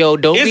 like Yo,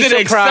 don't Is be it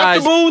surprised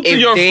acceptable to if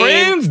your Dame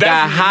friends? got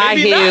That's high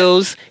maybe not.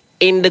 heels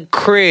in the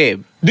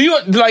crib. Do you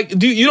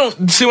you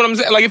don't see what I'm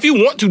saying? Like if you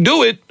want to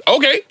do it,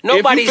 okay.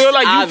 Nobody's if you feel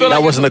like obvious. That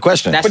like wasn't the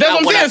question. That's But that's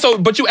not what I'm what saying.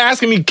 So, but you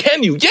asking me,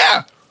 can you?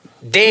 Yeah.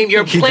 Dame,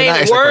 you're He playing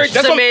denies the word question.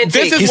 That's what- semantics.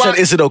 this He is said, why-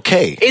 "Is it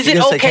okay?" Is He it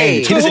didn't say,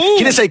 okay? "Can you?" He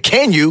didn't say,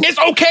 "Can you?" It's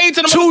okay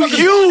to the To motherfuckers-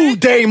 you,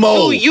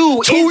 Damo. To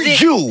you. To Is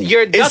it- you.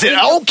 you're Is it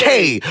ducking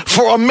okay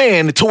for a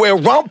man to wear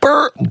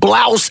romper,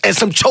 blouse, and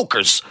some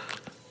chokers?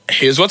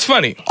 Here's what's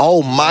funny.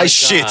 Oh my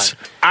shit!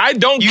 I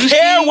don't You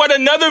care see? what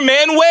another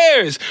man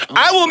wears.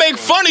 I will make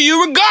fun of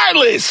you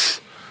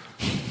regardless.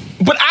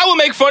 But I will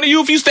make fun of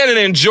you if you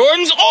standing in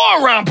Jordans or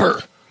a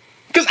romper.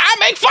 Because I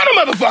make fun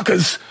of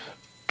motherfuckers.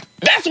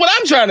 That's what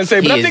I'm trying to say.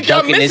 But He I is think y'all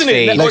ducking his missing it.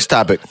 fade. That's Next what-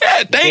 topic.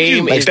 Yeah, thank you.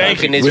 Dame is Thank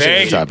ducking you. his Which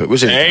fade. topic?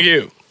 Thank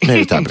you.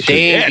 Next topic.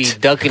 Dame be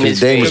Shit. ducking his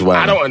Dame fade. is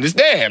wild. I don't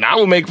understand. I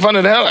will make fun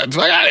of the hell out of it.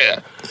 Fuck out of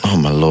here. Oh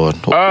my lord!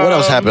 What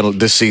else happened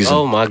this season?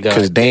 Oh, my God.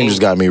 Because Dame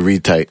just got me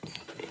retight.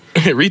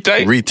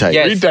 Retight? Retight.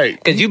 Yes, Retight.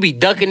 because you be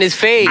ducking his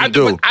fade. I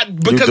do.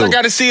 Because You I do.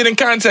 got to see it in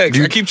context.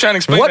 I keep trying to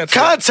explain What that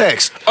stuff.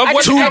 context? Of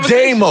what To the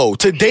conversation- Damo,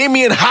 to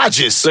Damian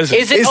Hodges. Listen.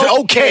 Is it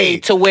okay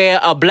to wear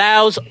a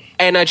blouse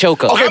and a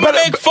choker? Okay, I'ma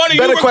make fun of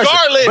you better question.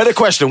 regardless. Better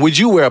question. Would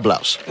you wear a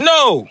blouse?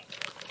 No.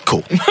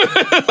 Cool.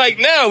 Like,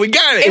 no, we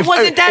got it. It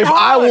wasn't that if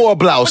hard. I wore a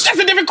blouse, But that's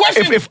a different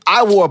question. If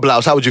I wore a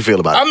blouse, how would you feel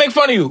about I'll it? make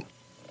fun of you.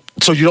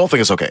 So you don't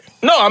think it's okay?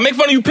 No, I'll make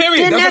fun of you,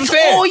 period. Then That's that's what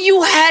I'm saying. all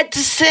you had to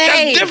say.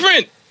 That's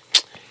different.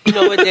 You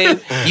know what,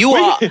 Dave?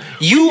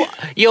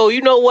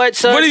 You know what,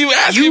 son? What are you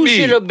asking You me?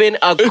 should have been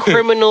a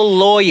criminal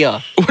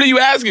lawyer. What are you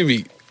asking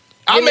me?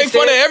 I'll make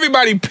fun of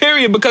everybody,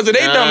 period, because of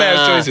their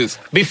dumbass choices.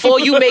 Before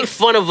you make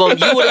fun of them,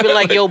 you would have been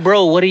like, yo,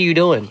 bro, what are you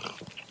doing?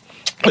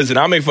 Listen,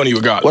 I'll make fun of you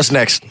regardless. What's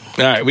next?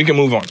 All right, we can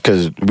move on.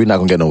 Because we're not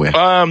gonna get nowhere.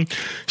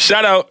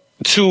 Shout out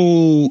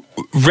to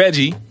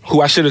Reggie,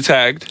 who I should have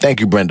tagged. Thank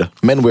you, Brenda.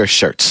 Men wear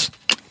shirts,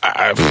 All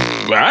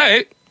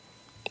right.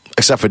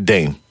 except for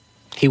Dame.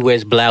 He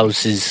wears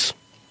blouses.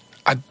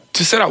 I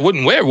just said I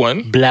wouldn't wear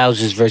one.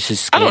 Blouses versus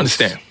skins. I don't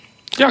understand.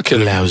 Y'all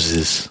killing me.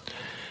 Blouses.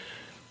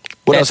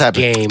 What That's else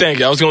happened? game. Thank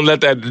you. I was going to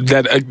let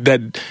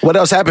that What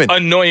else happened?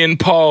 annoying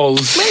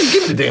pause. Man,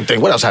 give me the damn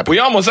thing. What else happened? We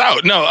almost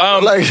out. No,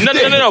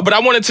 no. But I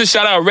wanted to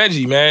shout out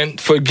Reggie, man,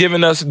 for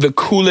giving us the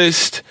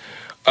coolest.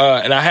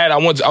 And I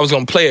was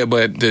gonna play it,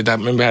 but I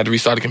remember I had to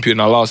restart the computer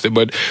and I lost it.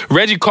 But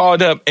Reggie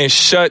called up and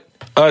shut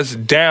us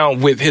down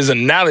with his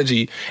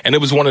analogy, and it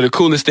was one of the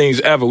coolest things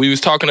ever. We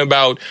was talking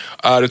about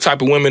the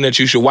type of women that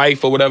you should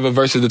wife or whatever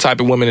versus the type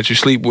of women that you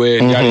sleep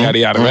with, yada yada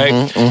yada,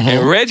 right?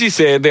 And Reggie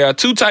said there are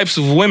two types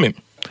of women,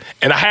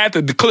 and I had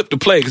to clip the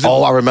play because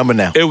Oh, I remember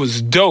now. it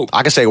was dope.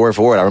 I can say it word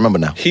for word. I remember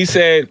now. He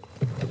said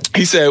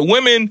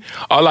women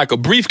are like a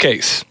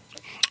briefcase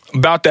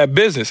about that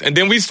business. And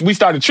then we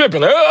started tripping,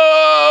 like,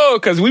 oh,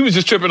 because we was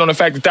just tripping on the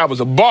fact that was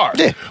a bar.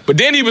 Yeah. But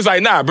then he was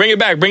like, nah, bring it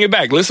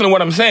back. Listen to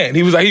what I'm saying.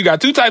 He was like, you got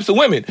two types of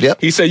women.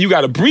 Yep. He said, you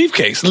got a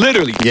briefcase,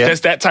 literally. Yeah. That's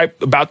that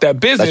type about that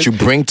business. That you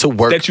bring to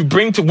work.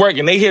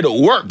 And they here to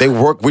work. They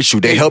work with you.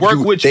 They help work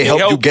you. with They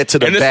help you get to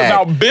the and bag.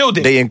 it's about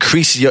building. They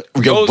increase your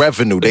Those-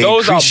 revenue. They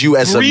those increase are you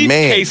as a man.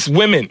 briefcase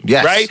women,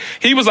 Yes. right?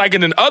 He was like,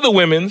 and then other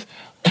women's,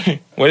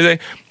 what is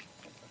it?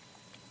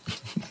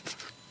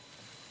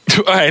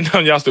 All right, no,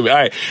 y'all stupid. All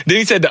right. Then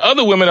he said the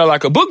other women are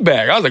like a book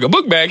bag. I was like, a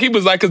book bag? He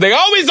was like, because they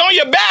always on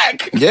your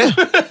back. Yeah.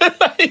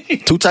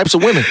 Two types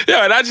of women.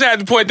 Yeah, and I just had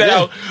to point that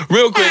out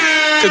real quick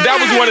because that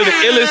was one of the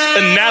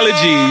illest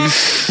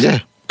analogies. Yeah.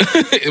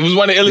 It was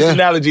one of the illest Yeah.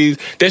 analogies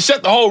that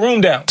shut the whole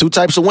room down Two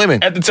types of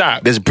women. at the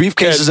time. There's briefcases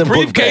There's and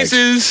book bags.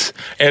 briefcases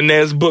and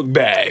there's book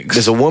bags.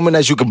 There's a woman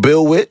that you can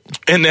build with.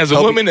 And there's a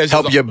Help, woman that's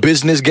help just- your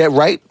business get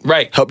right.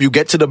 Right. Help you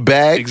get to the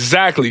bag.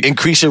 Exactly.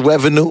 Increase your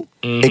revenue.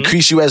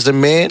 Increase you as a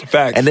man.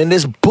 Facts. And then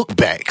there's book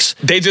bags.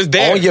 They just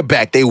there. On your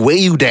back. They weigh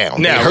you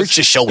down. Now, they hurt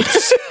your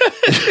shoulders.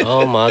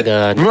 Oh my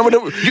God. Remember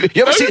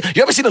you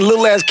ever seen a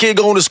little ass kid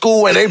going to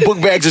school and their book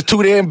bags is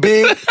too damn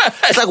big?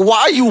 It's like,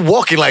 why are you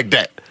walking like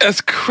that? That's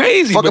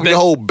crazy. Fuck but up that- your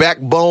whole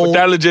backbone.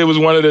 That legit was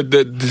one of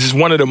just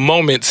one of the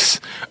moments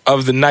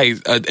of the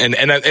night,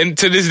 and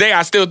to this day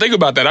I still think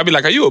about that. I'd be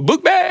like, "Are you a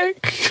book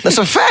bag? That's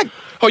a fact.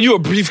 Oh, you a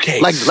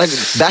briefcase? Like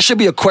that should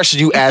be a question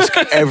you ask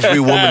every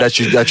woman that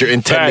you're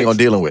intending on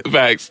dealing with.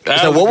 Facts.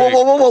 It's like,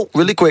 whoa,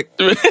 really quick.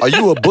 Are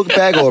you a book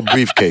bag or a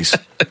briefcase?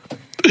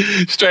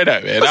 Straight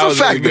up, man. That's that a was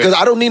fact really because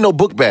I don't need no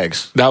book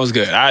bags. that was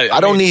good. I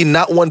don't need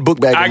not one book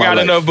bag. I in my got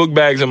life. enough book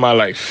bags in my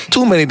life.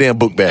 Too many damn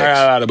book I got a bags.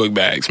 lot of book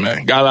bags,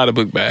 man. Got a lot of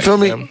book bags. Feel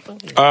me? Man.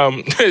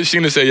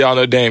 Sheena said y'all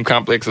know Dame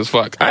complex as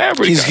fuck. I am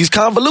pretty. He's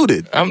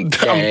convoluted. I'm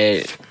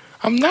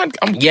not.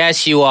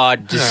 Yes, you are.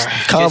 Just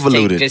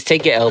Convoluted. Just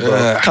take your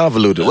elbow.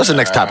 Convoluted. What's the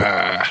next topic?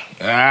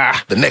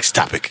 The next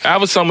topic. That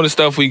was some of the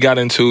stuff we got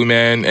into,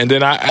 man. And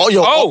then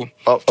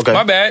okay.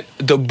 My bad.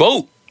 The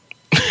boat.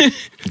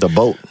 The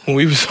boat. When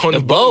we was on the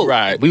boat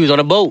ride. We was on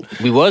a boat.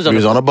 We was on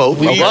a boat.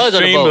 We was on a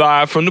streamed boat.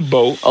 live from the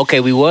boat. Okay,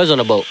 we was on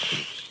a boat.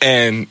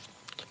 And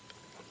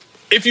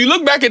if you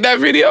look back at that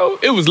video,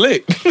 it was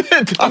lit.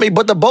 I mean,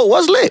 but the boat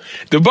was lit.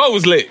 The boat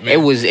was lit, man.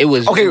 It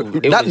was Okay,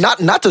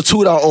 not to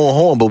toot our own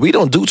horn, but we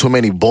don't do too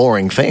many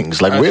boring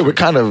things. Like we're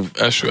kind of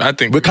That's true. I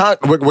think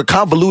we're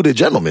convoluted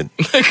gentlemen.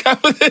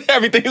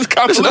 everything is Listen,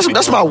 complicated.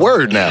 that's my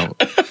word now.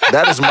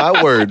 That is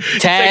my word. Taz,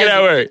 Taking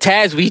that word.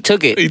 Taz, we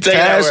took it. He taking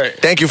that Taz, word.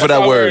 thank you for That's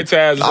that our word. Taz.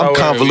 That's I'm our word.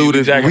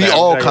 convoluted. jacking We that.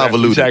 all jacking that.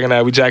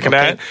 convoluted. We jacking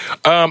that.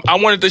 I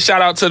wanted to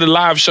shout out to the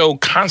live show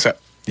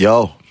concept.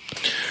 Yo,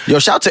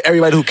 shout out to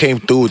everybody who came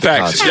through with the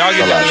Facts. concert. Y'all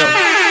get The live show.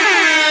 that.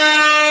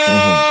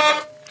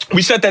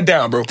 We shut that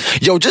down, bro.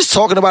 Yo, just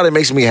talking about it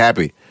makes me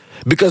happy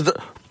because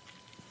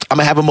I'm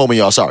gonna have a moment,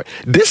 y'all. Sorry,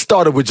 this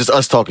started with just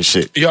us talking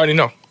shit. You already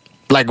know.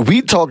 Like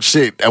we talked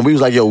shit, and we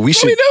was like, "Yo, we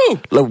should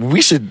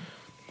we should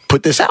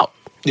put this out."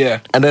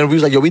 Yeah. And then we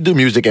was like, "Yo, we do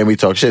music and we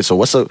talk shit. So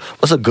what's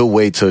a good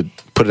way to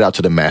put it out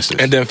to the masses?"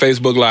 And then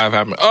Facebook Live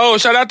happened. Oh,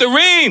 shout out to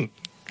Reem.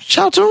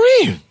 Shout out to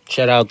Reem.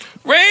 Shout out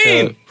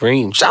Reem.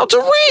 Reem. Shout out to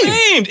Reem.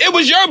 Reem. It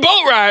was your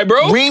boat ride,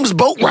 bro. Reem's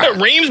boat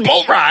ride. Reem's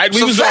boat ride.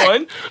 We It's was a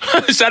on.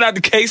 Shout out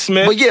to K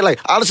Smith. But yeah, like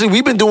honestly,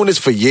 we've been doing this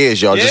for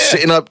years, y'all. Just Yeah.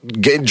 sitting up,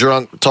 getting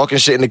drunk, talking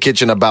shit in the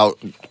kitchen about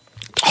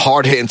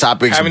hard hitting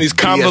topics, Having these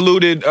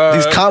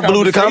BS,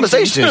 convoluted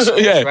conversations.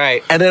 Yeah.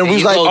 Right. And then we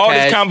was There like, you go, All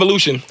Taz. this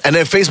convolution. and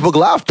then Facebook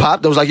Live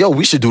popped. That was like, yo,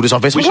 we should do this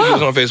on Facebook We should do Live.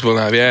 this on Facebook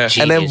Live, yeah.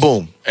 And then Genius.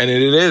 boom, And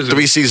it is.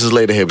 3 seasons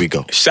later, here we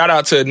go. Shout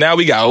out to now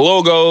we got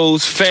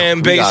logos,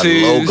 fan We got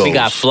bases. logos. We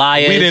got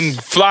flyers. We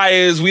didn't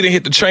flyers. We didn't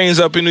hit the trains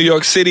up in New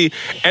York City,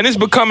 and it's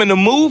becoming a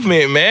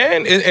movement,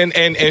 man.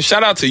 And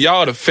shout out to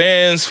y'all, the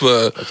fans,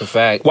 for That's a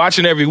fact.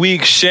 watching every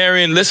week,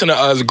 sharing, listen to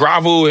us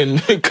grovel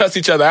and cuss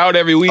each other out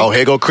every week. Oh,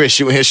 here go Chris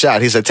shooting his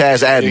shot. He said,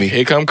 "Taz, add me."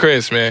 Here come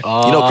Chris, man.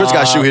 You know, Chris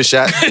got to shoot his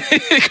shot. Yo,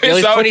 it's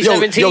Chris always-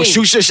 2017. Yo,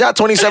 shoot your shot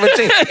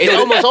 2017. It's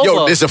almost over.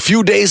 Yo, there's a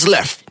few days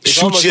left. It's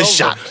Shoot almost your over.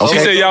 shot. She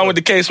Okay. said y'all went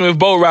to K Smith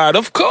boat ride.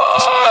 Of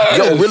course.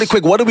 Yo, really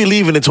quick, what are we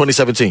leaving in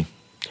 2017?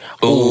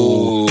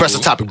 Ooh. Press the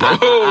topic, bro.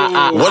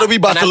 What are we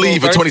about Can to I go leave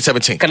in first?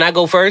 2017? Can I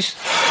go first?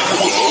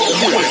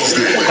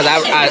 Because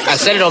I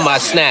said it on my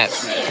snap.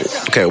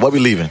 Okay, what we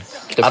leaving?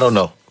 I don't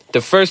know.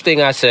 The first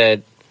thing I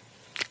said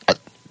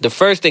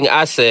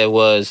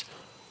was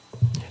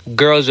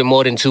girls with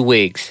more than 2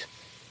 wigs.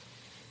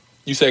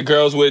 You said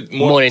girls with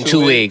More than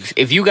 2 wigs.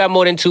 If you got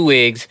more than 2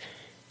 wigs,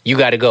 you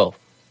got to go.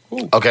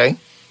 Okay.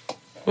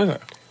 What's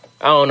that?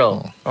 I don't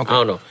know. I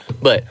don't know.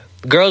 But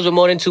girls with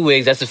more than 2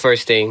 wigs, that's the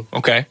first thing.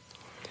 Okay.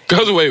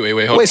 Girls, wait.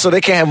 Hold Wait, on. so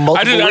they can't have I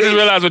multiple just wigs?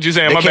 realized what you're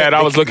saying. They My can't- bad.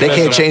 I was looking. They at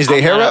can't something. change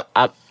their hair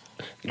up?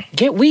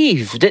 Get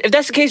weave. If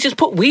that's the case, just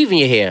put weave in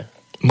your hair.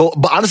 But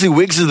honestly,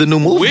 wigs is the new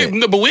movement.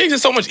 Wig, but wigs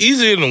is so much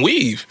easier than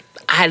weave.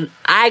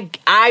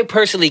 I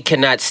personally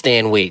cannot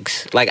stand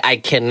wigs. Like, I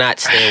cannot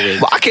stand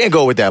wigs. Well, I can't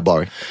go with that,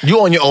 Barry.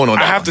 You on your own on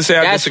that. I have to say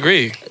I That's-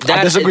 disagree.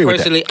 That disagree with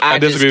that. personally, I I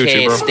just disagree with you,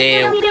 can't bro.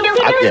 stand.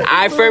 Yeah.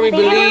 I firmly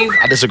believe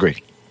I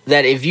disagree.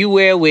 that if you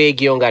wear a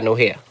wig, you don't got no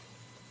hair.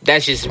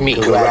 That's just me.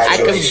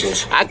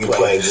 I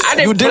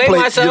didn't You did play play.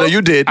 myself. You know,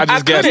 you did. I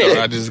just guessed. couldn't.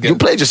 Though. I just You guessed.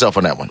 played yourself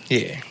on that one.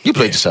 Yeah. You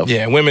played yourself.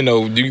 Yeah, women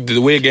know the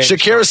wig game.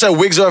 Shakira said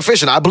wigs are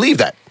efficient. I believe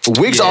that.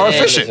 Wigs are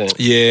efficient. listen.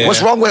 Yeah.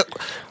 What's wrong with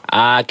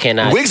I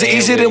cannot. wigs? Are stand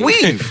easier than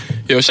wigs. weave.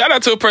 Yo, shout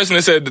out to a person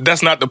that said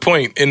that's not the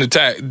point in the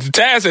tag.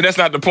 Taz said that's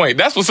not the point.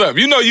 That's what's up.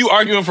 You know you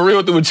arguing for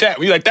real through a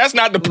chat. You like, that's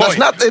not the point. That's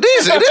not. It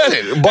is. It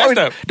isn't. Barry,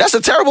 that's a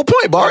terrible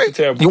point, Barry. That's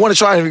a terrible You want to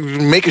try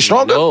and make it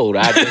stronger? No,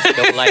 I just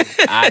don't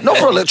like. No,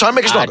 for real. Try and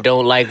make it I stronger.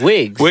 don't like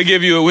wigs. We'll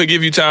give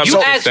you time. You to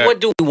asked that. what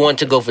do we want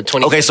to go for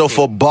 20. Okay, so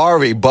for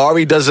Barry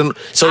doesn't.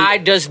 So I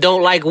just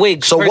don't like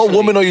wigs. so what personally.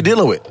 woman are you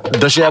dealing with?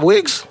 Does she have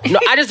wigs? No,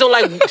 I just don't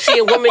like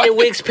seeing women in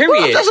wigs.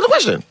 Period. That's the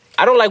question.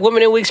 I don't like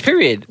women in wigs.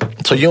 Period.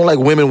 So you don't like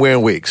women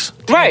wearing wigs.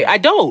 Right? I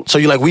don't. So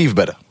you like weave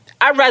better?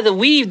 I'd rather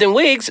weave than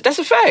wigs. That's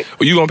a fact.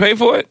 Well, you gonna pay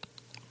for it?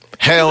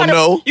 Hell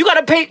no. You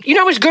gotta pay. You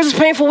know how much girls is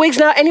paying for wigs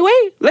now? Anyway,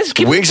 let's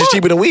keep Wigs it is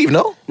cheaper than weave,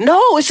 no?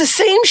 No, it's the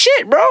same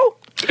shit, bro.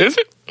 Is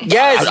it?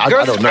 Yes, I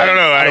girls. don't know. I don't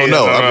know. I don't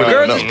know. I really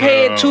Girls don't is know.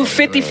 paying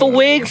 $250 for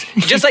wigs,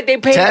 just like they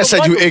pay. Taz for said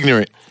you bundles.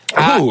 ignorant.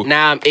 Who?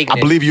 Nah, I'm ignorant. I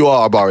believe you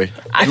are, Barry.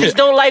 I just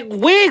don't like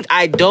wigs.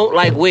 I don't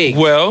like wigs.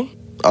 Well,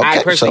 I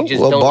Okay, personally so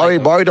just don't Barry, like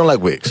them. Barry don't like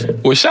wigs.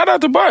 well, shout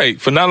out to Barry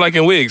for not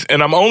liking wigs,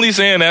 and I'm only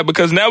saying that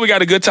because now we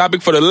got a good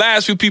topic for the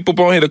last few people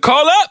on here to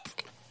call up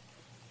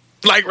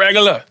like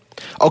regular.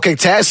 Okay,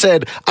 Taz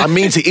said, I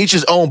mean to each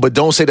his own, but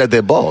don't say that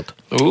they're bald.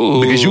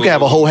 Ooh. Because you can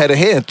have a whole head of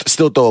hair and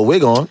still throw a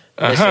wig on.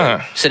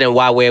 Uh-huh. So then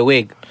why wear a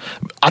wig?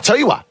 I'll tell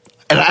you why.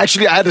 And I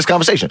had this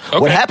conversation. Okay.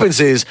 What happens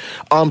is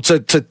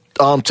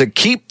to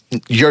keep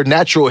your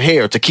natural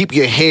hair, to keep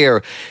your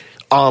hair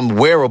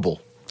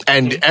wearable,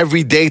 and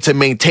every day to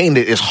maintain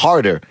it is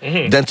harder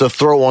than to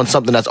throw on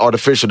something that's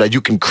artificial, that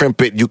you can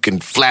crimp it, you can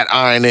flat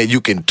iron it,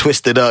 you can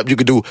twist it up, you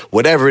can do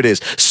whatever it is.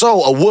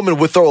 So a woman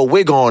would throw a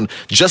wig on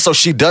just so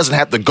she doesn't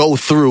have to go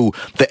through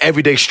the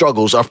everyday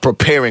struggles of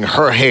preparing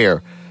her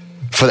hair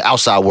for the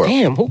outside world.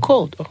 Damn, who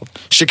called? Oh.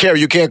 Shakira,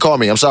 you can't call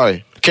me. I'm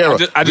sorry. Kara,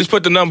 I just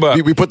put the number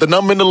up. we put the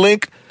number in the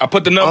link. I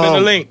put the number in the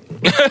link.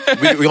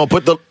 We're going to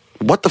put the...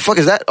 What the fuck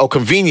is that? Oh,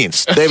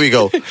 convenience. There we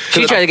go.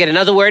 She tried to get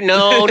another word?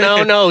 No,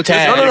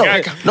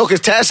 Taz. No,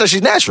 because Taz says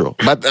she's natural.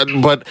 But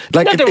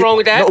like... Nothing wrong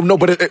with that. No,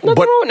 but Nothing wrong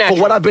with natural.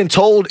 for what I've been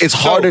told, it's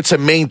harder to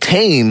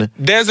maintain.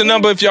 There's a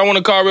number if y'all want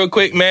to call real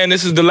quick, man.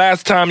 This is the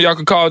last time y'all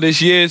can call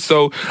this year,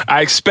 so I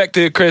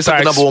expected, Chris.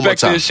 I number one more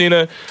expected,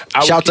 time.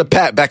 Sheena. Shout to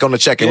Pat back on the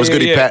check-in. What's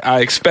good, Pat?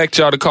 I expect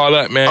y'all to call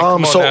up, man.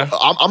 Come on So now.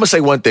 I'm going to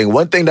say one thing.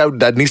 One thing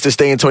that needs to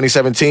stay in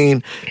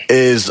 2017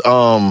 is...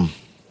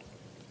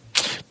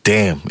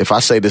 Damn, if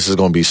I say this is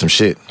going to be some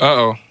shit.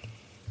 Uh-oh.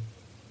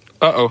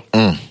 Okay,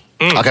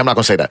 I'm not going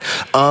to say that.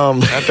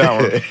 Not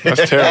that one.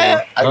 That's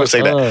terrible. I'm going to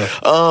say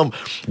that.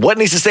 What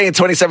needs to stay in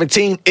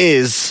 2017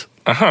 is...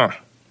 Uh-huh.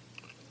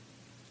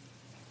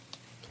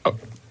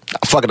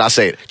 Fuck it, I'll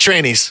say it.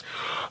 Trannies.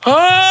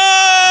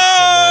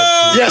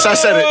 Oh! Yes, I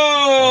said it.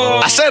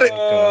 I said it.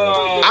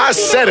 I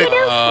said it.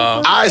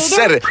 I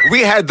said it.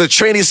 We had the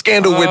trainee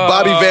scandal with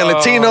Bobby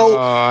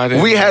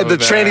Valentino. We had the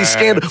trainee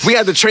scandal. We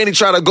had the trainee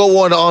try to go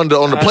on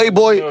the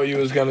Playboy. No, you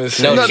was gonna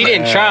say No, she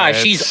didn't try.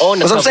 She's on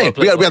the That's what I'm saying.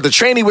 cover of We had the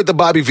trainee with the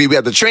Bobby V. We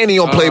had the trainee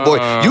on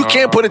Playboy. You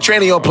can't put a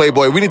trainee on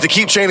Playboy. We need to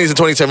keep trainees in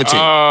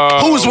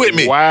 2017. Who's with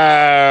me?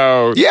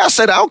 Wow. Yeah, I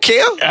said I don't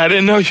care. I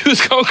didn't know you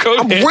was gonna go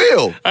I'm there.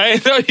 real. I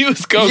didn't know you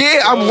was gonna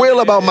Yeah, I'm real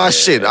about my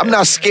shit. I'm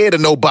not scared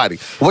of nobody.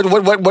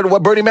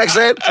 What Bernie Mac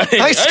said?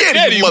 I ain't scared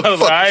of you,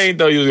 motherfuckers. I ain't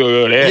know you was gonna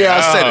go there. Yeah,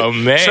 I said it.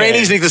 Man.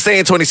 Trainees need to stay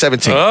in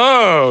 2017.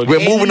 Oh, We're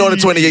moving on to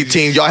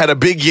 2018. Y'all had a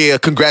big year.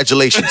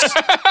 Congratulations.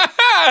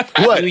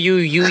 What?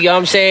 you know what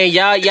I'm saying?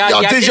 Y'all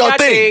did y'all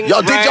thing.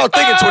 Y'all did y'all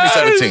thing in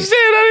 2017. Shit,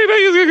 I didn't know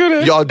you was gonna go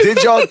there. Y'all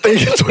did y'all thing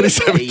in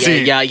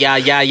 2017.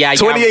 Yeah.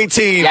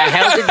 2018. Y'all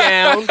held it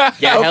down.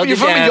 Y'all held You it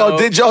feel me? down. Y'all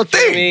did y'all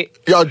thing.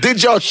 Y'all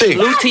did y'all thing.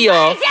 Salute to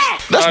y'all.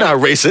 That's not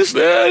racist.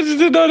 I just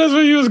didn't know that's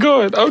where you was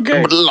going.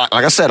 Okay. Like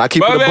I said, I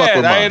keep My it a buck bad.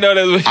 with I mine. didn't know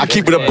that's what I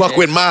keep it a buck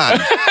with mine.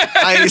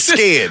 I ain't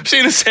scared.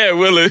 She done said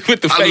Willie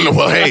with the I don't face. know.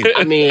 Well, hey,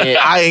 I mean,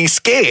 I ain't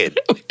scared.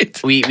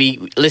 we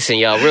listen,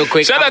 y'all, real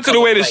quick. Shout out to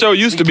the way the show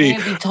used to be.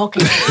 Can't be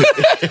talking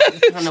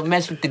trying to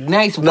mess with the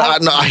nice No,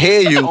 I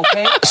hear you.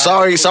 Okay.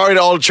 Sorry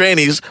to all the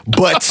trainees,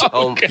 but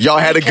y'all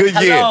had a good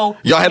year. Hello.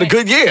 Y'all had a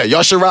good year.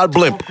 Y'all should ride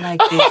blimp. Like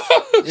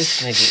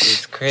this nigga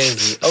is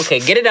crazy. Okay,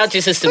 get it out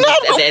your system at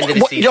the end of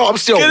the What? season. Yo, I'm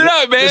still. Get it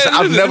up, man. Listen,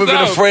 I've Listen, never it's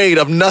been out. afraid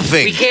of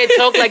nothing. We can't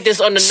talk like this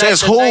on the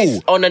Says nice,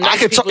 who? on the nice I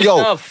can talk. people's Yo,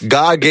 stuff.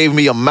 God gave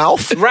me a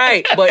mouth,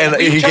 Right, but and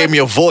we He try- gave me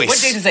a voice. What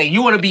they say?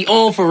 You want to be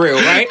on for real,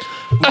 right?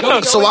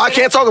 So I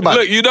can't talk about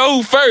Look, it. you know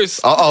who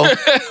first? Talk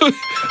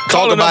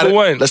Caller about number it.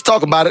 one. Let's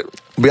talk about it.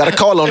 We got a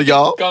call on it,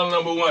 y'all. Caller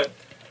number one.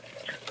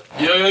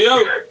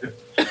 Yo.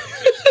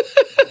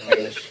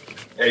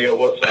 Hey, yo,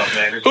 what's up,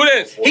 man? Who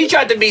this? He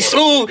tried to be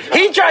smooth.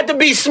 He tried to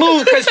be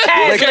smooth because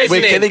Taz Wait,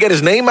 listening. can they get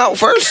his name out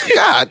first?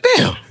 God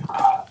damn.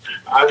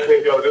 I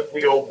think, yo, this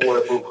be old boy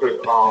from Chris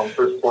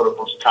Porter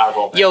from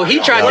Chicago. Man. Yo, he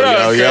tried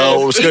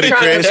Yo, what's he good,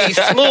 trying Chris? to be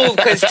smooth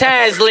because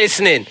Taz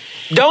listening.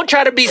 Don't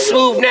try to be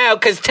smooth now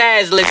because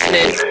Taz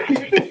listening.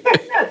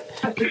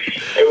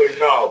 Hey, wait,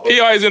 no, but, He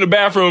always in the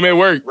bathroom at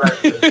work.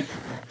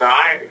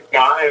 right.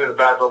 I ain't in the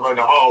bathroom, I'm in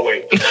the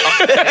hallway.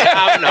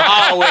 Out in the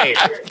hallway.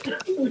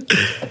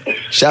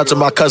 Shout out to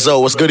my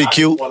cousin. What's good, I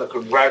EQ? want to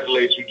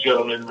congratulate you,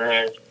 gentlemen,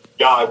 man.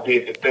 Y'all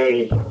did the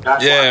thing.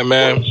 That's Yeah, why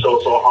man. the show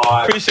so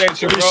hard.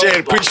 Appreciate you, bro.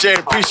 Appreciate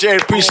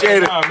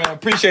it. Nah, man,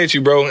 appreciate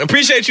you, bro. And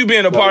appreciate you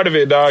being a part of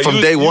it, dog. From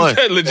day one.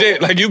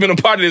 Legit, like you've been a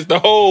part of this the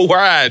whole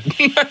ride.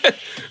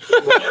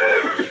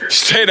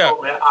 Straight up.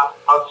 Oh, man,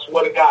 I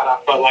swear to God,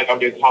 I felt like I've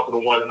been talking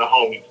to one of the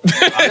homies.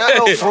 I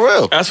know, for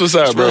real. That's what's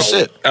up, bro. real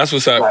shit. That's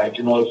what's up. Like,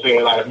 you know what I'm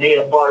saying? Like, me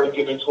and Barry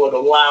get into the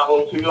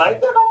lounge, he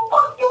like,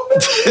 fuck you,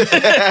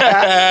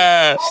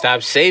 man.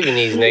 Stop saving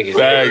these niggas.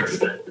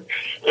 Thanks.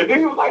 And then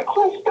he was like,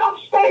 Chris, stop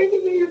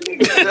saving these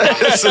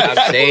niggas. Stop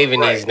saving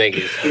these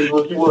niggas. He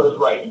was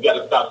right. You got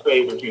to stop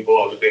saving people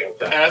all the damn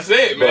time. That's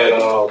it, man.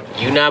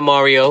 But, You not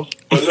Mario.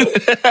 but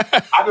look,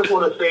 I just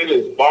want to say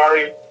this,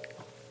 Barry.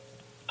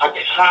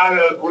 I kind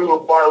of agree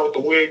with Barry with the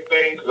wig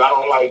thing because I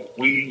don't like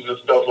weaves and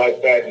stuff like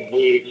that and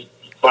wigs.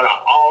 But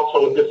I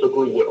also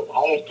disagree with him. I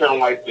don't tell him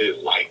like this.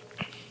 Like,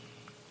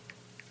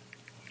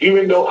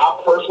 even though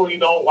I personally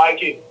don't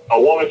like it, a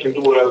woman can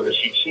do whatever that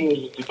she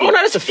chooses to do. Oh, no,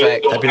 that's a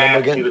fact. Just Happy don't number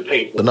ask me again? to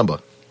pay for The it. number.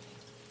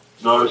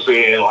 You know what I'm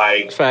saying?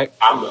 Like, Fact.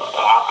 I'm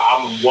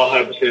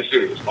 100%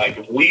 serious. Like,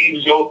 if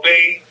weave's your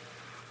thing,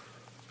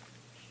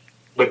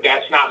 but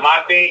that's not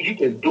my thing. You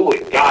can do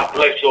it. God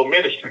bless your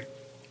ministry.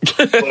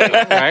 But,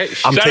 Right?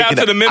 I'm Shout taking out to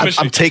that. the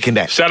ministry. I'm taking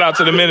that. Shout out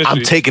to the ministry.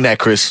 I'm taking that,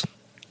 Chris.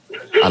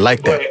 I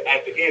like but that.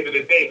 at the end of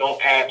the day,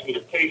 don't ask me to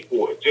pay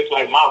for it. Just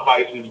like my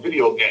vice is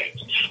video games.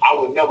 I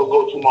would never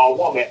go to my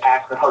woman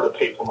asking her to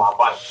pay for my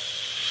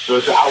vice. You know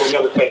what I'm saying? I would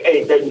never say,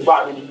 hey, baby,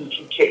 buy me the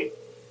UTK.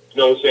 You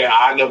know what I'm saying?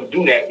 I never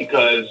do that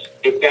because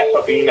if that's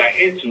something you're not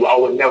into, I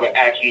would never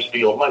ask you to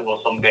spend your money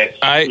on something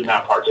that you're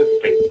not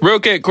participating. Real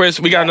quick, Chris,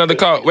 we got another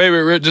call.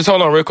 Wait, just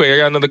hold on real quick. I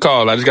got another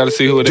call. I just got to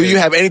see who it is. Do you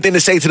have anything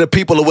to say to the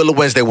people of Willow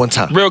Wednesday one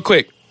time? Real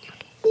quick.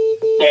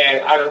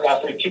 And I just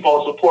got to say, keep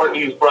on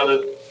supporting these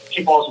brothers.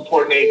 Keep on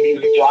supporting their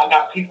music. Yo, I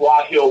got people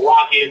out here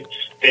rocking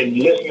and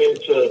listening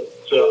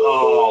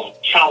to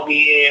Count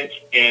Me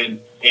In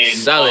and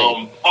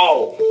Solid.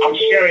 I'm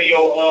sharing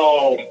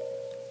your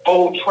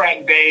old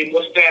track, babe.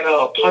 What's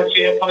that? Punch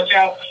In, Punch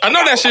Out. I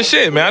know that's your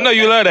shit, man. I know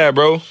you love that,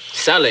 bro.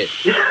 Solid.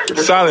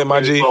 Solid,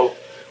 my G.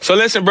 So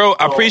listen, bro,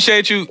 I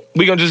appreciate you.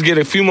 We gonna just get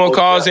a few more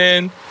calls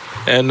in.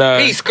 And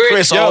Peace, Chris.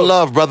 Chris, all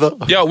love, brother.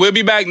 Yo, we'll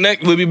be back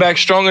We'll be back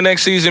stronger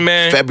next season,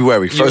 man.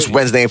 February, first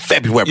Wednesday in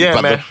February, Yeah,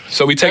 brother. man.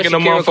 So we taking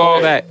them Shakira month call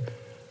off. back.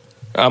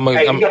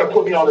 Hey, you gotta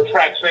put me on the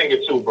track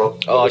singing too, bro.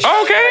 Oh,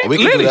 Okay, We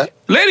can do Liddy. that.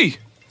 Liddy.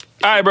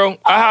 All right, bro.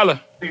 I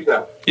holla. Peace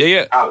out.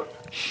 Yeah. Out.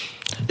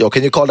 Yo,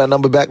 can you call that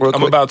number back real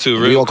quick? about to,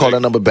 We real gonna call quick.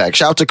 that number back.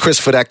 Shout out to Chris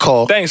for that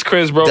call. Thanks,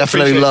 Chris, bro.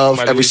 Definitely Appreciate love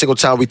you, my every G. single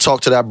time we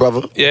talk to that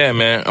brother. Yeah,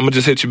 man. I'm gonna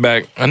just hit you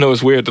back. I know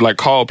it's weird to like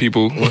call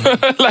people.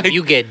 like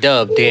you get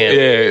dubbed, damn.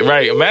 Yeah,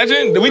 right.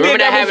 Imagine we Remember did that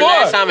that happened before.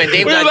 last time and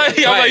Dave we was got like,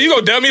 I'm twice. like, you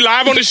gonna dub me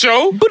live on the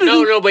show?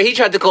 No, but he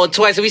tried to call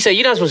twice, and we said,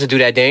 you're not supposed to do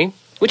that, Dane.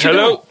 What you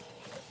Hello. doing?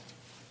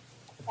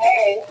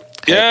 Hey,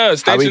 Yeah,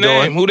 state How we your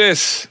name. doing? Who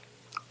this?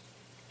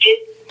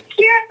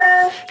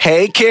 Kira.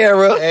 Hey,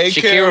 Kara. Hey,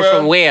 Shakira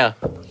from where?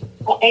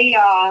 Hey,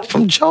 y'all.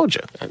 From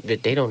Georgia.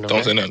 They don't know.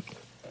 Don't that. say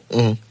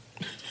nothing.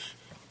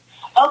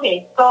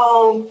 Okay,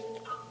 so,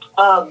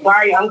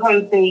 Barry, I'm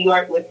coming to New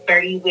York with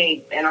 30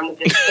 wigs, and I'm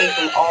just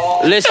taking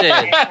all. Listen,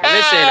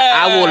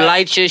 I will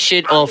light your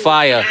shit on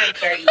fire.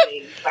 30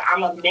 wigs, but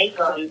I'm gonna make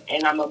them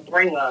and I'm gonna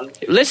bring them.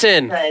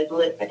 Listen,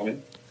 Because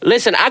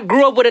listen, I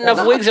grew up with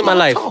enough wigs in my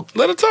life.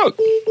 Let her talk.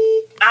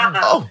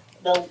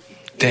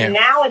 Damn.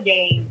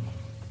 Nowadays,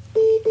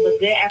 the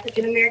good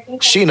African American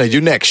Sheena,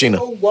 you next, Sheena.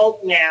 so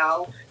woke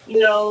now, you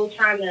know,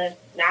 trying to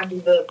not do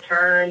the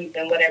perms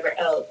and whatever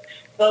else.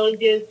 So it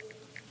just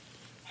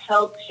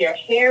helps your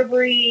hair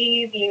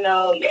breathe, you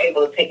know, you're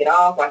able to take it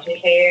off, wash your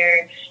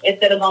hair,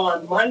 instead of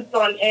going months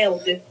on end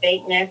with this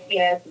fake nasty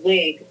ass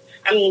wig.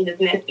 This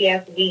nasty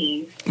ass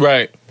weave.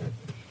 Right.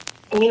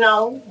 You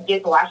know,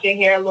 just wash your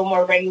hair a little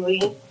more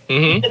regularly.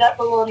 Mm-hmm. Keep it up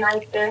a little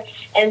nicer.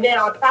 And then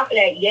on top of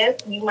that,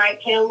 yes, you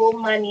might pay a little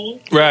money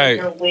Right.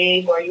 for your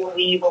wig or your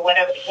weave or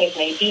whatever the case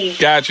may be.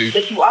 Got you.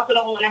 But you also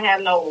don't want to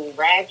have no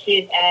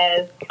ratchet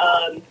ass,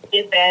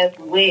 stiff ass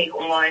wig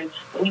on.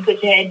 When you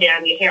put your head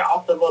down, your hair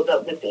also goes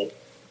up with it.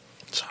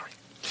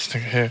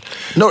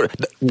 No,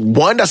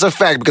 one, that's a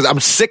fact because I'm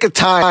sick of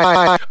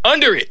time.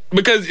 Under it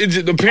because it's I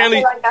apparently.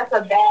 feel like that's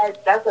a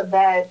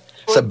bad.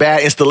 It's a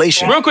bad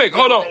installation. Real quick,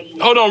 hold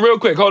on, real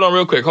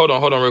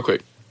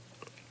quick.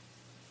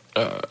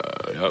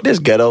 Yep. This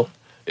ghetto.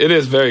 It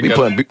is very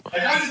good.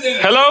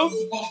 Hello?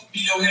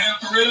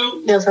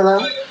 Yes,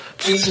 hello.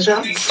 This is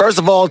John. First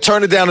of all,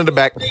 turn it down in the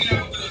back.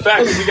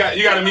 Facts, you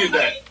got to mute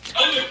that.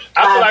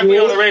 I feel like we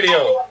on the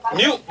radio.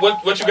 Mute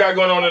what you got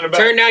going on in the back.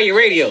 Turn down your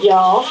radio.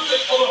 Y'all.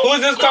 Who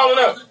is this calling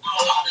up?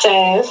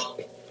 Taz.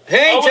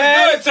 Hey, Oh,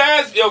 Taz. what's good,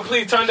 Taz? Yo,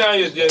 please turn down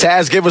your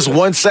Taz, give us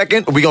 1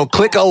 second. We gonna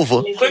click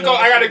over. click on.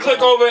 I got to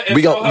click over. And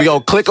We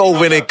gonna click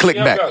over and then click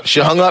back. She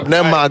hung up.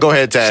 Never mind. Go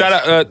ahead, Taz. Shout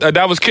out.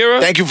 That was Kira.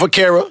 Thank you for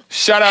Kara.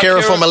 Shout out Kara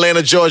Kira. from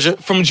Atlanta, Georgia.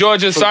 From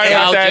Georgia. Sorry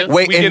about that.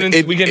 Wait,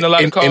 we getting a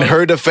lot of calls. in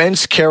her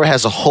defense, Kara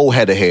has a whole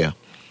head of hair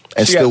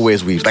and She still has-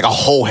 wears weave, like a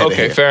whole head of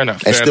Okay, hair. fair enough,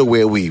 And fair still enough.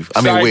 wear weave.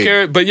 Sorry, wig.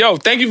 Kara. But yo,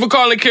 thank you for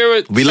calling,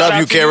 Kara. We Shout love out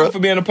you, to Kara. for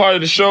being a part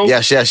of the show.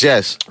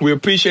 Yes. We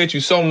appreciate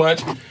you so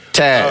much.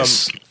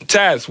 Taz.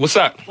 Taz, what's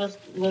up?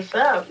 What's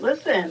up?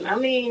 Listen,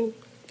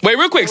 Wait,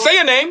 real quick. Say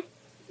your name.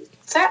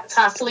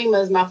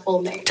 Taslima is my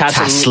full name.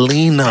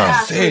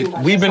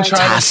 Taslina. We've been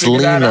trying to figure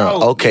that out.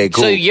 Taslina. Okay,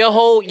 cool. So your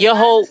whole.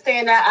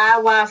 Understand that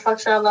why I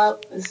fucked y'all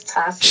up is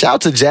Taslima. Shout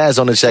out to Jazz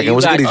on the check-in. You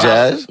What's got- goody,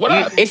 Jazz? What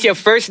up? It's your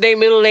first name,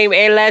 middle name,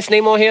 and last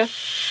name on here?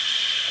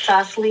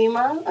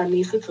 Taslima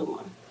Anisa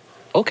Tuma.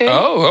 Okay.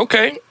 Oh,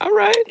 okay. All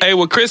right. Hey,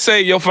 what Chris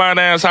say, your fine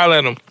ass, holla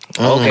at him.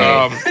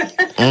 Okay.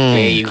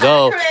 There you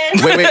go.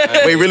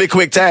 Wait, really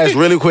quick,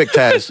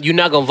 Taz. You're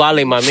not gonna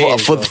violate my man.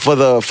 For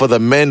the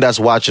men that's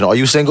watching, are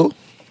you single?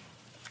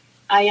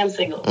 I am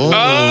single.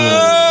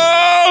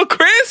 Oh,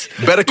 Chris.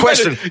 Better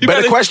question.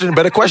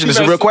 Better question. It's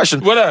a real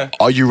question. What up?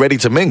 Are you ready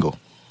to mingle?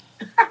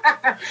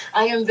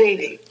 I am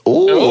dating.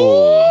 Ooh.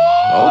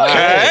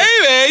 Okay.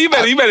 Hey,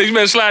 man, you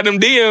better slide them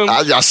DMs.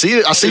 I see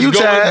it. I see you, It's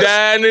going Taz.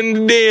 down in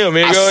the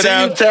DM. I Go see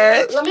down. you,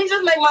 Taz. Let me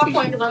just make my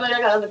point because I know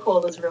I got other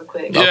callers real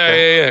quick. Yeah.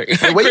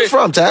 Hey, where you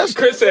from, Taz?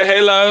 Chris said,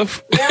 hey,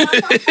 love.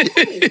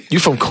 You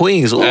from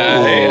Queens? Ooh. All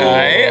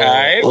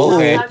right.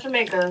 Ooh. South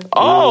Jamaica.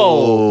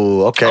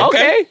 Oh. Okay.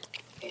 Okay.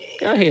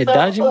 Out here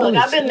dodging look,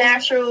 bullets. I've been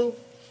natural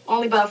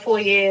only about 4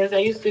 years. I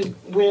used to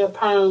wear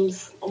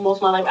perms most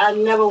of my life. I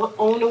never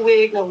owned a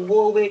wig, never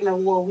wore a wig, never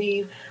wore a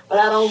weave. But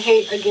I don't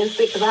hate against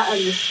it because I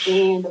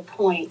understand the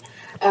point.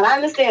 And I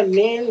understand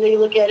men, they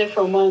look at it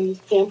from one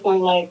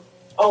standpoint like,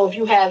 oh, if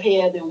you have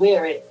hair, then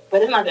wear it.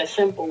 But it's not that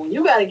simple. When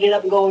you got to get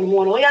up and go in the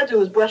morning, all you got to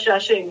do is brush your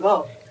shit and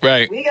go.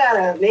 Right. We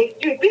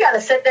gotta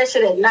set that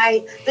shit at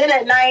night. Then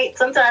at night,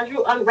 sometimes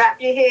you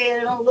unwrap your hair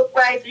and it don't look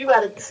right, so you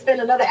gotta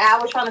spend another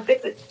hour trying to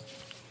fix it.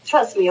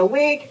 Trust me, a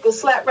wig you can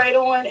slap right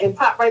on and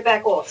pop right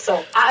back off.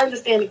 So I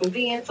understand the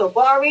convenience. So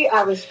Bari,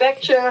 I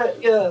respect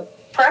your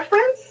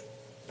preference,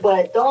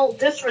 but don't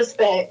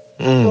disrespect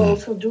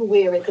those who do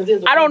wear it.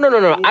 I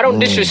don't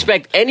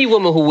disrespect any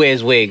woman who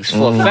wears wigs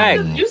for a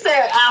fact. You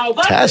said I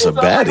don't. That's a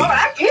baddie.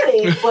 I get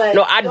it, but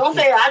don't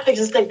say I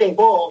just think they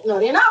bald. No,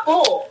 they're not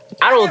bald.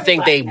 I don't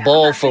think they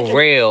bald for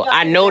real.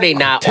 I know they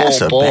not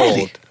all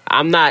bald.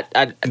 I'm not.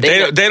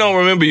 They don't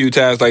remember you,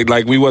 Taz.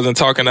 Like we wasn't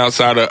talking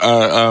outside of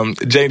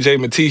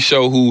JJ Matisse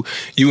show. Who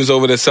you was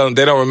over there selling?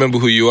 They don't remember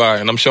who you are,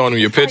 and I'm showing them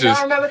your pictures.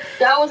 I remember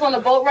y'all was on the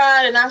boat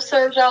ride, and I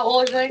served y'all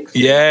all drinks.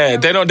 Yeah,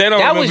 they don't. That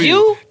remember was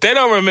you? They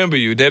don't remember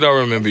you. They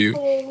don't remember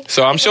you.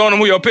 So I'm showing them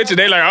who your picture.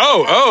 They like,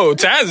 oh,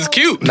 Taz is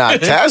cute. Nah,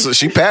 Taz,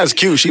 she passed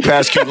cute. She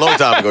passed cute a long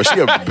time ago. She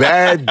a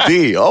bad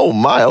D. Oh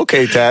my,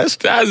 okay, Taz.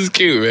 Taz is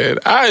cute, man.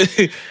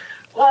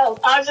 Well,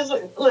 I just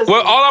listen.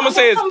 Well, all I'm gonna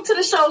say is come to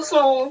the show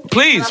soon.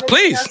 Please.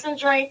 Some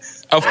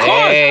drinks. Of course.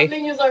 I have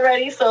menus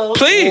already, so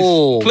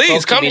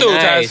please come through,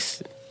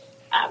 Taz.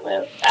 I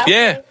will.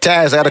 Yeah,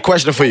 Taz, I got a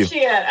question for you.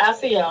 I'll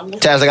see y'all.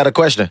 Taz, I got a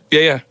question.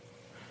 Yeah.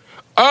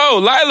 Oh,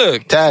 Lila.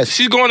 Taz.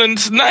 She's going in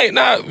tonight.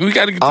 Nah, we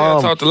got to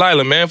talk to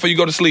Lila, man, before you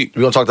go to sleep.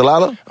 You gonna talk to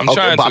Lila? I'm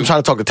trying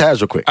to talk to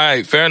Taz real quick. All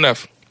right, fair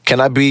enough. Can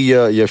I be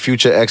your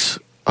future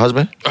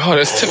ex-husband? Oh,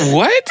 that's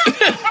what?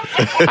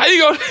 How you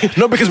going?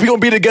 No, because we gonna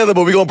be together,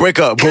 but we gonna break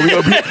up. But we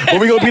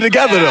gonna be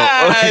together though.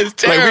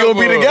 That's like we gonna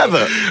be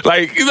together.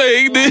 Like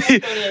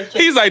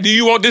he's like, do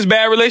you want this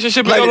bad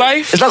relationship in your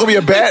life? It's not gonna be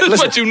a bad.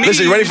 Listen, what you need.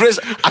 Listen, you ready for this?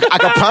 I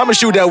can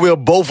promise you that we'll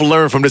both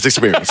learn from this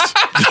experience.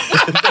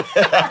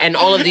 And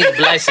all of these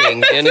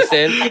blessings, you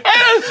understand?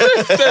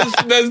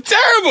 That's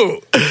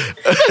terrible.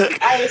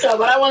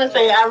 But I want to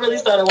say I really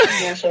started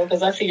watching that show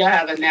because I see y'all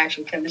have a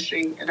natural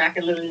chemistry, and I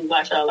can literally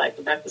watch y'all like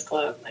the Breakfast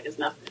Club, like it's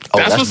nothing. Oh,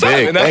 that's what's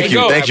big. Up, man.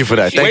 Thank you for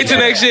that. Wait till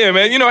next year,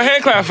 man. You know,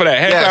 hand clap for that.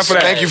 Hand clap for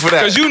that. Thank you for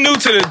that. Because you new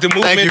to the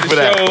movement, thank you for the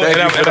that. show, Thank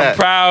and, you for I'm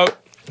proud.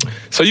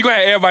 So you gonna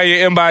have everybody in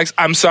your inbox.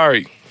 I'm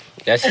sorry.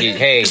 That's it.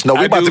 Hey, no,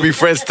 we about to be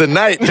friends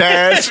tonight,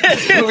 Taz.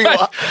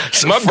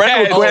 My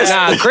friend request.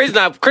 Nah, Chris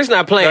not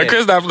playing. No,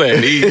 Chris not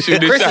playing. He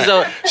shoot his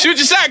shot. Shoot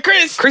your shot,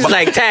 Chris. Chris is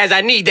like, Taz,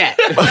 I need that.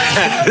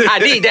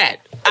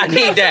 I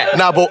need that.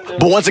 Nah,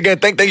 but once again,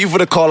 thank you for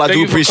the call. I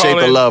do appreciate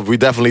the love. We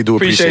definitely do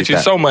appreciate you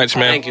that. so much,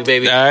 man. Thank you,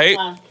 baby. All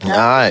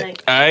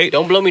right.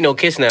 Don't blow me no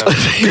kiss now.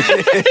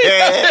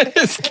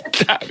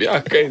 Stop,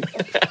 y'all crazy.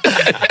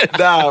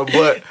 Nah,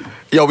 but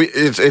yo,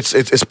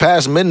 it's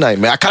past midnight,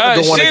 man. I kind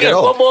of don't want to get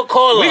off. One more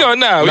caller. We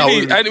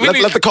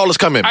gonna let the callers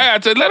come in. I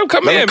got to let them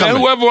come in, man.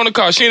 Whoever want to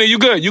call, Sheena, you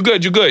good? You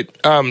good?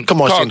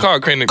 Come on,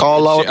 Sheena.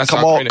 Call on.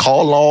 Come on,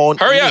 call on.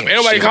 Hurry up!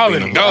 Everybody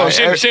calling. Go,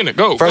 Sheena,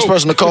 go. First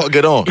person to call,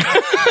 get on.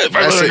 First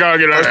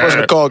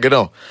person to call, get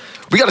on.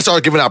 We got to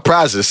start giving out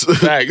prizes.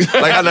 Like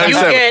I know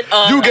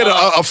you get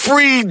a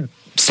free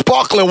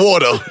sparkling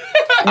water.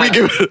 We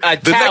give a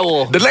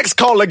towel. The next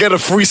caller get a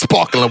free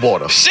sparkling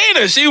water.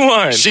 Sheena, she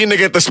won. Sheena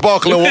get the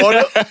sparkling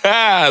water.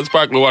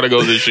 Sparkling water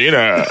goes to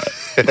Sheena.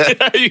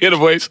 You hear the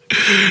voice?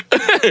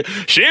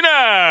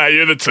 Sheena,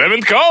 you're the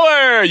 7th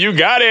caller. You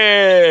got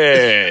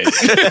it.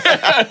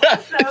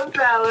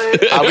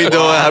 How we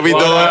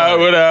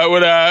doing?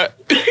 What up?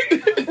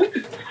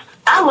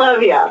 I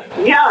love y'all.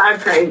 Y'all are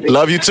crazy.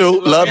 Love you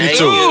too. Thank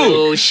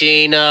you,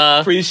 Sheena.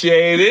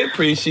 Appreciate it.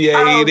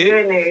 Oh,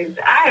 goodness.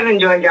 I have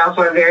enjoyed y'all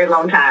for a very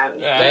long time.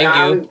 Thank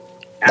you.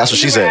 That's what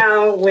she said.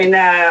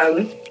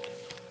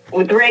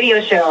 With the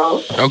radio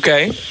show.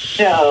 Okay.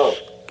 So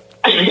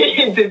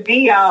to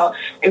see y'all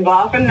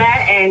evolve from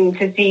that and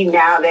to see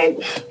now that,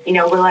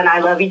 Will and I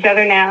love each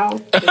other now.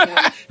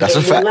 That's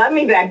a fact. You loved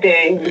me back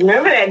then.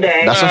 Remember that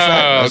day. That's a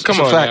fact. That's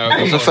a fact.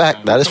 That's a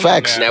fact. That is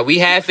facts. Now, we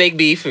had fake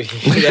beef. We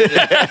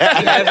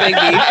had fake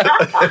beef.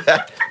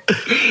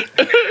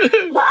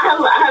 But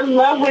I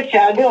love what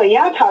y'all doing.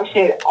 Y'all talk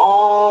shit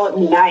all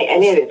night,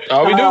 and it is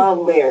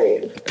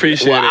hilarious.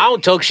 Appreciate it. I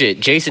don't talk shit.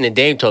 Jason and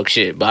Dame talk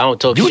shit, but I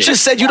don't talk shit. You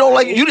just said you don't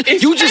like you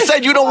just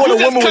said you don't want a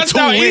woman with 2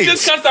 wigs. He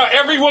just cussed out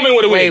every woman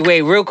with a wig.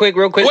 Wait, real quick.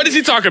 What is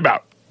he talking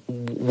about?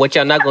 What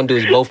y'all not gonna do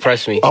is both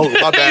press me. Oh,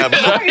 my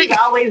bad. He's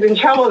always in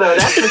trouble, though.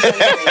 That's the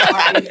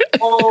thing.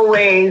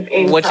 Always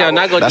in what trouble. Y'all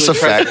not gonna That's do a is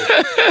press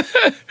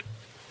fact.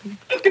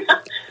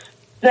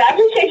 me. But I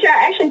appreciate y'all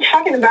actually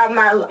talking about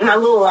my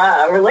little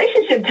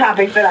relationship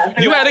topic that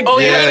I. You had a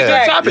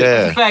good topic.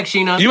 Yeah. Fact,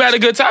 Sheena. You had a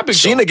good topic.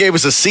 Sheena gave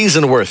us a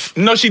season worth.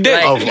 No, she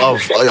did. Of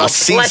a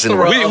season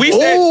worth. We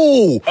said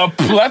Ooh. a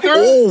plethora.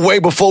 Oh,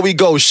 wait, before we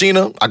go,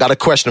 Sheena, I got a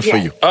question for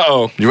you.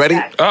 Uh-oh. You ready?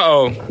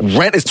 Uh-oh.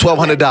 Rent is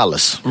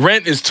 $1,200.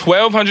 Rent is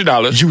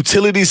 $1,200.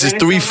 Utilities is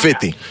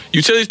 $350.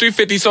 Utilities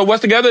 $350. So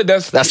what's together?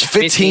 That's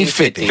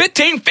 $1,550.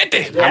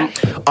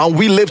 $1,550.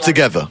 We live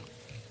together.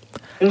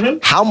 Mm-hmm.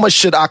 How much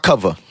should I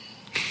cover?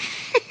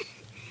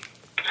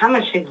 How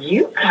much should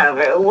you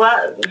cover?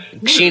 Well,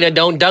 Sheena,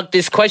 don't duck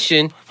this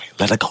question.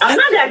 Let her go. I'm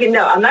not ducking.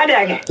 No, I'm not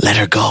ducking. Let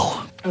her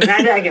go. I'm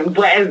not ducking.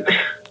 But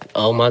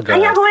Oh my how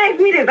God. y'all gonna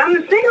ask me this? I'm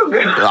a single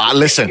girl.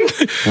 Listen,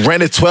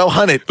 rent is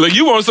 $1,200. Look,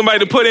 you want somebody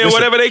to put in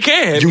whatever they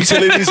can.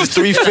 Utilities is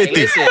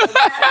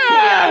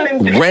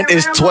 $350. Rent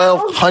is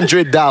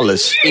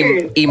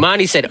 $1,200.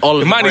 Imani said all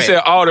of Imani the said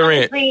rent. all the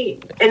rent.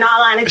 In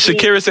all honesty,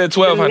 Shakira said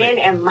 $1,200. the men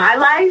in my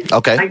life.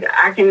 Okay. Like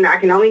I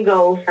can only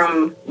go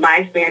from my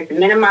experience. The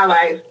men in my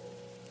life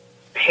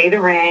pay the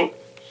rent.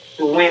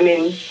 The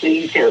women the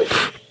utilities,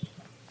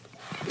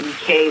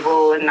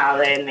 cable, and all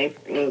that. And they.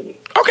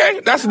 Okay,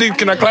 that's the deal.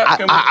 Can I clap?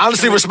 I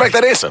honestly respect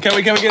that answer. Can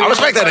we get I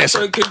respect that answer.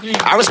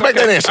 I respect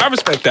that answer. I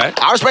respect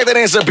that. I respect that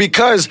answer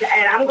because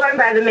And I'm going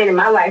by the men in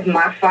my life.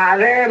 My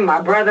father,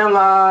 my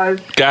brother-in-laws.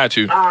 Got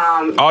you.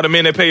 All the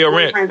men that pay your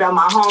rent. Friends of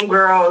my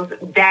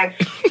homegirls.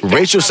 That's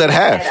Rachel said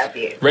half.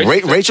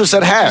 Rachel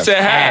said half.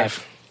 Said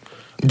half.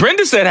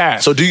 Brenda said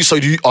half. So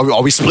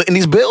are we splitting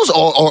these bills,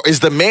 or is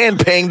the man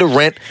paying the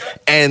rent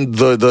and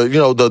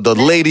the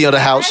lady of the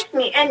house?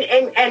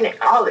 And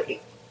all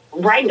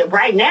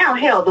right now,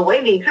 hell, the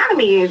way the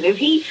economy is, if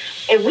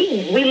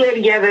we live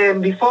together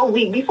before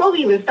we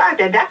even start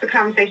that's a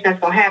conversation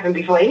that's gonna happen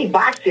before any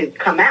boxes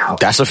come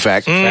out. That's a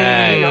fact. You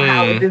know,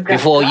 how is this gonna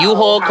Before go?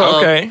 U-Haul come,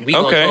 Okay, we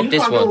gonna okay. talk this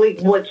You gonna one.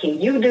 do what can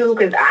you do?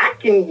 Because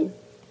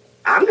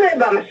I'm good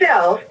by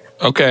myself.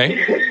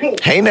 Okay.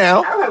 Hey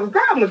now. I don't have a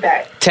problem with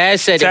that.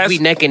 Taz said Taz- if we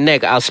neck and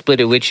neck, I'll split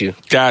it with you.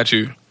 Got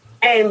you.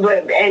 And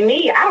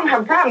me, I don't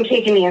have a problem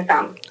kicking in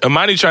something.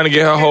 Imani trying to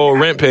get her whole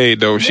rent paid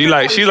though. She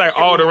like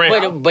all the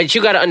rent. But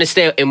you got to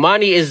understand,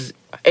 Imani is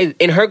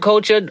in her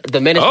culture.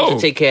 The men are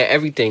supposed to take care of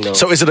everything, though.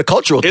 So is it a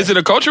cultural thing? Is it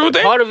a cultural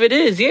thing? Part of it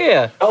is,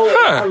 yeah. Oh,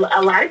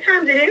 a lot of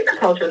times it is a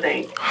cultural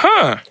thing.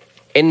 Huh.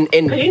 And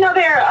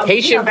Because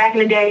Haitian, back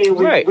in the day, it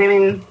was Right.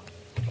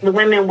 the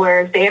women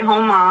were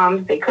stay-at-home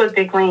moms. They cooked,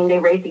 they cleaned, they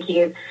raised the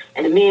kids,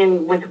 and the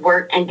men went to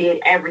work and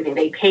did everything.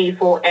 They paid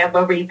for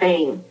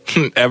everything.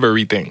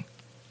 Everything.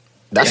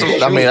 That's So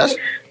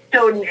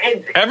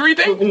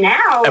everything.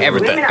 Now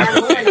Everything. women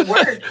are going to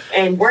work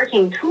and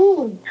working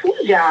two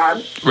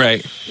jobs.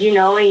 Right. And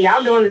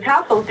y'all doing the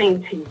household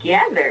thing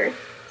together.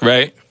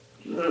 Right.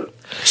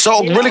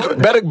 So really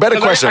better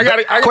question. I got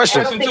a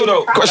question. question too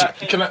though. Question.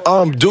 Can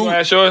I Do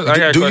ask yours? I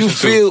got a do you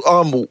question,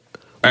 feel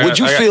would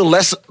you I got- feel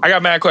less? I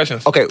got mad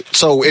questions. Okay,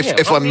 so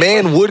if a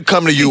man would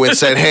come to you and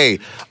said, "Hey,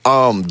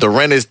 the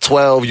rent is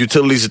 12,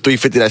 utilities is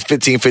 350, that's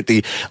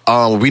 1550.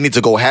 We need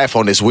to go half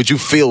on this." Would you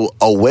feel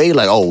away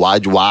like, "Oh,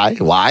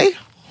 why?"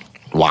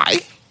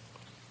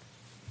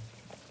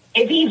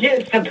 If he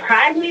just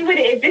surprised me with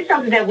it, if it's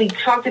something that we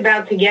talked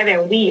about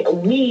together and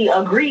we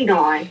agreed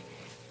on,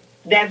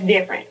 that's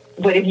different.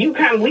 But if you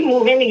we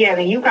move in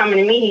together, and you coming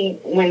to me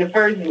when the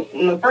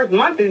first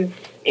month is,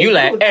 You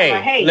like, I'm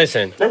hey,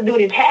 listen. let's do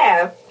this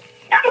half.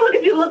 I'm gonna look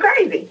at you look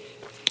crazy.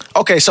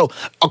 Okay,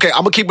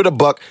 I'm gonna keep it a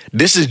buck.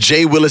 This is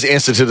Jay Willis'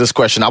 answer to this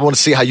question. I want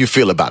to see how you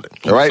feel about it.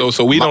 All right.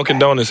 So we don't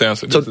condone this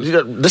answer. So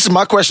this is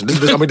my question.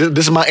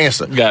 This is my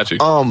answer. Got you.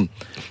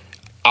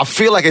 I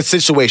feel like it's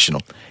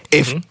situational.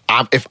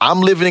 If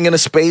I'm living in a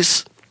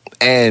space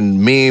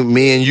and me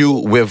and you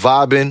we're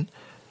vibing.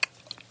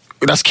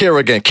 That's Kara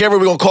again. Kara,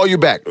 we're gonna call you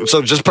back.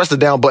 So just press the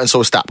down button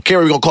so it stop.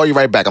 Kara, we're gonna call you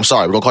right back. I'm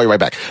sorry, we're gonna call you right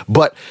back.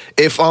 But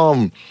if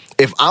I'm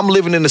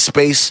living in a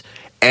space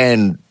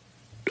and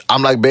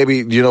I'm like,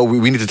 baby,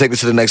 we need to take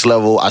this to the next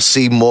level. I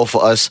see more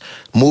for us.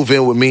 Move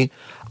in with me.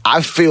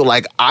 I feel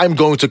like I'm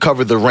going to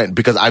cover the rent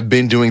because I've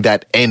been doing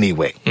that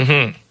anyway. Mm-hmm. You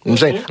know what I'm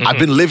saying? I've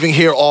been living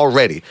here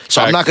already.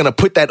 So I'm not going to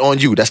put that on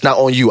you. That's not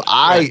on you.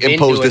 I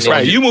impose this on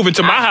right. you. You moving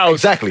to my house.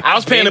 Exactly. I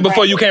was paying it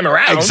before you came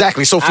around.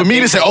 Exactly. So for me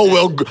to say, oh,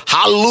 well,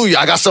 hallelujah,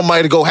 I got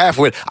somebody to go half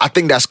with, I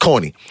think that's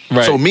corny.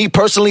 Right. So me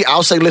personally,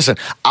 I'll say, listen,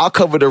 I'll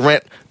cover the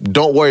rent.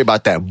 Don't worry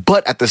about that.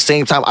 But at the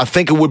same time, I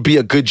think it would be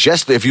a good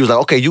gesture if you was like,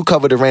 okay, you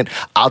cover the rent.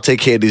 I'll take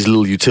care of these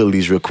little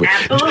utilities real quick.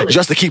 Absolutely.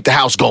 Just to keep the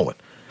house going.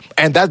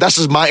 And that's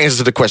just my answer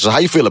to the question. How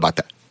you feel about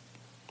that?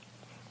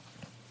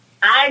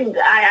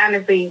 I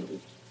honestly,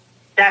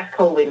 that's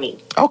cool with me.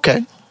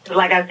 Okay.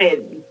 Like I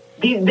said,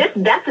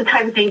 that's the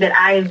type of thing that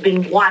I have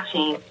been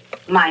watching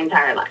my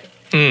entire life.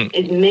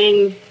 Is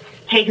men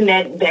taking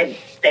that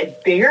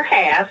bigger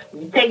half.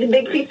 You take the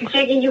big piece of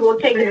chicken, you will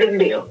take the big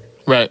bill.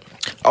 Right.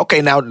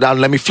 Okay, now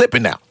let me flip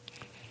it now.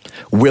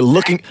 We're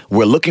looking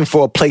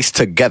for a place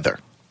together.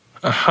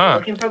 Uh-huh.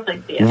 Looking for a place,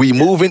 yeah. We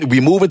move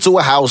into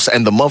a house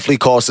and the monthly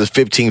cost is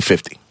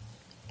 $1,550.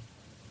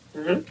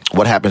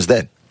 What happens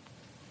then?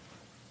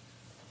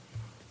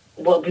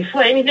 well,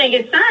 before anything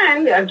gets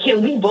signed,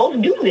 can we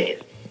both do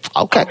this?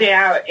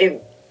 Okay.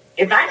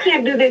 If I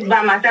can't do this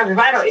by myself,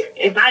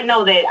 if I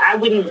know that I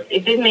wouldn't,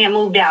 if this man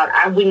moved out,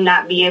 I would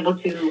not be able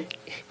to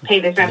pay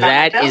this rent by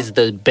myself. That is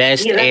the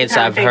best answer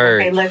I've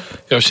heard.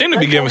 Yo, Sheena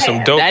be giving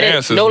some dope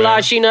answers. No man. lie,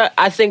 Sheena.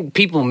 I think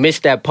people miss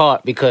that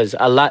part because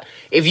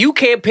if you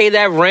can't pay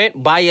that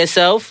rent by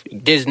yourself,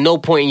 there's no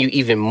point in you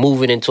even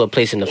moving into a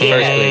place in the first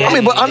place. I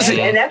mean, but honestly,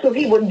 and that's what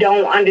people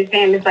don't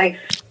understand. It's like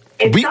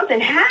if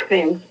something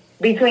happens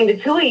between the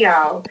two of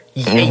y'all,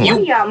 and one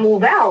of y'all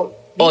move out.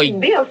 These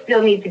bills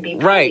still need to be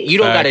paid. Right. You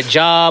don't got a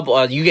job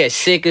or you get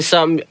sick or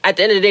something. At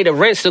the end of the day, the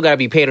rent still got to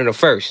be paid on the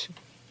first.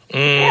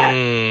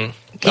 He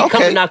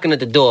comes knocking at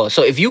the door.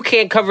 So if you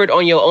can't cover it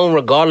on your own,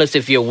 regardless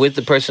if you're with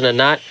the person or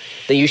not,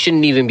 then you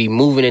shouldn't even be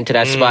moving into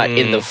that spot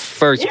in the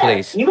first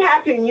place. You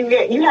have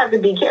to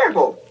be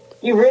careful.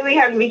 You really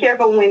have to be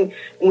careful when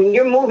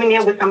you're moving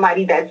in with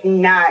somebody that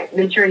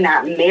you're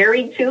not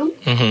married to,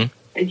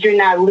 that you're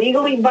not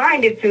legally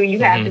binded to. You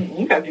have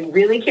to be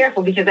really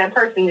careful because that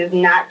person is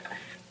not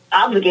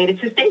obligated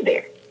to stay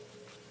there.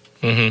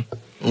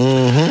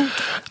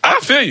 I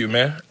feel you,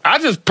 man. I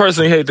just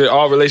personally hate that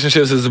all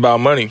relationships is about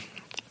money.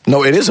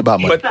 No, it is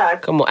about money.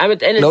 But, come on, at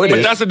the end of no, the day, it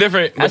is. That's a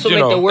different. That's you what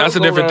make the know, world that's a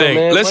go different round, thing.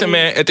 man. Listen,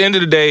 man. At the end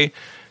of the day,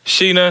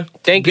 Sheena,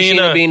 thank you,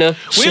 Bina, Bina. We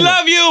Sheena,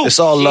 love you. It's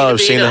all love,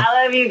 Sheena.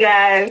 I love you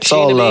guys. It's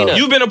all love.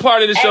 You've been a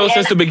part of the show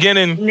since the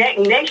beginning.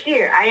 Next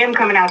year, I am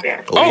coming out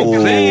there. Oh,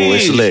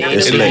 please. It's lit.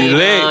 It's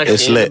lit.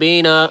 It's lit.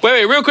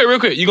 Wait, real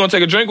quick. You gonna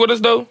take a drink with us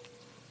though?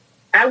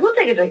 I will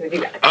take a drink with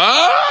you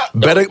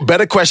guys.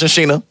 Better question,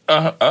 Sheena.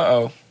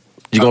 Uh-oh.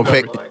 You gonna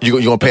pay? You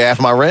gonna pay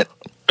half my rent?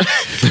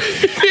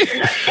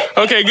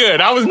 Okay, good.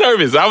 I was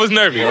nervous. I ain't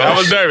gonna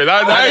front.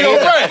 I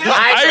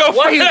ain't gonna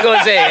what he was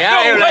gonna say.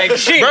 I was like,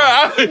 shit. Bro,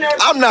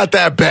 I'm not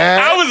that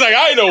bad. I was like,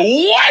 I didn't know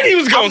what he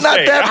was gonna I'm not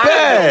say. that I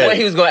bad. don't know what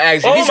he was gonna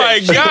ask you. Oh He my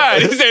said,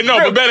 God. He said, no,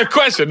 but better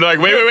question. Like,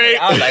 wait.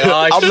 I was like,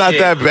 oh, I'm not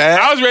that bad.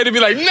 I was ready to be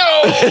like,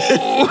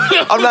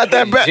 no. I'm not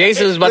that bad.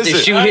 Jason was about to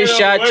shoot his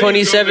shot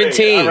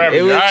 2017.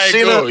 It was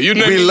Sheena,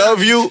 we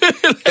love you.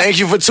 Thank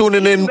you for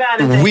tuning in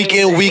week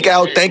in, week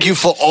out. Thank you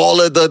for all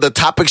of the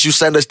topics you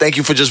send us. Thank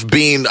you for just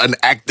being an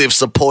active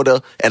supporter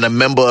and a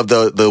member of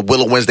the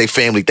Willow Wednesday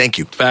family. Thank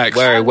you. Facts.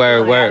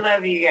 Word. I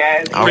love you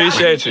guys.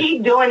 Appreciate you.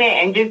 Keep doing it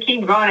and just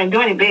keep growing and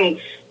doing it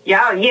big.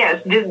 Y'all,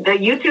 yes, the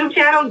YouTube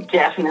channel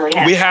definitely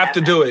has. We have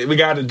to do it. We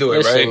got to do it,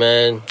 Listen, right?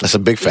 man. That's a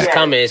big fact.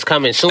 It's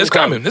coming. Soon It's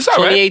coming. It's all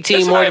right. 2018,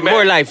 It's all right, man.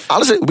 more life.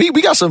 Honestly,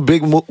 we got some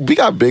big we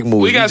got big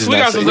movies. We got some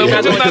stuff. Yeah.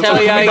 We're just not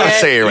talking y'all about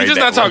yet. Say it right We're just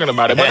now. not talking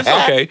about it, but it's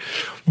okay.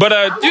 But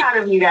I'm proud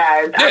of you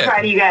guys. I'm proud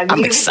of you guys.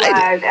 I'm Music excited.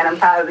 wise, and I'm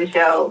proud of the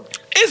show.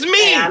 it's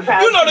me. And I'm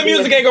proud You know of the you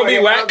music ain't gonna be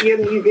for whack. your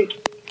music.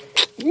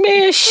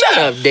 Man, shut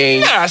up, Dane.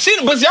 Nah,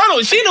 Sheena was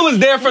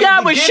there from Yeah,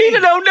 the but beginning.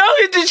 Sheena don't know.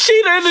 It's the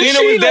Sheena.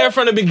 Sheena was there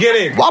from the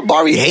beginning. Why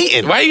Barry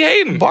hating? Why you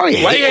hating? Barry Why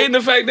you hating? hating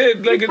the fact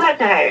that like What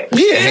the heck?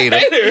 He a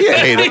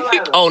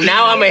hater. Oh,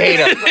 now I'm a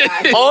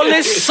hater. All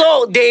this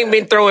salt Dane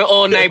been throwing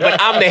all night, but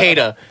I'm the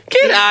hater.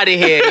 Get out of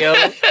here, yo.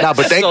 Nah,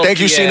 but thank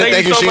you, Sheena.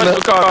 Thank you so much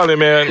for calling,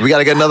 man. We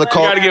gotta get another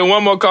call. We gotta get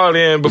one more call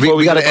in before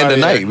We gotta end the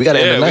night. We gotta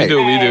end the night.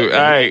 We do.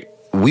 All right.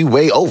 We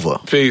way over.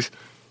 Peace.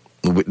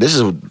 This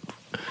is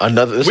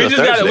another. This We is a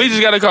just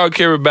Thursday. gotta call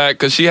Kira back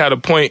because she had a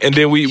point, and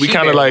then we She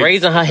kind of been like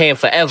raising her hand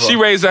forever. she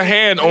raised her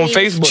hand on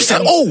Facebook. She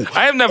said, "Oh,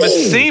 I have never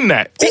seen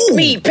that.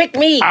 Pick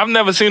me. I've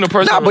never seen a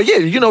person. Nah, but yeah,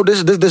 you know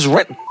this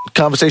rent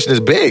conversation is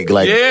big.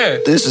 Like, Yeah.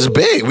 this is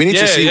big. We need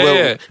to see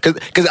where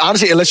because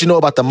honestly, it lets you know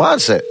about the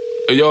mindset.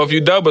 Yo, if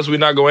you dub us, we're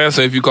not gonna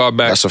answer if you call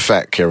back. That's a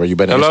fact, Kara. You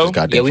better Hello? answer this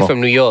goddamn Yeah, we phone.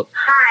 from New York.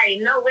 Hi,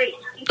 no wait.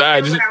 You All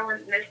right, said just- what I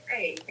wanted to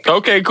say.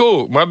 Okay,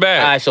 cool. My All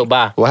bad. right, so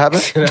bye. What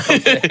happened?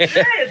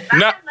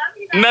 No.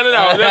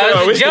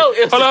 No. Joe,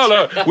 Hold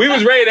on. We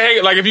was ready to hang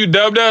it. Like if you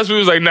dubbed us, we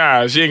was like,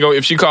 nah, she ain't go.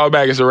 If she called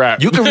back, it's a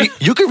wrap. You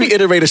can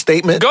reiterate a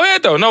statement. Go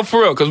ahead though. No,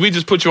 for real, because we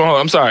just put you on hold.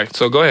 I'm sorry.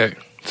 So go ahead.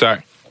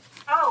 Sorry.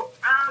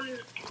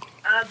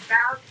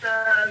 About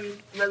the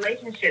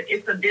relationship,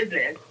 it's a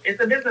business.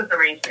 It's a business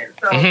arrangement.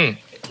 So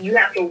you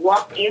have to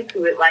walk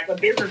into it like a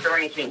business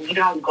arrangement. You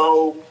don't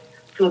go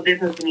to a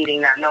business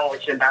meeting not knowing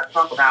what you're about to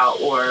talk about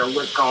or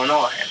what's going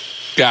on.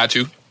 Got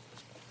you.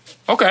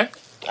 Okay.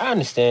 I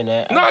understand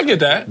that. No, I get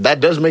that. That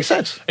does make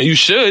sense. And you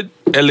should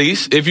at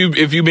least if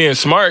you being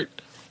smart,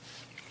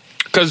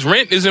 because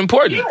rent is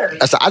important.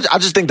 I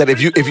just think that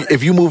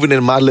if you moving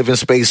in my living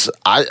space,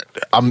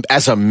 I'm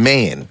as a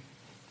man,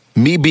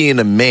 me being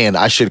a man,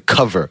 I should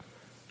cover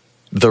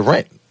the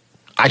rent.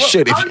 I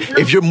should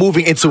if you're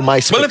moving into my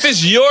space. Well, if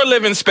it's your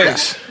living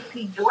space.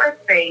 It's your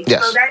space.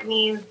 Yes. So that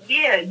means,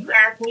 you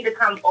asked me to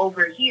come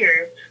over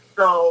here.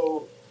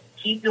 So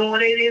keep doing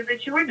what it is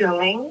that you were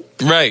doing.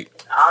 Right.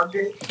 I'll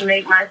just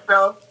make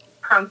myself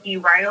comfy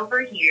right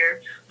over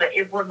here. But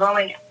if we're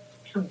going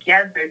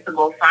together to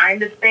go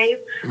find a space,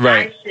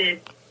 Right. I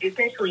should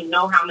essentially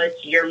know how much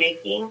you're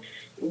making.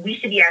 We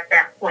should be at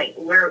that point.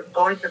 We're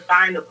going to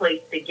find a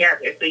place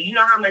together. So you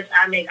know how much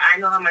I make. I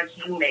know how much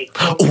you make.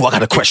 Oh, I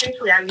got a question.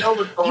 Essentially, I know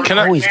what's going on. Can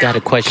I- Always got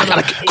a question.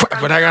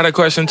 But I got a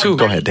question too.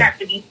 Go ahead, You Dan. have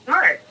to be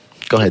smart.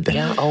 Go ahead, then.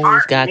 Y'all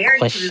always got married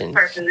questions.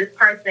 to this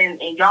person,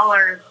 and y'all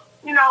are,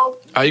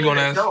 Are you gonna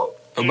ask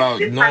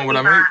about knowing what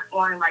I mean?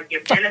 On like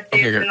your benefits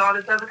and all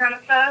this other kind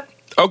of stuff.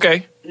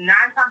 Okay. 9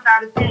 times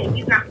out of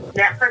 10,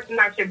 that person's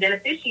not your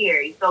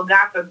beneficiary. So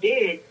God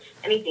forbid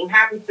anything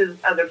happens to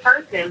this other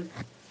person.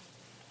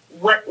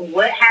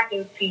 What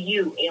happens to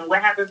you, and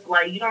what happens?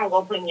 Like, you don't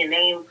go putting your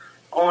name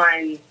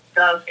on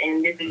stuff,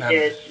 and this is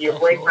just your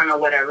boyfriend or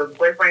whatever.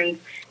 Boyfriends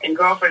and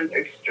girlfriends are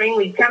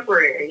extremely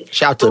temporary.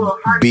 Shout to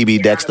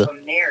BB Dexter.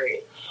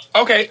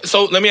 Okay,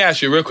 so let me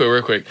ask you real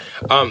quick.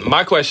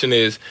 My question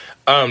is,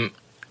 I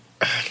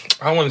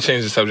want to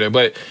change the subject,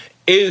 but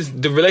is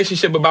the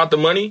relationship about the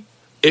money?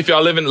 If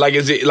y'all living, like,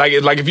 is it like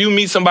if you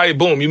meet somebody,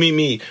 boom, you meet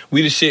me,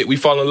 we the shit, we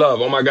fall in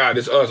love. Oh my God,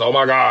 it's us. Oh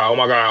my God,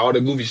 all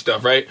the goofy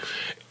stuff, right?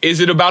 Is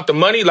it about the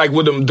money? Like,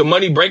 would the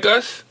money break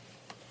us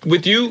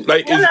with you?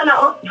 Like,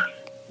 no.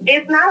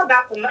 It's not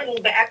about the money,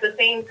 but at the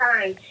same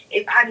time,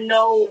 if I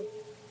know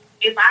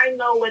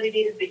what it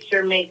is that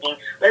you're making,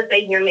 let's say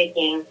you're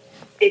making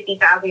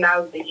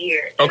 $50,000 a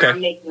year, and I'm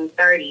making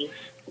 $30,000.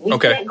 We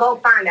can't go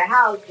find a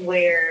house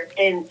where,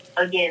 and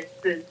again,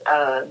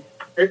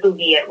 this will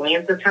be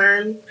Atlanta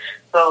terms,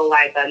 so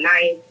like a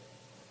nice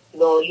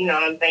little, you know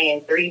what I'm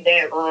saying,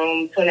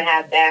 3-bedroom,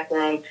 2.5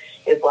 bathroom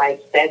is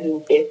like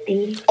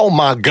 $750. Oh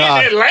my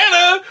God! In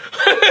Atlanta,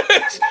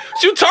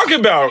 what you talking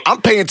about?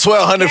 I'm paying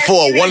 $1,200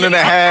 for a 1.5.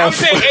 I'm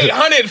paying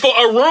 $800 for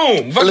a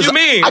room. What do you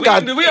mean? I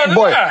got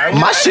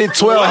my shit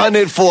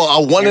 $1,200 for a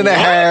 1.5.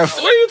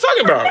 What are you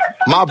talking about?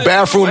 My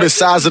bathroom the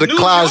size of the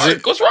closet.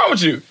 York. What's wrong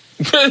with you?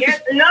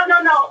 Yes, no.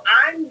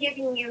 I'm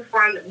giving you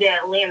from the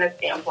Atlanta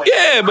standpoint.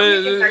 Yeah, but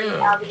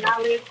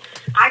 $30,000.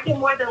 I can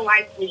more than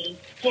likely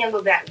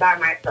handle that by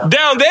myself.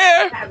 Down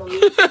there?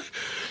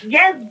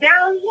 Yes,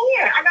 down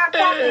here. I got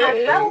talking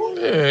myself.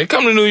 Yeah,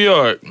 come to New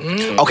York.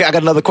 Okay, I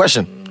got another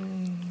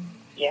question.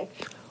 Yes.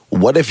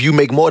 What if you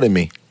make more than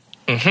me?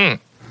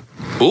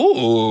 Mm-hmm.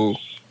 Ooh.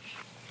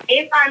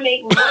 If I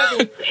make more than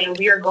you and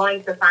we are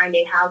going to find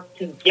a house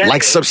together.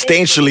 Like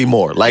substantially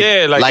more. Like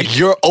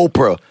you're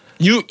Oprah.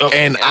 You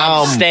and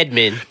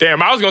Stedman.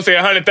 Damn, I was gonna say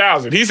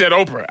 100,000. He said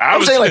Oprah.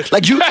 I'm saying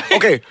like you.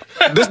 Okay,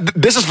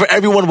 this is for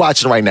everyone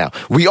watching right now.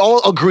 We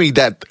all agree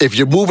that if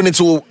you're moving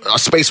into a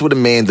space with a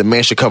man, the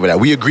man should cover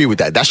that. We agree with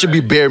that. That should be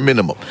bare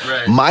minimum.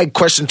 Right. My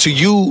question to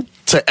you,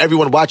 to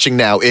everyone watching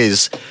now,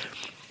 is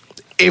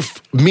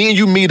if me and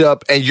you meet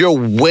up and you're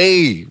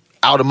way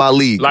out of my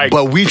league,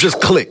 but we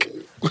just click.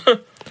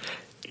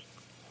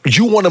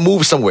 You want to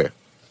move somewhere.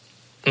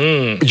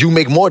 You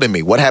make more than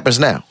me. What happens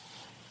now?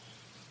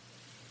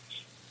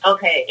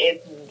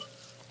 Okay,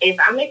 if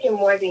I'm making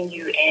more than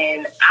you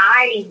and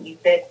you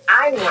said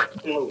I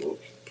want to move,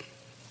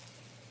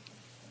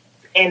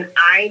 and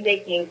I'm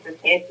making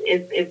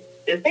it's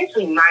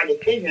essentially my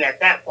decision at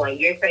that point.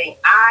 You're saying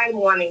I'm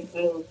wanting to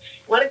move.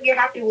 What if you're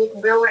happy with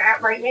where we're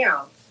at right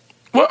now?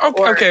 Well,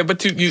 okay,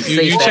 but you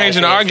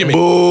changing the argument.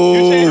 Boo.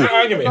 You changing the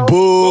argument.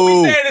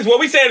 Boo. What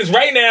we saying is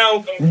right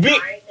now.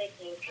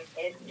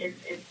 It's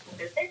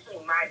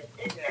essentially my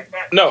decision at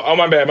that point. No, oh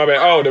my bad.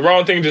 Oh, the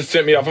wrong thing just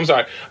sent me off. I'm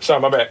sorry,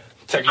 my bad.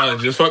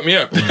 Technology just fucked me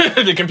up.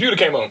 The computer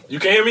came on. You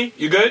can hear me?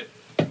 You good?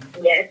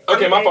 Yes.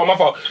 Okay, my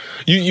fault.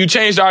 You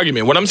changed the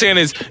argument. What I'm saying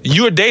is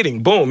you're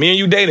dating. Boom, me and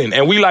you dating,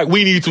 and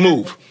we need to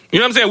move. You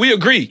know what I'm saying? We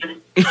agree.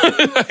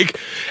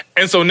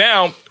 And so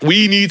now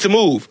we need to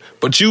move,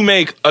 but you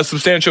make a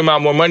substantial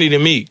amount more money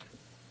than me.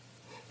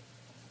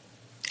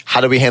 How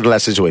do we handle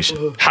that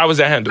situation? How is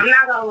that handled? I'm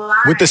not gonna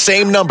lie. With the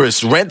same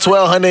numbers, rent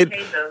 $1,200.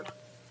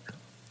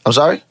 I'm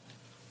sorry?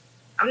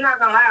 I'm not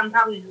gonna lie. I'm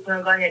probably just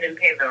gonna go ahead and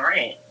pay the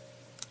rent.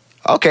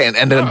 Okay,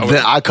 and then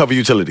I cover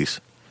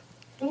utilities.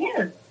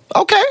 Yeah.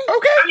 Okay.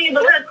 I mean,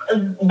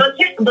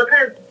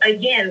 because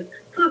again,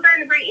 to a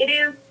certain degree, it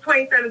is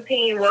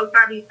 2017. Well, it's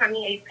probably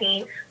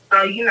 2018.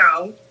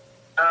 So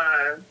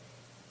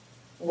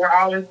we're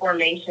all in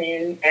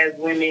formation as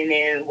women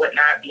and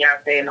whatnot,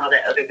 Beyonce and all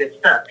that other good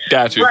stuff.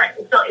 Got you.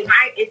 But so if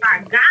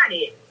I got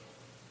it,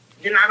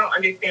 then I don't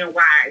understand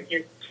why I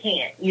just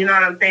can't. You know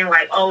what I'm saying?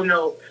 Like, oh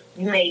no,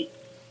 you make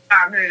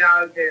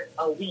 $500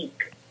 a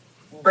week,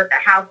 but the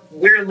house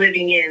we're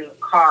living in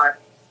costs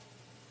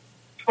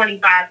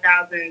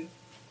 $25,000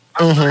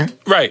 a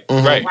month. Right.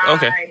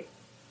 Okay.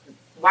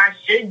 Why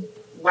should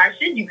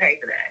you pay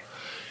for that?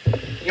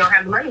 You don't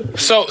have the money.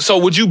 So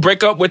would you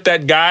break up with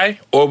that guy,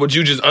 or would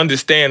you just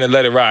understand and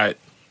let it ride?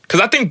 Because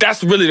I think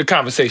that's really the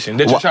conversation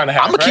that you're trying to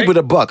have. I'm gonna keep it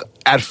a buck.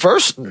 At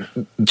first,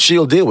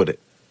 she'll deal with it.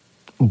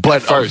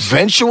 But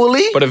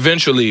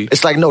eventually,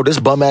 it's like, no, this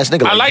bum ass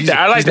nigga. I like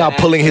that. He's not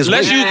pulling his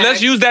weight.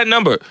 Let's use that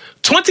number.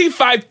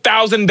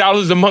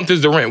 $25,000 a month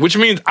is the rent, which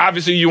means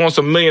obviously you want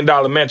some $1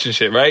 million mansion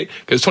shit, right?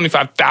 Because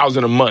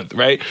 $25,000 a month,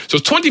 right? So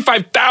it's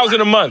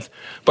 $25,000 a month.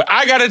 But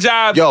I got a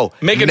job. Yo,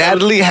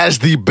 Natalie has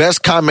the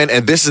best comment,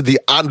 and this is the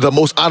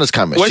most honest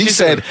comment. She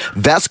said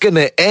that's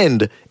gonna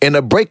end in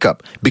a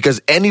breakup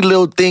because any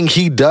little thing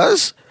he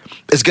does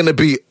is gonna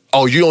be,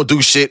 oh, you don't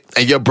do shit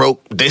and you're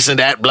broke, this and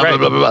that, blah, blah,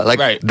 blah, blah, blah.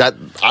 Like, that,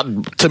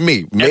 to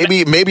me,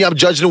 maybe I'm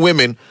judging the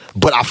women,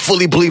 but I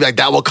fully believe like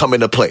that will come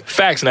into play.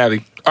 Facts,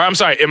 Natalie. Or I'm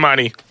sorry,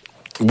 Imani.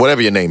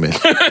 Whatever your name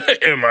is.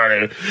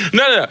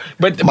 No.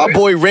 But my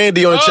boy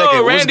Randy on the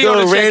check-in. Randy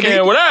on the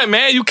check-in. What up,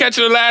 man? You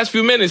catching the last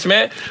few minutes,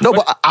 man. No,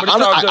 but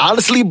I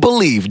honestly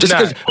believe, just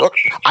because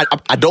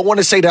I don't want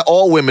to say that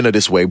all women are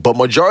this way, but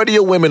majority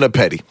of women are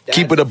petty.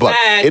 Keep it a buck.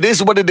 It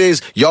is what it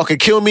is. Y'all can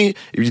kill me.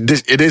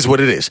 It is what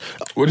it is.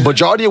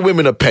 Majority of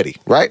women are petty,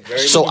 right?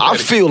 So I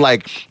feel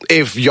like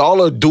if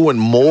y'all are doing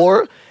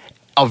more,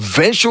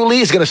 eventually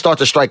it's going to start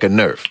to strike a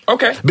nerve.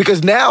 Okay.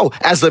 Because now,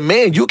 as a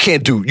man, you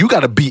got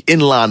to be in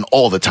line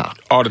all the time.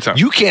 All the time.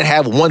 You can't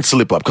have one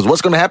slip up, because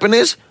what's going to happen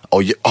is,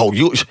 you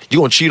going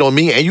to cheat on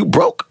me and you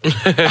broke?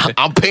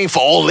 I'm paying for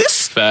all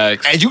this?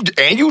 Facts. And you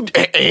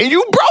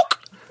broke?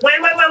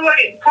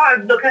 Wait.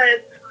 Pause,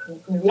 because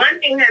one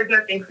thing has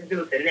nothing to do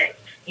with the next.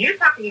 You're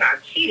talking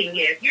about cheating.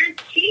 Yeah, if you're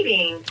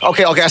cheating.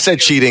 Okay, I said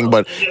cheating,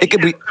 but it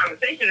could be a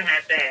conversation to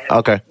have that.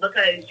 Okay.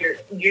 Because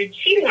you're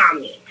cheating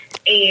on me.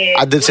 And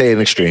I did say an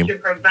extreme. You're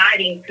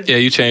providing to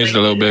you changed a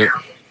little bit.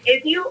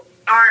 If you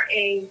are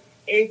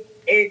if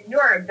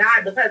you're a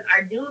guy, because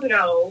I do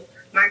know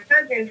my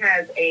cousin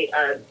has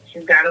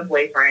she's got a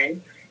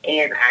boyfriend,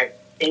 and I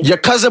think your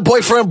cousin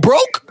boyfriend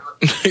broke.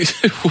 Wait,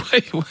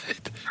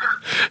 what?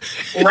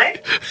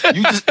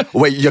 What?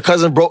 Wait, your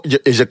cousin broke?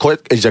 Is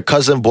your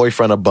cousin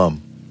boyfriend a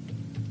bum?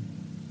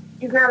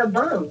 He's not a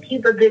bum.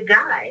 He's a good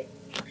guy.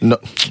 No,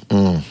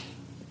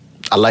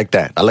 I like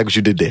that. I like what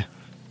you did there.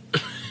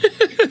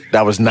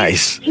 That was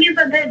nice. He's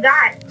a good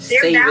guy.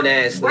 Saving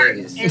ass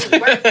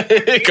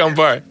niggas. Come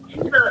by.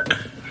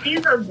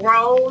 She's a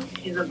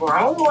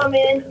grown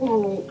woman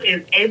who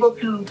is able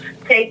to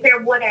take care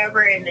of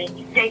whatever, and then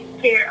he takes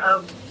care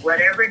of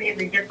whatever it is.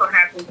 It just so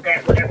happens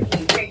that whatever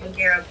she's taking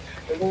care of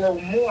is a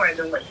little more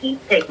than what he's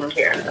taking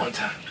care of.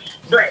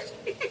 But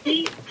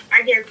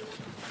I guess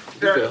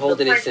You've been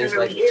holding it since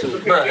like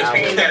 2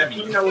 hours.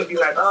 You know, would be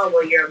like, oh,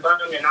 well, you're a bum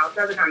and all this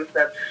other kind of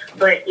stuff.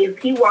 But if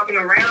he walking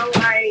around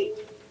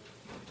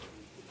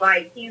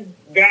like he's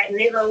that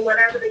nigga,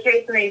 whatever the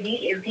case may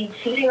be, is he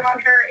cheating on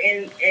her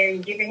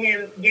and giving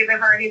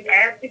her his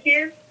ass to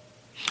kiss?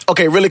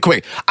 Okay, really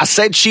quick. I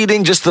said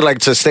cheating just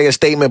to say a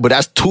statement, but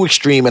that's too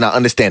extreme, and I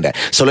understand that.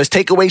 So let's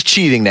take away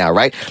cheating now,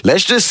 right?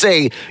 Let's just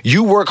say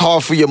you work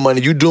hard for your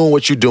money, you doing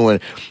what you're doing.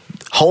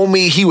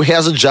 Homie, he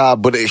has a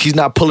job, but he's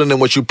not pulling in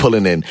what you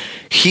pulling in.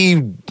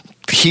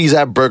 He's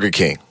at Burger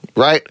King,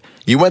 right?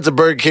 You went to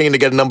Burger King to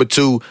get a number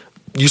 2.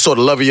 You saw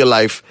the love of your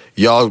life.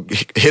 Y'all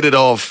hit it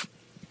off.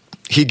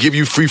 He give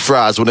you free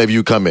fries whenever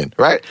you come in,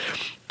 right?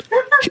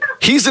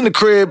 He's in the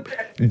crib.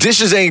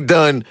 Dishes ain't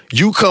done.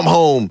 You come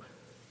home.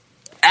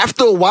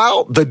 After a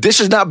while, the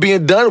dishes not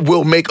being done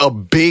will make a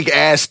big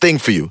ass thing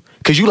for you.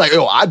 Because you like,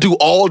 I do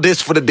all this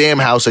for the damn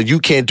house and you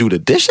can't do the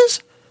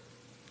dishes?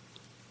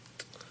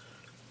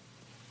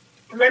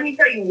 Let me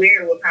tell you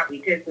where it would probably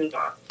piss me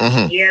off.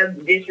 Mm-hmm. Yeah,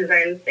 the dishes are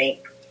in the sink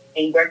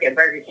and you work at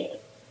Burger King.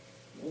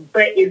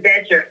 But is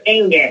that your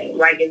end game?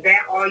 Like, is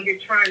that all you're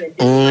trying to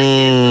do?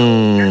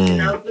 Nothing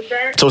else with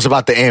that? So it's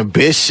about the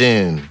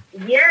ambition.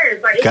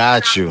 Yes. Like,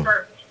 Got you.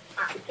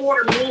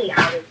 For me,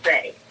 I would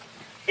say.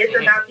 It's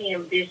about the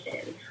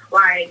ambition.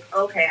 Like,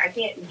 okay,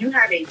 you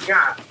have a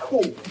job.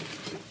 Cool.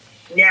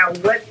 Now,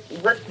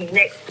 what's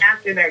next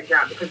after that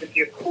job? Because if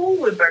you're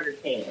cool with Burger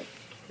King,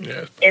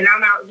 and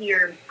I'm out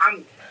here,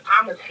 I'm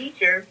a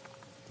teacher,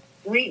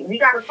 we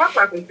got to talk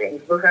about some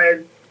things,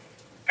 because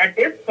at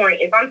this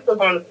point, if I'm still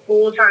going to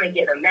school trying to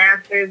get a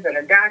master's and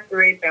a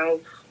doctorate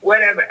and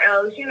whatever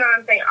else, you know what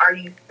I'm saying? Are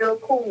you still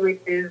cool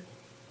with this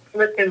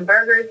flipping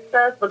burger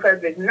stuff?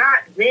 Because if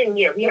not, then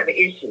we have an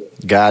issue.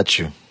 Got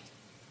you.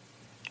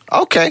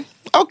 Okay.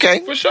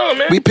 For sure,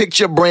 man. We picked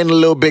your brain a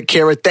little bit,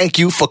 Kara. Thank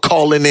you for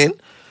calling in.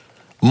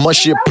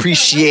 Much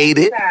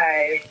appreciated.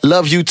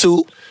 Love you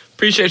too.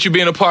 Appreciate you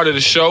being a part of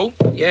the show.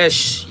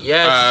 Yes.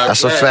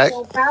 That's a fact.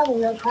 No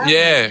problem.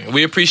 Yeah,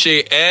 we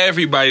appreciate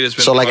everybody that's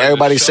been. So, like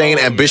everybody's saying,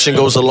 man. ambition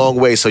goes a long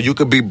way. So you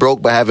could be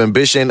broke but have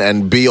ambition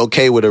and be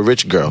okay with a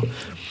rich girl.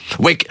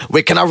 Wait,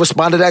 can I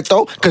respond to that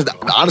though? Because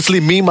honestly,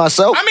 me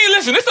myself. I mean,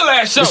 listen, this is the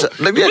last show.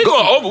 Listen, we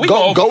go over.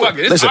 Fuck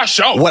it. This is our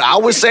show. What I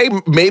would say,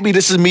 maybe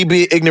this is me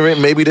being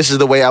ignorant. Maybe this is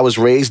the way I was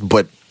raised.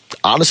 But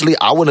honestly,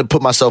 I wouldn't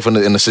put myself in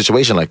a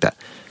situation like that.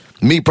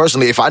 Me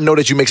personally, if I know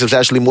that you make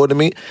substantially more than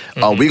me,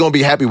 we're gonna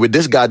be happy with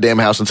this goddamn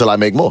house until I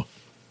make more.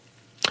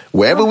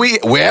 Wherever we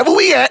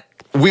at,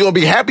 we're gonna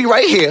be happy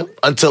right here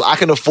until I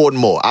can afford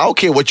more. I don't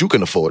care what you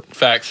can afford.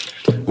 Facts.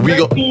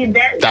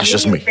 That's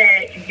just me.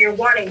 That you're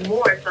wanting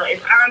more. So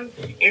if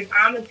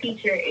I'm a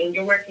teacher and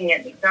you're working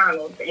at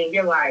McDonald's and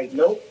you're like,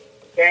 nope,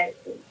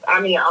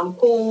 I'm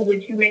cool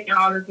with you making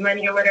all this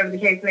money or whatever the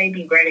case may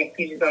be. Granted,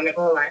 teachers don't make a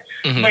whole lot,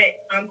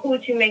 but I'm cool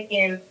with you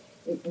making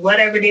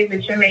whatever it is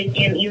that you're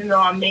making, even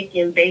though I'm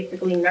making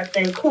basically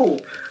nothing.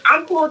 Cool.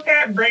 I'm cool with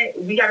that, but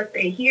we got to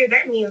stay here.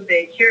 That means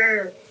that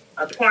you're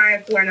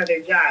applying for another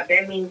job.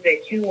 That means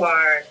that you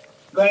are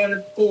going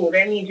to school.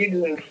 That means you're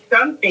doing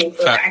something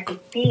so that I can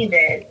see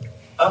that,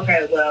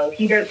 okay, well,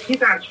 he's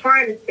not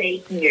trying to stay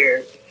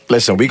here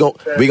Listen, we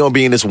gonna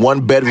be in this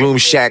 1-bedroom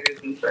shack.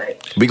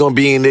 We gonna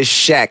be in this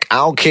shack. I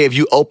don't care if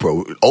you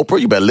Oprah. Oprah,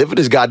 you better live in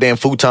this goddamn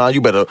futon.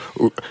 You better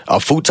a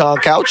futon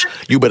couch.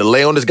 You better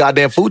lay on this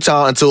goddamn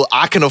futon until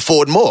I can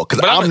afford more.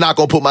 Because I'm not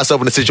gonna put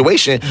myself in a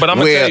situation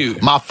where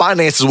my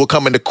finances will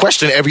come into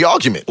question every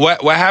argument.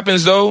 What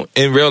happens though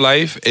in real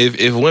life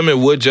if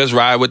women would just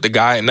ride with the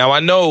guy? Now I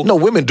know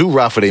women do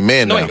ride for their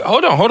man. No, now. Wait,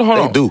 hold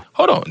on. They do.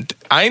 Hold on.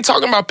 I ain't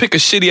talking about pick a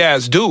shitty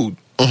ass dude.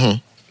 Mm-hmm.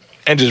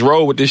 And just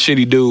roll with this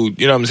shitty dude.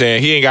 You know what I'm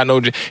saying? He ain't got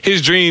no...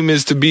 His dream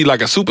is to be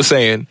like a Super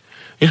Saiyan.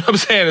 You know what I'm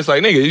saying? It's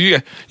like,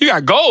 nigga, you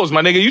got goals,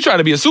 my nigga. You trying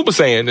to be a Super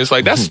Saiyan. It's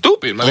like, that's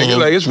stupid, my nigga.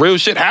 Like, it's real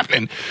shit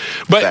happening.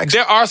 But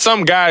there are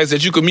some guys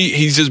that you could meet,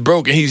 he's just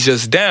broke and he's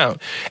just down.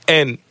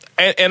 And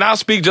I'll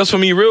speak just for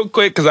me real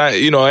quick, because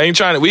we ain't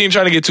trying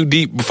to get too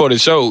deep before the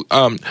show.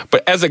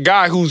 But as a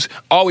guy who's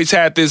always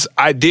had this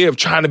idea of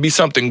trying to be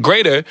something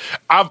greater,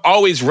 I've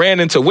always ran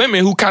into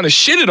women who kind of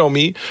shitted on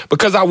me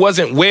because I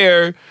wasn't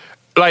where...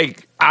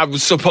 like I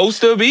was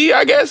supposed to be,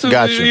 I guess.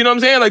 Gotcha. You know what I'm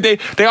saying? Like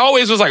they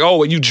always was like, oh,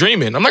 well, you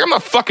dreaming. I'm like, I'm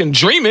not fucking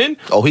dreaming.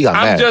 Oh, he got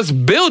mad. I'm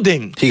just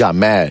building. He got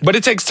mad. But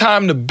it takes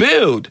time to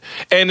build.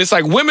 And it's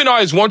like women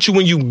always want you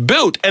when you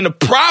built. And the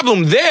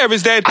problem there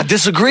is that... I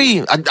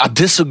disagree. I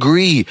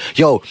disagree.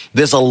 Yo,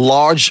 there's a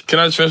large... Can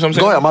I just finish what I'm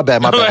saying? Go ahead.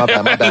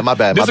 My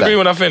bad. Disagree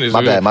when I finish.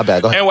 My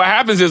bad. Go ahead. And what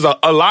happens is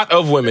a lot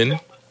of women...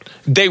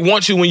 they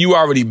want you when you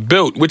already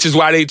built, which is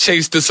why they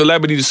chase the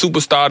celebrity, the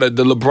superstar,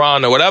 the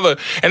LeBron or whatever.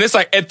 And it's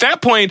like, at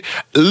that point,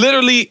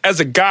 literally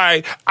as a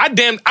guy, I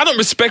don't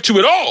respect you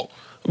at all.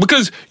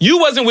 Because you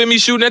wasn't with me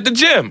shooting at the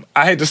gym.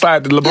 I hate to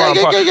slide the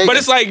LeBron part. But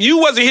it's like, you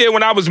wasn't here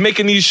when I was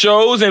making these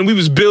shows and we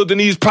was building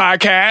these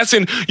podcasts,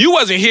 and you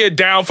wasn't here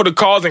down for the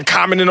cause and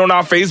commenting on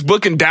our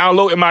Facebook and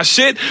downloading my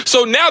shit.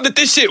 So now that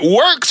this shit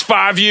works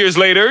 5 years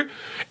later,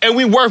 and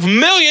we worth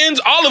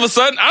millions, all of a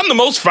sudden, I'm the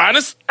most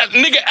finest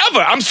nigga ever.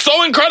 I'm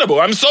so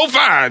incredible. I'm so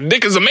fine.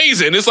 Dick is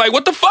amazing. It's like,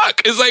 what the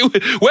fuck? It's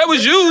like, where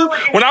was you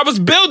when I was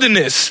building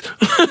this?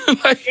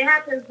 Like, it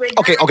happens with...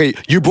 Okay.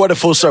 You brought it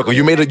full circle.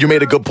 You made a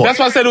good point. That's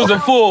why I said it was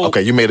a full...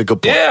 Okay, you made a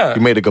good point. Yeah.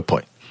 You made a good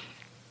point.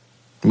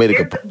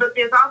 But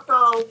there's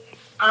also...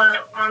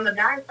 on the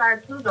guy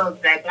side too, though,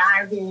 that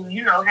guy who,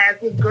 has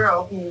his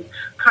girl who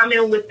come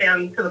in with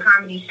them to the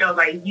comedy show.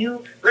 Like,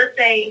 let's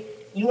say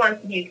you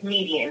want to be a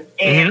comedian,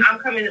 and I'm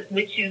coming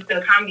with you to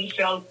the comedy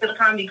show, to the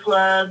comedy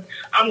club.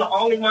 I'm the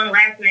only one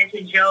laughing at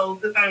your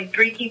jokes. There's only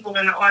 3 people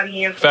in the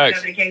audience,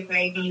 whatever the case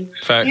may be.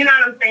 Facts. You know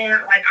what I'm saying?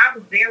 Like, I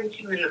was there with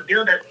you in the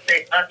build-up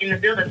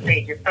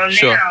stages.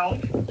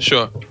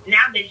 So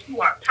now that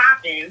you are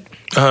popping,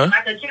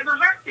 like a Kevin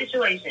Hart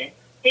situation,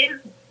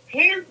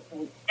 his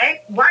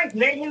ex-wife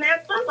met him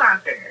at Foot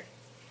Locker.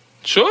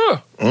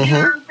 Sure. You know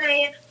what I'm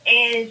saying?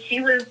 And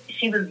she was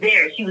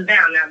there. She was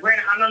down. Now,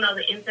 granted, I don't know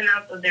the ins and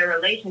outs of their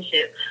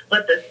relationship,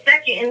 but the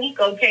second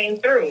Eniko came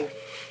through,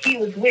 he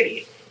was with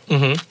it.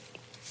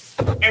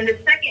 And the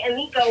second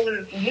Eniko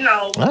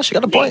was, she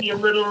got a point. maybe a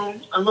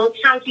little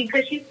chunky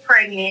because she's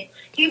pregnant.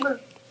 He was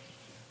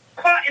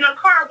caught in a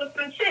car with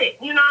some chick.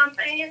 You know what I'm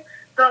saying?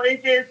 So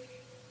it's just,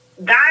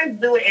 guys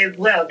do it as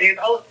well.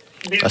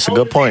 That's a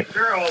good point.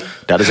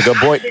 That is a good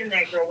point.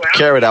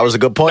 Kara, that was a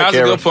good point. That was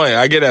a good point.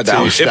 I get that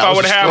too. If I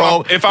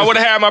would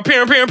have had my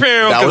parent,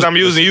 because I'm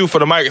using you for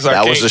the mic.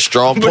 That was a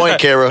strong point,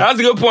 Kara. That was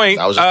a good point.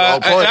 That was a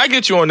strong point. I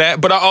get you on that,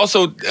 but I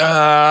also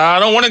I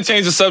don't want to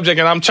change the subject,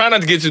 and I'm trying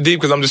not to get too deep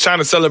because I'm just trying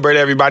to celebrate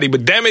everybody.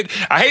 But damn it,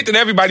 I hate that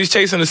everybody's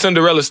chasing the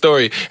Cinderella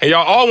story, and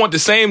y'all all want the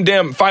same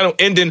damn final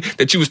ending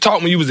that you was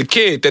taught when you was a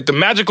kid. That the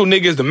magical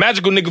nigga is the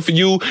magical nigga for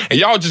you, and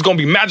y'all just gonna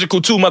be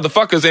magical too,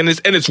 motherfuckers. And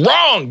it's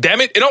wrong. Damn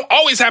it, it don't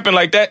always happen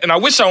like that, and I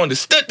wish I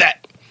understood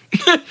that.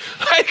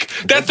 Like,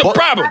 that's the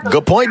problem.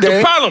 Good point, Dan.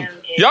 The problem.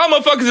 Y'all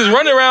motherfuckers is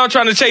running around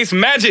trying to chase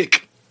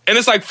magic. And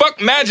it's like, fuck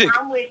magic.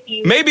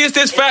 Maybe it's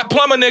this fat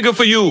plumber nigga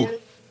for you.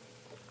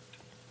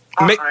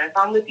 If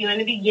I'm with you in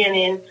the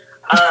beginning,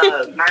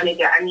 my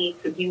nigga, I need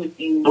to be with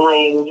you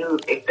when you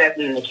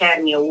accepting an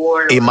Academy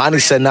Award. Imani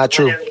said not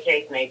true. Whatever the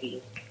case may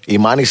be.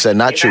 Imani said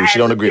not true. She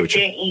don't agree with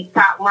you. Eat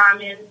top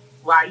ramen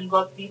while you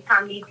go to these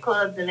comedy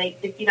clubs and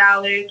make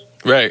 $50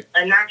 right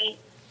a night.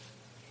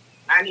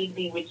 I need to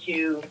be with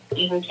you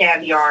eating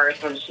caviar or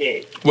some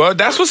shit. Well,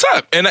 that's what's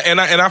up, and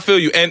I feel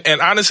you. And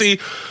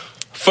honestly,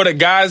 for the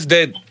guys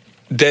that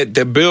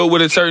build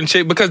with a certain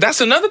chick, because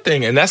that's another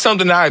thing, and that's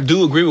something that I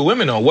do agree with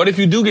women on. What if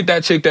you do get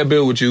that chick that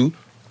build with you,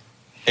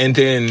 and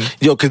then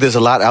because there's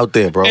a lot out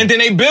there, bro. And then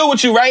they build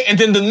with you, right? And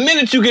then the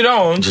minute you get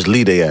on, just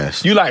leave their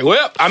ass. You like,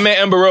 well, I met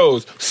Amber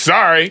Rose.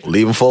 Sorry,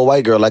 leave him for a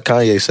white girl, like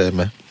Kanye said,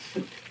 man.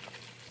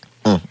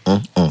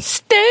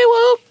 Stay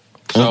woke.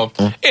 So,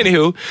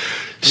 anywho,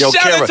 shout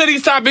Kara, out to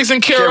these topics,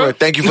 and Kara,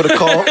 thank you for the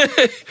call.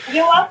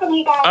 You're welcome,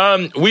 you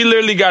guys. We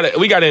literally got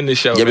to end this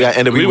show. Yeah, we got to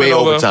end it. We way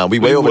over time. We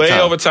way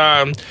over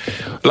time.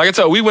 Like I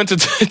told you, we went to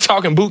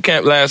talking boot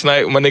camp last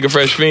night with my nigga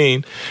Fresh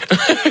Fiend.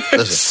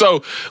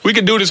 So we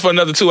could do this for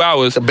another 2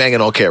 hours. Banging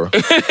on Kara.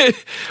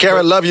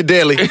 Kara, love you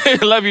dearly.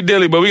 Love you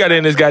dearly, but we got to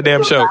end this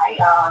goddamn show.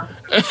 I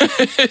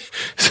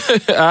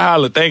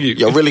holla. Thank you.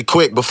 Yo, really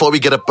quick, before we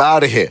get up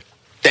out of here,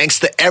 Thanks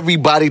to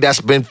everybody that's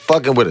been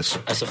fucking with us.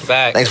 That's a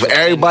fact. Thanks for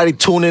everybody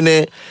tuning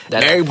in.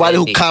 That's everybody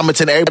who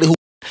commenting. Everybody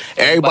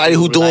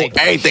who doing like,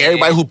 everything.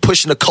 Everybody who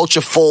pushing the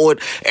culture forward.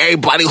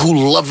 Everybody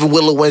who loving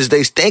Willow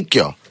Wednesdays. Thank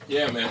y'all.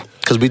 Yeah, man.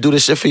 Because we do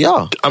this shit for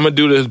y'all. I'm going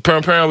to do this.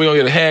 We're going to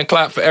get a hand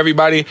clap for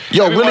everybody.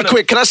 Yo, really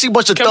quick, can I see a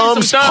bunch of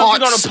thumbs, hearts?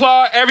 We're going to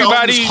applaud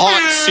everybody. Thumbs,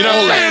 hearts, you know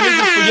what I'm saying? This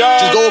is for y'all.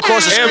 Just go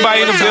across the screen.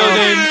 Everybody in the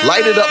building.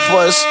 Light it up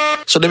for us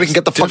so that we can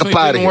get the fuck up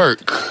out of here.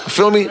 Work.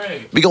 Feel me?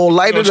 We going to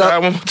light it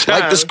up.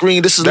 Like the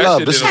screen. This is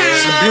love. This is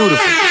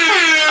beautiful.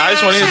 I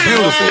just want to hear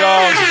beautiful,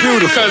 y'all. It's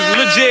beautiful. Because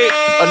legit,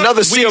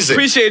 another season. We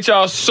appreciate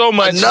y'all so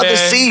much. Another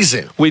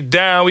season. We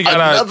down. We got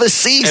another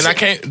season. And I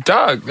can't,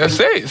 dog. That's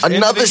it. It's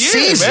another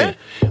season. Man.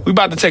 We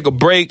about to take a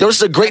break. Yo, this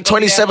is a great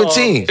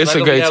 2017. It's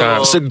a great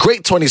time. It's a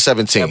great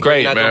 2017.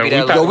 Great,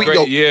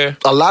 man.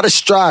 A lot of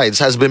strides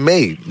has been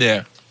made.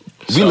 Yeah.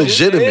 We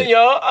legitimate.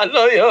 Y'all, I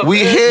love y'all. We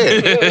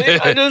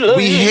here.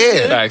 We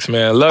here. Thanks,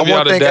 man. Love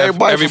y'all to death.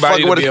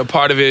 Everybody to be a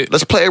part of it.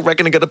 Let's play a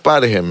record and get up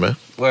out of here, man.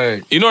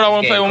 Word. You know what I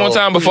want to play one more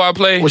time before I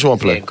play? Which one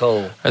play? I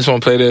just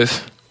want to play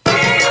this.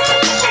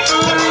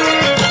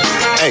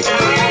 Hey,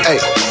 hey,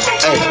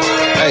 hey,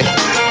 hey, hey,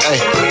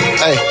 hey,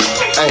 hey,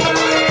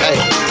 hey,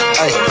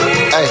 hey,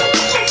 hey,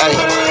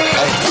 hey.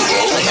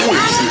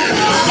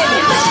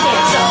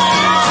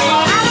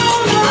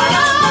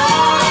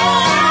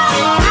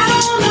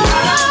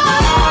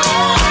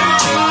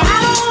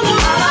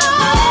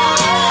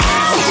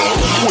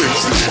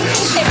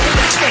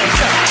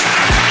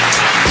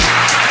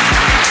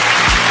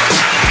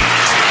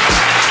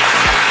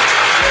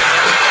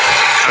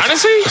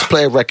 Let's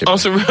play a record. On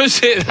some real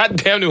shit, I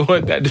damn near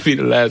want that to be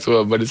the last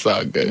one, but it's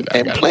all good.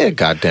 And play a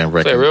goddamn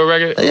record. Play a real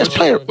record? Yes,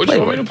 play it. What you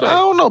want me to play? I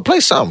don't know. Play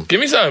something. Give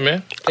me something,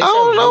 man. I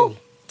don't know.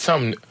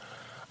 Something.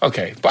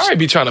 Okay. Barry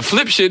be trying to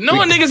flip shit. No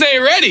one niggas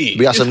ain't ready.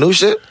 We got some new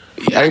shit?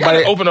 Yeah,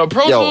 everybody open up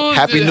Pro Tools. Yo,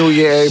 Happy New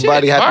Year,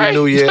 everybody. Shit, Happy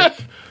New Year.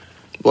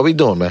 What we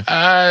doing, man? You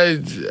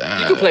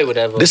can play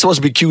whatever. This supposed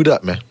to be queued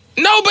up, man.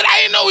 No, but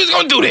I didn't know he was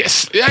gonna do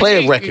this.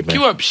 Play a record, man.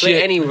 Cue up shit.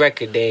 Play any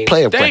record, Dave.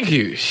 Play a record. Thank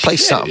you. Play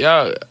something.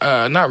 Y'all,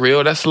 not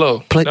real. That's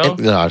slow. Play, no?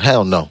 No,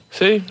 hell no.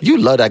 See? You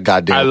love that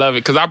goddamn. I love it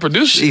because I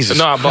produced it. Jesus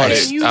No, I bought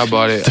Christ. it. I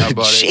bought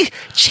it.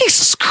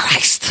 Jesus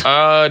Christ.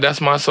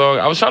 That's my song.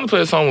 I was trying to play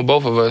a song with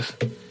both of us.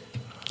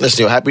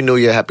 Listen, yo, Happy New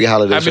Year, Happy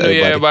Holidays, Happy New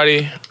Year,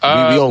 everybody.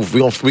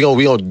 We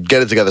gonna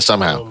get it together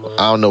somehow.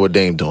 I don't know what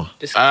Dame doing.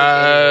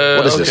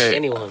 What is this?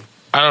 Anyone.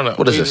 I don't know.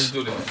 What is this?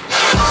 Fuck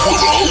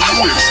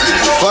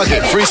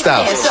it,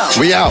 freestyle.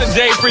 We out.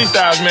 J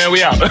freestyles, man.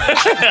 We out.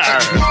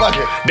 Fuck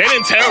it. They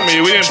didn't tell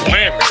me. We didn't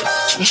plan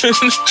this.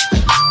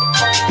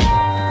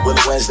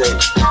 Willow Wednesday.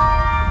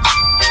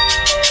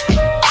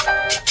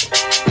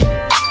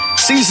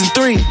 Season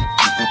 3.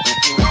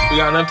 We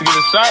got enough to get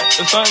a shot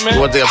or something, man? You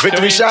want to take a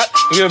victory shot?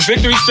 We get a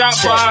victory shot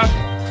for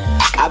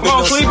I've been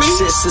on some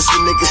shit since the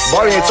niggas.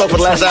 Barry ain't talking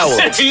for the last hour.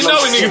 You know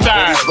we niggas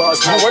tired.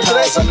 You work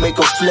today? I make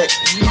a flip.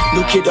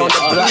 New kid on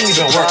the block.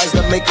 Surprise,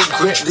 I make a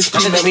grip. This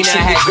We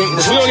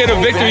gonna get a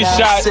victory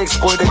shot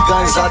with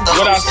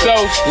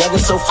ourselves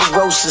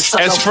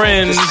as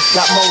friends.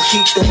 Got more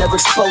heat than ever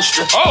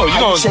exposure. Oh, you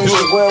gonna do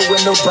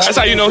it?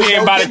 That's how you know he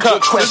ain't by the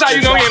cup. That's how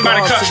you know he ain't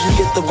by the cup. You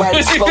get the right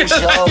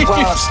exposure. All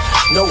rhymes.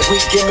 No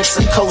weak gimmicks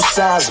and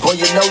cosigns. Boy,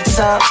 you know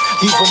time.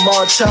 Leave them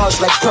all charged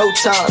like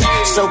protons.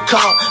 So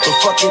calm, but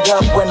fuck it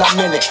up when I'm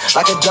in it.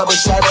 Like a double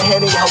shot of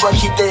Henny. How I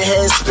keep their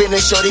heads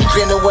spinning. Shorty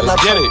grinning when I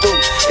come through.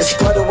 It's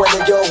butter when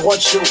they all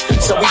want you.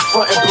 So we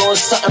frontin'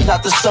 blowing something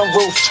out the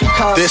sunroof.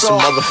 This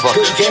motherfucker.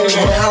 Good game with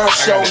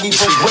honcho. Leave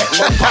them wet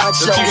like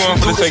poncho.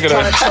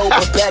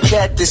 But back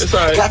at this.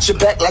 Got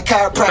your back like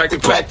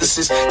chiropractic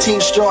practices.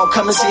 Team strong.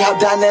 Come and see how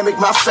dynamic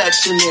my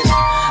faction is.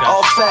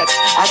 All facts.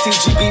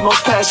 ITGB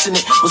most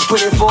passionate. Was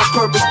put in for a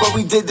purpose, but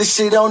we did this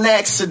shit on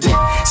accident.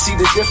 See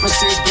the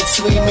differences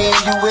between me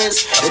and you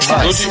is the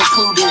tax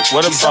included.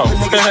 What about?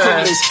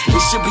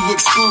 It should be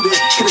excluded.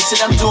 Cause the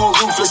shit I'm doing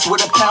ruthless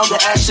with a pound of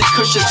acid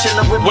cushion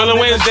chilling with Willow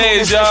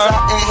Wednesdays, y'all.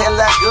 Inhale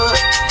that good.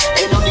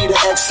 Ain't no need to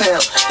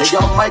exhale. They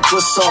all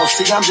Microsoft.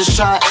 See, I'm just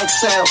trying to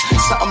exhale.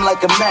 Something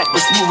like a Mac,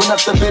 but moving up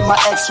to bid my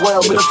ex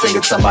well. Middle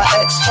finger to my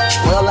ex.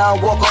 Well, I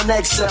don't walk on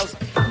eggshells.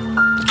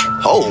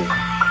 Oh.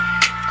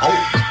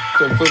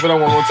 Flip it on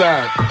one more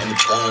time.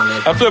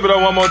 I flip it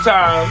on one more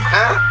time.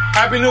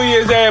 Happy New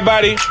Year's,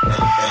 everybody.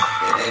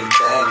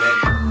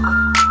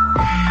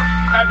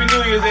 Happy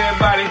New Year's,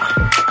 everybody.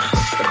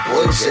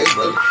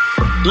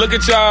 Look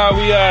at y'all.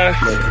 We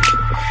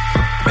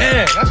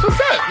man, that's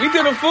what's up. We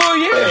did a full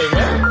year,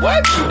 man.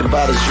 What?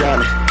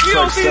 You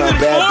don't see this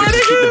 4,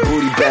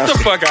 nigga? Get the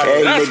fuck out of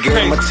here. That's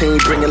crazy. My team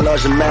bringing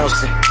large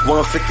amounts in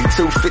 150,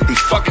 250.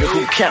 Fuck it,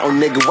 who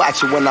counting, nigga?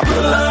 Watching when I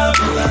pull up.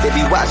 They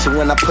be watching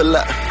when I pull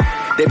up.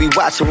 They be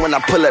watching when I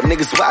pull up.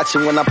 Niggas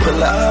watching when I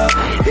pull up.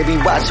 They be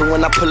watching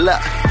when I pull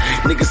up.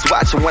 Niggas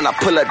watching when I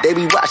pull up. They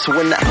be watching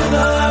when I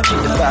keep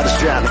the bottles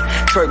drowning.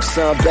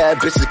 Ferguson, bad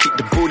bitches keep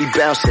the booty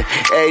bouncing.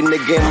 Every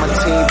nigga in my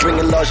team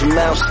bringing large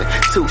amounts in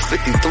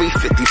 250,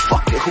 350.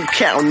 Fuck it, who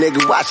counting,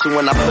 nigga? Watching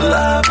when I pull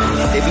up.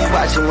 They be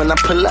watching when I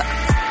pull up.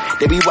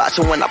 They be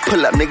watching when I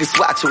pull up. Niggas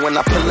watching when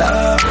I pull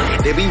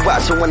up. They be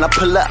watching when I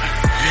pull up.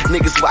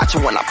 Niggas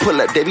watching when I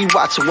pull up. They be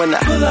watching when I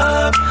pull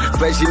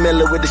up. Reggie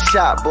Miller with the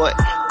shot, boy.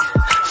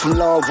 From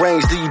long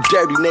range, do you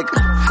dirty, nigga?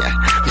 Yeah.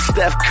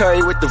 Steph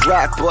Curry with the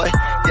rock, boy.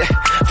 Yeah.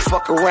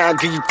 Fuck around,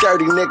 give you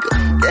 30, nigga.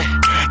 Yeah.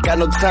 Got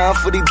no time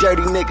for these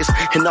dirty niggas.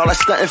 And all I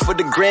stuntin' for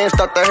the grand,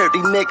 start to hurt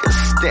these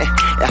niggas. Damn.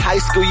 In high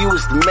school, you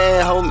was the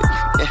man, homie.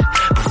 Yeah.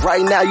 But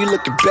right now, you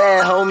looking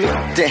bad, homie.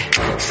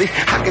 Damn. See,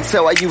 I can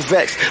tell why you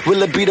vexed.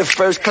 Will it be the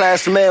first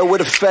class mail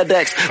with a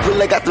FedEx?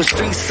 Will I got them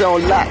streets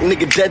on lock,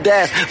 nigga, dead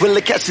ass? Will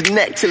I catch your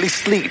neck till he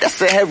sleep? That's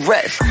a head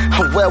rest.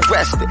 I'm well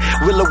rested.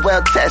 Will I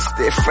well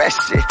tested?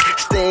 Fresh shit.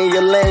 Stay in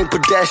your lane,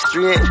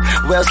 pedestrian.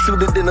 Well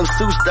suited in them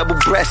suits, double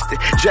breasted.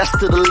 Dressed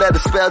to the letter,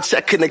 spell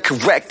checking and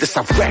correct. This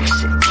I wreck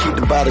shit. Keep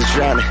the bottles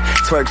drowning.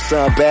 Twerk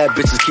some bad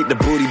bitches, keep the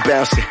booty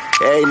bouncing.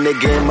 Every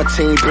nigga in my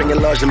team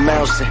bringing large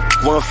amounts in.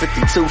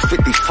 150,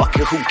 250,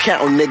 fucking who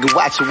countin', nigga,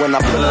 watchin' when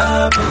I pull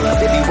up.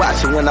 They be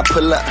watching when I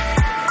pull up.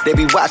 They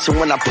be watching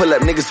when I pull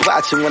up. Niggas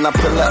watching when I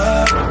pull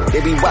up.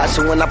 They be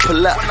watching when I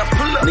pull up.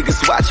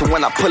 Niggas watching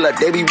when I pull up.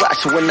 They be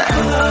watching when I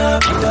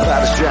keep the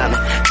bottles drowning.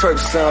 Twerk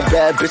some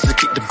bad bitches,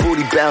 keep the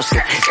booty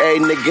bouncing. Every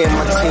nigga in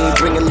my team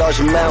bringing large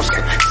amounts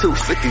in.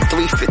 250,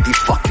 350,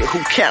 fucking who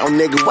countin',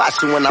 nigga,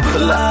 watching when I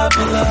pull up.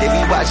 They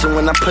be watching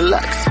when I pull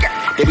up.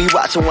 They be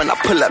watching when I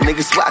pull up.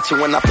 Niggas watching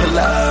when I pull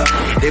up.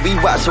 They be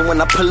watching when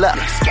I pull up.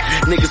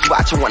 Niggas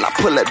watching when I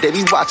pull up. They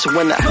be watching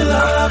when I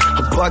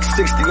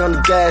 $160 on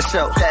the dash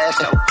show.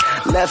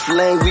 Left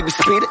lane, we be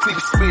speeding.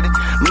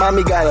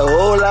 Mommy got a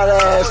whole lot of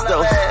ass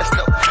though.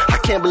 I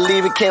can't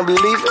believe it.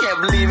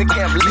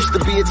 Used to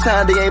be a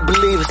time they ain't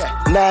believe it.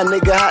 Nah,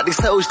 nigga, hot, these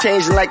hoes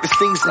changing like the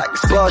season.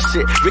 Ball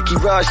shit, Ricky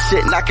Ross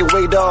shit, knocking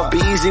weight off. Be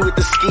easy with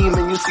the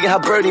scheming, you see how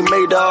Birdie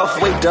made off.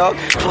 Wait, dog,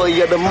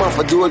 employee of the month,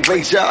 I do a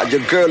great job.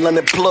 Your girl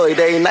unemployed,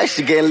 they ain't nice,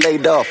 she getting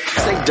laid off.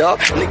 Say, dog,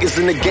 niggas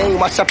in the game,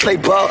 watch I play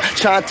ball.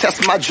 Try and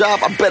test my job,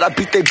 I bet I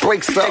beat they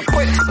brakes up.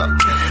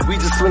 We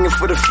just swinging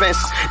for the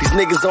fences. These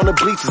niggas on the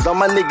bleachers, all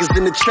my niggas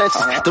in the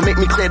trenches. Don't make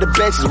me clear the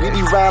benches, we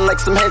be riding like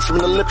some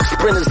henchmen. Olympic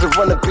sprinters that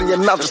run up in your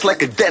mouth just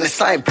like a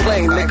dentist. I ain't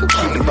playing, nigga.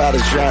 Keep the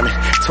bottles drowning.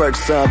 Twerk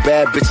some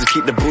bad bitches,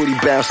 keep the booty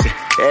bouncing.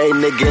 Every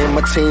nigga in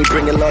my team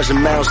bringing large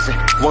amounts in.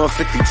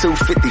 150,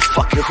 250,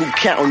 fucking who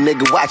countin',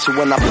 nigga, watchin'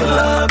 when I pull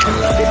up.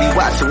 They be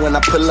watching when I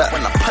pull up.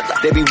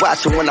 They be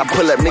watching when I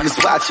pull up.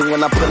 Niggas watching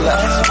when I pull up.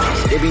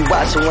 They be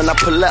watching when I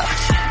pull up.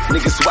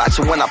 Niggas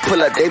watching when I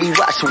pull up. They be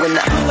watching when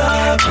I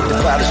keep the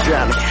bottles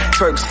drowning.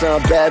 Twerk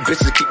some bad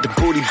bitches, keep the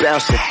booty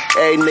bouncing.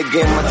 Every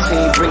nigga in my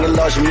team bringing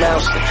large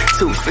amounts in.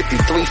 250,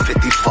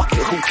 350,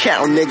 fucking who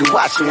countin', nigga,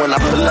 watching when I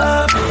pull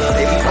up.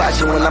 They be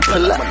watching when I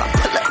pull up.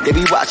 They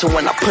be watching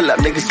when I pull up.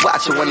 Niggas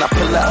watching when I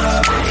pull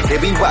up. They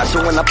be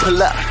watching when I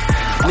pull up.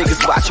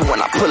 Niggas watching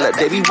when I pull up.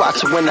 They be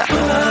watching when I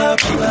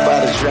keep the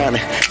bottles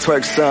drowning.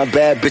 Twerk some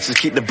bad bitches,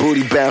 keep the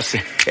booty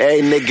bouncing.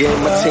 Every nigga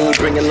in my team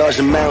bringing large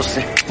amounts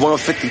in.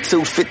 150,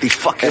 250,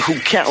 fucking who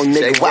countin',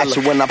 nigga,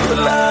 watching when I pull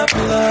up.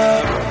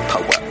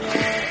 Power up.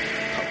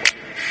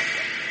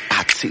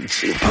 I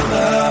teach you.